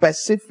a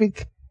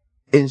specific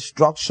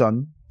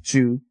instruction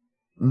to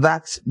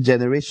that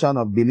generation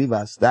of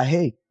believers that,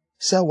 hey,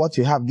 sell what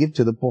you have, give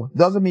to the poor.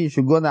 Doesn't mean you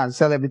should go now and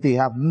sell everything you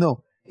have.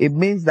 No, it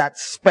means that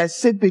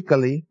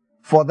specifically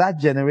for that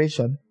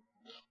generation,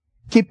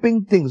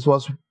 keeping things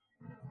was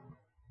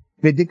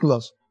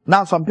ridiculous.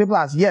 Now some people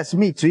ask, yes,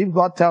 me too. If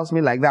God tells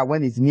me like that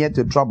when it's near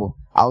to trouble,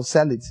 I'll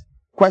sell it.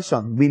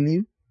 Question, will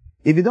you?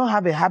 If you don't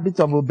have a habit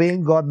of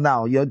obeying God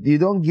now, you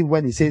don't give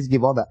when he says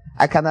give all that.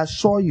 I can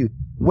assure you,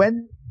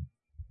 when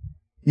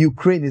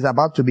Ukraine is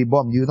about to be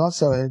bombed, you will not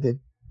sell anything.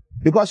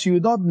 Because you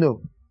don't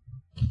know.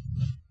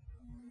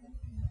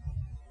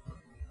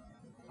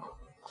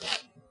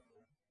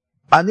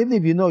 And even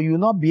if you know, you will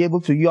not be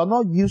able to. You are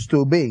not used to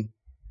obeying.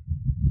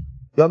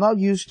 You are not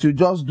used to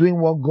just doing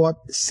what God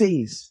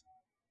says.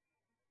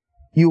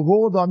 You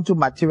hold on to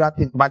material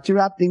things.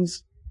 Material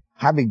things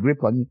have a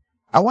grip on you.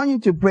 I want you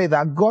to pray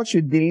that God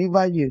should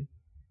deliver you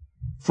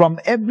from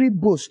every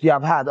boast you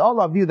have had. All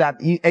of you that,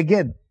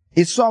 again,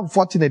 it's so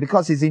unfortunate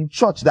because it's in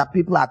church that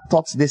people are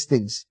taught these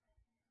things.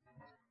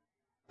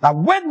 Now,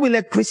 when will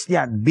a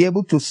Christian be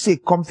able to say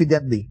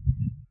confidently,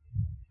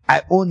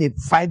 I own a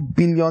 5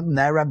 billion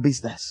naira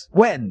business?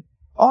 When?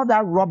 All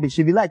that rubbish,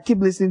 if you like, keep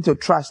listening to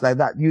trash like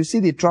that, you see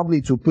the trouble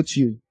it will put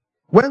you.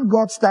 When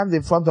God stands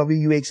in front of you,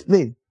 you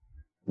explain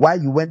why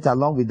you went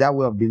along with that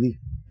way of belief.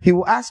 He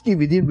will ask you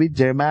if you didn't read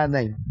Jeremiah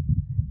 9.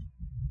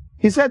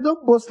 He said,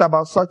 don't boast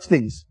about such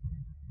things.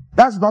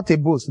 That's not a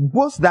boast.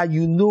 Boast that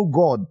you know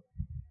God,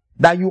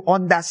 that you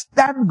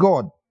understand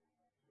God.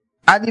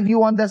 And if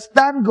you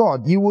understand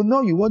God, you will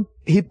know you won't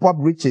heap up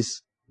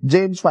riches.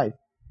 James 5.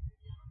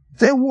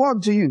 Say, woe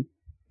unto you.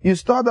 You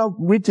stored up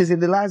riches in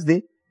the last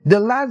day. The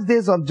last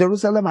days of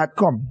Jerusalem had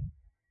come.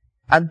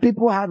 And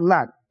people had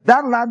land.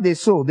 That land they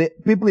sold, the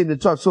people in the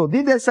church sold.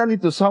 Did they sell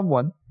it to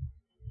someone?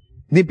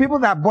 The people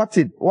that bought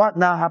it, what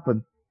now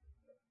happened?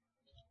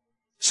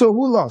 So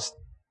who lost?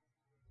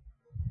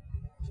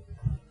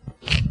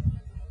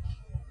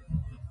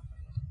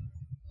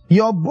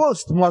 Your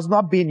boast must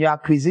not be in your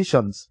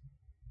acquisitions.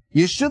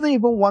 You shouldn't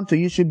even want to.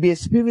 You should be a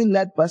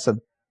spirit-led person.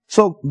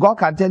 So God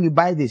can tell you,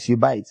 buy this, you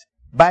buy it.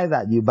 Buy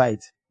that, you buy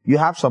it. You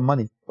have some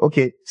money.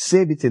 Okay,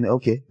 save it in,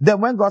 okay.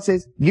 Then when God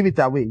says, give it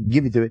away,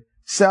 give it away.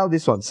 Sell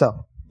this one,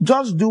 sell.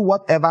 Just do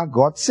whatever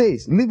God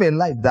says. Live a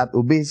life that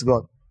obeys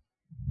God.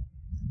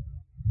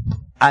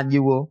 And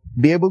you will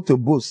be able to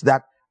boast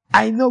that,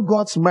 I know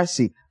God's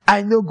mercy.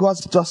 I know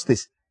God's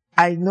justice.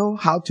 I know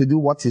how to do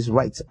what is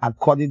right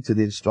according to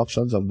the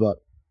instructions of God.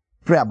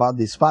 Pray about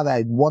this. Father,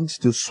 I want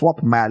to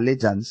swap my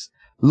allegiance.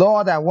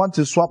 Lord, I want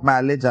to swap my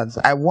allegiance.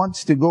 I want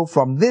to go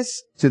from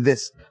this to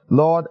this.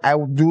 Lord, I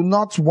do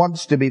not want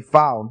to be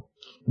found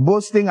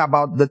boasting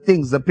about the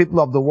things the people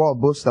of the world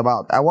boast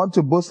about. I want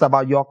to boast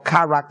about your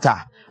character.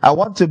 I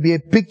want to be a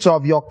picture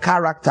of your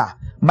character.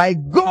 My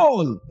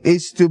goal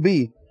is to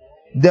be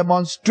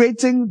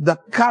demonstrating the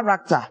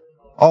character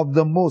of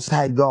the Most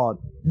High God.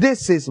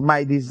 This is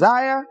my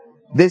desire.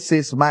 This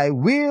is my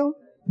will.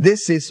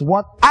 This is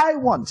what I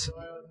want.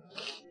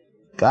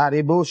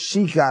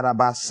 Kariboshi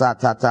karabasa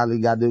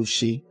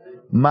tataligadushi.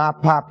 Ma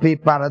papi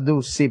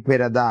paradusi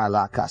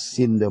peradala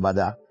kasindo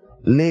bada.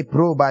 Le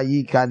proba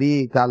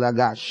yikari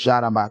talaga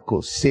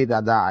sharabako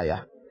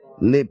sedadaya.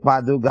 Le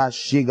paduga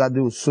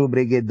shigadu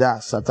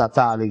subregeda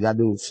satatali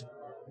gadus.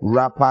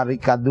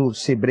 Raparikadu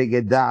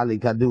sibregedali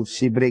kadu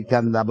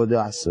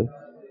sibrekandabudasu.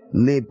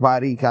 Le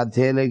parika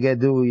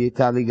telegedu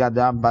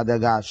italigadam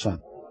badagasha.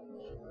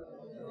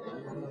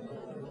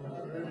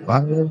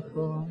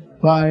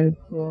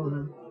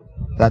 Fire.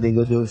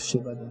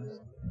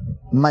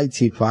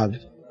 Mighty Father,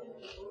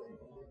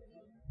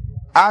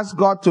 ask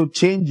God to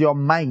change your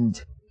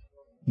mind,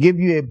 give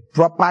you a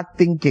proper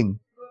thinking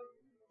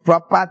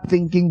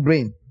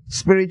brain,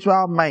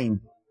 spiritual mind,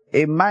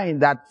 a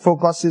mind that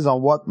focuses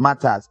on what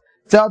matters.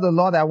 Tell the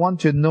Lord, I want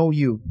to know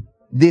you.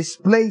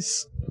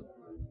 Displace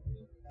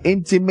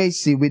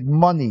intimacy with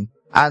money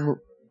and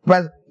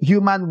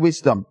human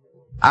wisdom,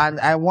 and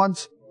I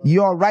want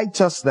your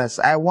righteousness.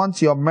 I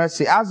want your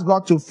mercy. Ask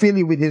God to fill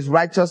you with his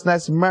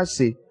righteousness,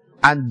 mercy,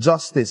 and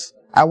justice.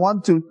 I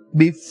want to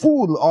be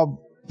full of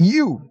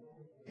you.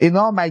 In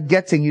all my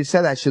getting, you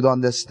said I should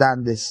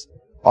understand this.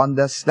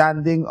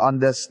 Understanding.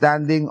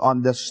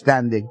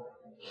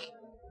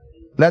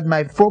 Let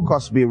my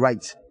focus be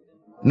right.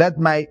 Let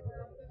my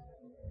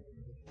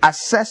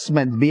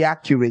assessment be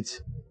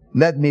accurate.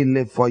 Let me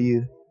live for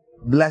you.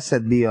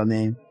 Blessed be your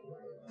name.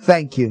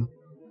 Thank you.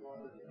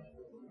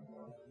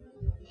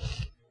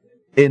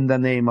 In the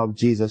name of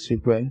Jesus, we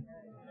pray.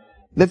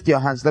 Lift your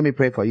hands. Let me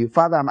pray for you.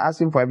 Father, I'm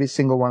asking for every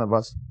single one of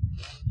us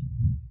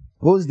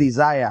whose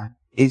desire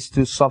is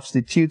to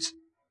substitute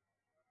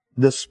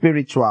the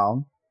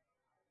spiritual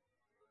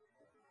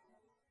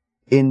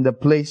in the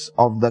place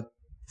of the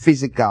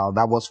physical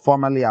that was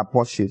formerly our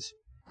pursuit.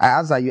 I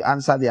ask that you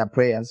answer their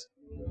prayers.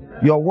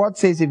 Your word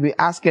says if we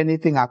ask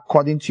anything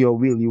according to your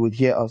will, you would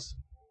hear us.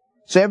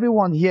 So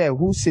everyone here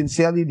who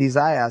sincerely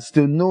desires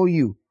to know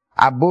you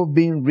above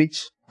being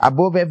rich,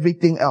 above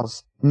everything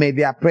else, may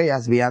their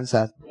prayers be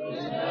answered.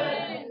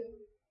 Amen.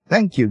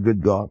 Thank you,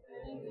 good God.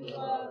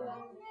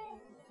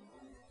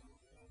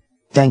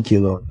 Thank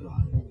you, Lord.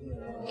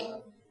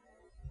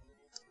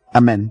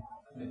 Amen.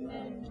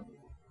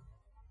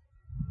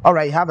 All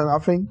right, you have an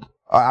offering?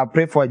 I'll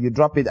pray for it. You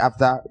drop it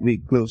after we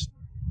close.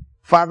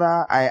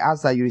 Father, I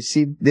ask that you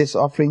receive these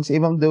offerings,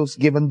 even those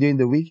given during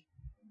the week.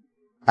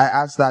 I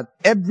ask that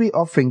every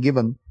offering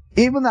given,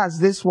 even as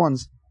these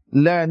ones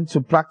learn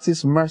to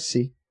practice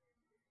mercy,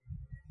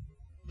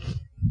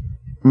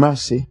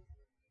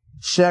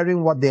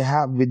 sharing what they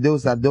have with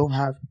those that don't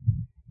have,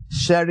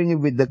 sharing it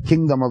with the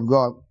kingdom of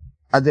God,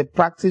 as they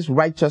practice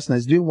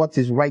righteousness, doing what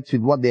is right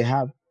with what they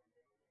have,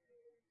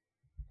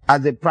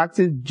 as they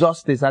practice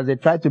justice, as they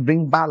try to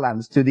bring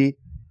balance to the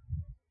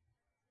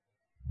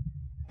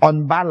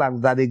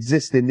unbalance that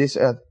exists in this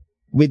earth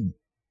with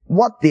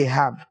what they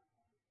have,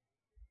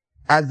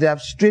 as they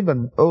have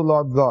striven, O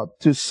Lord God,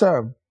 to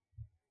serve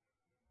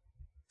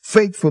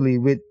faithfully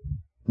with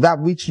that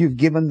which you've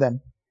given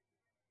them.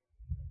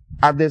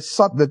 As they've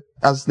sought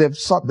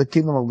the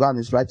kingdom of God and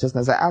his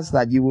righteousness, I ask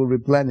that you will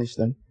replenish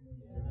them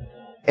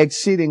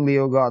exceedingly,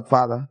 O God,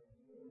 Father.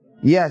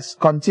 Yes,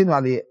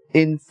 continually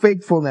in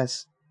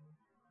faithfulness.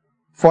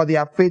 For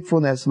their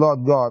faithfulness,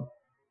 Lord God,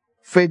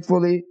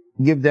 faithfully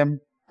give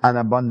them an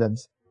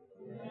abundance.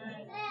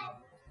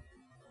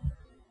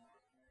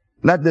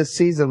 Let the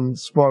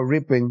seasons for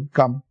reaping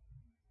come.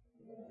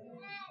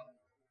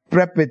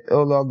 Prep it,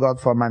 O Lord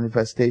God, for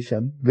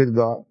manifestation. Good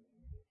God.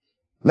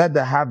 Let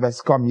the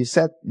harvest come. You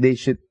said they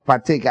should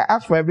partake. I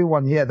ask for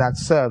everyone here that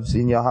serves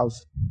in your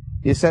house.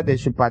 You said they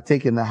should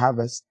partake in the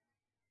harvest.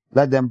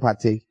 Let them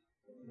partake.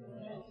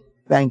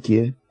 Thank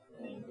you.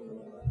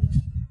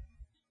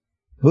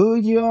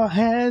 Put your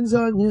hands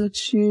on your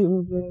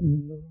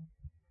children, Lord.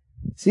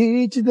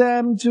 Teach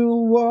them to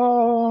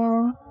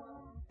war,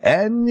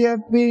 and your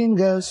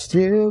fingers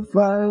to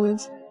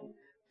fight.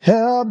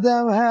 Help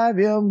them have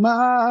your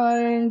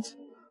mind,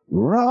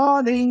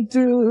 running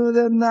through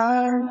the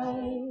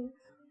night.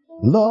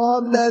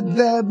 Lord, let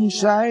them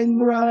shine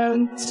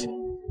bright,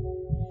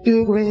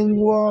 doing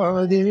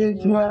what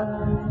is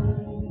right.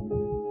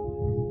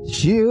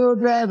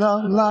 Children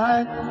of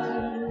light,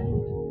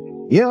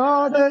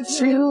 you're the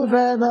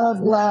children of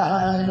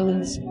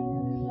light.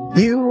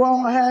 You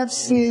won't have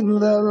seen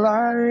the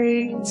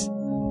light.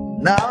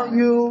 Now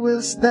you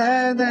will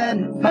stand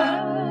and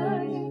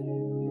fight,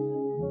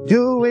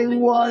 doing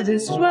what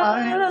is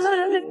right,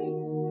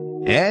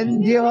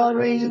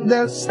 enduring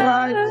the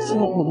strife.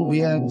 Oh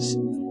yes,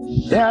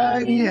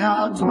 shining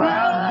out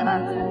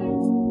bright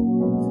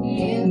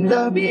in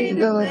the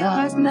middle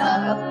of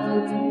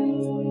night.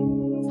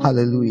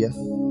 Hallelujah.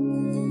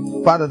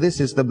 Father, this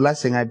is the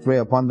blessing I pray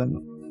upon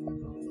them.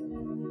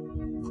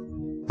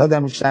 Let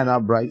them shine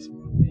out bright.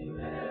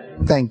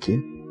 Thank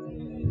you.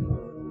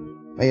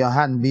 May your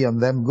hand be on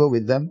them, go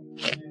with them.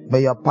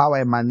 May your power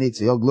emanate,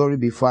 your glory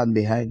before and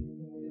behind.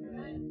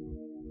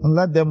 And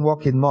let them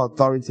walk in more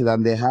authority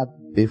than they had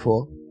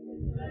before,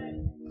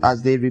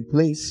 as they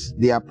replace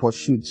their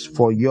pursuits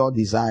for your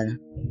desire,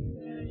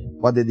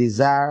 for the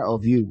desire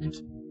of you,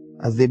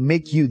 as they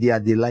make you their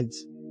delight.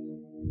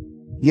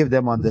 Give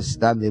them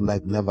understanding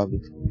like never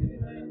before.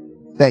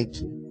 Thank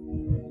you.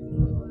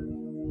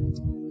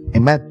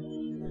 Amen.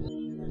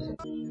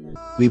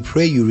 We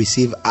pray you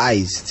receive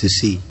eyes to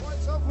see,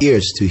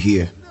 ears to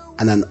hear,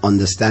 and an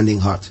understanding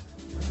heart.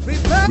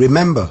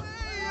 Remember,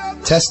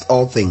 test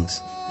all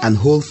things and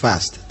hold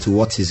fast to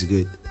what is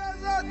good.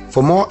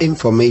 For more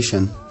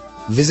information,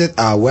 visit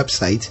our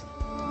website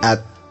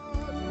at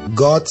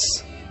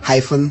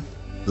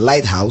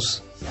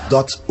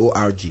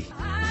gods-lighthouse.org.